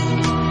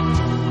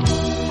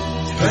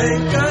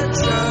 Take a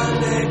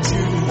journey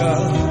to the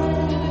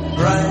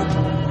bright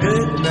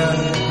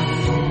midnight,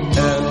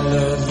 end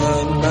of the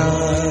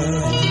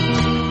night,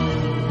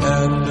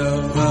 end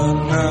of the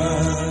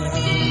night.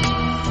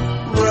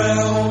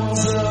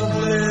 Realms of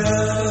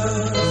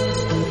bliss,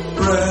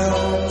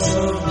 realms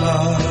of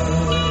light.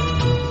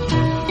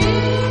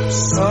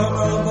 Some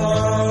are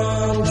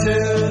born to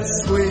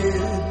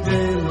sweet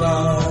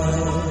delight.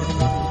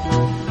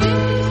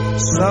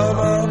 Some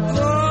are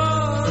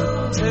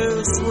born to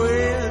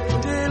sweet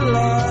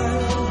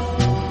delight.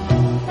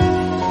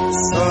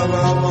 Some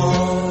are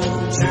born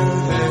to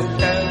the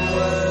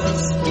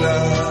endless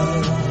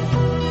night.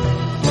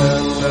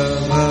 End of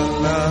the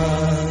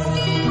night.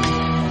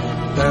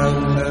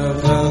 End of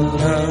the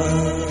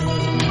night.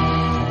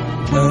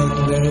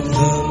 End of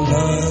the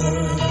night.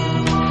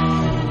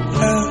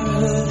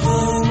 End of the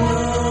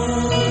night.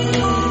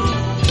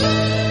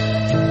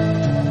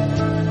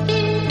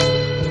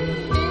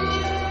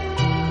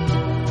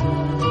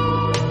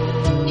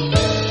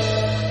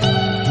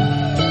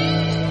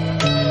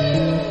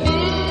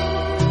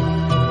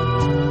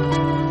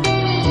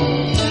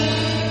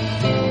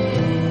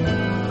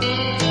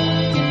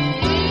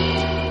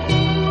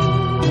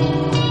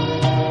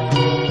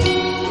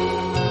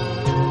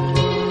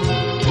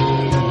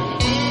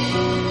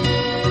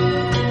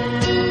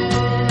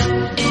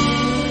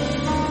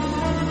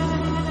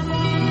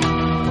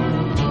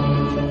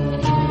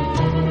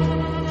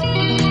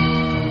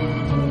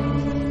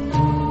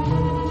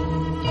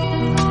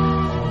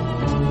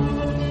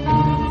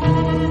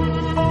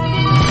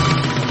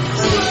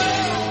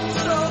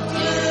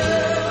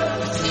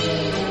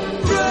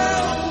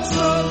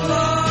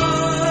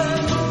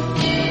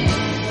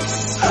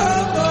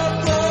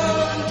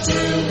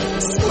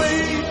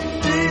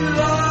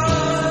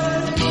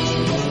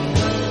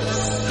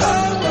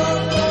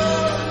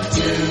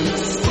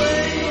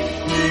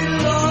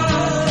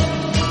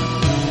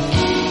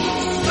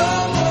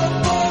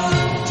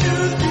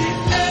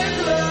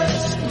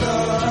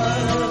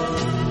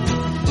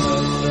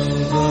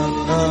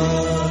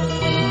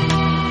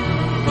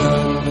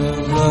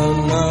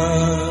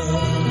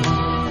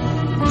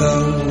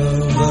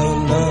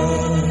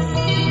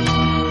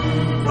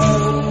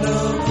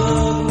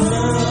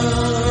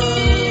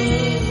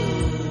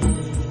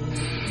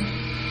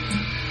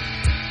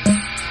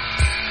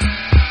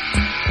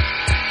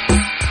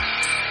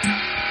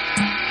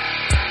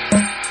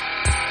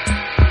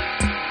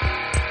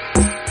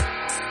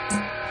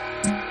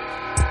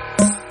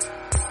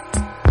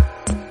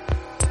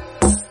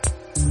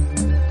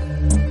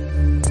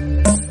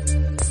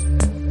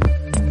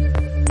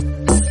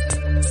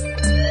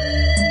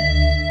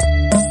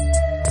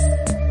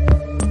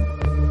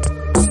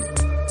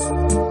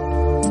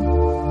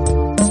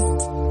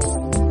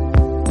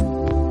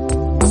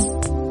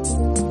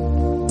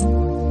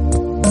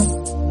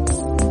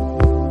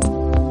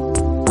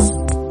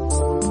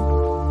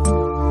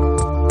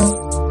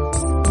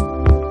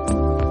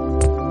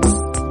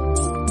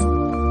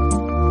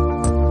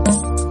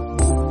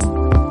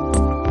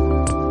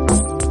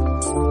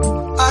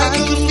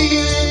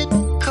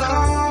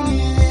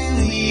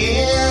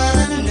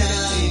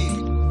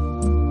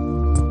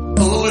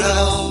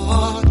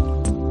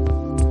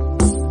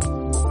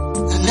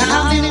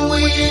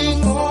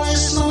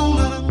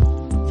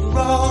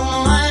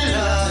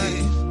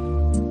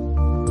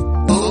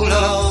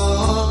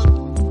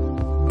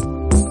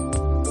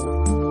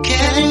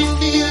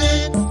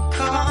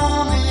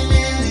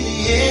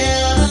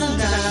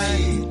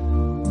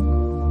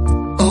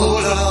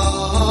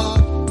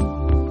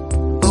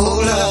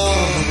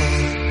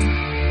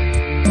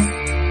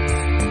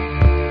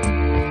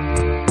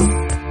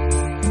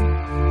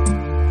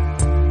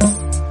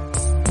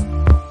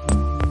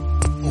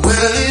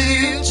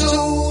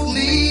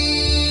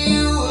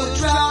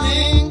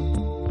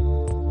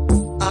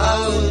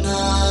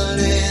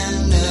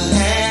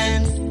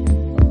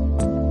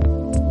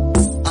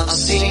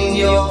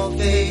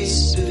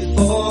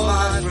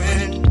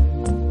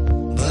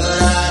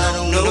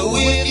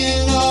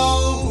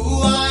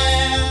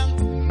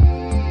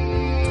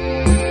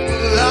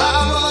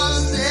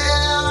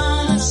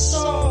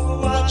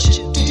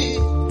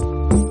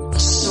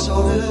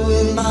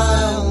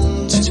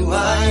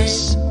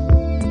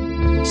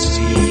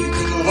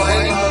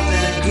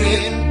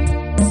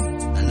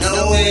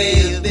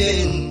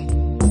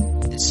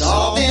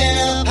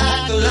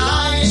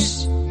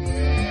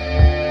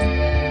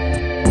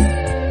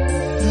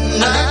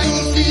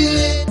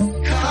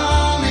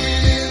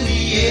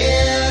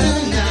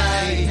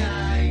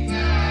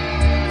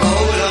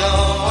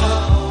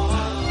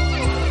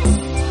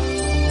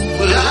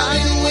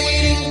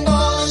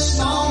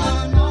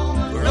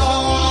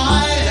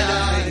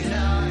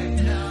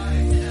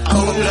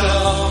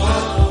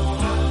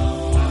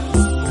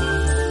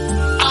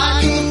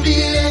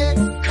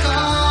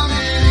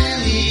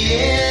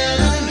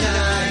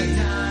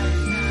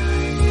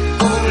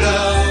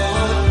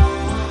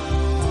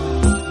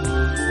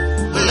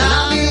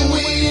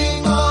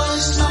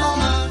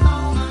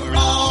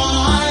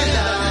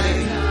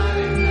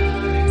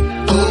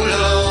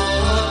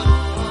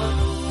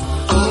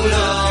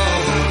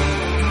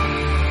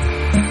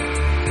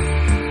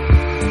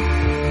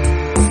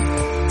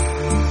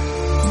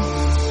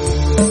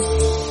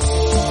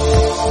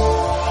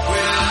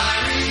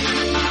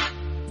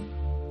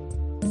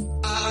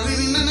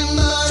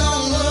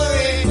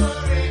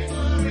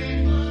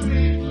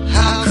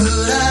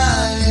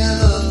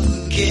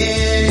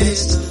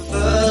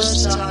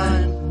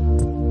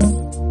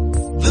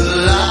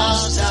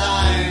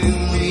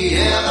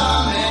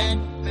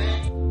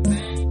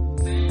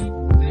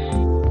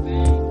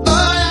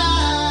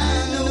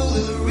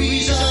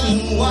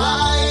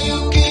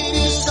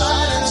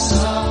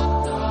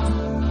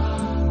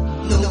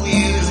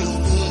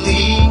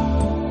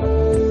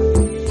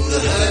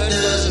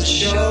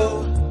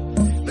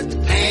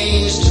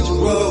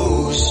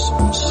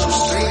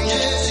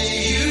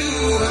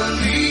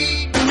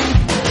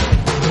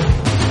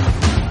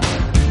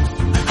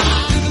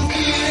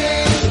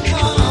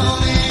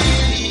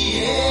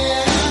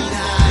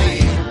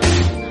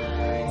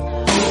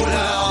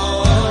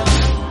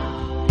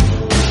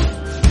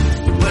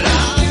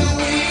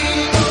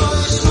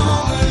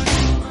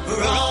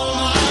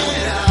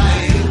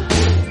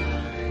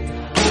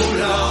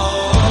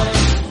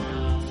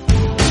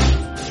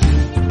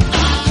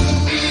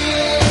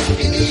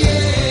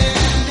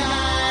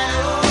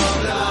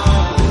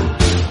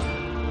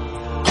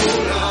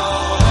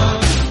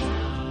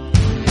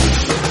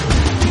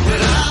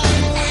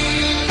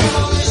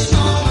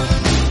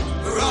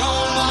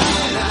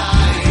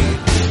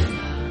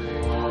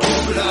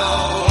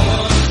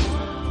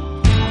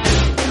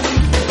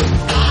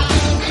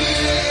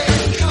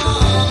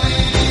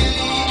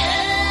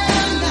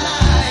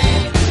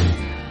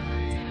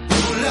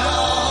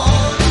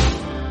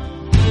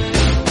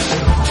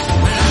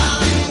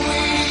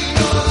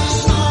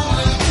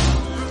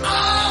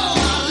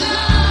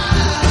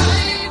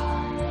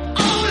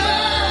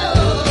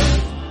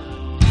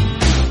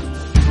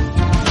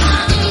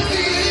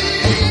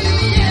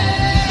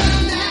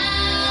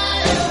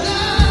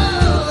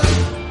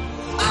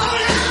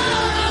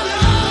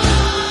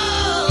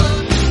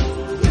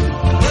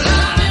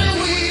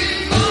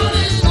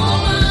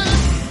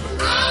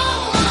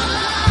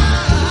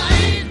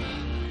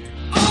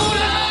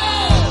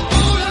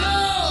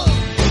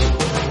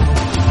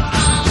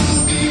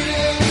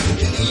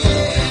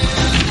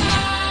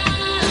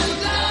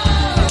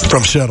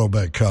 From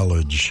Saddleback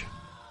College,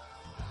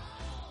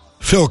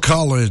 Phil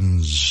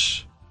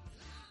Collins.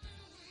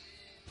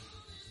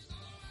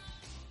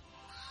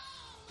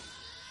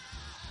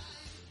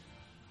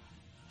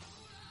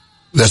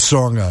 That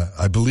song,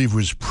 I believe,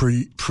 was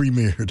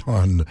premiered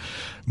on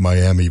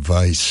Miami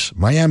Vice.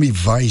 Miami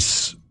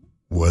Vice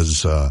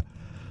was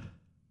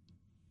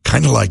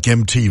kind of like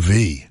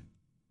MTV.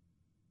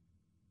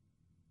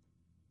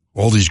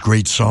 All these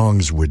great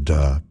songs would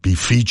be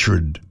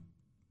featured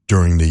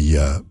during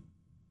the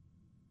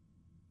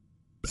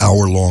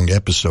hour-long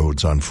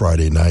episodes on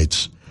Friday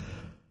nights.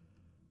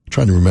 I'm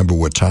trying to remember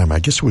what time. I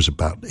guess it was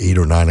about 8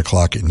 or 9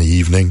 o'clock in the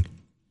evening.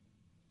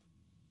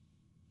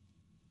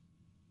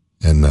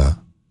 And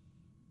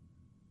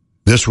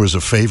this was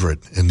a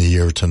favorite in the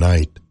air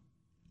tonight.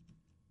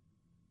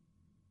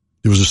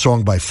 There was a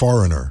song by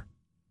Foreigner.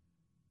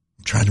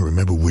 I'm trying to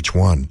remember which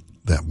one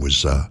that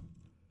was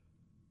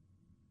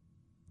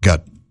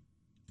got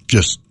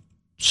just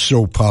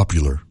so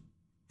popular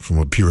from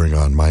appearing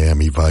on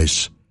Miami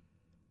Vice.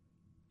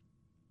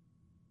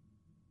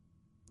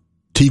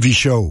 TV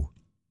show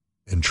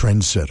and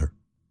trendsetter.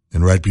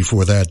 And right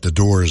before that, The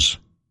Doors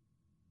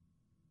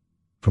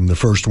from the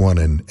first one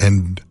and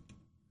End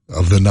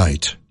of the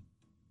Night.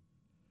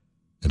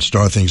 And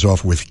start things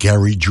off with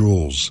Gary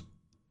Jules,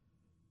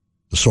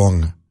 the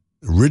song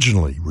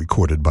originally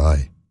recorded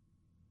by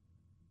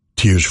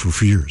Tears for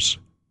Fears,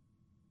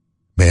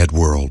 Mad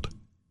World.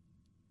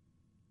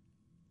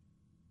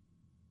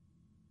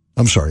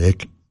 I'm sorry,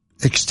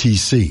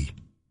 XTC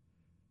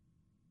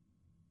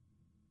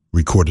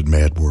recorded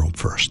Mad World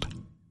first.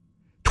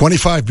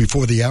 25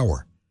 before the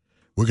hour.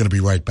 We're going to be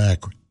right back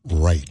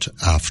right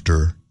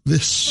after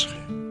this.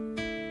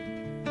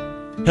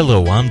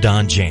 Hello, I'm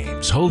Don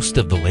James, host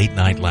of the Late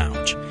Night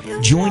Lounge.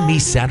 Join me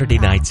Saturday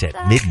nights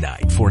at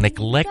midnight for an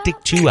eclectic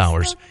 2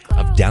 hours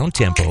of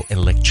down-tempo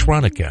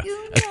electronica,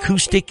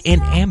 acoustic,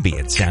 and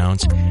ambient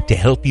sounds to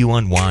help you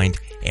unwind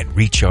and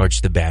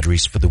recharge the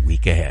batteries for the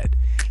week ahead.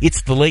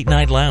 It's the Late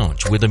Night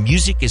Lounge, where the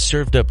music is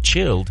served up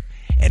chilled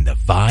and the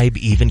vibe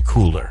even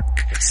cooler.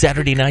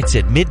 Saturday nights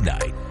at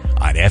midnight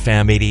on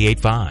FM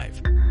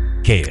 88.5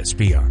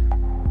 KSBR.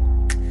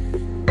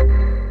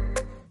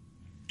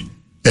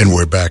 And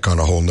we're back on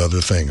a whole nother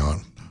thing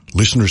on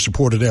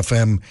listener-supported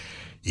FM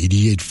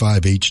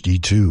 88.5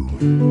 HD2.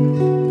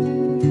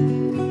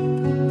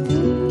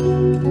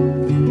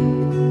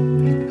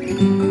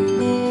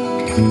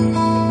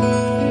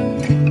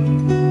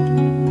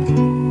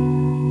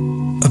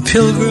 A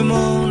pilgrim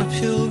on a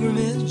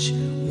pilgrimage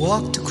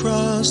walked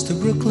across the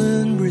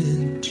Brooklyn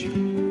Bridge,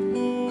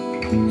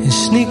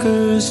 his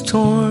sneakers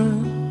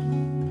torn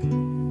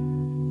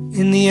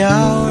in the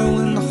hour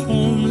when the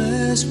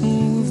homeless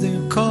moved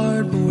their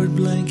cardboard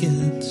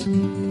blankets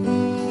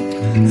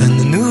and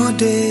the new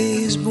day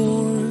is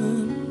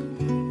born.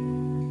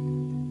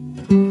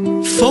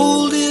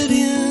 Folded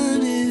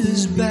in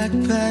his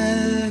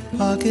backpack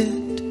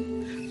pocket,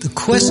 the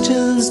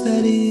questions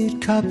that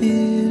he'd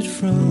copied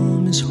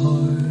from his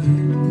heart.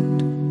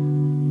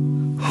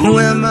 Who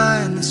am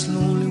I in this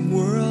lonely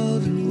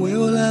world, and where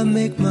will I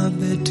make my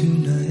bed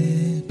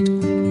tonight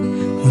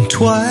when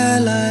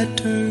twilight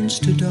turns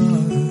to dark?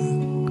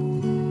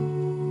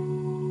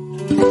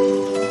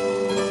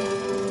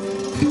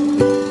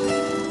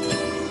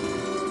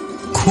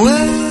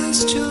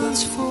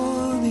 Questions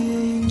for the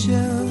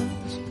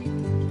angels.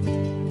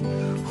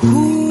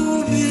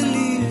 Who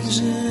believes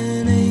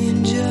in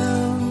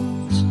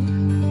angels?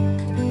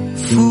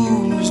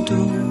 Fools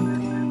do.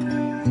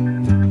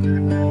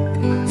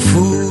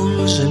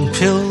 Fools and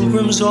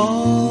pilgrims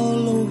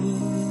all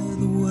over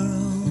the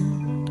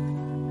world.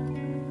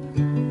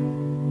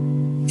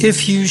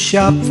 If you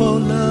shop for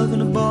love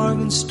in a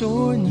bargain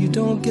store and you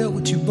don't get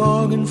what you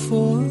bargained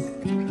for,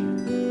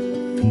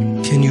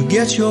 can you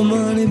get your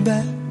money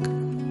back?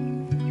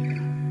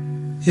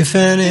 If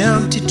an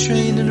empty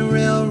train in a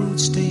railroad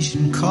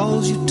station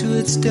calls you to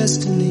its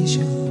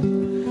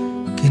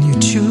destination, can you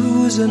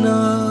choose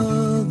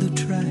another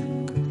track?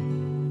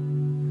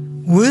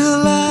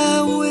 Will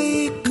I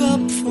wake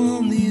up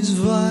from these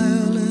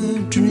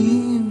violent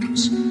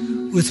dreams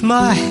with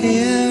my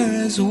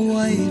hair as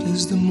white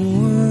as the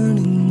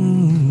morning moon?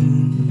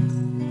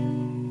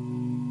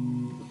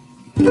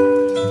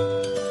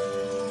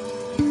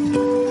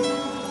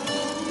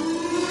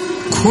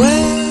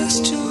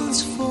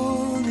 Questions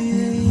for the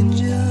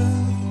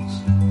angels.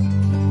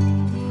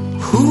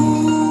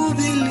 Who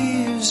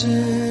believes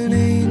in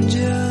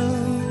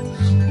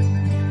angels?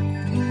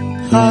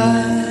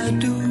 I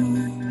do.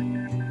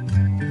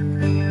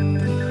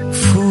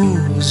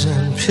 Fools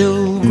and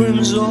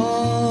pilgrims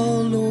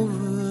all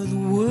over the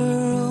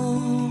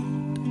world.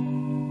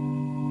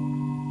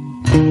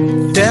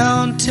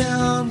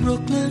 Downtown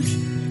Brooklyn,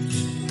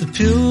 the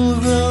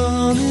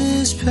pilgrim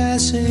is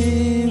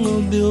passing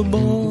a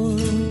billboard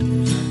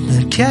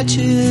that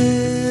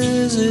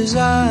catches his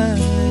eye.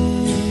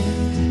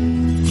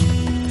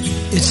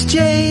 It's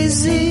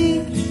Jay-Z.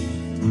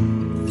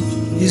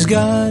 He's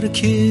got a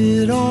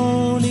kid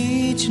on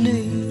each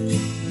knee.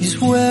 He's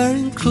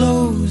wearing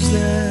clothes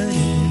that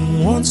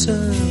he wants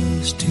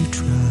us to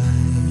try.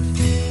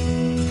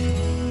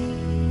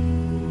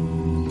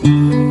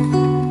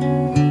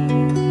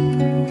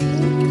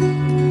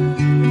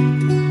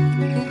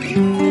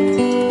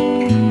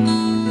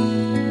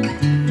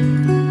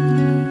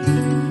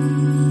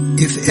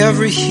 If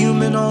every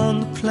human on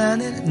the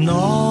planet and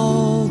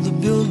all the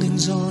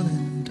buildings on it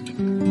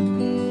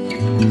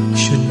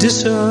should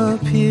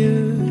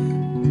disappear,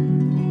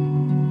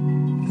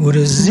 would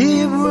a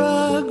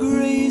zebra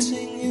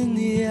grazing in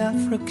the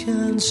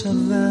African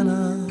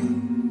savannah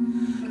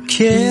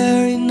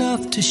care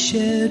enough to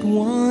shed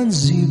one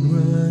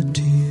zebra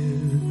tear?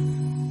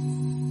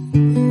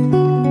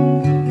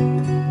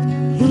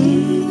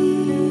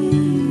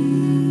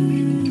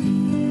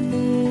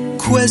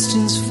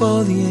 Questions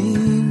for the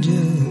angels.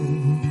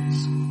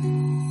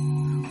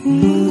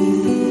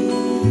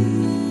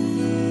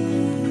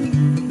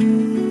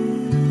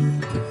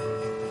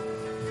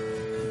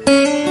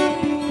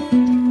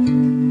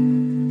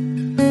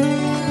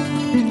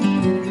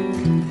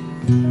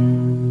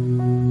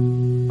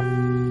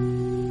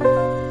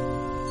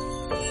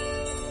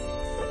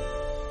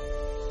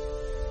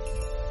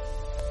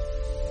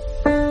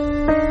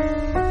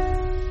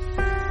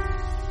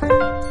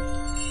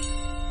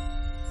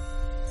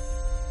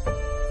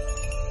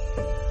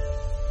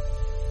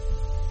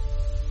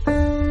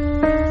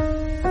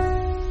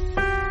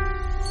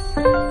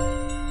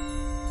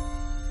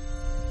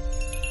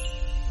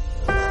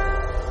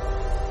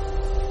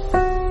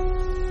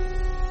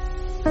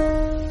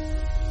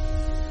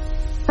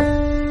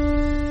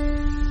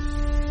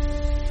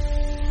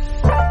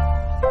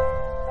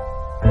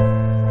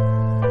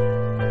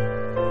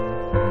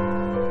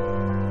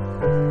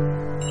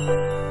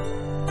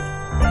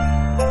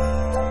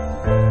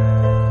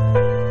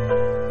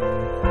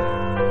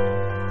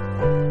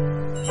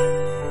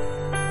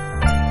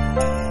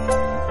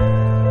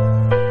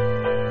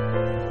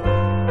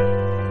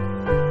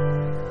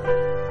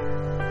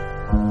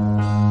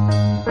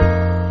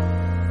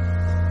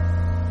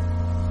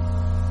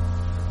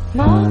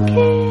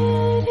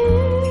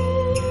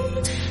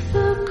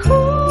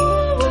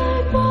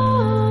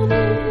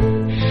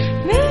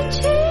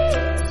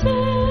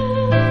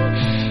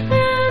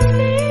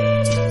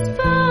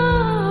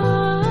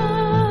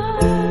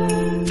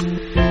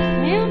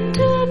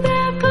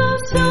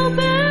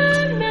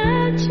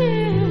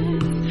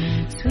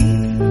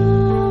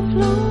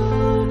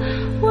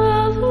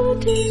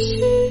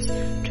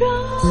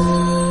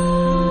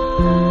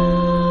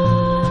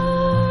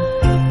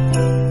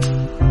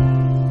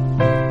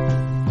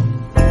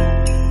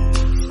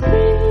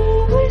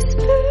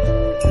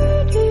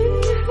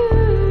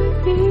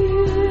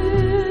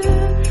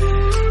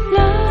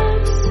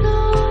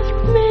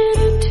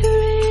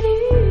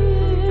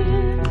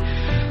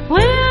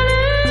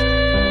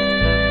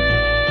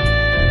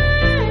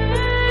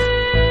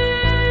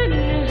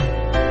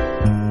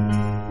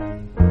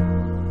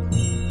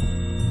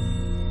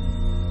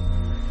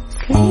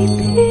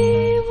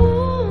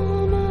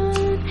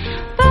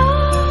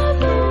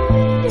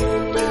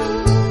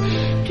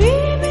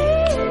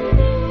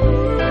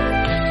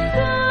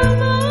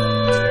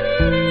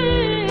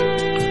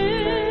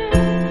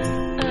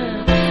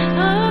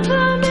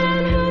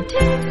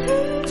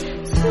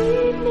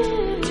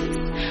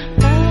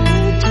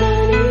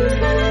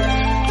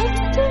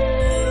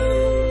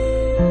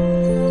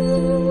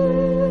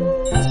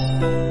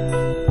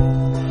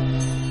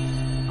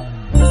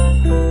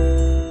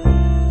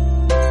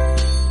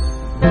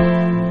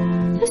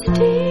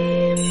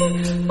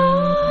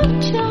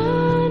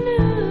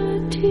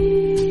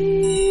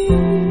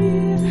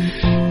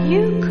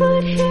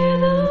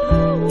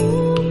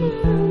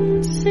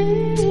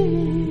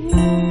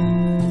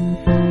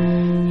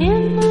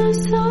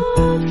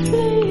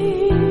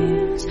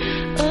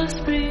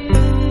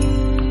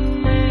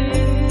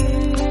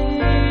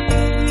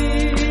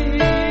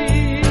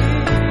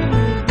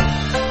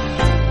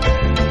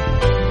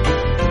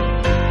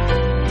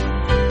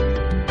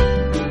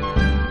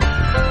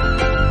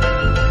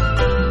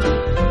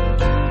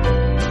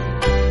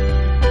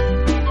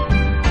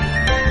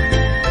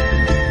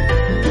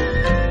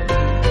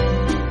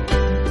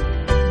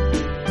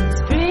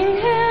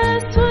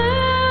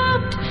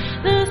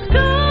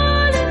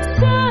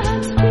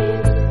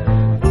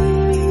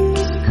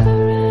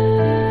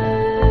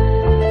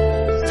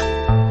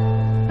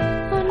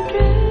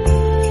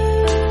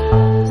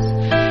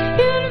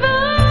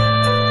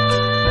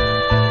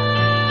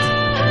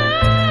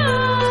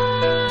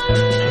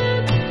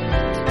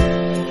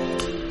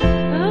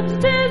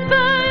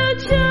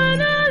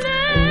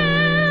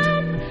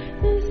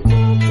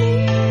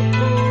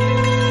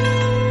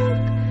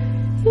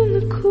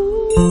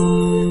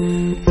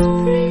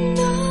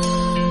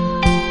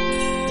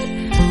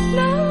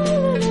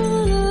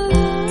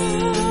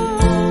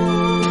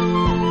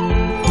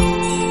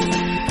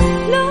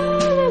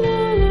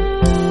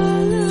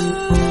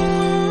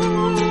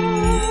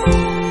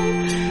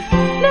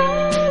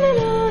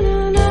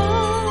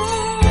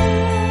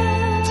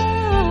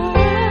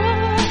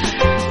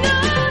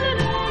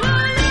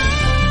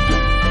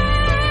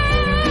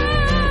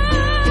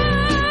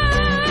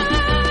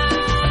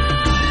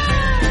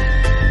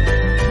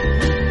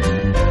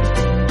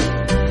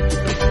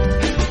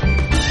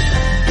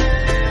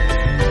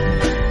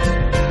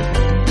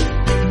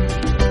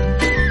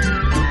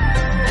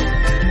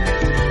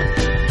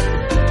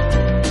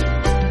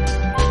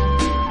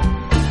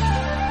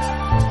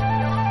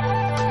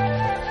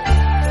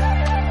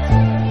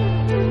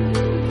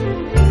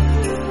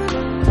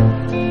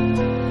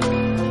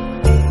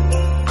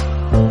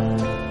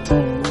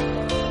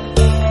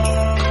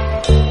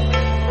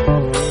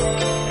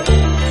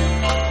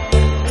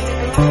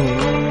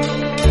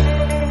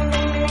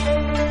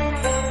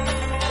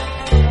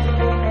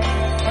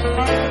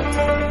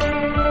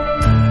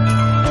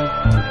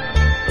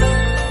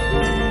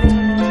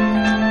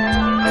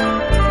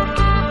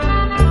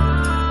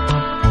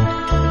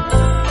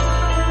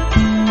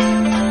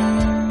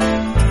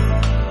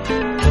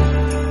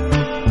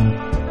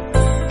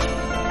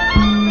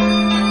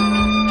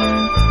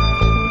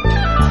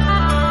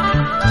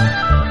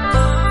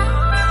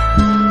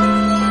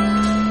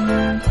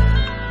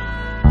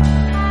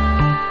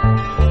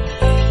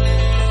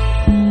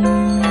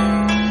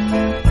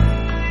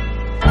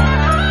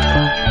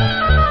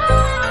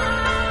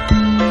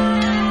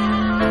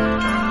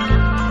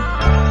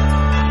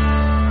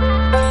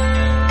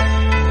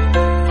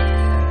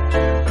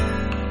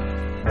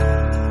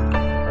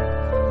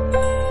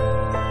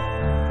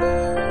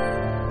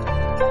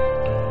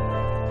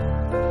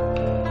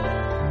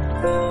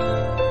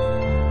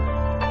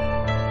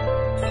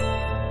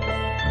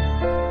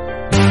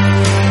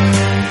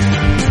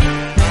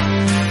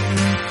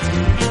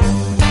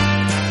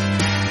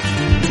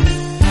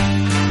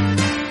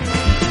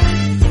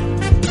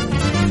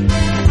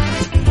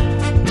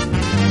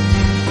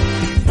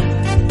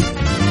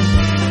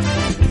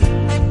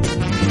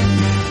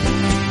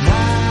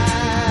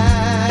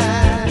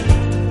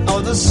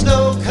 a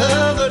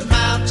snow-covered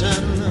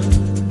mountain.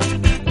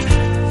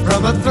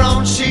 From a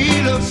throne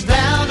she looks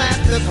down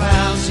at the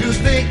clouds who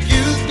think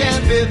youth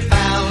can be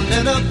found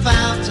in a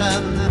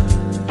fountain.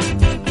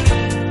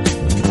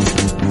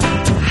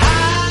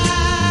 High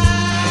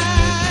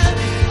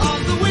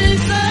on the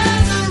wings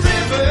of the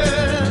river,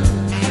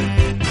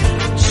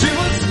 she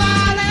will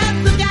smile at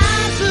the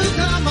guys who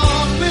come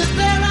on with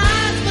their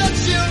eyes, but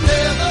she'll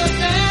never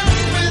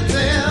dance with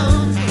them.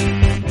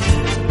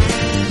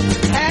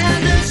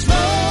 And it's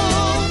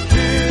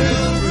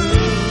smoke-filled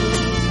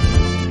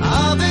room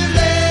of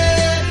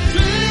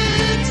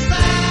electric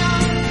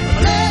sound.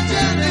 A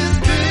legend is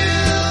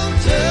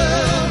built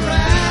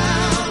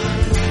around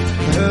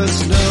her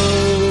snow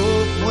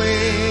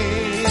queen.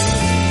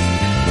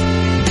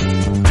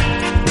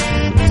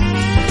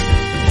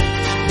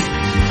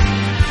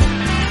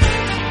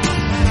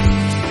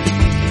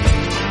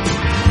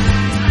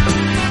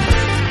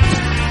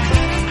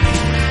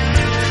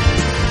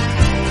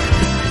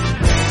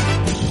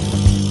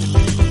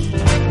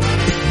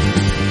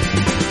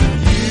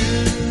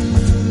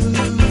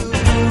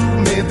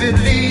 You may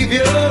believe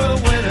you're a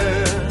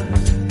winner,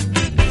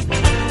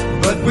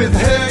 but with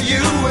her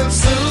you will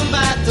soon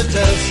bite the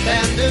dust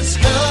and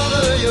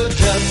discover you're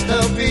just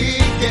a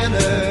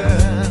beginner.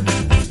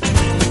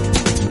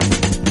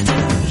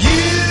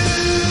 You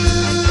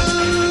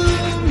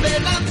may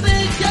not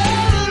think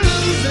you're a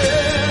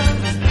loser,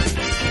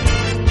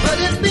 but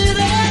admit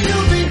it,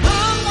 you'll be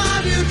home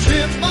while you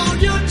trip on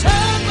your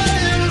toe by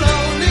a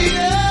lonely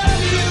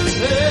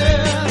abuser.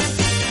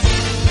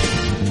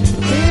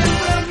 In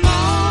the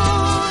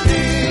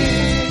morning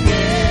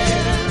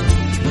air,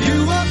 you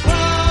will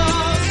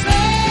cross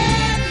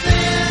and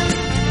then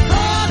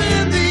caught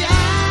in the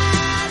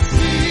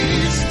icy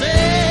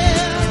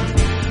stare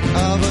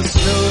of a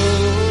snow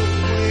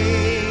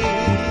queen.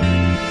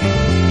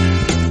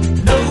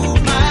 No,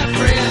 my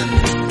friend,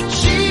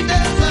 she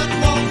doesn't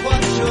want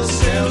what you're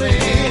selling.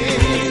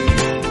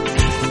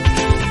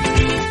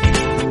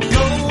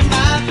 Go,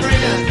 my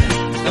friend,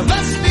 there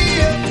must be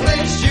a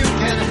place you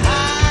can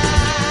hide.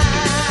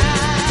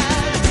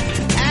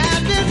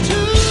 And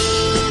into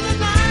the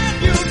night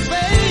you'll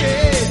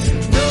fade,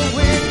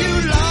 knowing you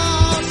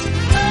lost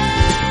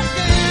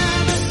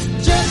again.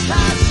 Just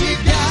how she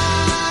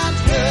got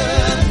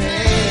her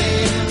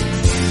name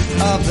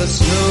of the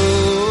Snow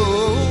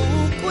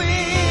Queen.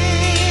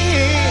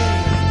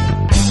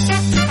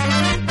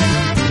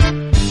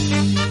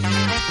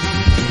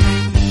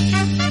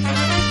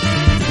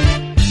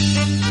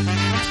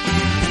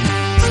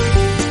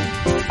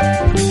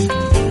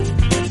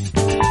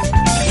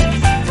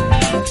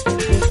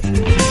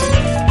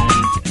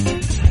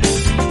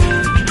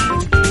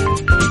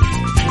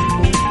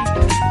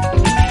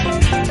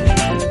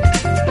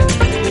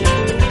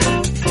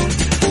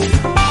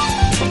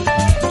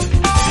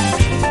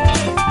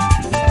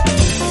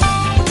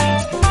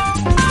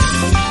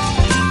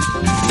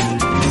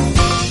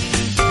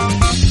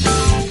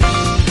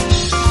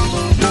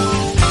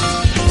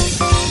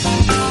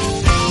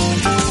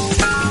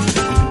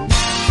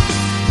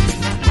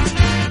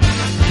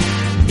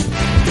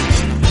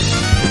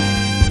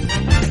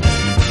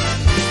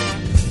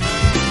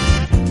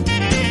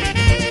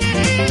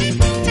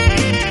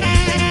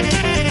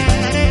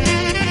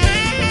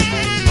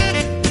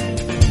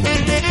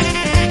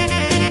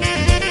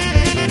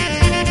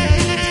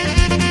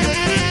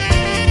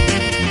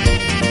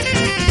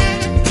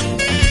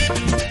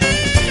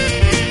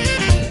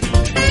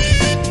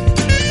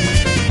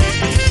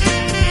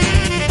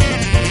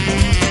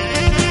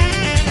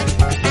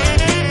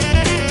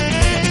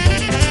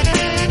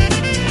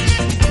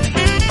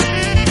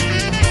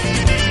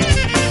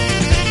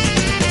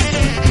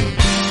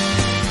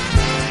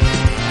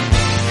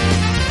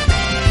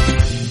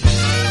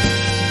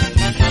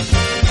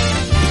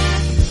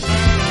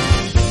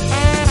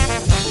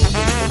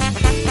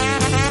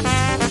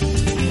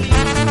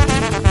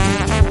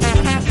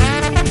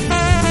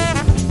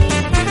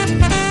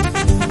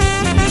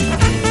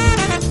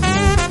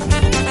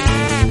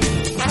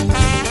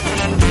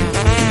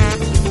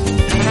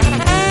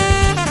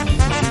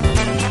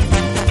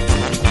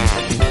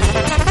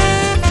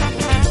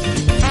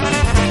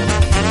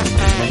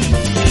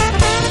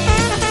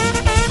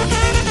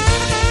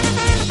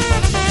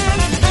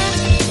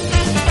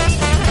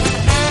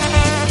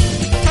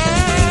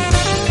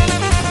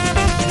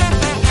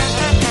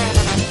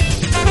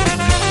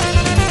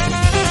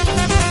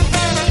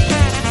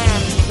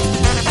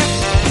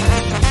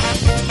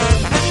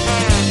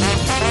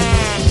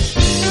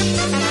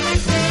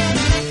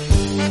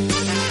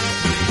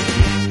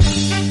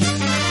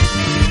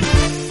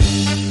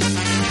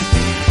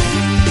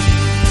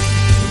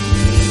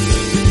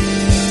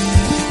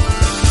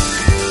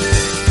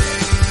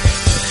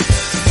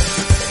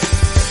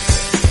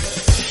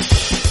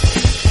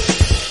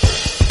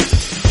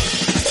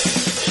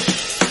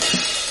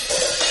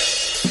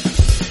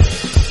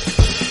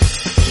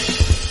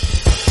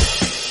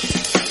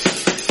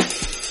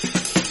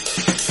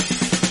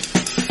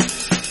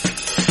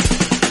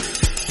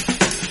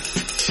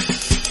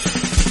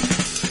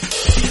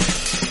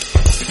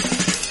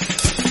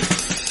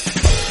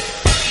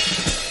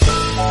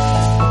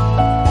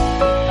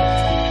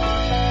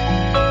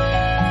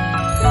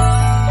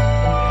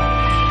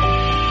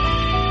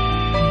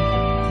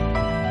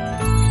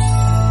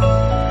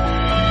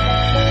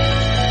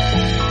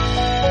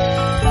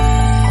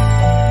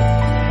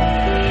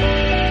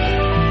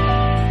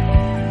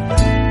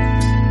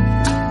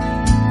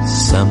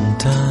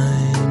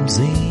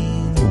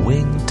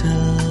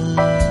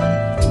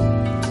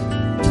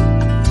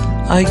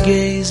 I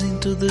gaze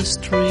into the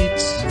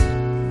streets,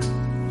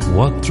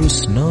 walk through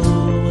snow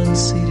and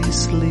city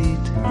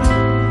sleet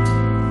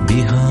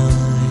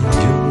behind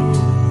your room.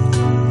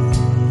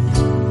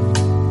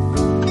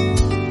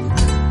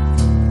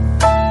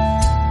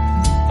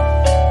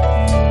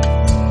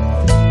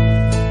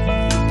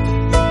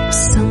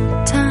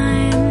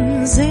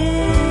 Sometimes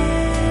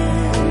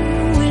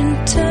in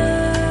winter,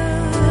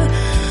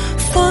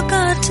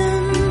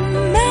 forgotten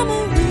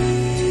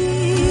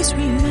memories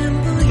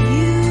remember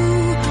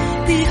you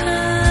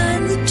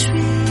behind the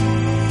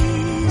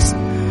trees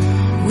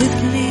with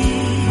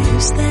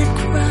leaves that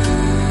cry.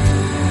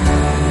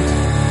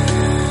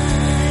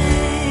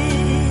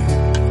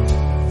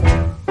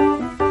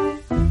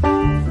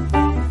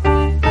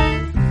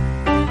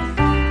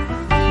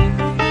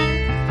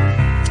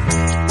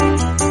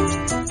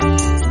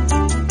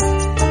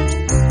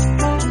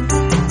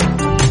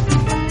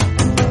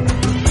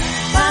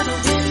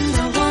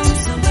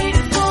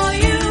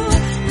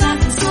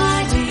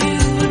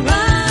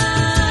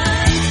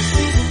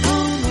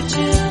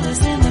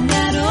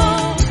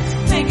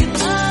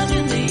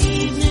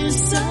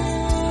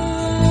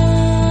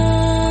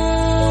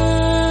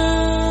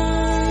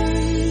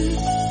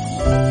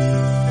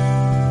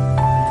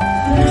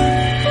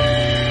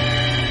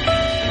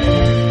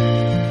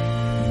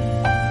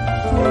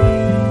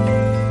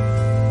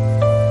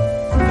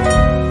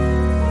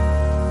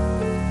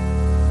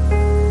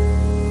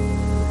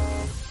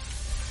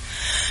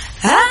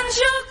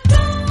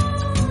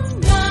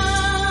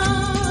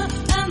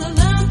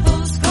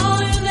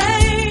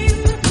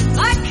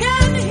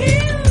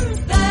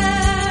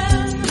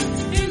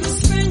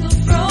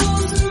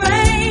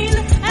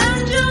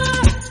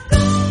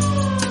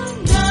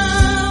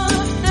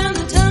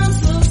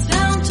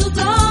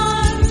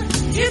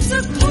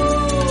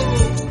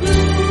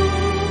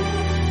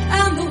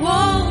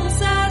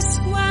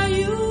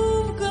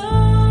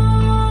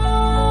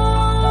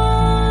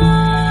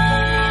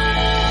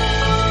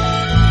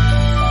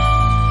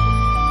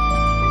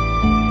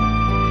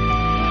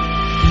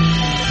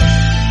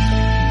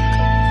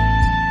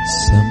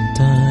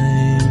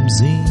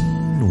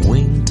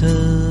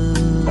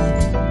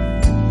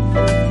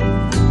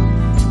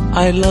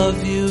 I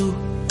love you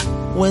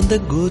when the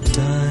good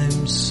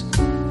times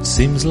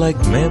seems like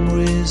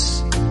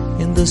memories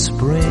in the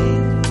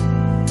spring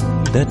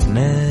that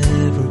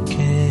never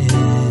came.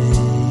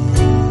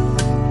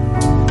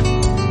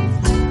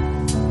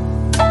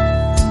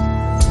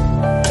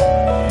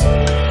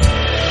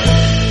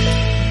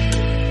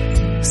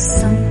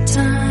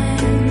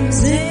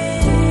 Sometimes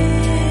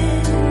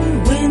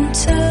in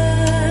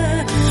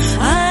winter,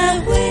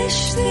 I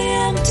wish the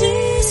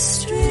empty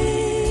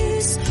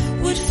streets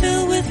would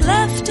fill with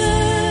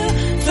laughter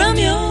from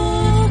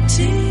your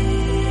tears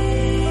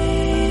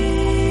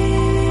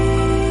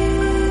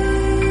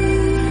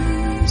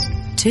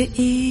to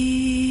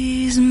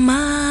ease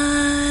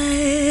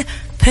my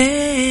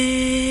pain.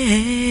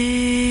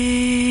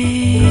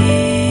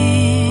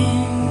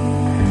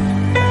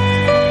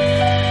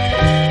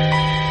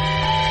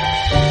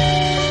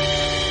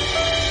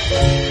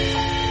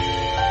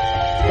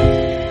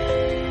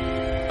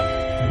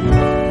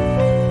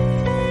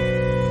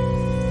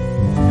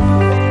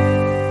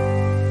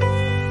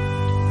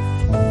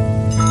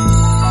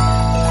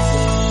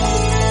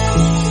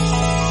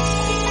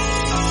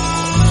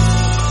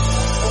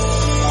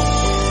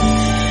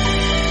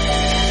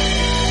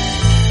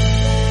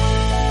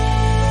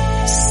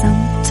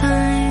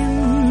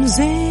 Sometimes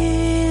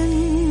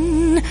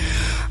in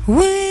winter.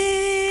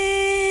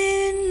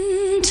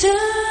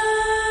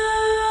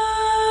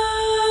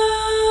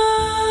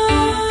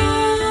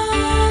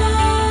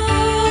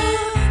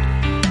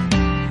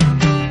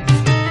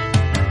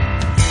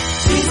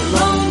 Trees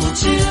alone will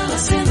chill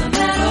us in the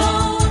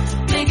meadow,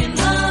 making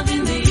love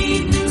in the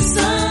evening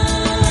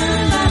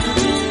sun. Like a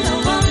window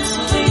once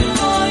waiting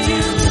for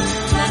you,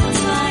 like a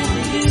slide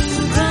for you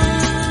to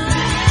run.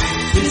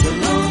 Trees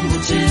alone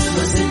will chill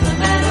us in the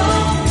meadow,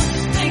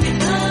 making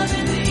love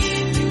in the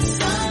evening sun.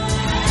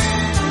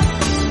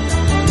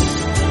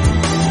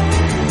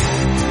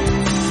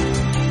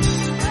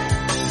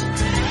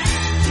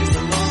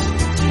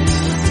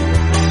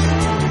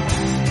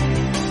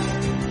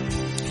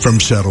 From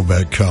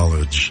Saddleback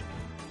College.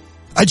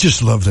 I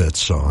just love that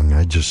song.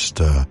 I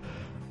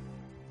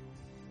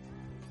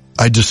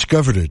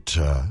discovered it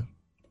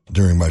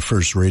during my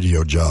first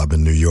radio job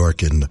in New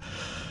York, and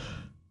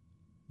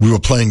we were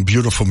playing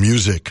beautiful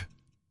music.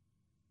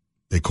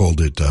 They called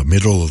it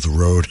middle of the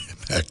road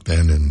back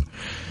then, and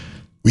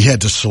we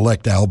had to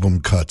select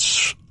album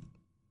cuts.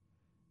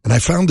 And I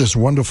found this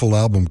wonderful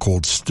album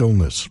called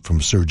Stillness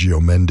from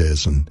Sergio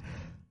Mendes and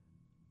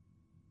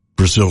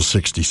Brazil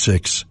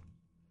 66.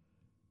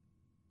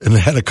 And it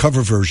had a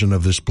cover version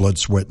of this Blood,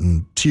 Sweat,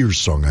 and Tears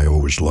song I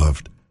always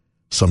loved,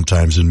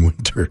 Sometimes in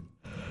Winter.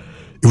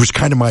 It was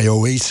kind of my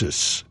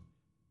oasis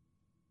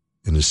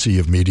in a sea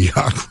of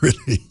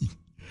mediocrity.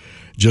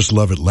 Just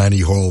love it.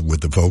 Lanny Hall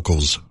with the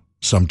vocals,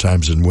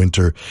 Sometimes in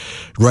Winter.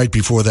 Right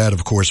before that,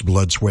 of course,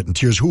 Blood, Sweat, and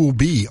Tears, who will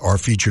be our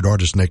featured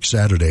artist next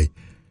Saturday.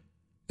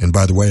 And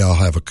by the way, I'll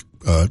have a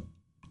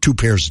 2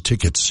 pairs of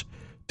tickets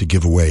to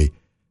give away.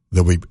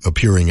 They'll be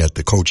appearing at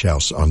the Coach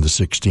House on the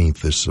 16th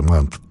this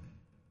month.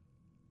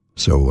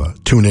 So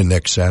tune in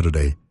next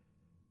Saturday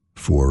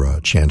for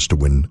a chance to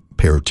win a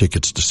pair of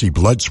tickets to see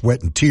Blood,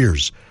 Sweat, and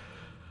Tears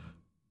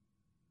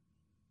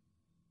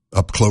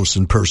up close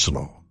and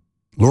personal.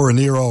 Laura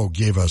Nero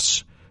gave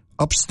us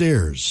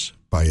Upstairs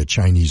by a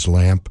Chinese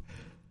Lamp.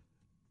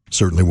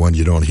 Certainly one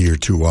you don't hear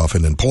too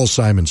often. And Paul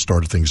Simon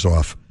started things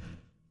off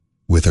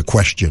with a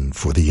question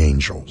for the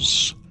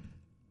Angels.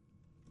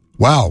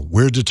 Wow,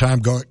 where did time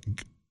go?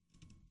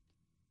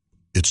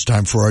 It's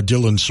time for our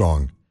Dylan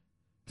song.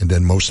 And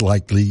then most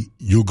likely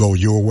you'll go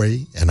your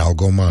way and I'll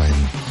go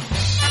mine.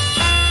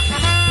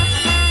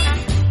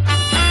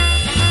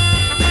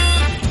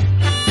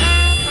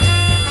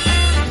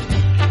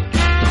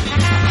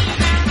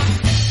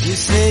 You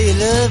say you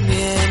love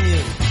me and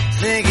you're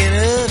thinking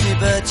of me,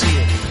 but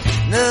you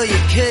know you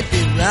could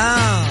be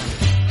wrong.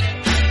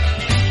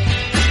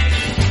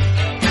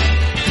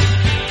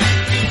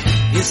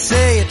 You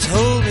say you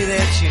told me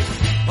that you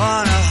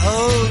wanna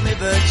hold me,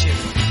 but you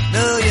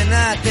know you're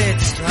not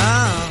that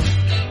strong.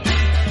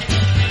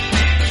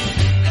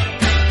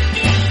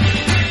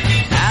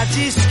 I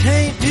just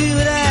can't do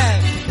what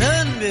I've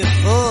done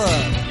before.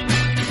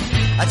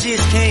 I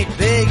just can't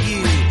beg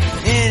you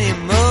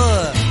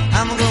anymore.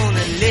 I'm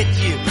gonna let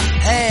you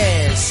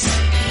pass,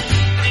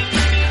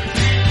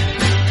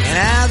 and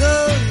I'll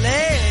go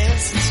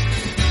last,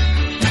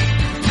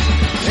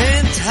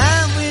 and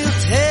time will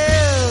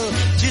tell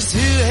just who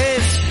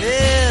has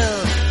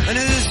failed and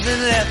who's been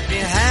left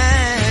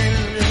behind.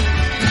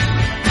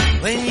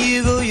 When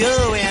you go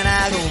your way and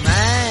I go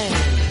mine.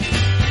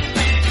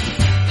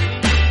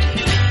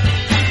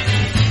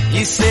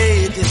 You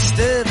say you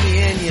disturb me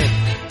and you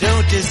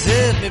don't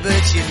deserve me,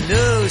 but you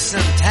know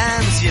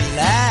sometimes you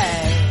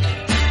lie.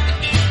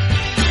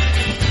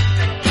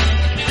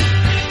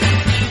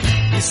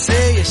 You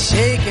say you're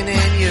shaking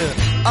and you're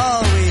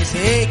always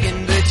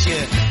aching, but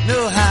you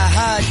know how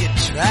hard you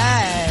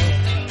try.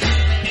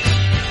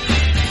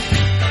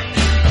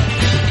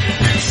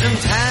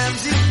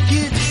 Sometimes it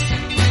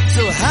gets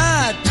so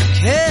hard to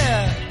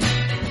care.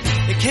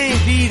 It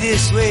can't be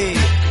this way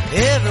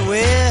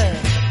everywhere,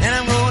 and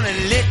I'm gonna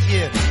let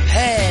you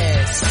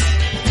pass.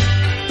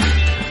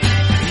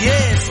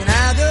 Yes, and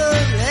I'll go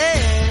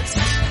last,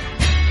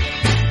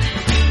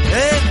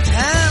 and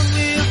time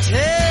will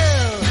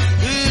tell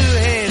who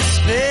has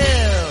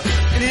failed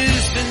and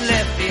who's been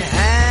left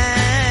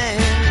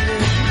behind.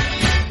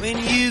 When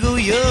you go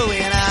your way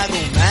and I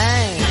go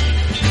mine.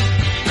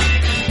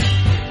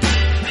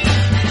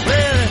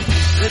 Well,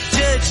 the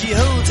judge, he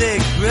holds a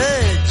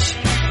grudge.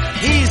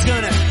 He's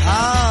gonna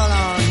call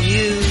on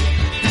you,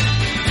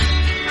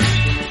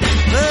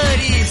 but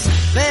he's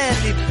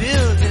badly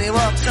built and he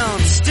walks on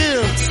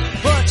stilts.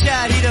 Watch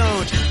out he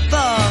don't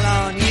fall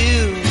on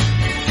you.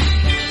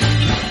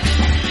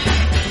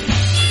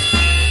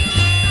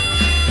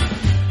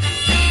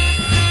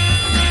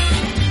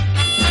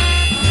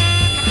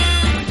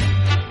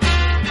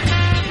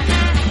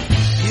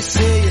 You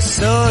say you're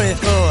sorry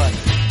for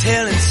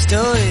telling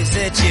stories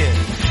that you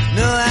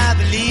know I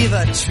believe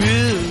are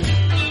true.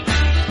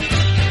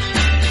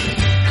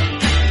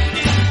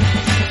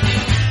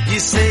 You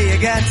say you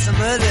got some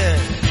other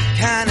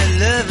kind of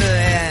lover,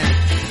 and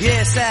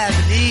yes, I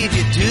believe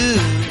you do.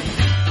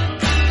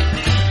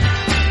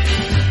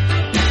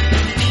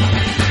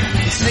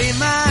 You say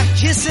my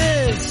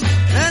kisses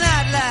are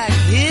not like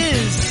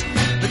his,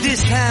 but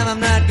this time I'm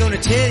not gonna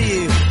tell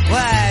you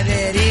why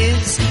that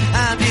is.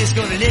 I'm just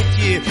gonna let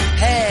you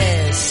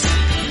pass.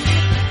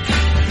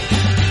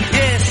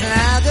 Yes, and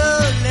I'll go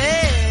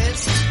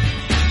last,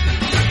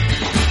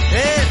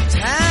 and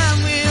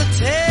time will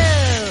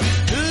tell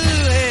who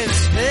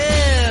has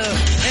failed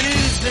and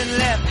who's been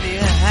left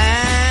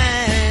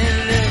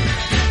behind.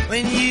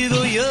 When you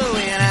go your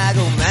way and I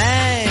go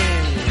mine.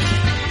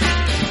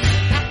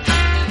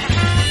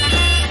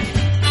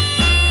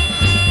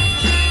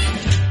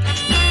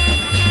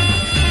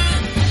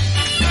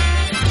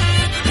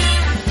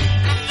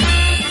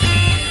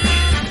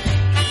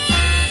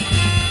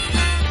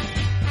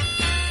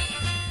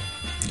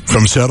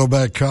 From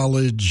Saddleback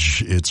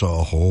College, it's a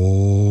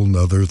whole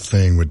nother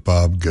thing with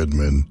Bob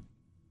Goodman.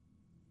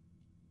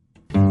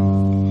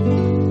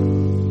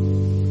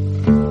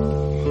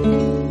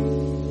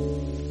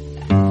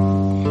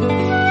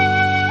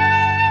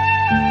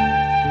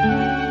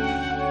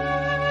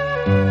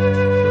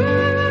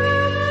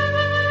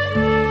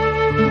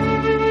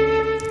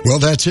 Well,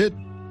 that's it.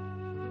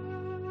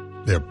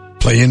 They're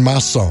playing my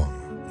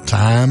song.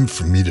 Time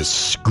for me to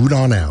scoot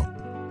on out.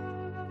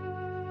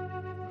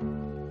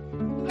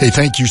 Hey,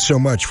 thank you so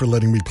much for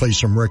letting me play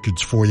some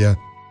records for you.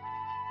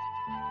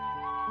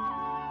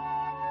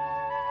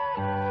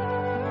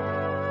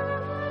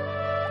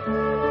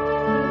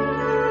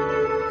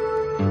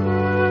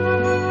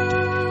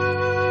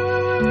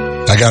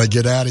 I got to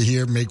get out of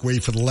here, make way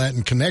for the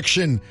Latin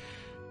Connection,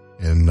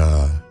 and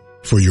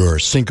for your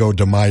Cinco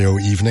de Mayo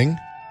evening.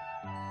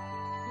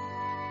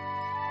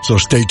 So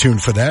stay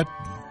tuned for that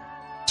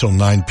till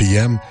 9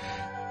 p.m.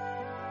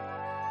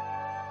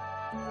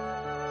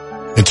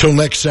 Until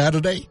next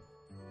Saturday,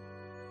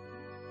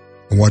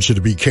 I want you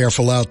to be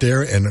careful out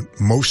there, and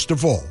most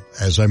of all,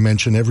 as I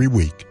mention every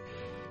week,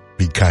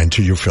 be kind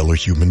to your fellow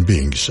human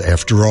beings.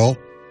 After all,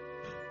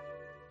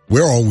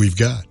 we're all we've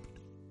got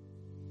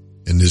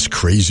in this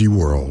crazy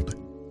world.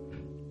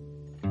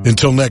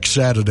 Until next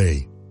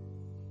Saturday,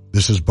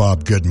 this is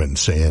Bob Goodman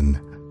saying,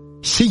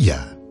 see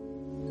ya.